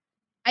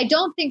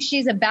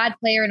she's a bad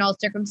player in all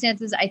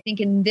circumstances. I think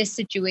in this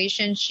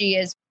situation she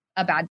is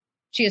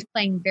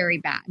playing very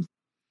bad.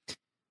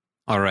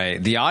 All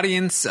right. The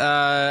audience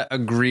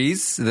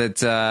agrees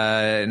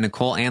that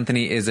Nicole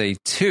Anthony is a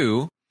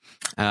 2.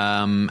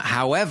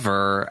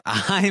 However,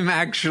 I'm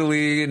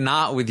actually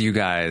not with you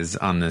guys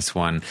on this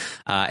one.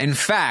 In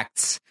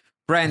fact,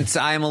 Brent,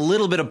 I am a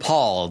little bit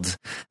appalled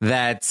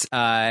that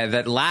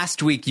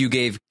last week you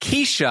gave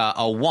Keisha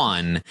a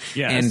 1,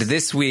 yes, and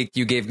this week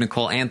you gave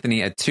Nicole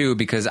Anthony a 2,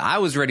 because I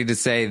was ready to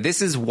say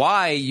this is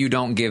why you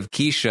don't give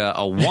Keisha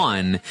a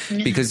 1,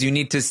 because you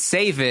need to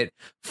save it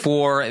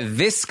for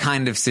this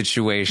kind of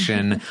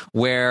situation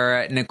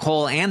where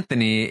Nicole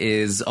Anthony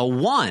is a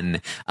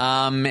 1.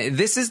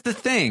 This is the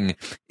thing.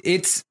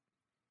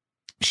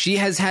 She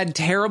has had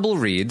terrible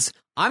reads.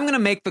 I'm going to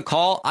make the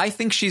call. I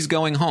think she's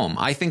going home.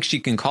 I think she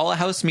can call a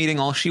house meeting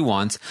all she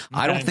wants.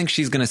 Okay. I don't think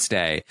she's going to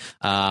stay.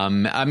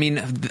 I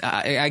mean,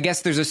 I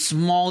guess there's a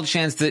small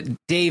chance that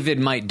David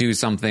might do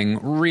something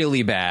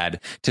really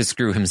bad to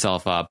screw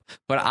himself up,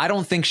 but I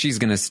don't think she's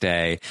going to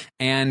stay.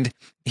 And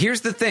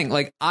here's the thing.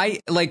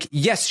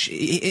 Yes,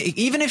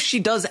 even if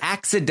she does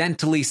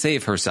accidentally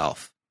save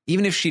herself,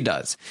 even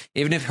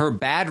if her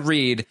bad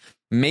read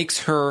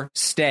makes her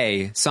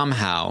stay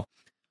somehow,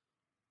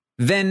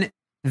 then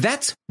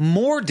that's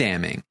more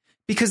damning,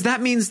 because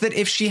that means that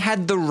if she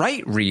had the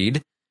right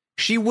read,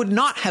 she would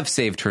not have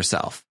saved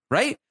herself,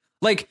 right?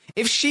 Like,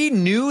 if she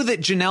knew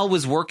that Janelle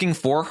was working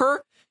for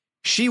her,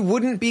 she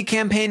wouldn't be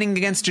campaigning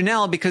against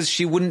Janelle, because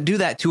she wouldn't do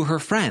that to her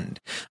friend.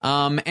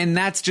 And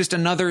that's just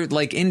another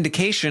like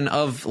indication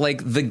of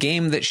like the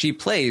game that she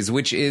plays,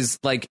 which is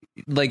like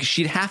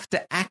she'd have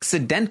to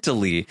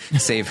accidentally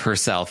save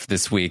herself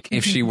this week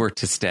if she were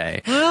to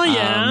stay. Well,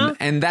 yeah.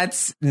 And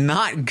that's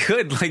not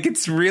good. Like,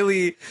 it's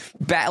really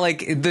bad.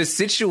 Like, the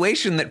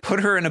situation that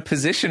put her in a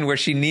position where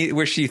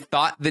she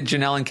thought that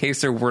Janelle and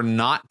Kaysar were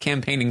not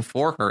campaigning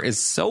for her is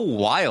so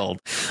wild,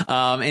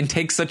 and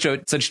takes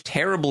such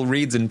terrible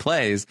reads and plays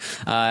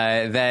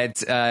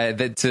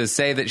that to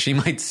say that she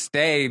might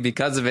stay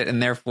because of it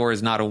and therefore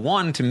is not a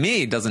 1, to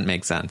me doesn't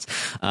make sense.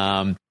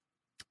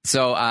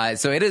 So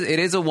it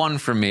is a 1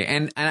 for me.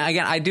 And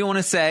again, I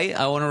want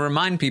to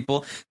remind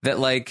people that,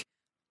 like,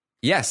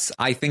 yes,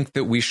 I think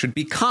that we should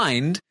be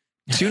kind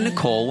to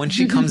Nicole when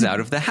she comes out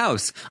of the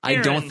house. I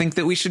don't think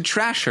that we should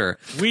trash her.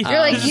 You're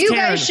like, you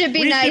guys should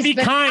be nice,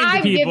 but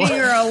I'm giving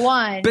her a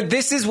 1. But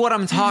this is what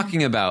I'm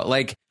talking about.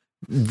 Like,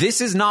 this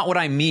is not what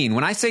I mean.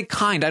 When I say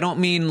kind, I don't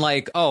mean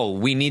like, oh,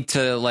 we need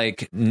to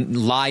like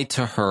lie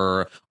to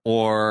her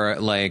or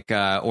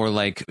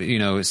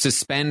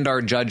suspend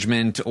our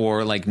judgment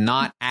or like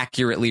not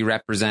accurately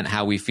represent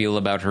how we feel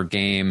about her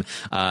game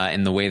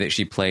and the way that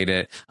she played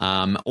it,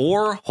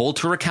 or hold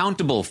her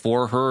accountable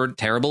for her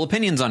terrible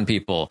opinions on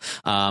people.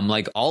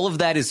 Like, all of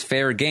that is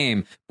fair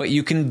game, but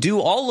you can do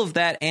all of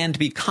that and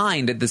be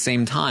kind at the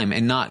same time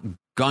and not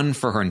gun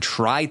for her and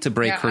try to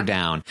break her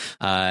down.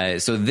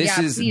 So this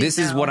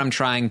is what I'm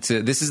trying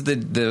to, this is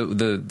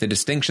the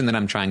distinction that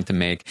I'm trying to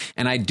make.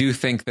 And I do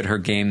think that her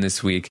game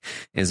this week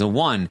is a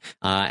 1.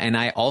 And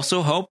I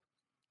also hope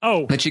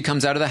that she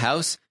comes out of the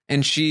house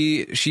and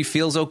she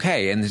feels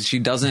okay, and she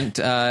doesn't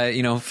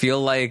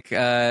feel like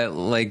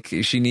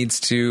she needs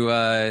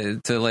to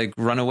like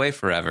run away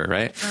forever,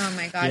 right? Oh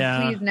my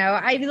God, please no.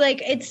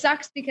 It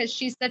sucks because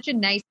she's such a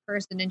nice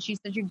person and she's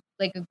such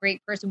a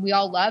great person. We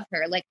all love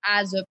her like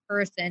as a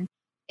person.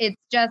 It's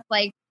just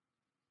like,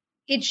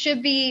 it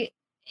should be,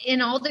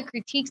 in all the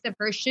critiques of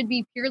her, should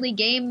be purely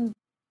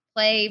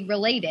gameplay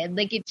related.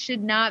 Like, it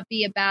should not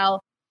be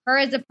about her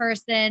as a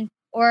person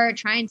or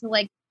trying to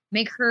like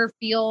make her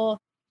feel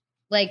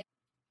like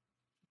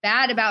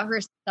bad about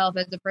herself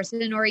as a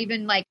person, or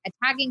even like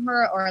attacking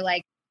her, or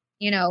like,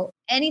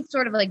 any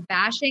sort of like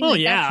bashing. Oh,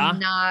 like, yeah.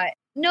 That's not,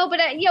 no, but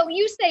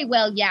you say,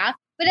 well, yeah,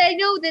 but I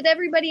know that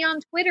everybody on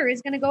Twitter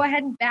is going to go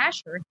ahead and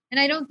bash her. And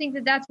I don't think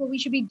that that's what we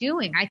should be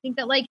doing. I think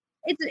that like,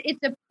 it's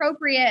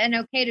appropriate and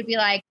okay to be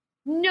like,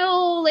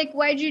 no, like,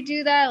 why'd you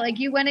do that? Like,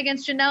 you went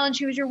against Janelle and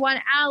she was your one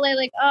ally.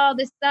 Like, oh,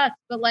 this sucks.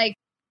 But like,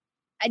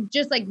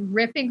 just like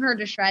ripping her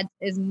to shreds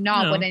is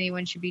not what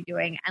anyone should be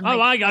doing. And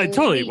I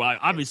totally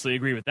obviously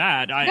agree with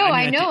that.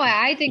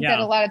 I think that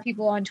a lot of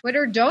people on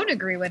Twitter don't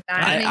agree with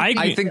that.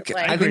 I think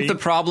the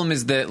problem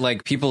is that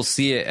like people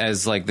see it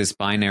as like this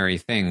binary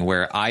thing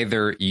where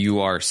either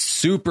you are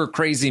super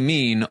crazy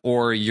mean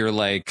or you're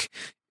like,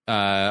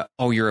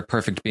 you're a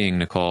perfect being,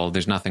 Nicole.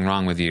 There's nothing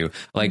wrong with you.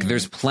 Like,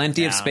 there's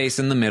plenty of space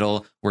in the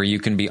middle where you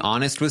can be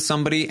honest with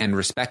somebody and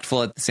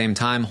respectful at the same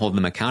time, hold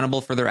them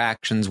accountable for their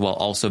actions while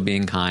also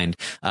being kind.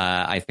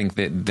 I think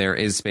that there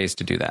is space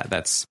to do that.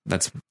 That's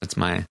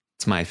my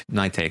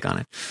take on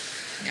it.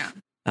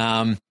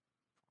 Yeah.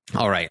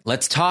 All right,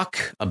 let's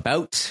talk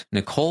about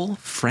Nicole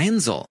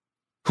Franzel,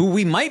 who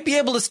we might be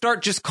able to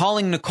start just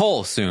calling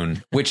Nicole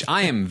soon, which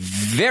I am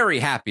very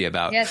happy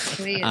about. Yes,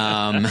 please.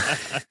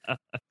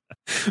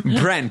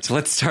 Brent,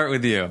 let's start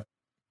with you.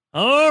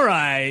 All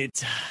right.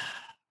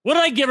 What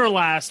did I give her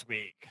last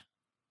week?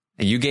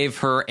 You gave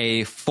her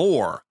a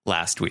 4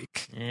 last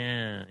week.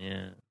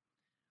 Yeah.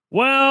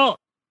 Well,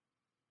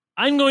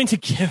 I'm going to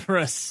give her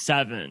a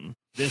 7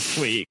 this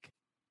week.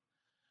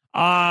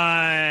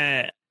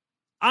 I'm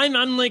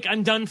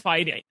done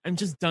fighting. I'm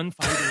just done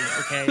fighting.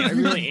 Okay, I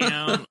really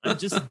am. I'm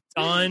just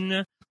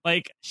done.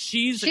 Like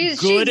she's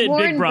good at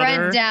Big Brother.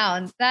 Brent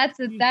down. That's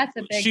a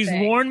big. She's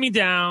thing. worn me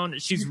down.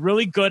 She's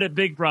really good at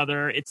Big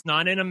Brother. It's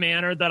not in a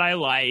manner that I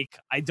like.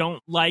 I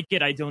don't like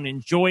it. I don't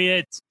enjoy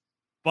it.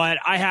 But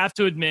I have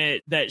to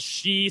admit that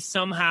she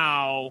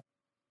somehow,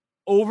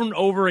 over and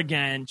over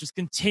again, just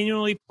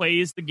continually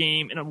plays the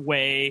game in a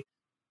way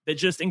that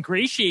just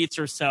ingratiates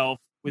herself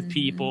with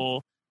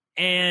people,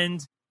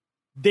 and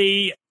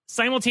they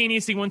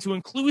simultaneously want to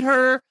include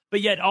her, but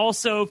yet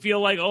also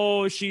feel like,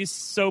 oh, she's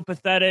so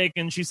pathetic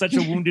and she's such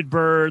a wounded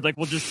bird. Like,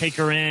 we'll just take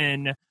her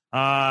in.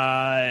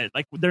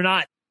 Like, they're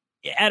not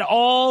at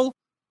all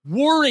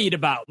worried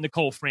about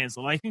Nicole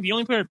Franzel. I think the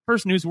only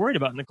person who's worried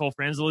about Nicole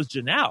Franzel is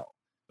Janelle.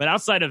 But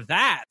outside of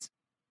that,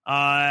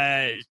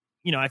 I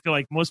feel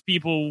like most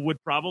people would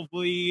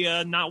probably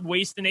not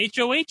waste an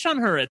HOH on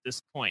her at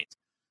this point.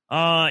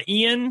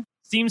 Ian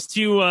seems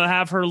to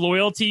have her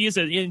loyalties.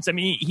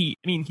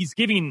 He's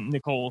giving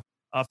Nicole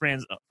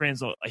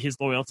Franzel his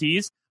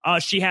loyalties.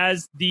 She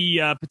has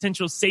the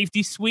potential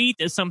safety suite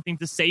as something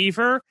to save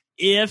her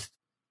if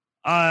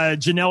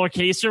Janelle or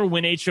Kaser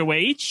win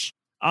HOH.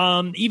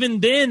 Even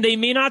then, they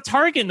may not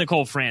target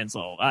Nicole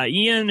Franzel.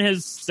 Ian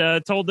has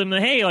told them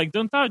that, hey, like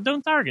don't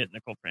target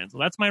Nicole Franzel.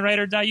 That's my ride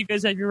or die. You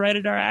guys have your ride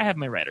or die. I have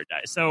my ride or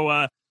die.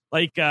 So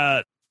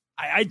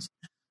I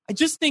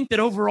just think that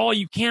overall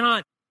you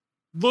cannot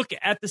look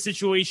at the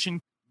situation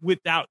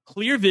without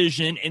clear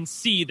vision and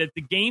see that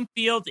the game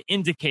field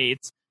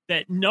indicates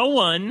that no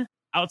one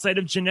outside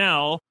of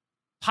Janelle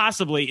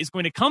possibly is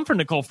going to come for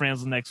Nicole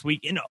Franzel next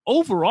week. And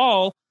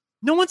overall,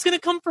 no one's going to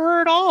come for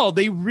her at all.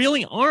 They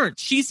really aren't.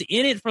 She's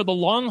in it for the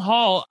long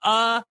haul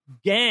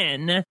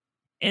again.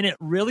 And it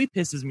really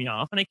pisses me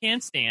off and I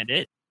can't stand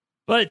it.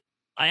 But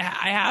I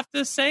have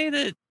to say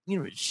that,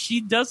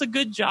 she does a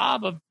good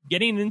job of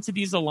getting into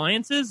these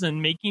alliances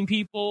and making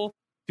people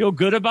feel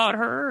good about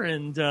her,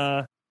 and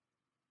no,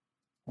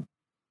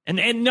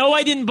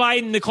 I didn't buy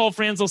Nicole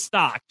Franzel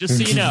stock. Just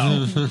so you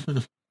know,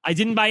 I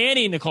didn't buy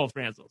any Nicole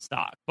Franzel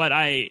stock. But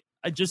I'm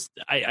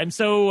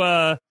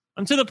to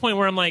the point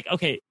where I'm like,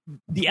 okay,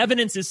 the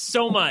evidence is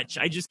so much,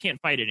 I just can't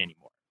fight it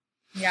anymore.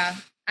 Yeah,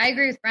 I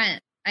agree with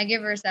Brent. I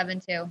give her a 7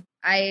 too.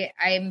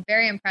 I'm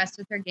very impressed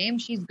with her game.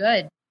 She's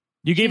good.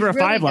 You gave her a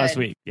 5 last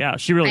week. Yeah,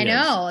 she really is.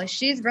 I know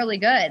she's really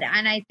good,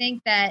 and I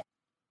think that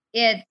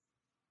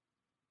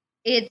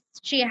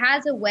she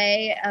has a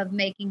way of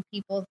making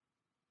people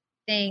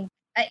think.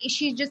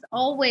 She's just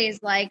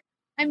always like,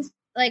 I'm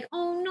like,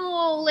 oh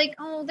no, like,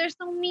 oh, they're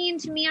so mean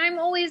to me. I'm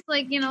always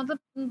like,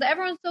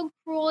 everyone's so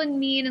cruel and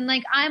mean, and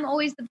like I'm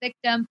always the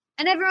victim,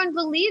 and everyone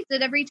believes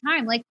it every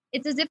time. Like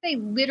it's as if they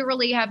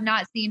literally have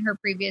not seen her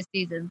previous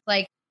seasons.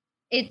 Like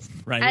it's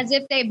as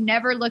if they've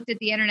never looked at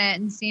the internet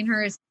and seen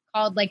her as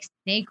called like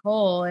snake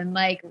hole and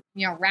like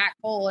rat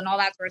hole and all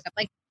that sort of stuff.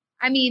 Like,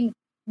 I mean.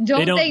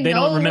 Don't they know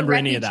don't remember her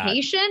any of that.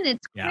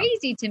 It's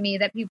crazy to me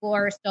that people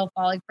are still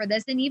falling for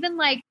this. And even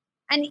like,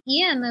 and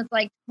Ian is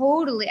like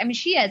totally, I mean,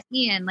 she has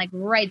Ian like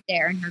right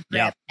there in her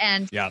grip.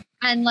 And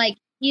like,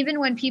 even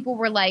when people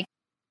were like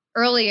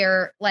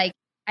earlier, like,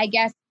 I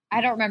guess, I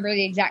don't remember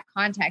the exact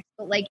context,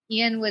 but like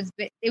Ian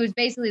it was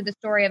basically the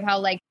story of how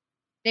like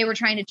they were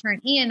trying to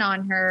turn Ian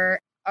on her,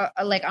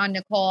 like on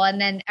Nicole. And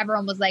then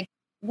everyone was like,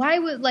 why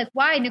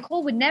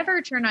Nicole would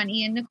never turn on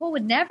Ian? Nicole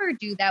would never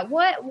do that.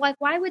 What? Like,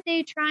 why would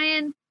they try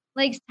and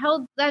like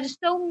tell that is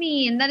so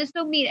mean? That is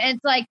so mean. And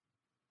it's like,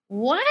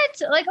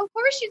 what? Like, of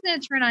course she's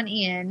going to turn on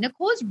Ian.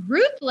 Nicole is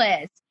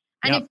ruthless.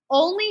 And if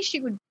only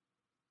she would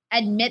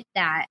admit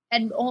that.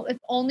 And if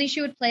only she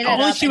would play that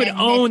only up. She would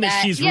own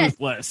that she's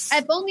ruthless.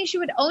 If only she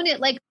would own it.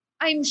 Like,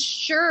 I'm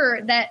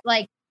sure that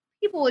like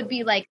people would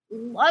be like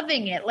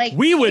loving it. Like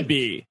we would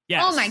be.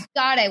 Yes. Oh my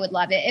God, I would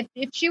love it.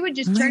 If she would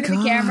just turn to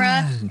the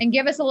camera and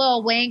give us a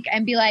little wink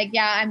and be like,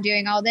 yeah, I'm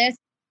doing all this.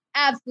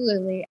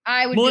 Absolutely.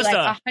 I would Melissa,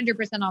 be like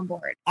 100% on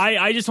board.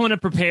 I just want to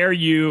prepare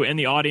you and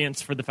the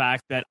audience for the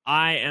fact that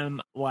I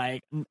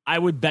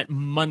would bet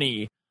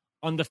money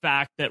on the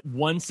fact that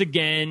once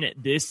again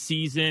this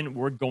season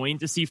we're going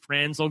to see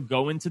Franzel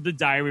go into the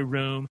diary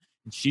room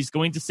and she's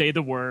going to say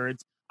the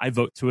words, "I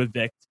vote to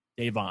evict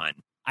Da'Vonne."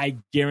 I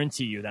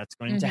guarantee you that's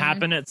going to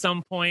happen at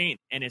some point,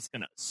 and it's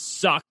going to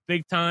suck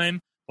big time.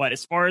 But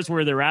as far as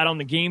where they're at on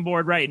the game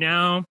board right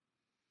now,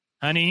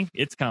 honey,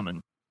 it's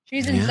coming.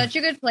 She's in such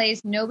a good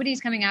place.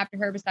 Nobody's coming after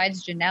her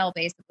besides Janelle,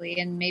 basically,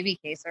 and maybe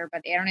Kaysar.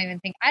 But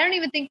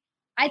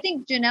I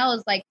think Janelle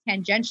is like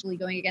tangentially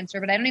going against her,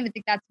 but I don't even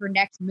think that's her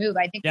next move.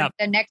 I think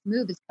the next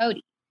move is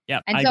Cody. Yeah,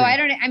 and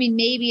I mean,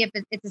 maybe if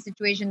it's a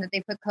situation that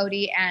they put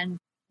Cody and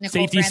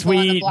Nicole safety Franzel suite,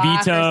 on the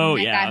block veto, or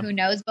like that, who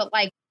knows? But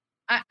like,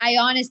 I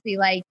honestly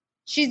like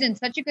she's in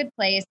such a good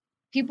place.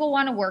 People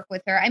want to work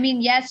with her. I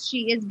mean, yes,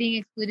 she is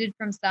being excluded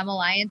from some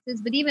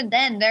alliances, but even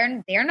then,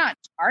 they're not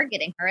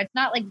targeting her. It's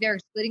not like they're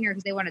excluding her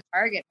because they want to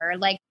target her.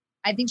 Like,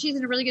 I think she's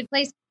in a really good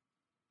place.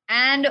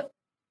 And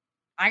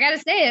I got to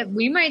say it,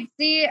 we might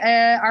see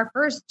our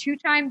first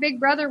 2-time Big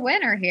Brother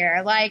winner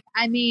here. Like,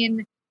 I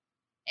mean,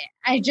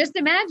 I just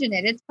imagine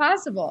it. It's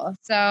possible.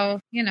 So,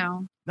 you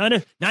know. Not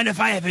if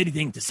I have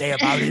anything to say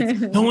about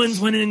it. No one's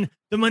winning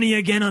the money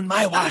again on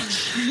my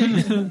watch.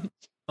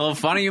 Well,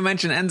 funny you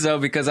mention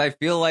Enzo, because I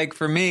feel like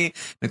for me,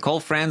 Nicole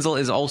Franzel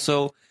is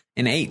also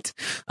an 8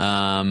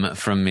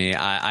 from me.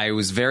 I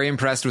was very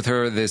impressed with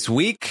her this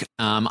week.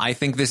 I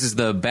think this is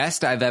the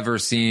best I've ever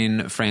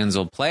seen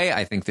Franzel play.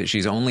 I think that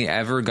she's only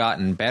ever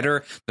gotten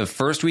better. The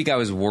first week I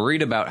was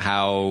worried about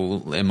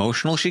how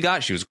emotional she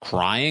got. She was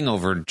crying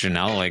over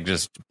Janelle, like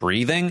just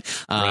breathing.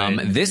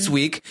 This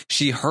week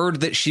she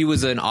heard that she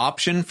was an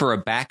option for a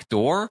back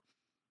door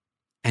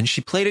and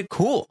she played it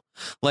cool.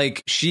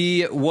 Like,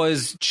 she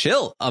was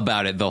chill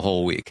about it the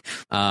whole week.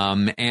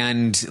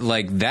 And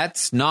like,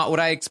 that's not what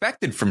I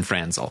expected from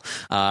Franzel.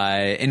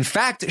 In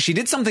fact, she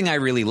did something I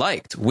really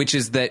liked, which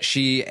is that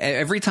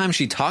every time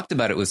she talked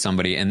about it with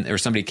somebody or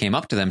somebody came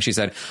up to them, she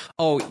said,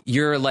 "Oh,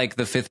 you're like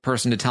the 5th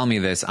person to tell me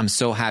this. I'm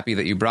so happy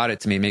that you brought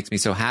it to me. It makes me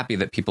so happy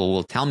that people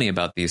will tell me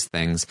about these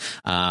things."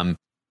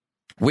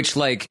 Which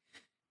like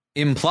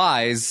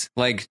implies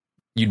like,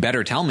 you'd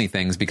better tell me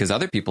things because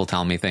other people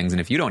tell me things.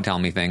 And if you don't tell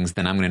me things,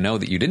 then I'm going to know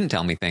that you didn't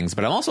tell me things.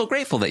 But I'm also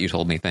grateful that you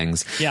told me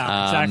things.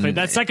 Yeah, exactly.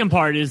 That second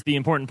part is the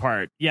important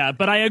part. Yeah,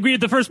 but I agree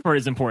that the first part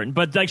is important.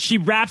 But like, she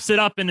wraps it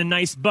up in a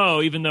nice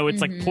bow, even though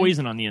it's like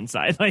poison on the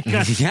inside. Like,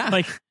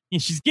 like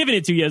she's giving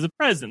it to you as a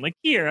present. Like,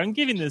 here, I'm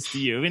giving this to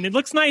you. And it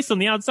looks nice on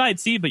the outside,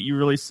 see, but you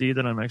really see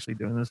that I'm actually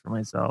doing this for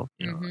myself.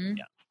 You know?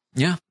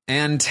 Yeah.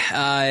 And she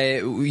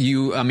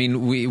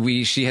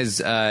has,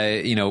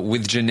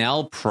 with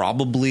Janelle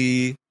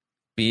probably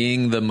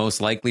being the most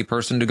likely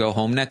person to go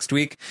home next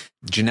week,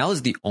 Janelle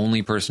is the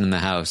only person in the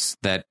house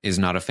that is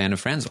not a fan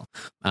of Franzel.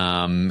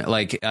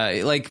 Like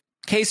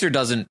Kaysar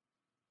doesn't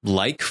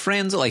like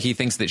Franzel, like he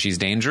thinks that she's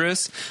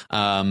dangerous,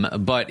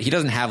 but he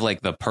doesn't have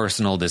like the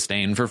personal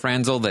disdain for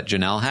Franzel that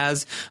Janelle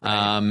has.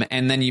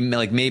 And then you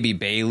like maybe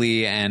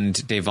Bailey and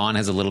Da'Vonne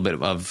has a little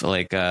bit of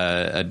like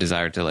a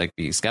desire to like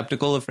be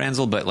skeptical of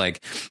Franzel, but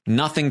like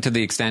nothing to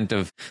the extent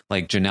of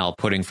like Janelle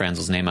putting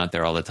Franzel's name out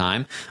there all the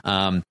time.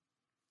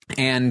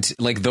 And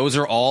like, those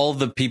are all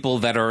the people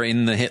that are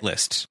in the hit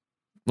list.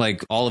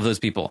 Like, all of those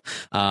people.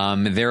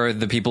 They're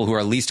the people who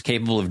are least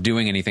capable of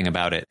doing anything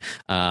about it.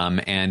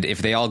 And if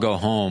they all go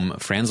home,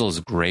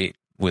 Franzel's great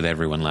with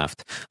everyone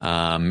left.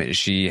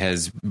 She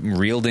has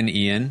reeled in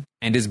Ian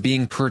and is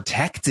being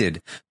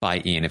protected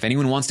by Ian. If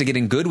anyone wants to get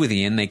in good with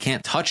Ian, they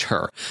can't touch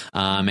her.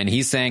 And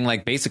he's saying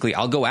like, basically,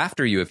 I'll go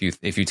after you if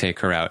you take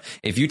her out.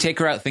 If you take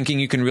her out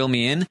thinking you can reel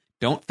me in,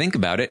 don't think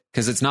about it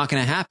because it's not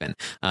going to happen.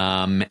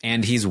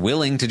 And he's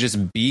willing to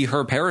just be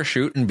her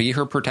parachute and be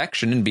her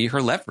protection and be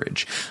her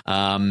leverage.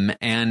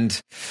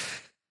 And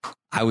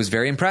I was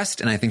very impressed,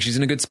 and I think she's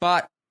in a good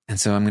spot. And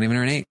so I'm going to give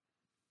her an 8.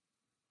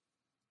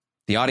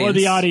 The audience. What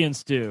do the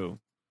audience do?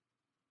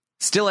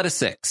 Still at a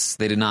 6.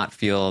 They did not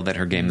feel that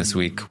her game this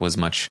week was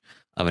much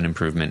of an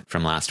improvement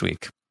from last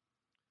week.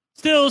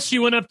 Still, she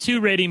went up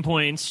 2 rating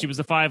points. She was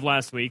a 5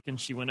 last week, and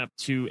she went up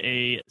to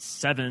a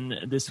 7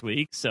 this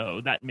week.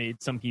 So that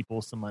made some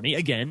people some money.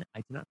 Again, I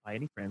do not buy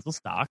any Franzel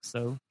stock,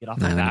 so get off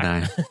my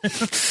back.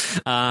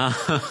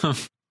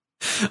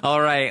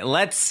 All right,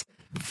 let's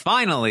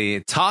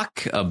finally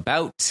talk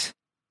about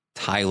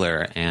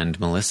Tyler and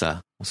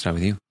Melissa. We'll start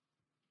with you.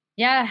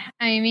 Yeah,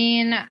 I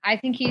mean, I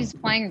think he's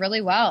playing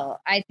really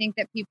well. I think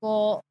that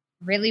people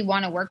really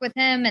want to work with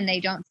him, and they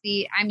don't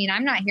see. I mean,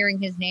 I'm not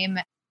hearing his name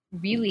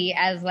really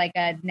as like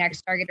a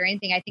next target or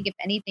anything. I think if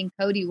anything,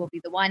 Cody will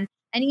be the one.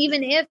 And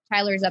even if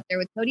Tyler's up there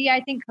with Cody, I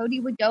think Cody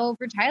would go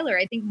over Tyler.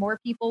 I think more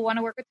people want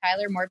to work with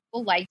Tyler. More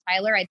people like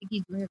Tyler. I think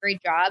he's doing a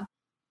great job.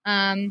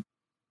 And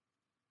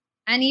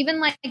even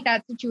like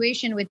that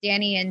situation with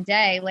Danny and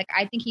Day, like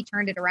I think he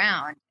turned it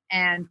around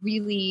and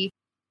really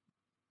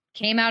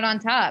came out on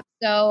top.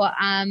 So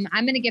I'm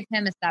going to give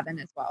him a 7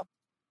 as well.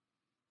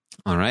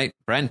 All right,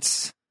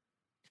 Brent.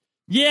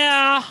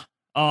 Yeah.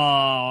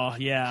 Oh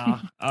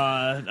yeah.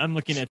 I'm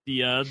looking at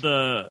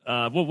the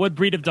what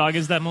breed of dog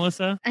is that,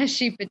 Melissa? A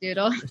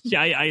sheepadoodle.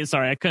 Yeah, I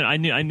sorry, I couldn't.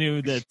 I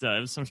knew that it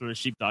was some sort of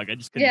sheepdog. I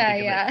just couldn't.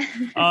 Yeah,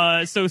 think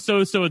of it.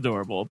 So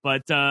adorable.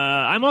 But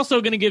I'm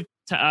also going to give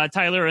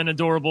Tyler an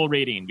adorable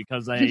rating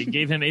because I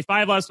gave him a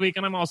 5 last week,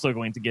 and I'm also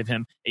going to give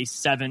him a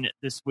 7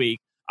 this week.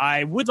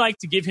 I would like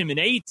to give him an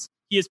 8.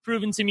 He has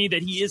proven to me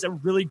that he is a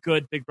really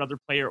good Big Brother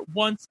player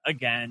once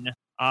again.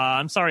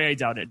 I'm sorry I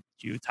doubted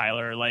you,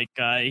 Tyler. Like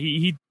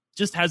he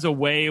just has a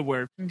way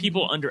where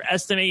people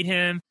underestimate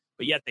him,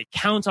 but yet they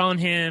count on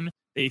him.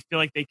 They feel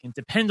like they can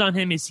depend on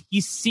him.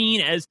 He's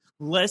seen as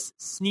less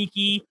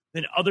sneaky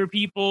than other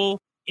people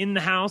in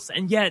the house,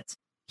 and yet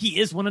he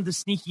is one of the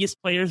sneakiest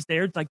players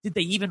there. Like, did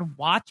they even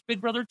watch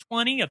Big Brother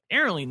 20?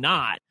 Apparently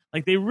not.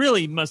 Like, they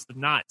really must have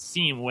not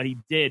seen what he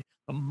did,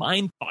 the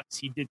mind fucks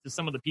he did to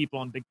some of the people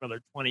on Big Brother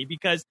 20,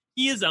 because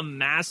he is a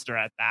master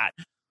at that.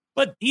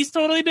 But he's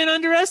totally been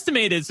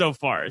underestimated so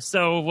far.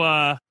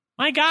 So,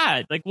 my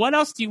God, like, what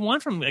else do you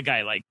want from a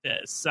guy like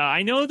this?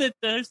 I know that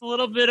there's a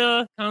little bit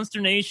of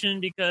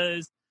consternation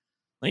because,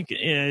 like,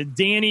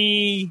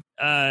 Danny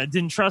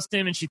didn't trust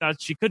him and she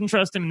thought she couldn't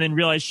trust him and then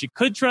realized she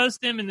could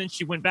trust him and then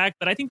she went back.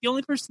 But I think the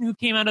only person who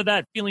came out of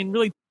that feeling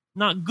really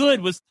not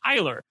good was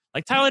Tyler.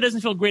 Like, Tyler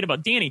doesn't feel great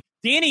about Danny.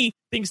 Danny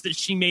thinks that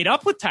she made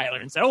up with Tyler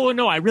and said, "Oh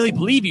no, I really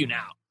believe you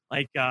now.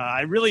 Like,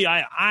 I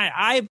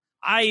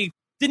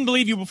didn't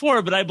believe you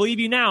before, but I believe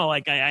you now.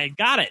 Like, I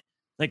got it."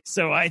 Like,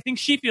 so I think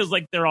she feels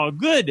like they're all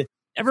good.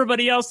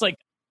 Everybody else, like,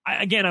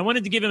 I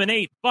wanted to give him an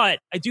 8, but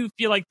I do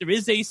feel like there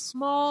is a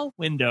small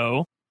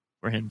window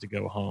for him to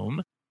go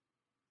home.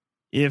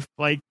 If,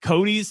 like,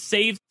 Cody's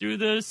safe through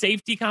the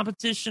safety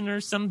competition or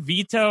some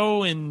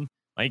veto, and,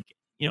 like,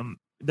 you know,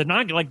 they're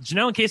not, like,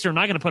 Janelle and Casey are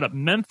not going to put up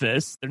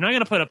Memphis. They're not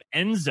going to put up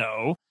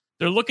Enzo.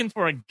 They're looking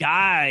for a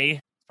guy.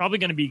 It's probably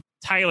going to be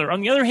Tyler.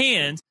 On the other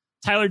hand,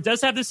 Tyler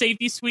does have the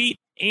safety suite,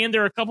 and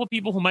there are a couple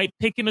people who might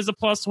pick him as a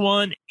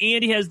 +1,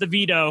 and he has the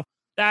veto.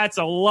 That's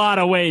a lot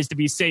of ways to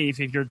be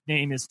safe if your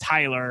name is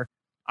Tyler.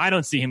 I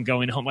don't see him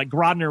going home. Like,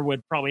 Grodner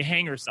would probably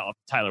hang herself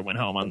if Tyler went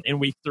home in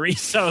week 3.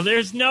 So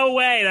there's no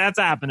way that's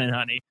happening,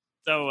 honey.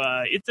 So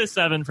it's a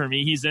 7 for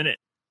me. He's in it.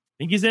 I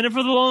think he's in it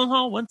for the long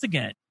haul once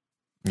again.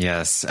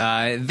 Yes.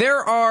 There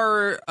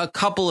are a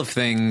couple of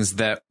things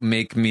that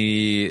make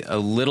me a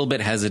little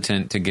bit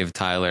hesitant to give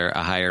Tyler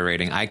a higher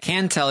rating. I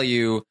can tell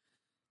you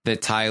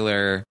that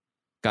Tyler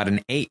got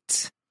an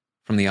 8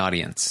 from the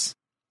audience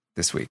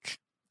this week.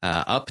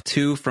 Up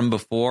 2 from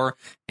before,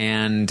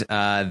 and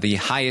the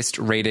highest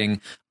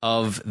rating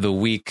of the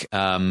week,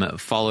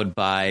 followed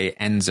by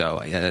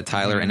Enzo.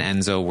 Tyler and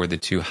Enzo were the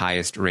 2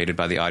 highest rated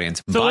by the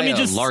audience by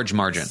a large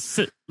margin.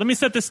 Let me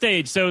set the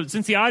stage. So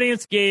since the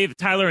audience gave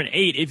Tyler an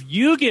 8, if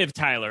you give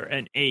Tyler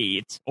an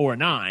 8 or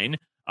 9,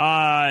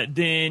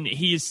 then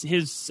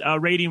his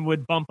rating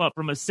would bump up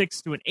from a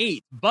 6 to an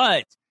 8.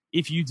 But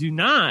if you do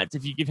not,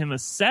 if you give him a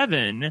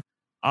 7,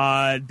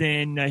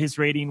 then his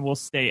rating will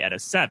stay at a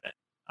 7.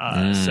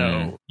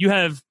 So you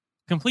have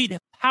complete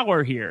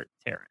power here,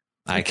 Taryn.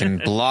 I can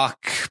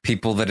block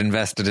people that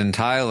invested in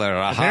Tyler.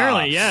 Aha.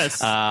 Apparently,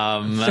 yes.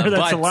 I'm sure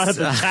that's a lot of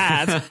the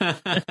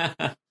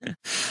chat.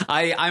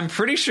 I'm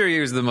pretty sure he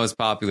was the most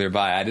popular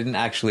buy. I didn't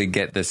actually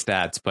get the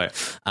stats, but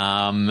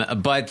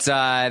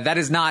that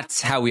is not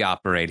how we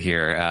operate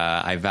here.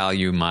 I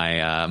value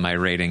my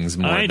ratings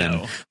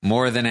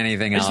more than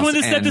anything else. I just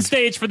wanted to set the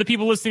stage for the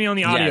people listening on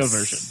the audio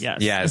version.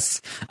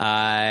 Yes.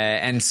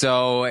 And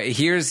so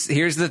here's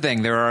the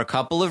thing. There are a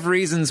couple of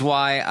reasons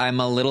why I'm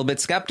a little bit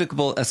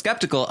skeptical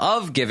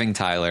of giving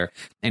Tyler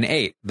an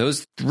 8.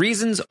 Those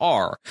reasons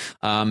are,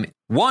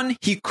 1,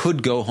 he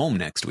could go home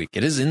next week.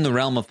 It is in the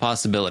realm of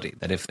possibility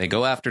that if they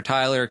go after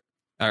Tyler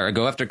or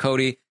go after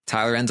Cody,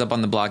 Tyler ends up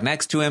on the block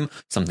next to him,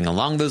 something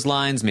along those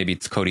lines. Maybe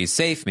it's Cody's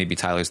safe. Maybe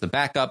Tyler's the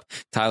backup.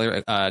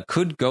 Tyler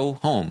could go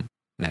home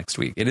next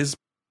week. It is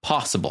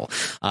possible.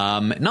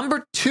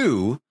 Number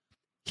 2,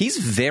 he's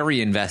very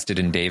invested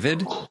in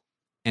David.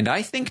 And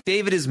I think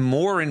David is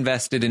more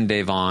invested in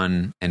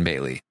Da'Vonne and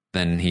Bailey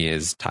than he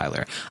is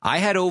Tyler. I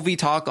had Ovi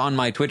talk on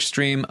my Twitch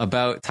stream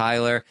about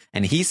Tyler,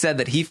 and he said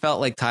that he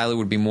felt like Tyler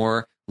would be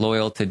more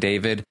loyal to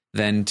David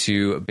than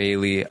to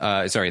Bailey.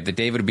 That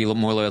David would be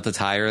more loyal to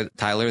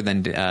Tyler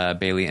than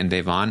Bailey and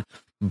Da'Vonne.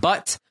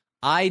 But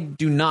I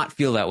do not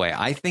feel that way.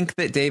 I think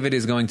that David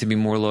is going to be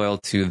more loyal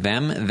to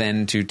them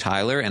than to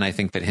Tyler, and I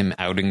think that him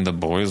outing the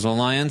Boys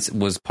Alliance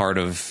was part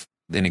of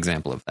an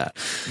example of that.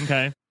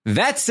 Okay.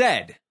 That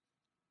said,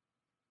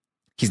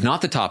 he's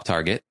not the top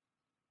target.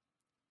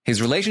 His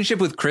relationship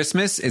with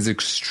Christmas is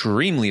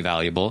extremely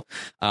valuable.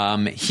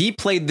 He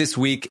played this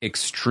week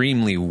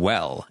extremely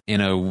well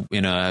in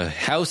a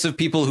house of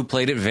people who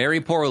played it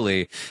very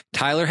poorly.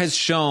 Tyler has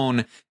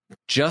shown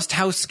just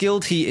how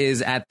skilled he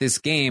is at this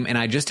game, and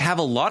I just have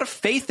a lot of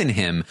faith in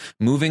him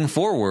moving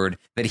forward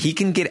that he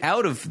can get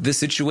out of the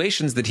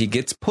situations that he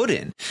gets put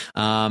in.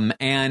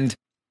 And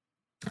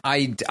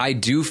I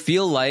do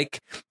feel like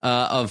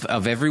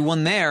of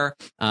everyone there,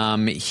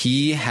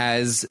 he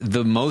has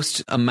the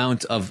most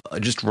amount of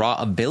just raw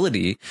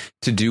ability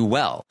to do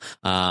well.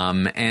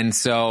 And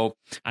so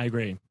I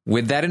agree.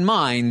 With that in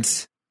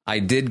mind, I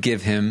did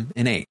give him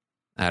an 8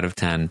 out of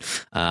 10.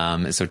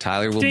 So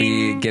Tyler will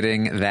be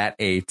getting that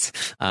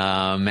 8.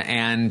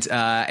 And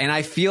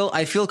I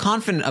feel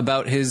confident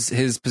about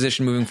his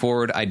position moving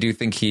forward. I do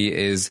think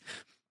he's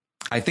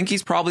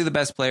probably the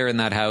best player in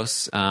that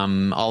house.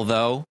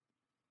 Although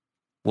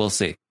we'll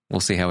see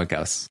how it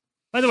goes.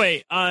 By the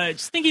way,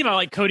 just thinking about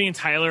like Cody and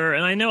Tyler,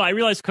 and I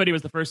realized Cody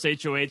was the first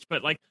HOH,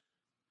 but like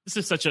this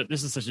is such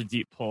a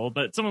deep pull.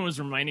 But someone was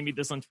reminding me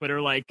this on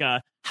Twitter, like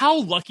how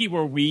lucky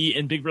were we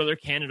in Big Brother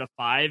Canada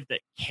 5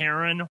 that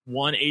Karen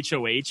won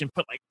HOH and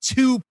put like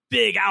 2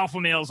 big alpha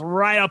males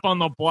right up on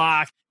the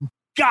block,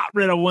 got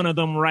rid of one of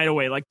them right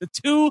away. Like the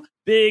 2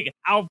 big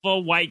alpha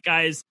white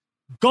guys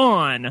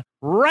gone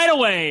right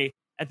away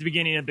at the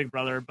beginning of Big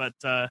Brother, but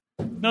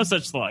no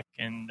such luck.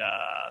 And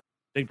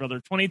Big Brother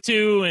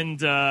 22,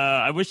 and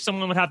I wish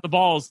someone would have the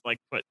balls like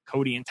put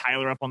Cody and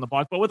Tyler up on the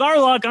block. But with our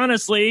luck,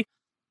 honestly,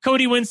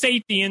 Cody wins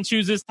safety and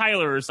chooses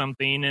Tyler or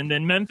something, and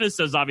then Memphis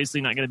is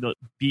obviously not going to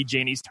be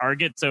Janie's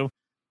target. So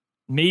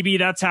maybe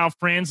that's how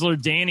Franzel or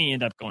Danny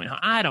end up going.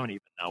 I don't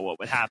even know what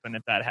would happen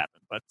if that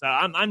happened. But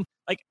I'm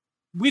like,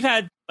 we've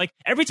had like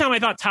every time I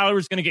thought Tyler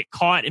was going to get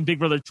caught in Big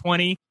Brother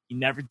 20, he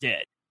never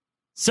did.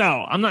 So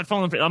I'm not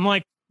falling for. I'm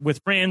like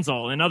with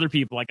Franzel and other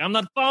people, like I'm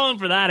not falling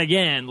for that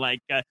again. Like.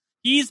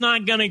 He's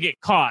not going to get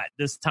caught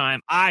this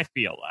time. I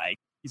feel like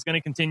he's going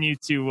to continue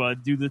to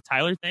do the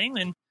Tyler thing.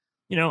 And,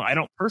 I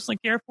don't personally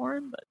care for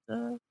him,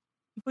 but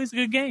he plays a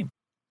good game.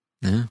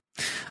 Yeah.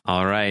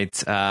 All right.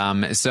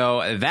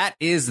 So that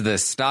is the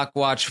Stock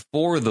Watch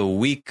for the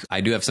week.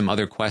 I do have some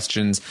other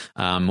questions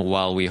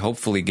while we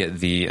hopefully get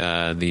the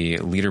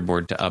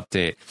leaderboard to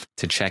update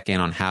to check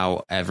in on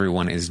how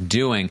everyone is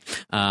doing.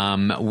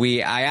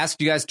 I asked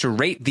you guys to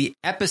rate the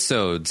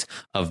episodes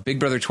of Big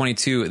Brother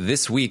 22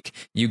 this week.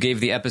 You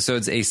gave the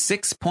episodes a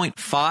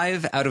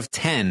 6.5 out of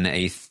 10,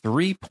 a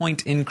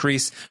 3-point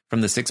increase from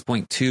the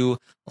 6.2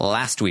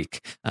 last week.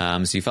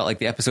 So you felt like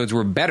the episodes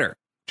were better.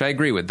 Which I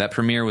agree with. That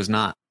premiere was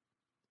not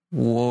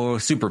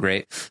super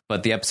great,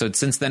 but the episodes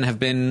since then have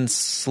been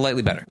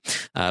slightly better,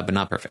 but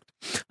not perfect.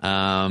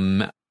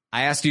 I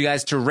asked you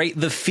guys to rate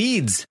the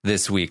feeds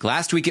this week.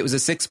 Last week it was a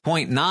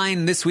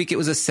 6.9. This week it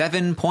was a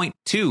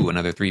 7.2,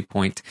 another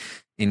 3-point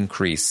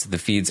increase. The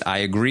feeds, I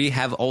agree,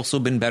 have also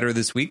been better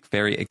this week.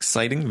 Very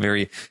exciting,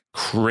 very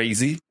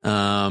crazy.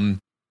 Harder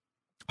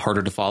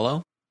to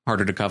follow,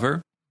 harder to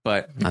cover,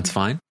 but that's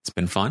fine. It's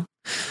been fun.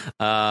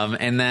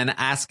 And then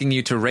asking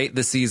you to rate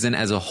the season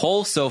as a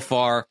whole so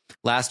far.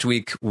 Last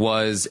week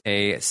was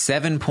a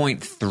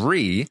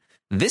 7.3.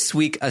 This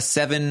week, a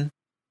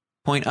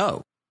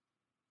 7.0,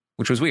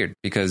 which was weird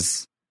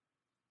because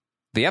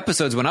the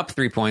episodes went up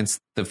 3 points.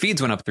 The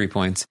feeds went up 3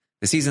 points.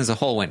 The season as a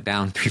whole went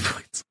down 3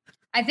 points.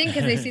 I think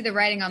because they see the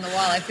writing on the wall.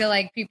 I feel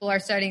like people are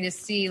starting to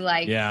see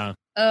like, yeah.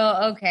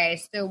 Oh,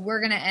 okay. So we're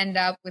going to end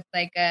up with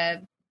like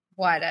a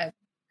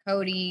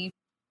Cody,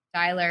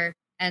 Tyler,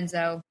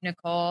 Enzo,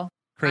 Nicole,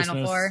 Christmas.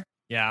 Final 4,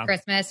 yeah,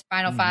 Christmas,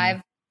 Final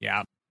 5,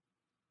 yeah,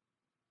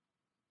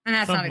 and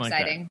that's something not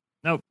exciting. Like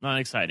nope, not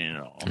exciting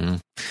at all.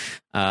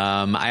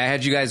 I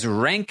had you guys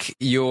rank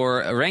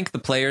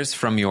the players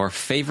from your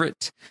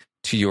favorite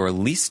to your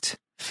least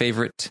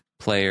favorite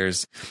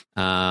players,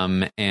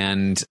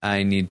 and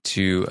I need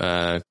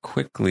to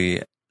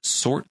quickly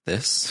sort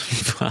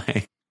this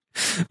by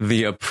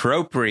the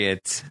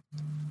appropriate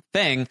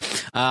thing,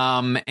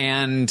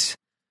 and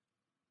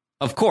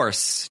of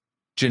course,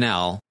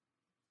 Janelle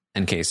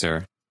and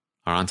Kaser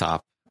are on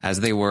top, as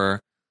they were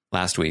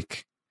last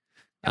week.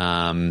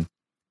 Last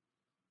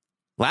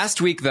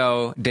week,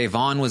 though,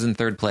 Davon was in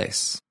 3rd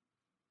place.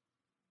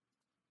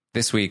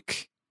 This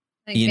week,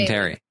 Ian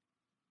Terry.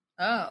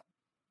 Oh.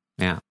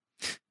 Yeah.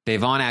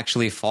 Davon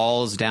actually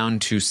falls down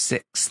to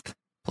 6th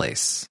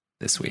place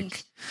this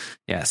week.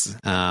 Yes.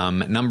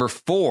 Number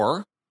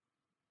 4,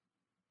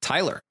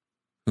 Tyler,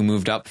 who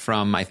moved up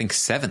from, I think,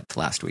 7th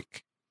last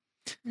week.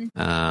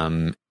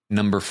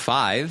 Number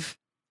 5,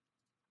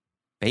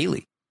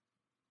 Bailey,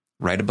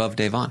 right above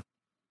Davon,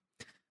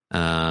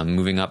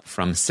 moving up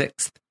from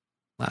 6th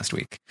last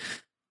week.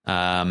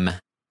 Enzo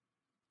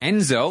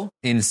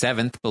in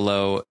 7th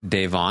below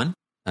Davon,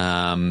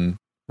 right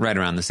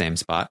around the same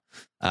spot.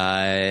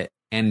 And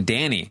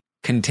Danny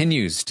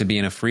continues to be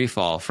in a free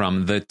fall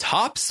from the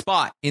top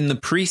spot in the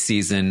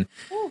preseason,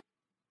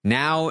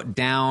 now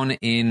down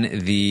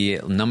in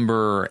the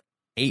number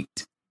 8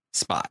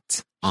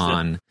 spot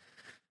on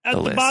at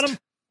the list.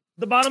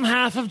 The bottom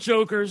half of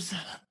Jokers.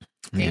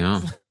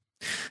 Yeah.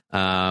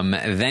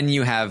 Then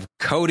you have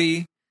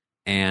Cody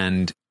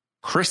and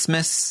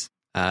Christmas,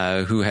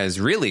 who has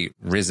really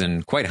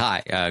risen quite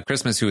high.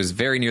 Christmas, who is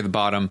very near the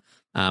bottom,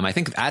 I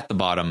think at the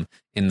bottom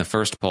in the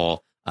first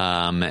poll.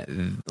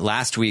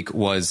 Last week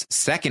was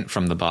 2nd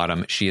from the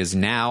bottom. She is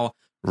now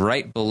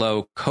right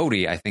below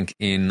Cody, I think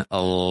in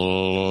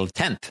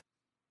 10th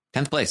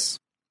place.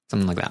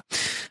 something like that.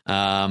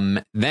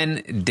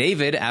 Then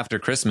David after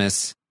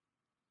Christmas,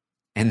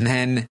 and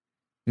then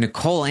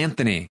Nicole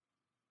Anthony.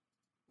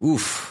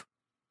 Oof.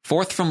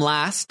 Fourth from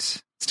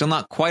last. Still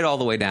not quite all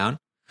the way down.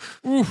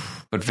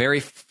 Oof. But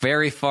very,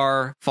 very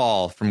far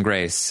fall from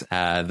Grace.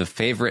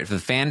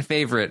 The fan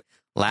favorite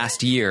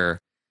last year,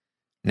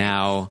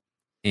 now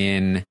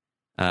in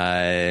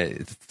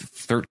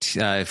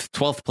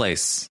 12th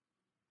place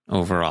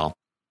overall.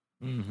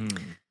 Mm-hmm.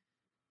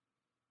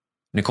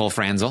 Nicole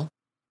Franzel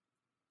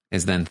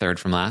is then third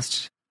from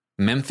last.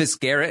 Memphis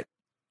Garrett,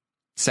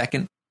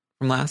 second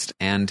from last.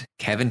 And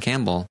Kevin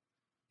Campbell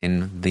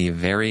in the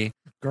very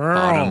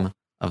bottom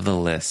of the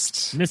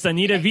list. Miss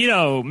Anita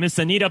Vito, Miss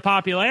Anita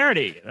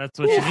popularity. That's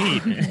what you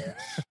need.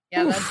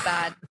 Yeah, that's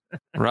bad.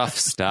 Rough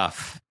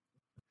stuff.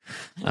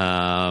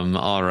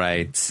 All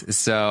right.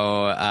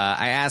 So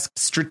I asked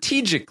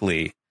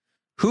strategically,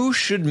 who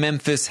should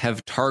Memphis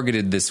have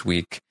targeted this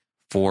week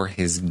for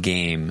his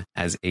game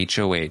as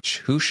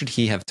HOH? Who should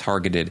he have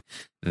targeted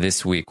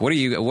this week? What are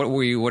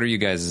you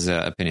guys'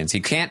 opinions? He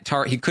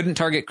couldn't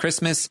target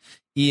Christmas,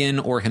 Ian,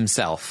 or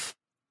himself.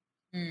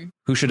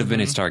 Who should have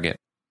been his target?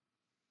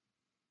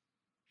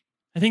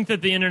 I think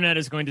that the internet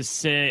is going to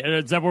say,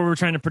 is that what we're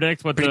trying to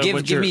predict?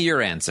 Give me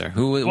your answer.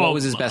 What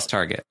was his best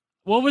target?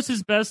 What was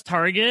his best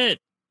target?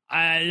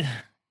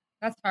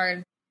 That's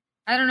hard.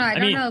 I don't know. I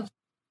don't know if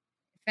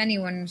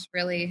anyone's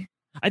really.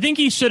 I think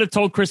he should have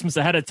told Christmas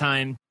ahead of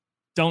time,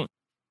 don't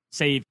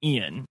save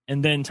Ian,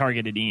 and then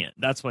targeted Ian.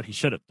 That's what he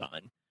should have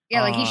done.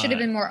 Yeah, like he should have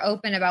been more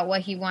open about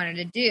what he wanted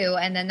to do,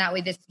 and then that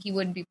way he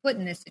wouldn't be put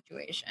in this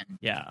situation.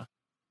 Yeah.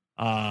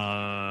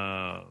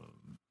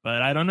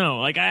 But I don't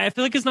know. Like, I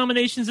feel like his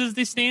nominations as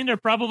they stand are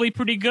probably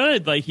pretty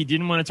good. Like, he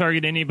didn't want to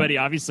target anybody,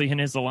 obviously, in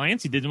his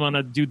alliance. He didn't want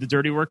to do the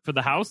dirty work for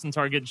the house and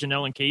target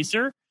Janelle and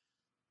Kaser.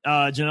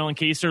 Janelle and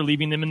Kaser,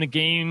 leaving them in the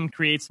game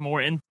creates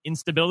more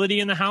instability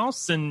in the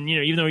house. And,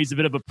 even though he's a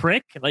bit of a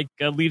prick,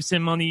 leaves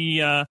him on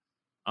the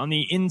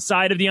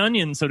inside of the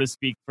onion, so to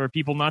speak, for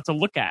people not to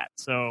look at.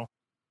 So,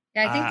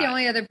 yeah, I think the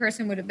only other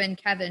person would have been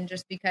Kevin,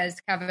 just because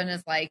Kevin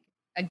is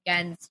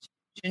against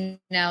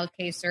Janelle,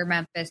 Kaser,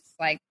 Memphis,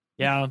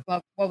 yeah.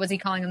 What was he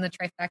calling them, the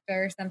trifecta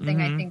or something?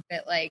 Mm-hmm. I think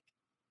that I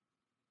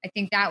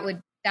think that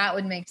would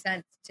make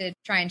sense to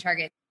try and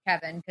target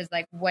Kevin, because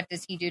what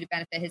does he do to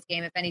benefit his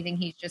game? If anything,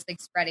 he's just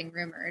spreading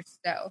rumors.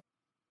 So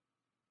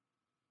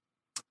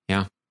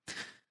yeah.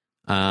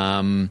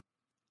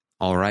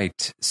 All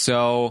right.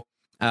 So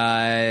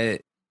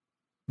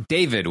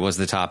David was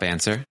the top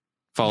answer,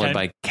 followed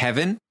by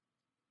Kevin,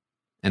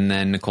 and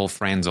then Nicole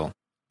Franzel.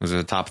 Those are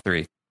the top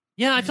three.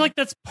 Yeah, I feel like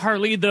that's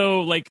partly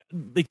though, like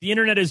the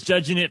internet is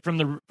judging it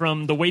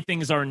from the way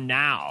things are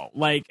now.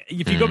 Like,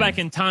 if you go back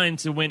in time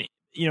to when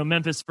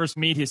Memphis first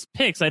made his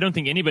picks, I don't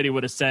think anybody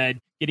would have said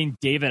getting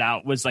David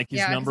out was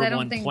his number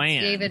one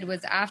plan. David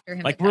was after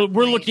him.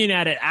 We're looking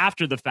at it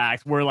after the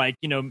fact, where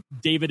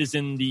David is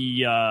in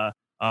the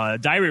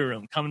diary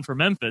room coming for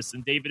Memphis,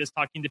 and David is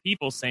talking to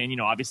people saying,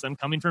 obviously I'm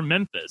coming for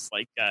Memphis.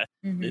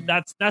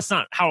 That's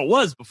not how it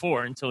was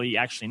before until he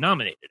actually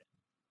nominated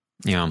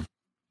it. Yeah.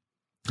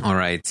 All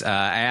right.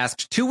 I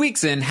asked 2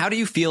 weeks in, how do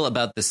you feel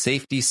about the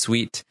safety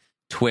suite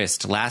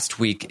twist? Last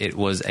week, it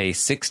was a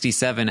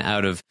 67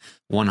 out of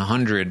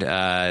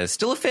 100.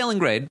 Still a failing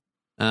grade.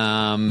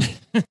 But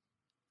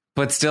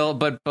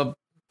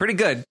pretty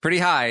good, pretty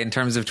high in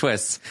terms of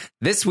twists.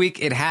 This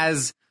week, it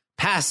has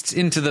passed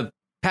into the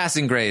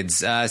passing grades,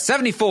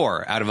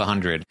 74 out of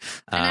 100.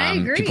 And I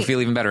agree. People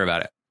feel even better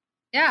about it.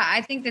 Yeah,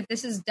 I think that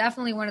this is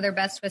definitely one of their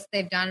best twists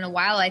they've done in a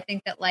while. I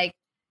think that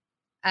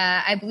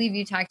I believe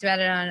you talked about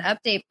it on an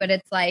update, but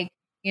it's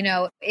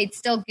it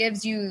still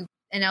gives you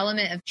an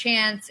element of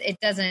chance. It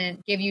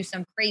doesn't give you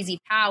some crazy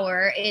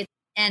power.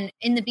 And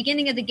in the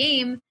beginning of the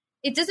game,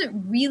 it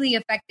doesn't really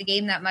affect the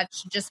game that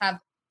much to just have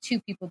two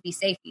people be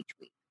safe each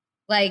week.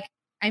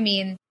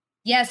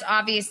 Yes,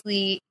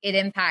 obviously it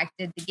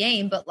impacted the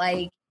game, but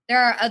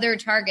there are other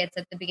targets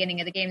at the beginning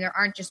of the game. There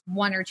aren't just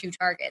one or two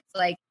targets.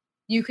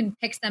 You can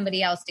pick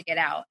somebody else to get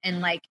out.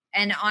 And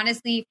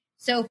honestly,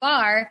 so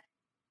far,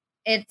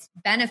 it's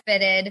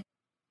benefited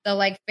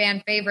the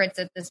fan favorites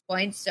at this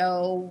point,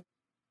 so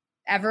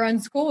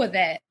everyone's cool with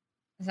it.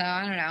 So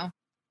I don't know.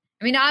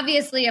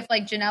 Obviously, if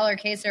Janelle or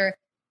Kaser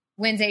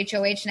wins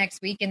HOH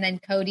next week, and then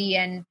Cody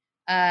and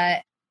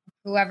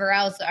whoever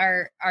else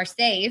are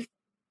safe,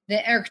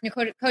 or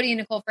Cody and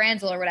Nicole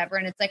Franzel or whatever,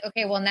 and it's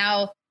okay, well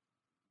now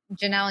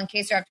Janelle and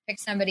Kaser have to pick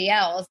somebody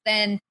else,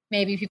 then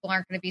maybe people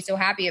aren't going to be so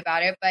happy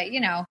about it. But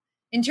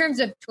in terms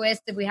of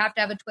twists, if we have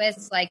to have a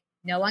twist,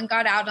 no one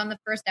got out on the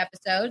first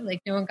episode.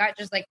 No one got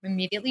just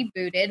immediately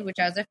booted, which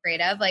I was afraid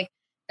of.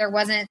 There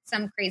wasn't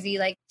some crazy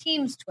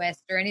teams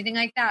twist or anything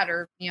like that,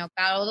 or,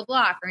 battle of the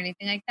block or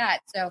anything like that.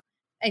 So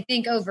I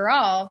think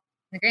overall, in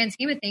the grand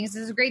scheme of things,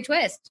 this is a great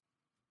twist.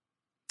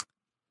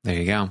 There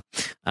you go.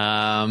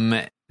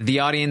 The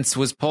audience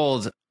was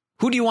polled,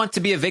 who do you want to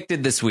be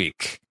evicted this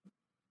week?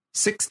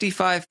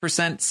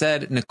 65%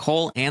 said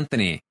Nicole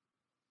Anthony.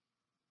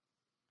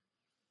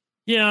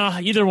 Yeah,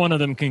 either one of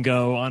them can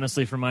go,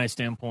 honestly, from my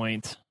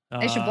standpoint.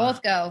 They should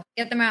both go.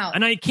 Get them out.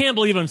 And I can't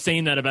believe I'm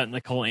saying that about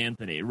Nicole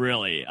Anthony,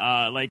 really.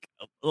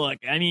 Look,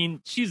 I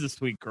mean, she's a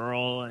sweet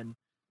girl. And,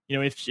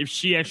 if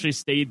she actually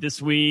stayed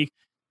this week,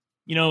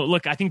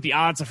 look, I think the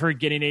odds of her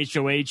getting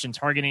HOH and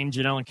targeting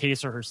Janelle and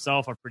Kaser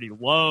herself are pretty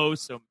low.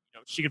 So,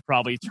 she could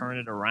probably turn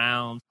it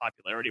around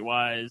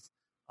popularity-wise.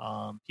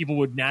 People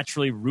would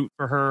naturally root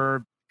for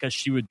her because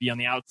she would be on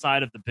the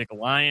outside of the big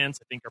alliance.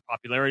 I think her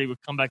popularity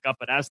would come back up.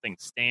 But as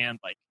things stand,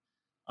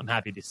 I'm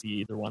happy to see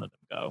either one of them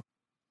go.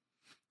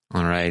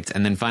 All right.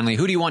 And then finally,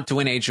 who do you want to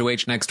win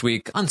HOH next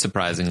week?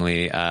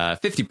 Unsurprisingly,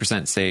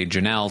 50% say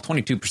Janelle,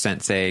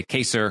 22% say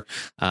Kaser,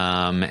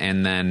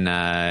 and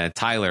then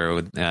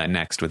Tyler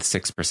next with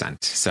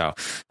 6%. So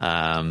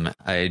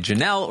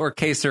Janelle or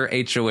Kaser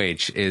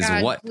HOH is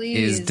what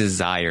is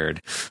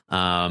desired.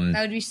 That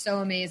would be so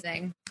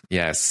amazing.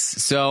 Yes.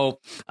 So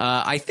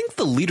I think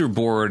the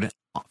leaderboard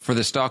for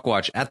the Stock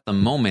Watch at the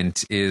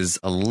moment is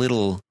a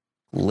little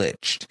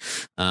glitched.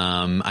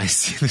 I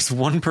see this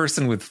one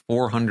person with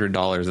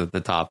 $400 at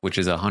the top, which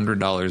is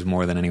 $100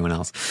 more than anyone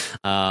else.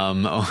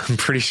 I'm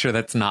pretty sure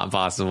that's not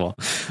possible.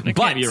 That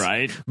can't be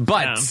right.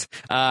 But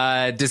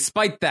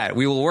despite that,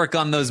 we will work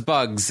on those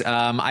bugs.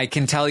 I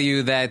can tell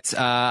you that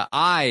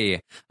I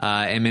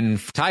am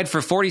tied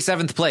for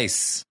 47th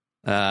place.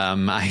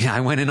 I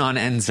went in on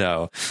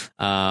Enzo.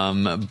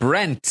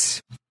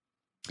 Brent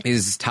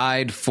is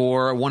tied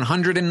for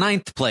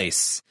 109th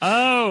place.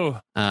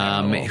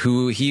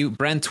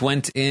 Brent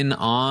went in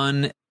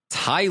on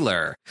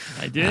Tyler.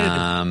 I did.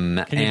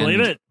 Can you believe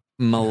it?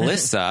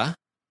 Melissa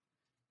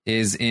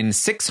is in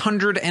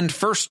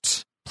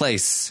 601st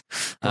place.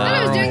 I thought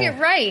I was doing it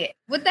right.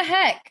 What the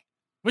heck?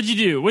 What'd you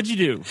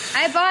do?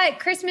 I bought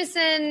Christmas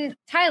and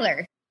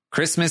Tyler.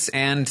 Christmas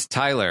and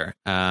Tyler,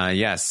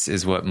 yes,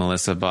 is what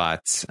Melissa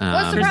bought.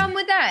 What's the problem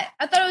with that?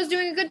 I thought I was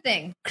doing a good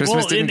thing.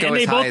 Christmas didn't go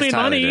as high as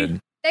Tyler did.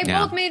 They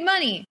both made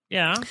money.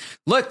 Yeah.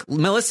 Look,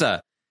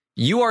 Melissa,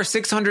 you are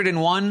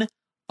 601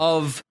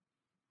 of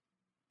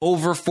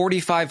over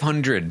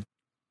 4,500.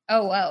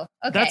 Oh, wow.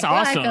 Okay. That's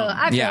awesome.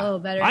 I feel a little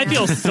better. I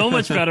feel so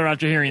much better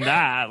after hearing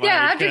that.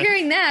 After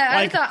hearing that,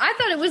 I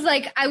thought it was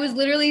I was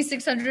literally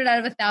 600 out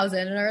of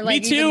 1,000, or me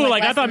too.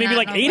 I thought maybe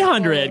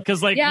 800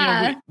 because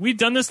we've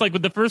done this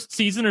with the first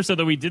season or so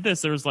that we did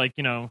this. There was not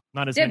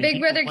as many.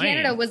 Big Brother playing.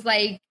 Canada was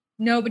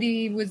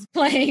nobody was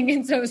playing,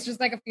 and so it's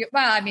just a few.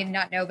 Well, I mean,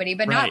 not nobody,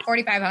 but not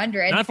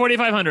 4,500. Not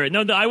 4,500.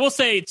 No, I will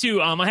say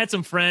too. I had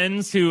some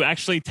friends who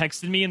actually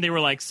texted me, and they were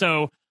like,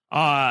 "So,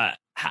 how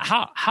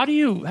do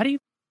you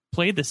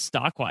play the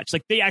Stock Watch?"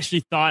 They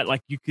actually thought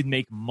you could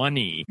make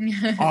money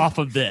off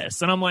of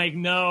this, and I'm like,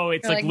 no,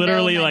 it's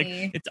literally no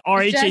it's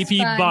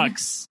RHAP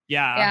bucks.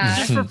 Yeah,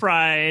 just for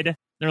pride.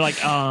 They're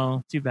like,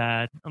 oh, too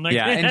bad. I'm like,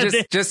 and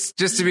just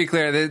to be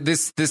clear,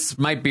 this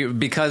might be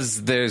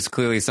because there's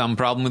clearly some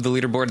problem with the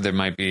leaderboard. There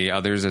might be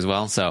others as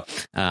well. So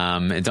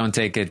don't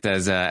take it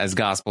as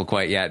gospel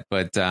quite yet.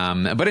 But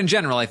in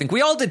general, I think we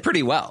all did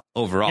pretty well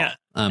overall. Yeah.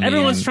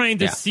 Everyone's trying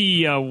to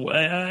see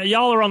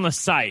y'all are on the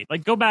site.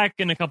 Go back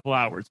in a couple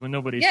hours when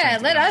nobody's. Yeah,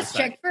 let us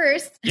check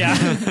first. Yeah.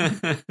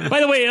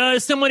 By the way,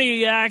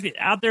 somebody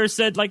out there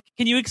said,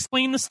 can you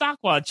explain the Stock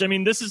Watch? I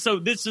mean, this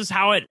is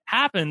how it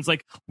happens.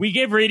 We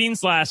gave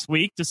ratings last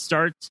week to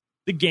start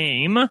the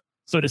game,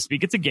 so to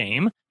speak. It's a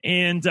game,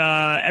 and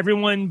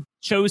everyone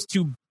chose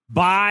to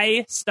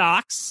buy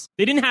stocks.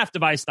 They didn't have to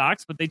buy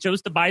stocks, but they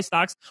chose to buy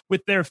stocks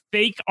with their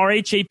fake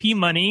RHAP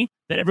money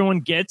that everyone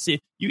gets.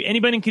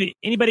 Anybody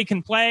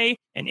can play,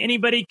 and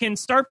anybody can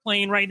start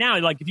playing right now.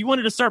 If you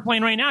wanted to start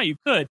playing right now, you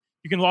could.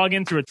 You can log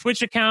in through a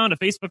Twitch account, a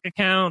Facebook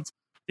account,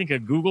 I think a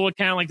Google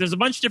account. There's a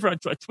bunch of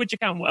different a Twitch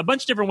account, a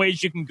bunch of different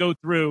ways you can go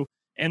through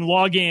and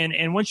log in.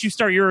 And once you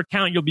start your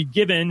account, you'll be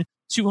given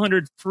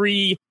 200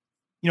 free,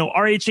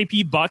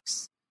 RHAP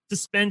bucks to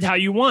spend how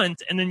you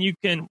want. And then you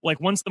can,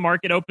 once the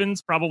market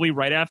opens, probably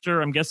right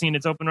after, I'm guessing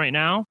it's open right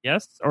now.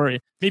 Yes. Or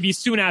maybe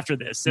soon after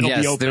this, it'll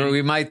be open.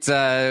 We might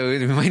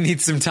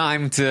need some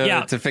time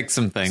to fix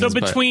some things. So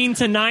between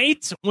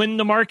tonight, when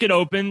the market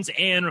opens,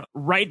 and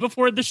right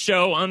before the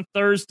show on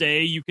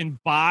Thursday, you can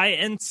buy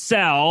and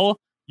sell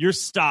your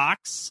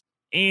stocks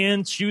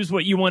and choose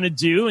what you want to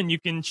do. And you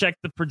can check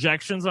the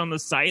projections on the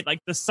site.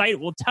 The site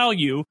will tell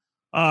you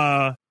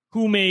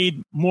who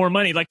made more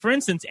money. For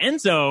instance,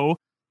 Enzo,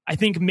 I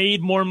think,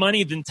 made more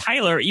money than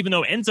Tyler, even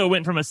though Enzo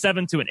went from a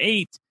 7 to an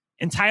 8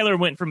 and Tyler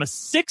went from a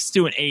 6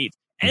 to an 8.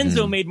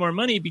 Enzo made more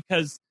money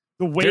because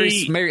the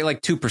way maybe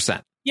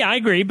 2%. Yeah, I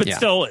agree, but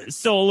still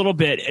a little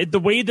bit. The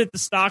way that the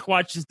Stock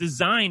Watch is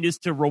designed is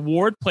to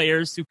reward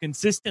players who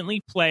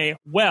consistently play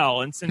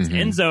well. And since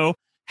Enzo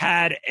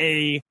had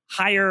a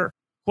higher,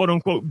 quote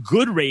unquote,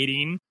 good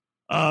rating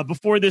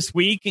before this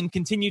week and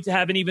continued to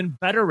have an even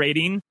better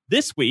rating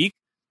this week,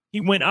 he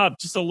went up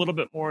just a little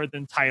bit more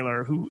than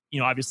Tyler, who,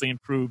 obviously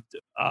improved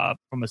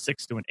from a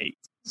 6 to an 8.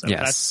 So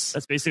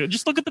that's basically,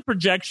 just look at the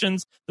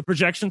projections. The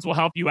projections will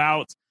help you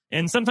out.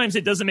 And sometimes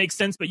it doesn't make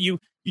sense, but you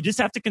just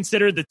have to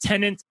consider the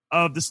tenet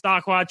of the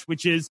Stock Watch,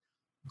 which is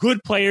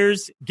good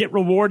players get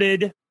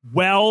rewarded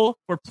well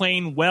for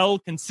playing well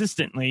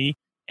consistently.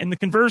 And the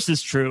converse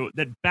is true,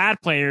 that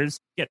bad players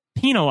get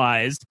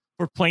penalized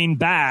for playing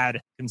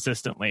bad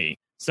consistently.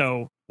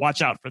 So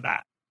watch out for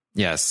that.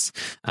 Yes.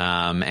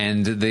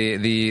 And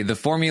the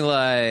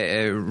formula,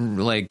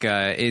 it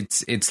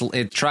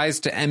tries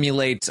to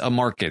emulate a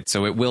market.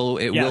 So it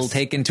will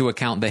take into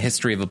account the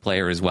history of a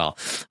player as well.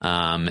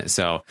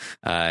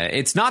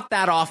 It's not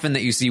that often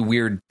that you see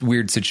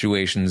weird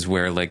situations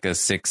where like a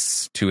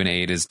 6 to an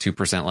 8 is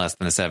 2% less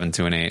than a 7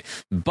 to an 8.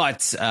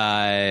 But,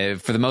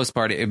 for the most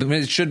part,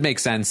 it should make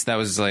sense. That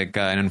was like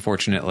an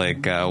unfortunate,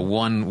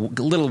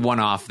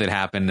 one-off that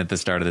happened at the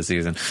start of the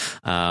season.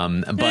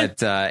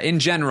 But in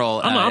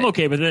general, I'm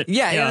okay with it.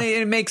 Yeah.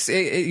 It makes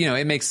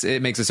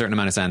a certain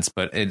amount of sense,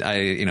 but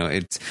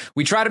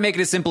we try to make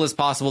it as simple as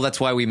possible.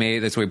 That's why we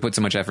put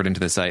so much effort into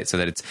the site, so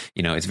that it's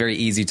very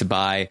easy to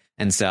buy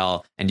and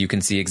sell, and you can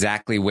see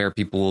exactly where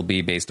people will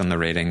be based on the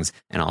ratings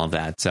and all of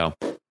that. So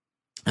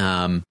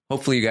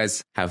hopefully you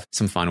guys have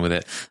some fun with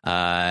it.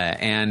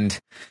 And I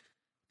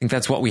think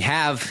that's what we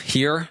have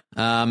here.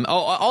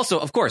 Also,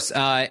 of course,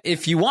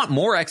 if you want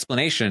more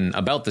explanation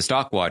about the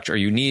Stockwatch, or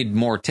you need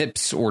more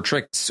tips or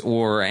tricks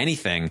or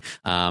anything,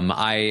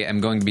 I am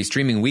going to be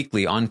streaming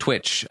weekly on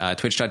Twitch,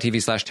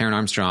 twitch.tv/Taran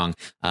Armstrong,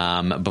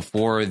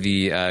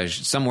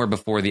 somewhere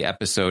before the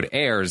episode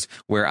airs,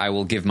 where I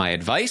will give my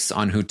advice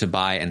on who to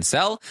buy and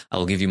sell. I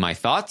will give you my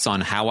thoughts on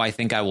how I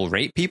think I will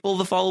rate people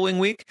the following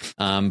week,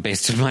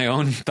 based on my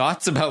own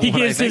thoughts about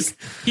what I think.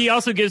 He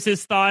also gives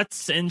his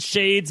thoughts and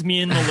shades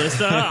me and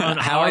Melissa on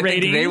how our I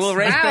ratings. think they will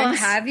rate things.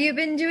 Have you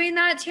been doing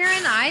that,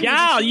 Taran?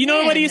 Yeah, you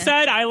know what he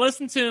said? I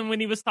listened to him when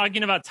he was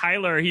talking about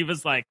Tyler. He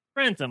was like,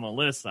 Brent and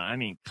Melissa, I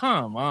mean,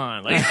 come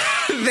on. Like,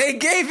 they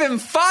gave him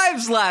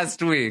 5s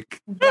last week.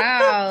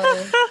 Wow.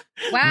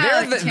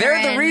 They're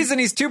the reason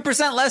he's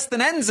 2% less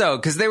than Enzo,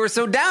 because they were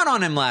so down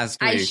on him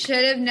last week. I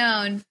should have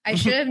known.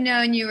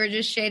 You were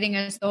just shading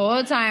us the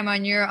whole time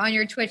on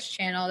your Twitch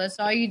channel. That's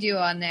all you do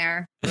on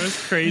there.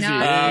 That's crazy.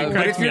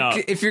 But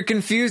if you're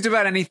confused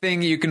about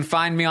anything, you can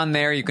find me on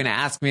there. You can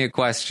ask me a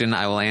question.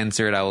 I will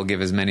answer it. I will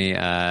give as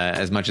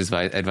much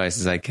advice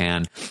as I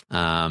can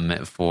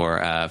for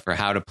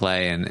how to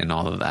play and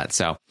all of that.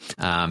 So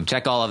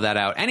check all of that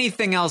out.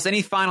 Anything else?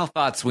 Any final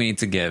thoughts we need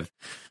to give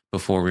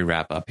before we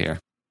wrap up here?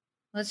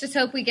 Let's just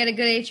hope we get a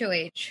good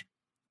HOH.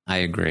 I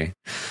agree.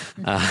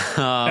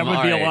 That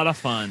would be a lot of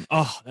fun.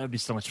 Oh, that would be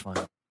so much fun.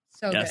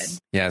 So good.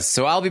 Yes.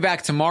 So I'll be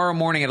back tomorrow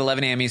morning at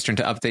 11 a.m. Eastern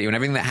to update you on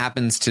everything that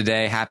happened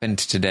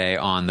today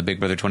on the Big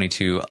Brother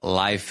 22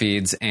 live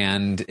feeds.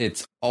 And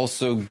it's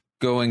also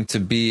going to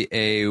be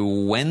a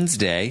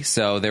Wednesday,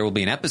 so there will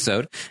be an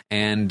episode,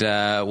 and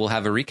we'll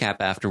have a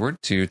recap afterward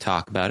to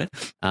talk about it.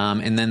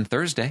 And then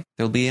Thursday,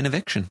 there'll be an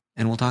eviction,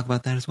 and we'll talk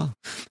about that as well.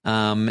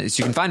 So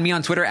you can find me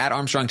on Twitter at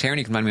Armstrong Taran.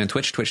 You can find me on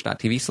Twitch,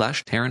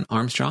 twitch.tv/Taran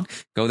Armstrong.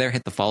 Go there,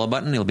 hit the follow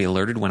button. You'll be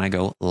alerted when I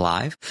go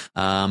live.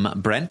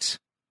 Brent,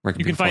 where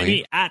you can find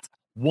me at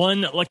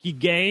One Lucky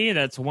Gay.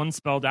 That's one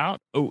spelled out,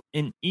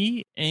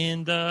 ONE,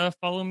 and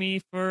follow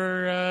me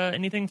for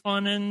anything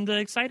fun and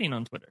exciting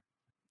on Twitter.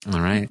 All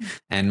right.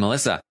 And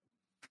Melissa?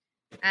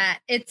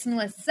 It's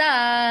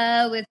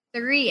Melissa with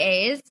 3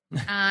 A's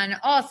on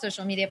all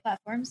social media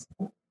platforms.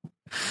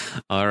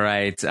 All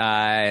right.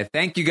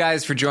 Thank you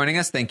guys for joining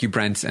us. Thank you,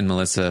 Brent and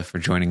Melissa, for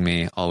joining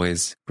me.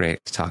 Always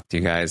great to talk to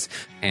you guys.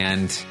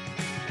 And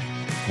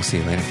we'll see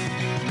you later.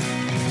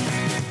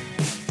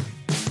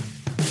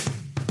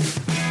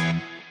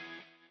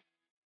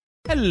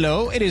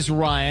 Hello, it is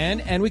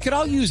Ryan, and we could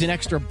all use an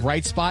extra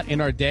bright spot in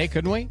our day,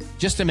 couldn't we?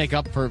 Just to make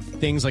up for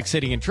things like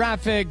sitting in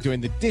traffic, doing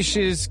the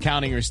dishes,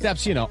 counting your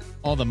steps,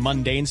 all the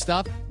mundane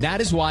stuff.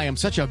 That is why I'm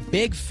such a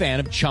big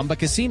fan of Chumba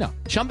Casino.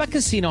 Chumba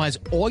Casino has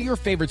all your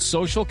favorite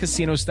social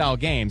casino-style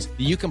games that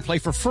you can play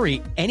for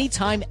free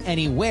anytime,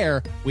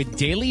 anywhere with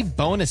daily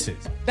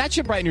bonuses. That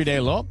should brighten your day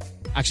a little.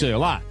 Actually, a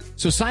lot.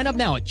 So sign up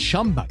now at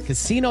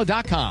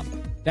ChumbaCasino.com.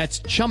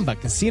 That's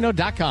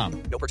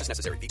ChumbaCasino.com. No purchase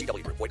necessary.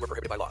 VGW Group. Void where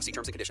prohibited by law. See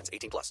terms and conditions.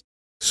 18+.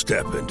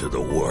 Step into the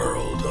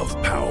world of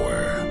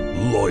power,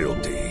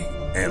 loyalty,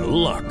 and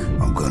luck.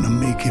 I'm going to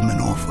make him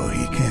an offer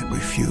he can't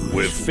refuse.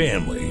 With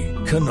family,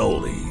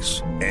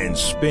 cannolis, and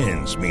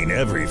spins mean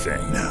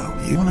everything. Now,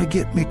 you want to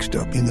get mixed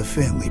up in the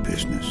family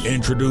business.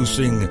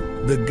 Introducing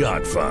The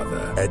Godfather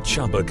at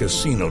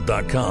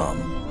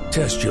ChumbaCasino.com.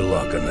 Test your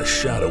luck in the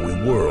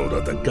shadowy world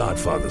of The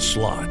Godfather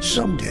slot.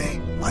 Someday,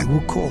 I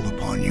will call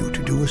upon you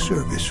to do a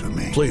service for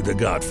me. Play The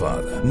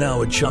Godfather,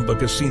 now at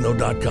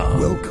ChumbaCasino.com.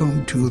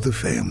 Welcome to the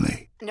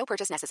family. No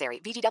purchase necessary.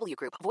 VGW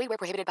Group. Void where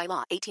prohibited by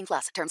law.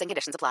 18+. Terms and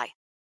conditions apply.